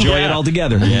there you go. Enjoy it all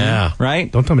together. Yeah.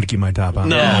 Right? Don't tell me to keep my top on.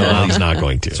 No, well, he's not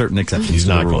going to. Certain exceptions. He's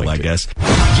not going to. I to. guess.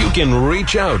 You can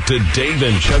reach out to Dave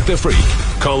and Chuck the Freak.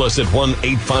 Call us at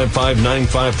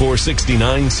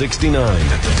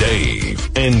 1-855-954-6969. Dave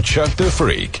and Chuck the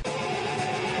Freak.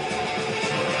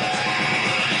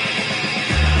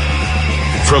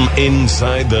 From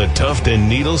inside the Tuft and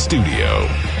Needle studio,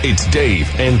 it's Dave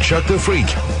and Chuck the Freak.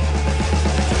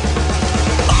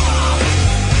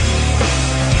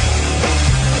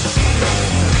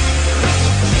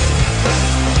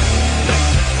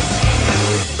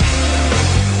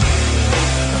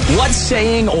 What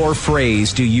saying or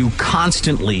phrase do you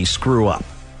constantly screw up?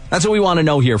 That's what we want to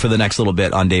know here for the next little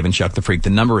bit on Dave and Chuck the Freak. The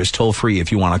number is toll free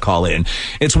if you want to call in.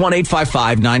 It's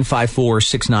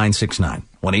 1-855-954-6969.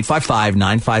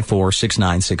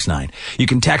 1-855-954-6969. You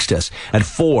can text us at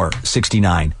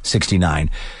 46969.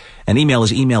 And email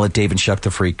is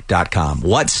email@daveandchuckthefreak.com.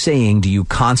 What saying do you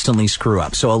constantly screw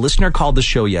up? So a listener called the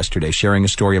show yesterday sharing a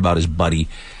story about his buddy.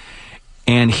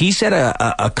 And he said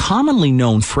a commonly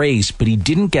known phrase, but he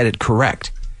didn't get it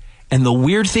correct. And the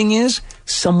weird thing is,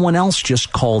 someone else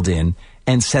just called in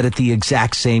and said it the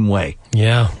exact same way.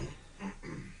 Yeah.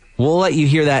 We'll let you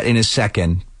hear that in a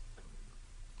second.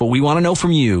 But we want to know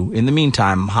from you. In the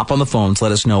meantime, hop on the phones.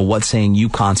 Let us know what saying you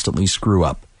constantly screw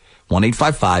up.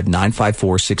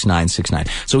 1-855-954-6969.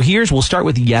 So we'll start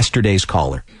with yesterday's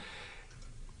caller.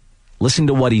 Listen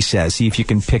to what he says. See if you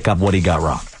can pick up what he got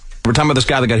wrong. We're talking about this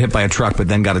guy that got hit by a truck but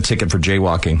then got a ticket for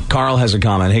jaywalking. Carl has a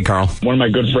comment. Hey, Carl. One of my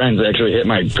good friends actually hit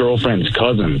my girlfriend's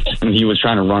cousin when he was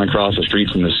trying to run across the street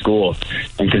from the school.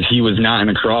 And because he was not in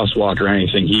a crosswalk or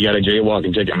anything, he got a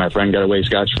jaywalking ticket. My friend got away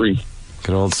scotch-free.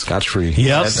 Good old scotch-free.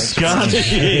 Yep, scotch.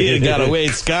 He got away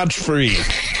scotch-free.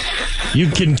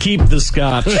 You can keep the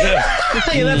scotch.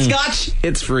 Hey, that scotch,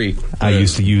 it's free. I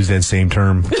used to use that same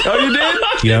term. Oh, you did?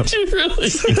 Yep. Did you really?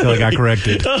 Until I got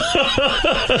corrected. I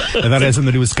thought it had something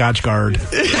to do with Scotch Guard.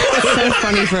 It's so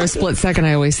funny. For a split second,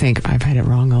 I always think, I've had it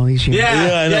wrong all these years.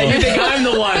 Yeah, I know. You think I'm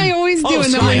the one. I always do.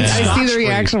 And then I see the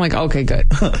reaction, I'm like, okay, good.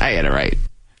 I had it right.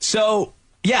 So,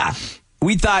 yeah.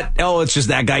 We thought, it's just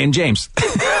that guy and James.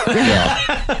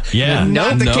 Yeah.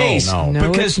 Not the case. No,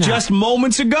 because just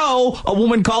moments ago, a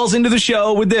woman calls into the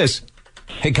show with this.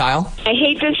 Hey, Kyle. I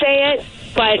hate to say it,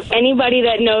 but anybody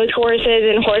that knows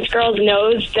horses and horse girls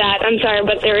knows that, I'm sorry,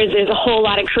 but there's a whole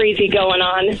lot of crazy going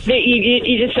on.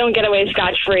 You just don't get away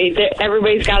scotch-free.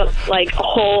 Everybody's got, like, a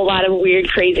whole lot of weird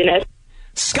craziness.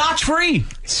 Scotch-free.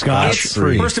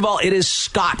 Scotch-free. First of all, it is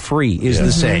scot-free is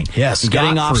the saying. Yes,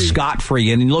 Getting off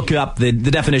scot-free. And look it up. The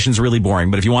definition's really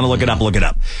boring, but if you want to look it up, look it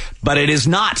up. But it is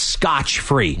not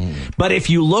scotch-free. But if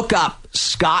you look up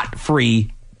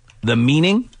scot-free, the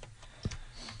meaning,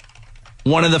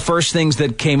 one of the first things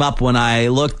that came up when I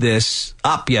looked this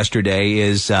up yesterday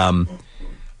is,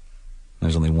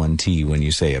 there's only one T when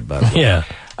you say it, but yeah.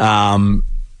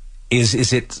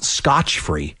 Is it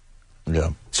scotch-free?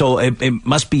 Yeah. So it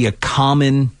must be a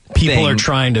common People thing. are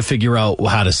trying to figure out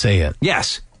how to say it.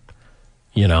 Yes.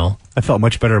 You know? I felt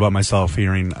much better about myself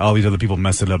hearing all these other people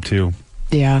mess it up too.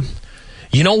 Yeah.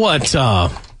 You know what?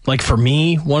 Like for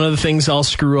me, one of the things I'll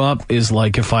screw up is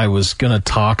like if I was going to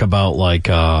talk about like,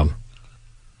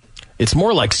 it's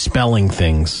more like spelling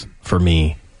things for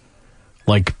me.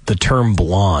 Like the term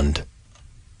blonde.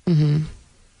 Mm-hmm.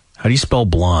 How do you spell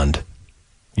blonde?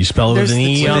 You spell it with an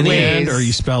E on the end, or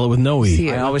you spell it with no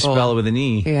E? I always spell it with an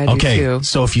E. Yeah, I do too.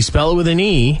 So if you spell it with an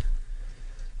E,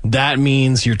 that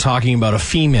means you're talking about a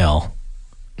female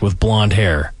with blonde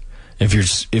hair.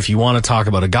 If you want to talk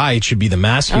about a guy, it should be the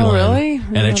masculine. Oh, really?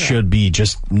 And it should be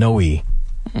just no E.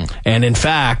 And in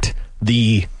fact,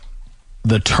 the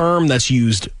term that's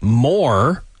used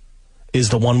more is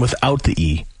the one without the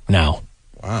E now.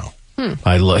 Wow.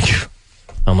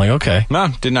 I'm like, okay. No,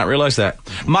 did not realize that.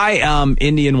 My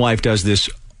Indian wife does this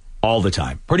all the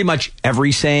time. Pretty much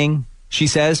every saying she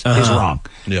says is wrong.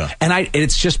 Yeah. And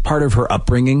it's just part of her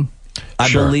upbringing.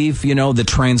 I believe, the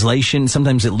translation,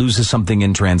 sometimes it loses something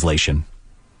in translation.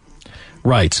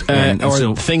 Right.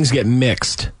 Or things get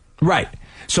mixed. Right.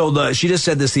 So she just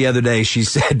said this the other day. She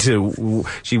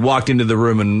she walked into the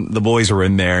room and the boys were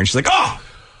in there and she's like, oh,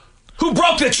 who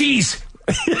broke the cheese?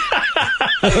 Who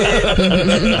broke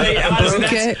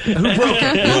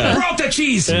the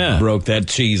cheese? Yeah. Broke that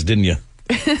cheese, didn't you?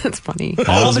 That's funny.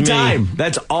 All the time.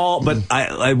 That's all. But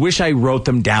I wish I wrote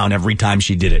them down every time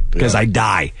she did it because I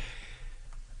die.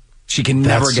 She can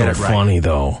never get it right. That's funny,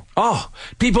 though. Oh,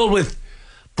 people with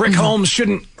brick homes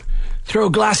shouldn't throw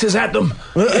glasses at them.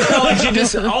 She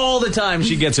just, all the time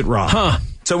she gets it wrong. Huh.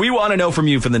 So we want to know from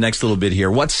you for the next little bit here.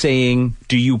 What saying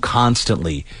do you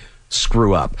constantly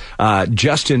screw up?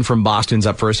 Justin from Boston's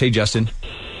up first. Hey, Justin.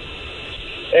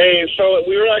 Hey, so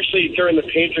we were actually during the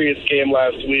Patriots game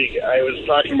last week. I was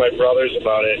talking to my brothers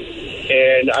about it,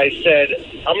 and I said,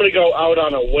 I'm going to go out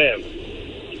on a whim.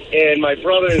 And my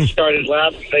brothers started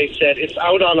laughing. They said, it's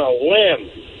out on a limb.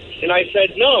 And I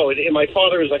said, no. And my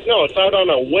father was like, no, it's out on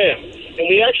a whim. And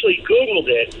we actually Googled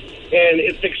it, and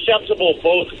it's acceptable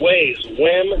both ways,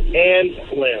 whim and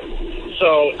limb.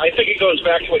 So I think it goes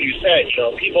back to what you said.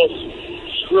 People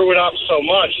screw it up so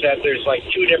much that there's like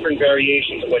two different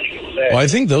variations of what you can say. Well, I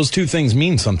think those two things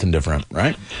mean something different,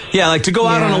 right? Yeah, like to go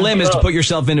out on a limb is to put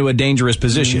yourself into a dangerous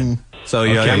position. So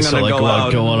I'm going to go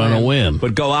out on a whim.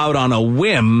 But go out on a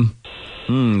whim,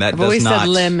 I've always said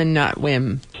limb and not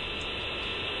whim.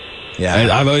 Yeah,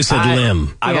 I've always said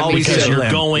limb. I've always because said you're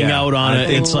limb. going out on it.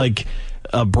 It's like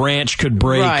a branch could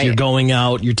break. Right. You're going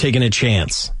out. You're taking a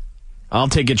chance. I'll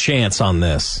take a chance on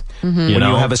this. Mm-hmm. When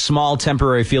you have a small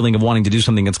temporary feeling of wanting to do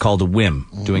something, it's called a whim.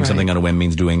 Doing something on a whim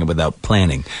means doing it without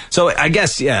planning. So I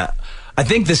guess, I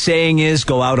think the saying is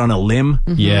go out on a limb.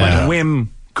 Yeah. But a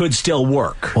whim could still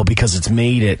work. Well, because it's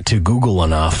made it to Google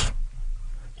enough.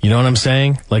 You know what I'm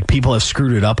saying? Like, people have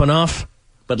screwed it up enough.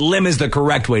 But limb is the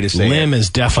correct way to say it. Limb is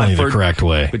definitely the correct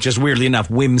way. But just weirdly enough,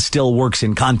 whim still works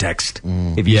in context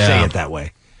if you say it that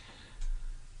way.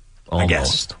 Almost. I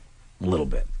guess. A little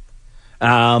bit.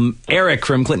 Eric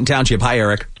from Clinton Township. Hi,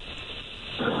 Eric.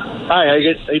 Hi, how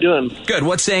you doing? Good.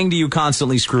 What saying do you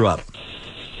constantly screw up?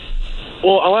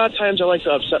 Well, a lot of times I like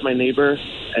to upset my neighbor,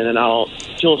 and then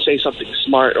he'll say something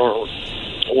smart or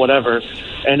whatever,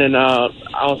 and then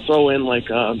I'll throw in like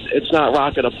it's not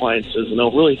rocket appliances, and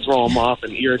it'll really throw him off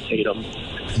and irritate him.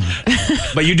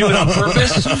 But you do it on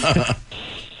purpose?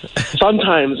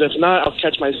 Sometimes. If not, I'll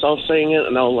catch myself saying it,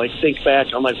 and I'll like think back.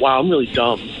 I'm like, wow, I'm really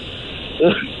dumb.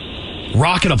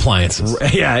 Rocket appliances.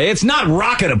 Yeah, it's not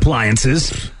rocket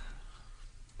appliances.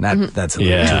 That's a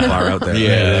little too far out there.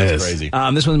 Yeah, that's crazy.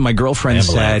 This one my girlfriend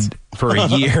said for a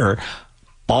year,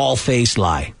 ball-faced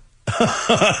lie.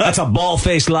 That's a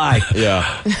ball-faced lie.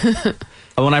 Yeah.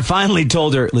 When I finally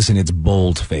told her, listen, it's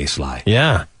bold-faced lie.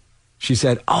 Yeah. She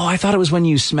said, oh, I thought it was when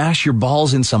you smash your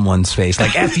balls in someone's face.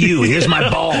 Like, F you, here's my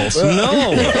balls. No.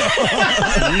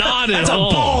 Not at That's all. That's a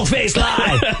ball-faced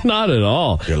lie. Not at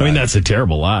all. I mean, that's a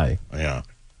terrible lie. Yeah.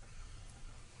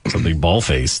 Something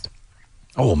ball-faced.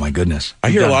 Oh, my goodness. I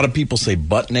hear a lot of people say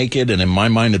butt naked, and in my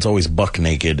mind, it's always buck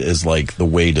naked is like the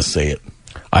way to say it.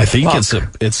 I think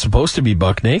it's supposed to be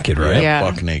buck naked, right? Yeah,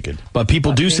 buck naked. But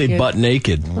people do say butt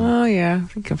naked. Oh, yeah. I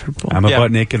think I've heard both. I'm a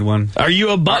butt naked one. Are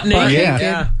you a butt naked?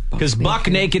 Yeah. Because buck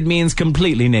naked means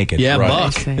completely naked. Yeah,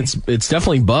 buck. It's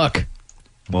definitely buck.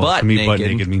 Well, butt to me, naked. butt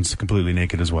naked means completely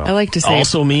naked as well. I like to say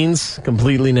also means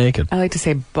completely naked. I like to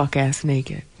say buck ass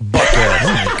naked. Buck ass.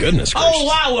 Oh my goodness. Oh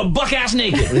wow, a buck ass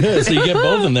naked. So you get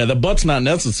both in there. The butt's not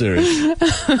necessary.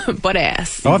 Butt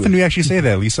ass. How often do you actually say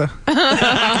that, Lisa?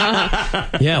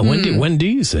 Yeah, when do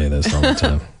you say this all the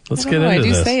time? Let's get into I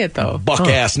do this. say it though. Buck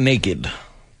ass naked.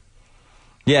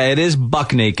 Yeah, it is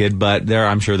buck naked, but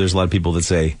I'm sure there's a lot of people that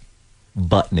say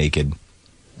butt naked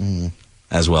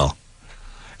as well.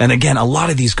 And again, a lot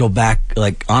of these go back,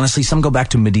 like, honestly, some go back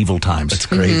to medieval times. That's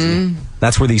crazy.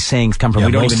 That's where these sayings come from. Yeah,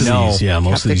 we don't even know.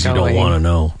 Most of these you don't want to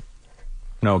know.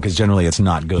 No, because generally it's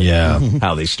not good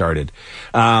how they started.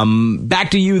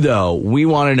 Back to you, though. We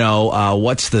want to know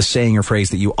what's the saying or phrase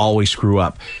that you always screw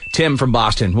up. Tim from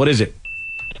Boston, what is it?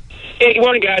 Hey, good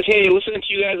morning, guys. Hey, listening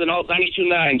to you guys on all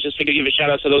 92.9. Just figured to give a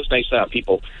shout out to those nice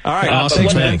people. All right.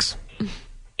 Thanks.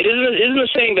 It isn't a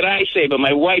saying that I say, but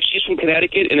my wife, she's from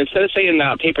Connecticut, and instead of saying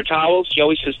paper towels, she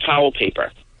always says towel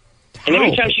paper. And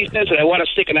every time she says it, I want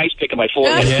to stick an ice pick in my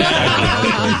forehead.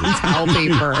 Towel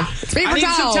paper. It's paper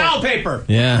towel. Towel paper.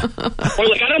 Yeah. Or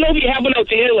like, I don't know if you have one out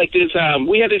there. Like, there's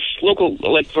we have this local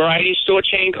variety store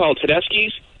chain called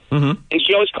Tedeschi's. And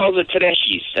she always calls it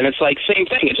Tedeschi's, and it's like same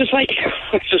thing. It's just like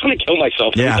I just want to kill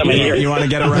myself. Yeah, you want to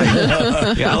get it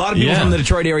right. Yeah, a lot of people from the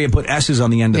Detroit area put S's on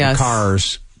the end of the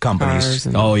cars companies.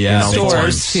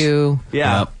 Stores too.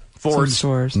 Yeah. Fords,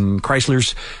 stores, and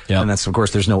Chryslers, and that's, of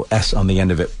course, there's no S on the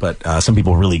end of it, but some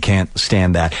people really can't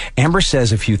stand that. Amber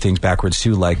says a few things backwards,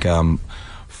 too, like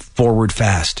forward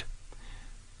fast.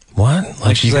 What?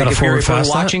 Like she's like, if you're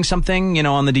watching that? something,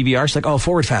 on the DVR, she's like, oh,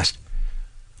 forward fast.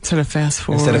 Instead of fast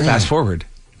forward. Instead of fast forward.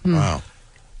 Wow.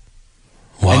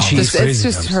 And she's it's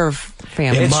just her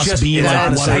family. It must be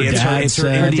like what her dad it's her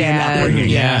Indian dad, upbringing.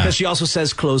 yeah. Because she also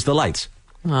says, close the lights.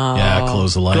 Oh. Yeah,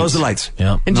 close the lights. Close the lights.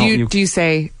 Yeah. And do you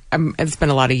say? It's been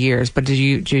a lot of years, but did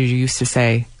you used to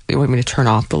say, you want me to turn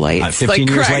off the lights? 15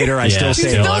 years later, I still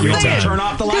say it every time. Turn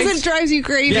off the lights. Because it drives you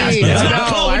crazy.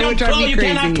 I would drive you crazy. You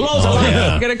cannot close the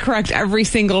lights. You got to correct every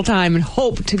single time and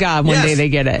hope to God one day they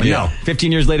get it. No,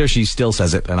 15 years later, she still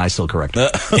says it, and I still correct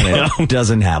it. It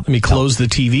doesn't happen. Let me close the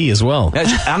TV as well.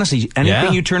 Honestly,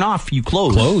 anything you turn off, you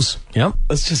close. Close. Yep.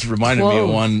 This just reminded me of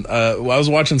one. I was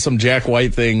watching some Jack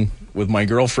White thing with my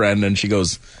girlfriend, and she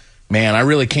goes, man, I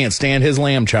really can't stand his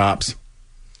lamb chops.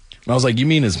 And I was like, you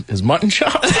mean his mutton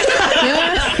chops?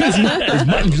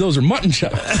 Those are mutton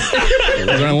chops.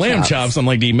 Those are lamb chops. I'm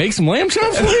like, do you make some lamb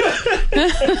chops for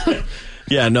you?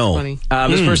 Yeah, no.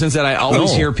 This person said, I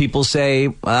always hear people say,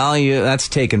 well, that's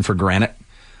taken for granted.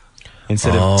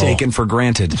 Instead of taken for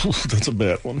granted. That's a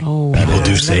bad one. Oh, people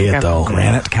do say it, though.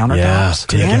 Granite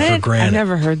countertops? Yeah, taken for granted. I've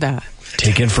never heard that.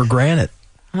 Taken for granted.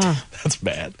 Huh. That's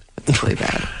bad. That's really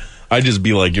bad. I'd just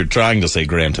be like, you're trying to say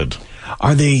granted.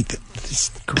 Are they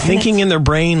thinking in their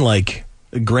brain like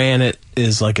granite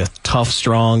is like a tough,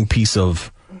 strong piece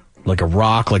of like a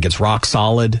rock, like it's rock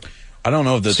solid? I don't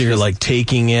know if that's so you're like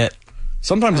taking it.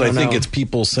 Sometimes I think it's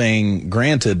people saying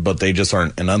granted, but they just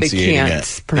aren't enunciating they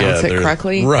can't pronounce it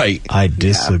correctly. Right. I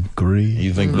disagree.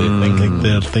 You think they think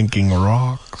they're thinking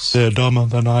rocks? They're dumber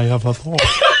than I ever thought.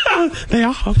 They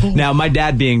are. Now, my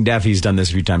dad being deaf, he's done this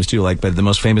a few times too. But the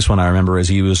most famous one I remember is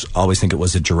he was always think it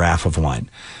was a giraffe of wine,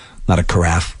 not a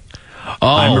carafe. Oh,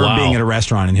 I remember wow. being at a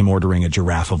restaurant and him ordering a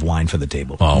giraffe of wine for the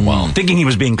table. Oh, wow. Thinking he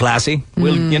was being classy.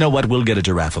 You know what? We'll get a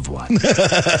giraffe of wine. And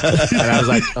I was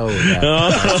like,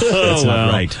 that's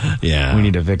not right. Yeah. We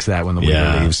need to fix that when the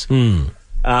waiter leaves.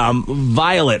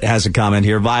 Violet has a comment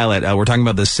here. Violet, we're talking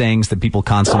about the sayings that people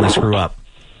constantly screw up.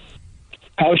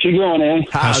 How's she going, eh?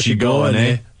 How's she going,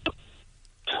 eh?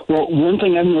 Well, one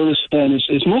thing I've noticed, and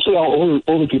it's mostly all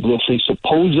older people that say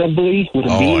supposedly with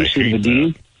a B instead of a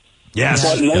D. Yes,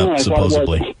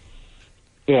 supposedly.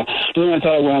 Yeah. The thing I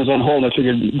thought when I was on hold, I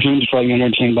figured James was probably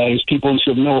entertained by is people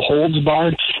instead of no holds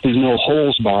barred is no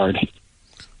holes barred.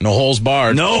 No holes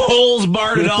barred. No holes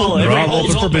barred at all. We're Every all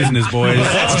hole's open for business, boys.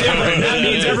 That's different. That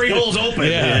means every hole's open.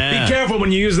 Yeah. Be careful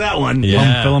when you use that one.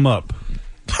 Yeah. Fill them up.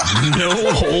 No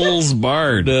holes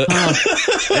barred.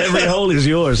 Every hole is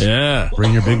yours. Yeah.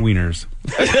 Bring your big wieners.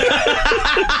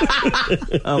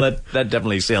 Oh, that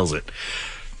definitely sells it.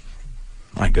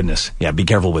 My goodness. Yeah, be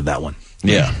careful with that one.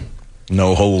 Yeah.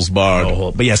 No holes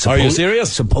barred. But yeah, Are you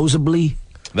serious? Supposedly.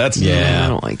 That's I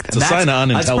don't like that. It's a sign of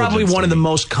unintelligence. That's probably one of the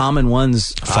most common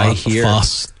ones I hear.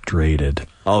 Frustrated.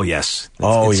 Oh, yes.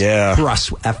 Yeah.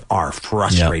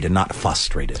 Frustrated, not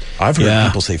frustrated. I've heard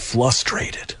people say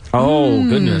frustrated. Oh,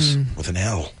 goodness. With an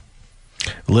L.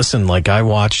 Listen, I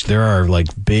watch, there are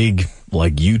big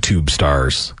YouTube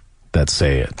stars that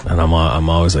say it. And I'm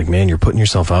always like, man, you're putting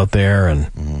yourself out there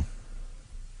and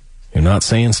you're not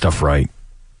saying stuff right.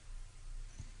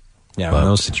 Yeah, in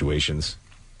those situations.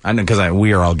 I know, because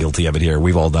we are all guilty of it here.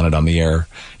 We've all done it on the air.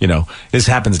 This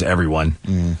happens to everyone.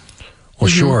 Well,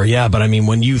 sure, yeah, but I mean,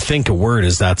 when you think a word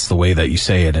that's the way that you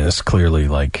say it, and it's clearly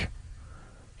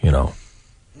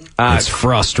it's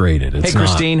frustrated. It's hey,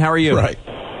 Christine, how are you? Right.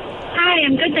 Hi,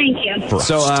 I'm good, thank you.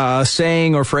 So,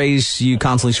 saying or phrase you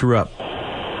constantly screw up?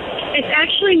 It's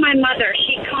actually my mother.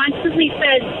 She constantly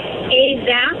says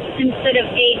AZAP instead of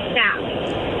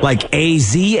ASAP. Like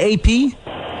AZAP?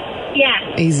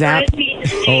 Yes. AZAP.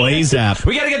 Oh, AZAP.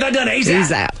 We got to get that done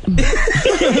ASAP.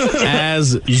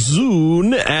 As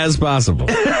soon as possible.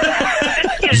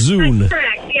 Yes, Zoon. that's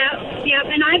correct. Yep.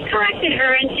 And I've corrected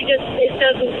her, and it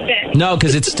doesn't fit. No,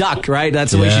 because it's stuck, right?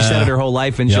 That's the way she said it her whole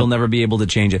life, and she'll never be able to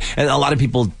change it. And a lot of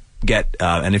people get,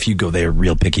 and if you go, they're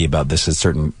real picky about this at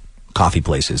certain coffee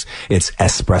places, it's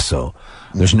espresso.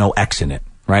 There's no X in it,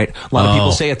 right? A lot of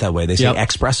people say it that way. They say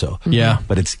espresso. Yeah.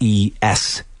 But it's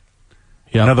ES.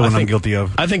 Yeah, Another one I'm guilty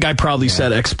of. I think I probably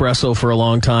said espresso for a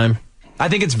long time. I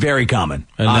think it's very common.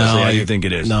 And honestly, I do think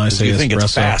it is. No, I say you think espresso.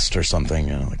 it's fast or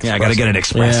something. I got to get it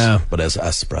express. Yeah. But as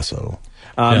espresso.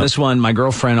 This one, my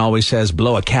girlfriend always says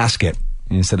blow a casket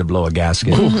instead of blow a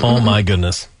gasket. Oh, my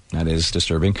goodness. That is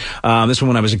disturbing. This one,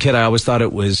 when I was a kid, I always thought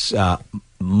it was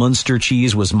Munster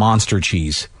cheese was monster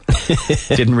cheese.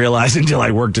 Didn't realize until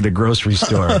I worked at a grocery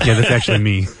store. Yeah, that's actually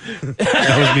me.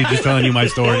 That was me just telling you my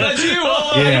story. That's you.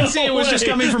 Oh, I didn't see it was just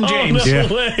coming from James.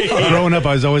 Growing up,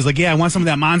 I was always like, I want some of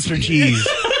that monster cheese.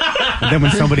 And then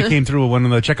when somebody came through one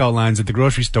of the checkout lines at the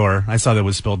grocery store, I saw that it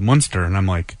was spelled Munster, and I'm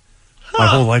like, my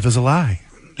whole life is a lie.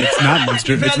 It's not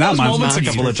Munster. It's not moments a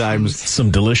couple of times.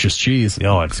 Some delicious cheese.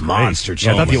 Oh, it's monster cheese.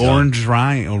 Yeah, I thought the orange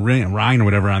rind or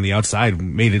whatever on the outside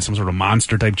made it some sort of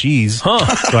monster type cheese. Huh.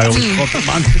 So I always called it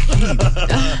monster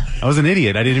cheese. I was an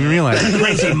idiot. I didn't even realize it.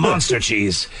 Crazy monster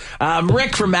cheese.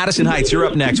 Rick from Madison Heights, you're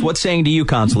up next. What saying do you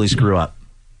constantly screw up?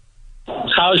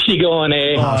 How's she going,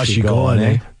 eh? How's she going,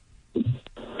 eh?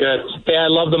 Good. Hey, I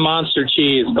love the monster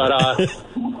cheese, but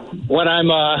when I'm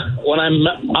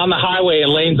on the highway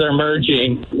and lanes are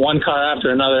merging, one car after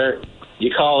another,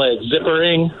 you call it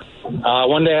zippering.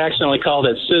 One day I accidentally called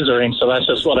it scissoring, so that's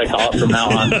just what I call it from now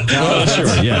on. Oh,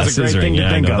 sure, yeah, that's a great thing to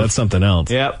think of. That's something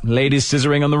else. Yep, ladies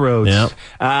scissoring on the roads. Yep.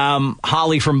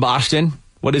 Holly from Boston,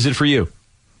 what is it for you?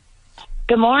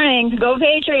 Good morning. Go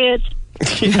Patriots.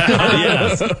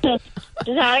 Yes.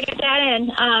 Just how to get that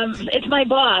in. It's my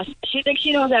boss. She thinks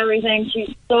she knows everything.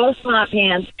 She's so smart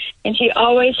pants, and she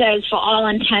always says for all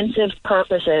intensive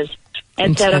purposes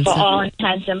instead of for all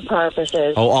intents and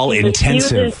purposes. Oh, all she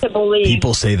intensive. refuses to believe.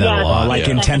 People say that a lot. Like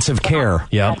intensive care.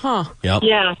 Yep. Huh. Yep.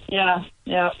 Yeah.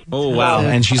 Oh, wow.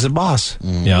 And she's a boss.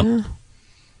 Yep.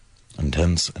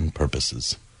 Intents and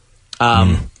purposes.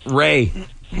 Ray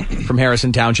from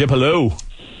Harrison Township, hello.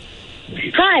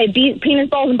 Hi, penis,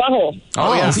 balls, and butthole.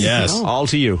 Oh, yes. Yes. All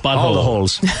to you. Butthole. All the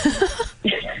holes.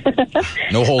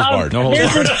 No holds barred. No holds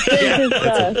barred.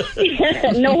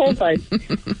 No holds barred.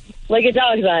 Like a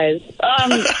dog's eyes.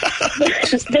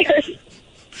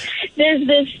 There's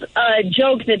this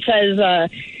joke that says,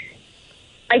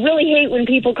 I really hate when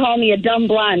people call me a dumb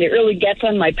blonde. It really gets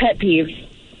on my pet peeves.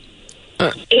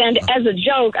 And as a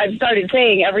joke, I've started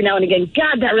saying every now and again,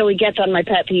 God, that really gets on my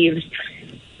pet peeves.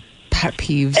 Pet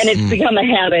peeves. And it's become a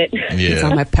habit. Yeah. It's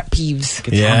on my pet peeves.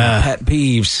 It's on my pet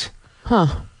peeves.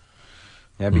 Huh.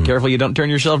 Yeah, be careful you don't turn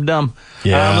yourself dumb.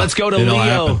 Yeah. Let's go to It'll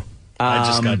Leo. happen. I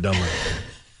just got dumber.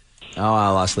 Oh, I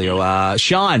lost Leo.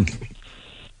 Sean.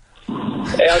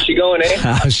 Hey, how's she going, eh?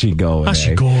 How's she going? How's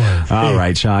she going? All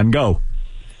right, Sean, go.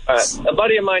 A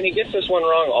buddy of mine, he gets this one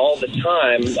wrong all the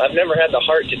time. I've never had the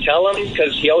heart to tell him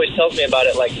because he always tells me about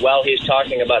it like while he's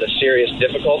talking about a serious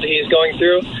difficulty he's going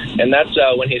through, and that's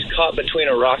when he's caught between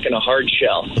a rock and a hard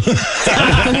shell.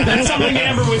 That's something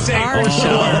Amber would say.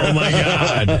 Oh, my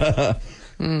God.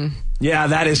 Yeah,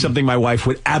 that is something my wife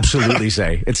would absolutely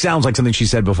say. It sounds like something she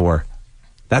said before.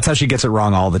 That's how she gets it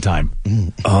wrong all the time.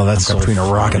 Oh, that's so between a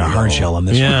rock and a hard shell on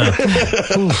this one.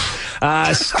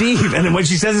 Steve, and then when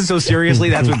she says it so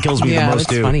seriously, that's what kills me the most,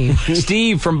 too. Funny.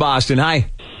 Steve from Boston,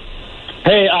 hi.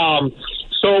 Hey,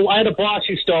 so I had a boss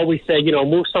who used to always say,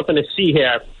 move something to see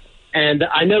here. And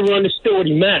I never understood what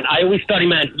he meant. I always thought he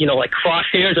meant, like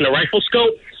crosshairs and a rifle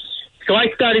scope. So I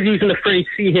started using the phrase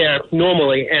see here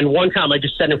normally. And one time I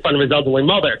just sat in front of his elderly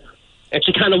mother. And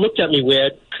she kind of looked at me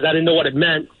weird because I didn't know what it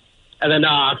meant. And then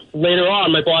later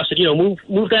on, my boss said, move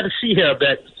that to see here a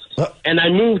bit. And I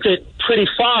moved it pretty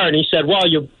far, and he said, well,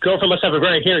 your girlfriend must have a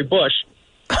very hairy bush.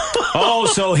 Oh,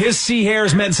 so his sea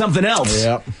hairs meant something else.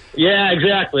 Yep. Yeah,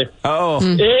 exactly. Oh.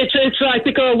 It's. I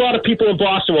think a lot of people in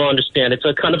Boston will understand. It's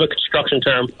a kind of a construction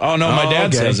term. Oh, no, my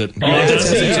dad says it.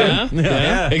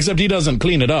 Yeah. Except he doesn't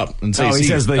clean it up and say he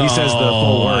says the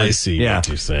full word. I see what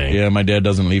you're saying. Yeah, my dad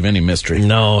doesn't leave any mystery.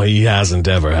 No, he hasn't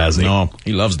ever, has he? No,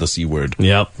 he loves the C word.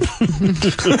 Yep.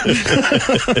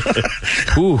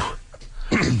 Ooh.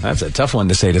 That's a tough one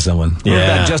to say to someone.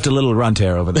 Yeah. Just a little runt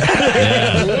hair over there.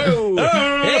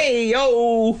 Yeah. Hey,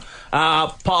 yo.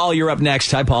 Paul, you're up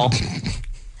next. Hi, Paul.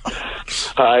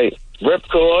 Hi.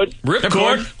 Ripcord.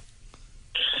 Ripcord?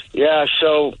 Yeah,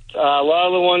 so a lot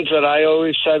of the ones that I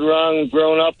always said wrong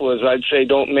growing up was I'd say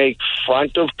don't make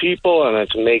front of people, and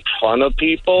it's make fun of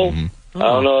people. Mm-hmm. I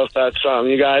don't know if that's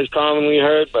something you guys commonly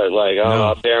heard, but I don't know,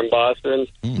 up there in Boston.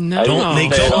 No. Don't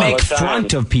make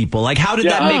front of people. Like, how did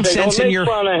that make sense in your...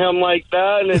 Don't make fun of him like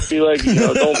that, and it'd be like,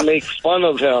 don't make fun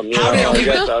of him.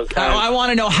 I want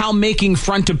to know how making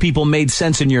front of people made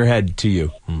sense in your head to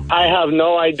you. I have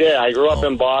no idea. I grew up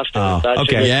in Boston. That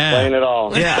should explain it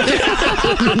all. Yeah.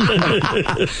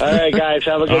 All right, guys,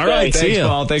 have a good day. All right, thanks,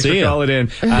 Paul. Thanks for calling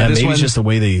in. Maybe it's just the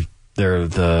way the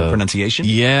pronunciation?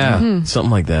 Yeah,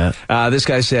 something like that. This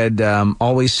guy said,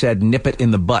 always said nip it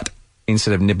in the butt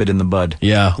instead of nip it in the bud.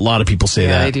 Yeah, a lot of people say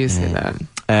that. Yeah, they do say that.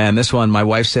 And this one, my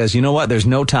wife says, you know what? There's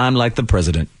no time like the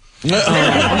president.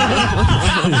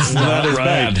 That's not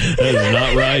right. That is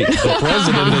not right. The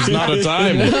president is not a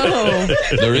time. No.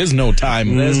 There is no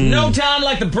time. There's no time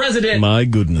like the president. My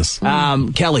goodness.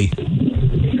 Kelly.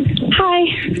 Hi.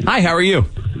 Hi, how are you?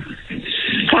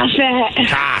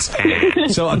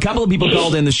 CrossFit. So a couple of people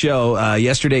called in the show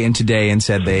yesterday and today and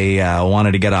said they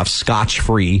wanted to get off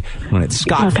scotch-free when it's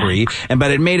scot-free,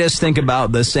 but it made us think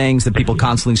about the sayings that people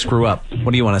constantly screw up.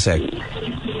 What do you want to say?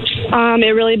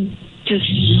 It really just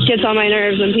gets on my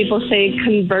nerves when people say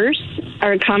converse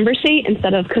or conversate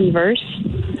instead of converse.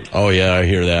 Oh, yeah, I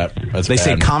hear that. They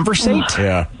say conversate?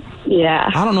 Yeah. Yeah.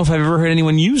 I don't know if I've ever heard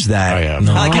anyone use that. I have.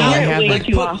 No.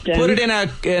 Often. Put it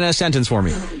in a sentence for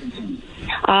me.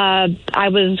 I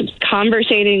was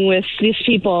conversating with these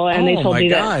people, and they told me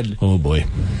that. Oh, boy.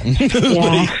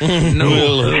 Yeah.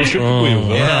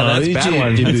 Yeah, that's a bad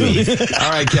one.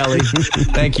 All right, Kelly.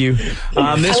 Thank you. This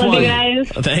I love one. you guys.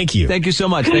 Thank you. Thank you so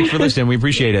much. Thanks for listening. We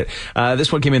appreciate it. This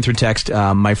one came in through text.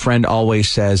 My friend always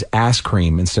says ass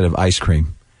cream instead of ice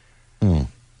cream. Well,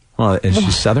 is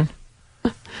she Southern?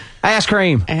 Ass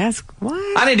cream.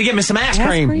 What? I need to get me some ass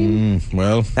cream.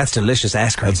 Well, that's delicious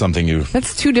ass cream. That's something you...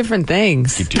 That's two different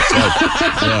things. Keep to yourself.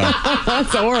 Yeah.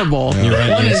 That's horrible. Yeah.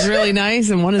 Right, one is really nice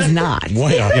and one is not.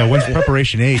 Yeah, one's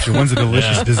preparation H and one's a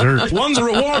delicious dessert. One's a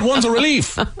reward, one's a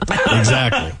relief.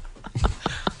 Exactly.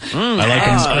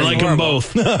 I like them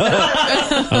both.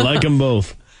 I like them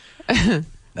both.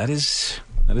 That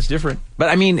is different. But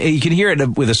I mean, you can hear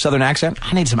it with a Southern accent.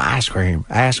 I need some ice cream.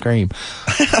 Ice cream.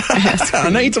 I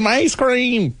need some ice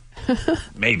cream.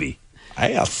 Maybe.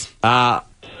 Ass.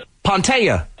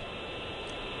 Pontea.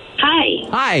 Hi.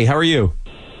 Hi, how are you?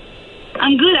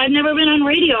 I'm good. I've never been on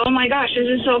radio. Oh, my gosh, this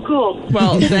is so cool.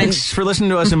 Well, thanks for listening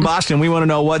to us in Boston. We want to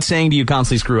know, what saying do you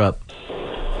constantly screw up?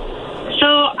 So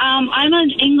I'm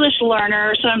an English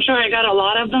learner, so I'm sure I got a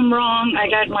lot of them wrong. I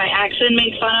got my accent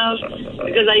made fun of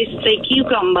because I used to say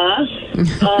cucumber.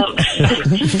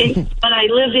 When I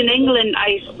lived in England,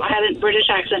 I had a British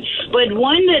accent. But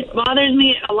one that bothers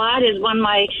me a lot is when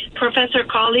my professor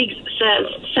colleague says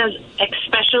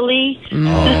especially.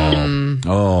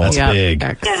 That's big.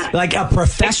 Yeah. Like a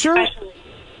professor?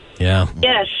 Yeah.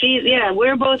 Yes,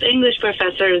 we're both English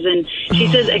professors, and she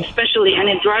says especially, and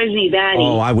it drives me batty.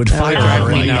 Oh, I would fire her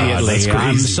immediately. That's crazy.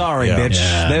 I'm sorry, bitch.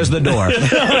 Yeah. There's the door.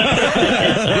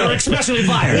 You're especially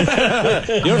fired.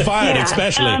 You're fired, Yeah.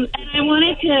 especially. And I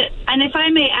wanted to, and if I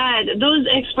may add, those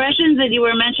expressions that you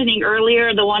were mentioning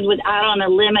earlier, the ones with out on a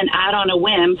limb and out on a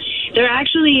whim, they're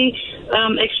actually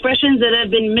expressions that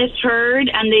have been misheard,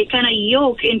 and they kind of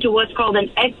yoke into what's called an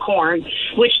eggcorn,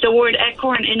 which the word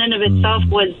eggcorn in and of itself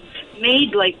was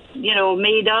made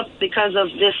up because of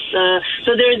this.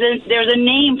 So there's a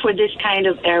name for this kind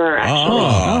of error,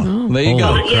 actually. There you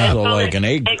go. Yeah, So like an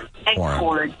egg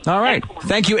eggcorn. All right.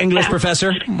 Thank you, English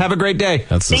professor. Have a great day.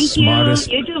 That's the Thank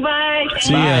smartest. you. You too, bye.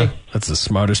 See ya. That's the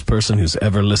smartest person who's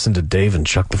ever listened to Dave and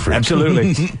Chuck the Freak.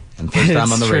 Absolutely. And first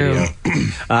time on the It's radio.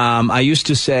 I used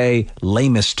to say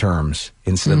lamest terms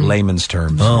instead of layman's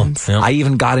terms. Oh, yeah. I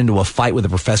even got into a fight with a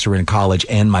professor in college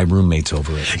and my roommates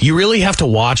over it. You really have to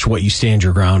watch what you stand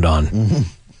your ground on.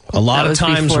 A lot of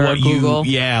times what Google.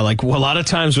 a lot of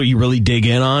times what you really dig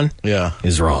in on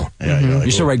is wrong. Yeah,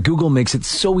 You're so right. Google makes it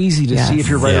so easy to see if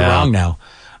you're right or wrong now.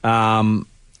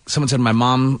 Someone said my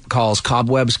mom calls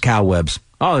cobwebs cowwebs.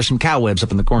 Oh, there's some cowwebs up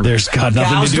in the corner. There's got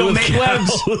nothing cows to do don't with make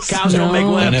cows. webs. Cows don't make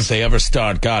webs. And if they ever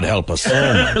start, God help us. Oh,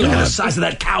 my Look at the God. size of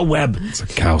that cow web. It's a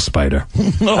cow spider.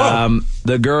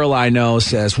 The girl I know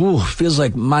says, "Woo, feels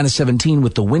like minus 17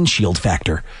 with the windshield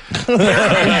factor."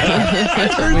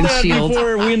 Windshield.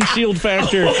 Windshield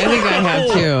factor. I think I have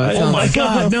too. It Oh, my sounds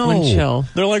God, no. wind chill.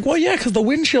 They're like, well, yeah, because the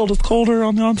windshield is colder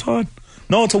on the outside.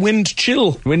 No, it's a wind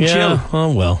chill. Wind chill.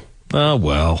 Oh, well. Oh,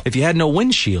 well. If you had no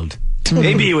windshield,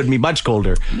 maybe it would be much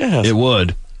colder. Yes. It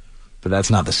would. But that's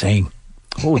not the same.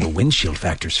 Oh, the windshield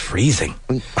factor's freezing.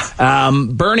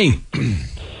 Bernie.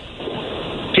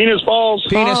 Penis balls.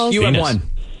 Penis, you have one.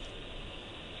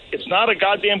 It's not a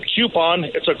goddamn coupon.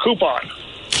 It's a coupon.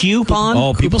 Coupon?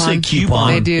 Oh, people say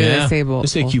coupon. They do. Yeah. They say both. They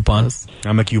say coupon.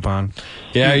 I'm a coupon.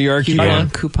 Yeah, you're a coupon.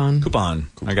 Coupon.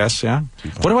 I guess, yeah.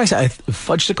 What do I say?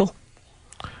 Fudgesicle?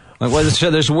 Like,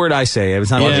 there's a word I say.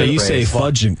 It's not you say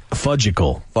fudgicle.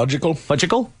 Fudgicle?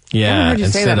 Fudgicle? Yeah, heard you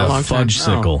say instead that a of long time.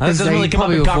 fudgesicle. That doesn't really come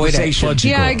up in conversation. Fudgicle.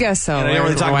 Yeah, I guess so. And I don't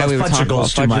really talk Why about we would talk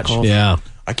fudgicles too much. fudgicles. Yeah.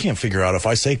 I can't figure out if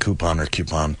I say coupon or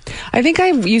coupon. I think I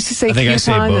used to say I think I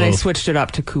say coupon, and I both. switched it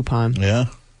up to coupon. Yeah?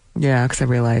 Yeah, because I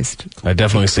realized. I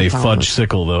definitely say Coupon.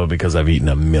 fudgesicle, though, because I've eaten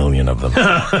a million of them.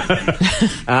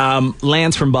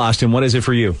 Lance from Boston, what is it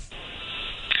for you?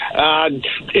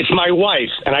 It's my wife,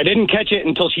 and I didn't catch it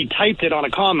until she typed it on a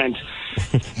comment.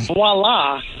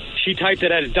 Voila. She typed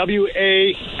it as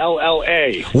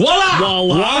W-A-L-L-A. Voila! What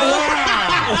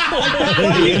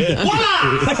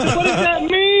does that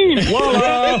mean?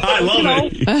 Voila. I love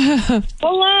it.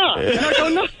 Voila. And I go,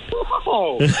 no.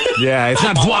 Yeah, it's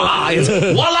not voila, it's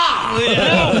voila!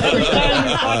 Every time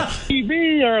you watch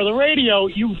TV or the radio,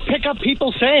 you pick up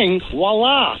people saying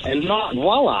voila and not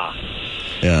voila.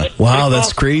 Yeah. Wow,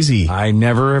 that's crazy. I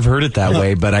never have heard it that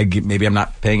way, but maybe I'm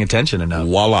not paying attention enough.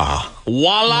 Voila.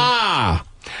 Voila!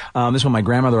 This one, my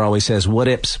grandmother always says, what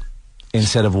ifs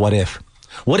instead of what if.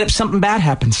 What if something bad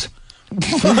happens?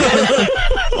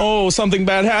 Oh, something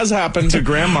bad has happened to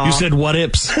Grandma. You said what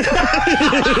ifs.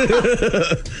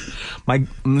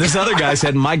 This other guy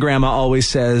said, my grandma always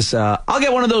says, I'll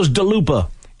get one of those Dalupa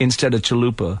instead of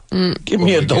chalupa. Give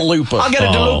me a Dalupa. I'll get a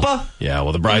Dalupa. Yeah,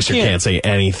 well, the Brycer can't say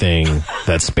anything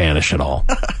that's Spanish at all.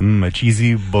 A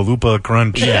cheesy Balupa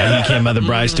crunch. Yeah, he can't. The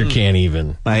Brycer can't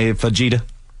even. My fajita.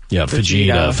 Yeah,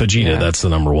 Fajita. Yeah. That's the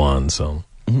number one. So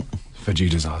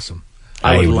Fajita's awesome.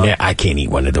 I can't eat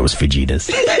one of those fajitas.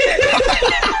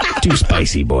 Too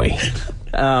spicy, boy.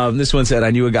 This one said, I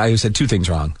knew a guy who said two things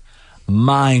wrong.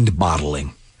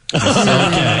 Mind-bottling.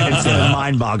 Instead of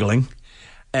mind-boggling.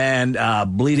 And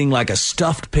bleeding like a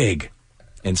stuffed pig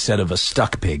instead of a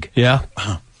stuck pig. Yeah.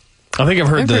 I think I've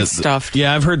heard stuffed.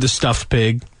 Yeah, I've heard the stuffed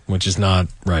pig, which is not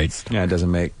right. Yeah, it doesn't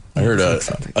make... I heard a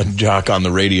jock on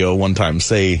the radio one time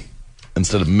say,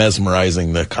 instead of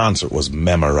mesmerizing, the concert was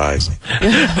memorizing.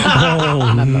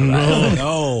 Oh,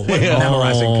 No.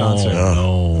 Memorizing concert.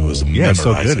 No. It was Yeah, it's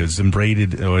so memorizing. good.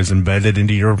 It's embedded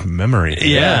into your memory.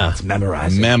 Yeah. It's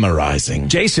memorizing. Memorizing.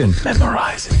 Jason.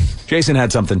 Memorizing. Jason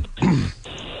had something.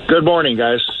 Good morning,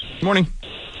 guys. Morning.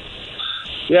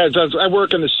 Yeah, I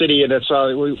work in the city, and it's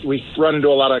we run into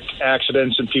a lot of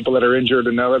accidents and people that are injured,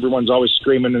 and now everyone's always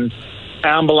screaming and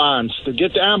ambulance to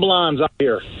get the ambulance out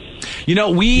here. You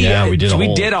know, we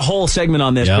did a whole segment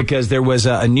on this because there was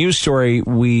a news story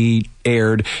we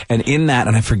aired, and in that,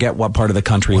 and I forget what part of the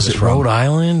country was it from. Rhode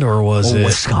Island or was it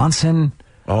Wisconsin?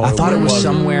 Oh, I thought it was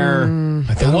somewhere.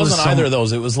 It wasn't either of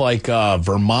those. It was like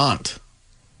Vermont.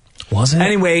 Was it?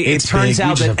 Anyway, it turns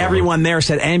out that everyone there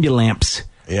said ambulance.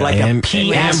 Yeah. Like amber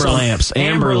lamps.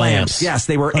 Amber lamps. Yes,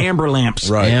 they were amber lamps.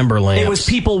 Right. Amber lamps. It was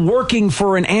people working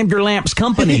for an amber lamps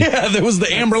company. Yeah, there was the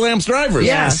amber lamps drivers.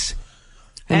 Yes.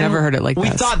 I never heard it like that. We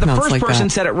thought the first person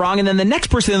said it wrong, and then the next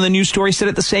person in the news story said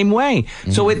it the same way.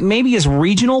 So it maybe is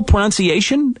regional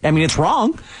pronunciation. I mean, it's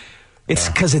wrong. It's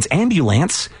because it's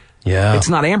ambulance. Yeah. It's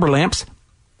not amber lamps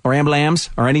or ambulams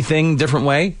or anything different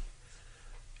way.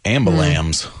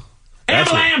 Ambulams.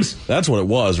 Ambulams! That's what it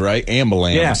was, right?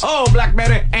 Ambulams. Yeah. Oh,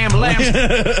 Blackberry,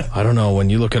 ambulams. I don't know. When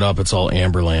you look it up, it's all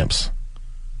amber lamps.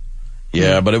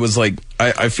 Yeah, but it was like,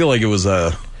 I feel like it was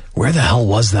where the hell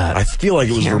was that? I feel like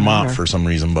it was Vermont for some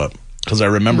reason, but because I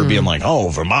remember being like, oh,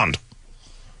 Vermont.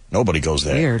 Nobody goes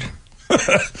there. Weird.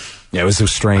 Yeah, it was a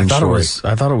strange story.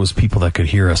 I thought it was people that could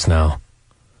hear us now.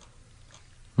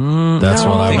 That's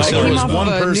what I was saying. There was off one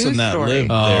of a person news that story.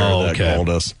 lived there that called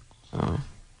us.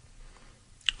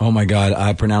 Oh my God,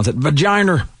 I pronounce it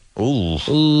vagina.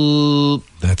 Ooh.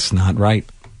 That's not right.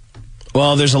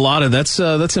 Well, there's a lot of that's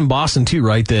in Boston too,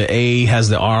 right? The A has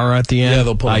the R at the end. Yeah,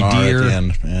 they'll put an R at the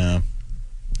end. Yeah,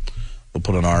 they'll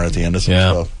put an R at the end of some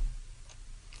stuff.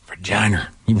 Vagina.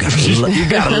 You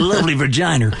got a lovely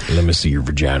vagina. Let me see your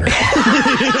vagina.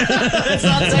 That's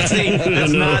not sexy.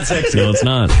 That's not sexy. No, it's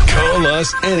not. Call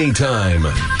us anytime.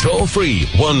 Toll free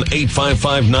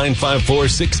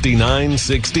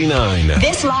 1-855-954-6969.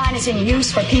 This line is in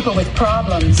use for people with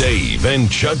problems. Dave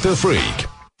and Chuck the Freak.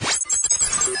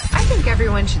 I think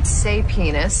everyone should say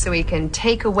penis so we can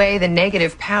take away the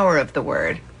negative power of the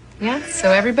word. Yeah?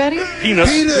 So everybody? Penis.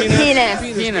 Penis. Penis.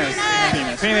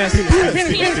 Penis. Penis.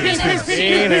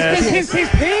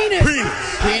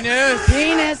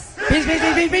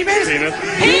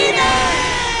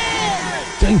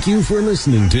 Thank you for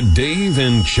listening to Dave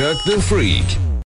and Chuck the Freak.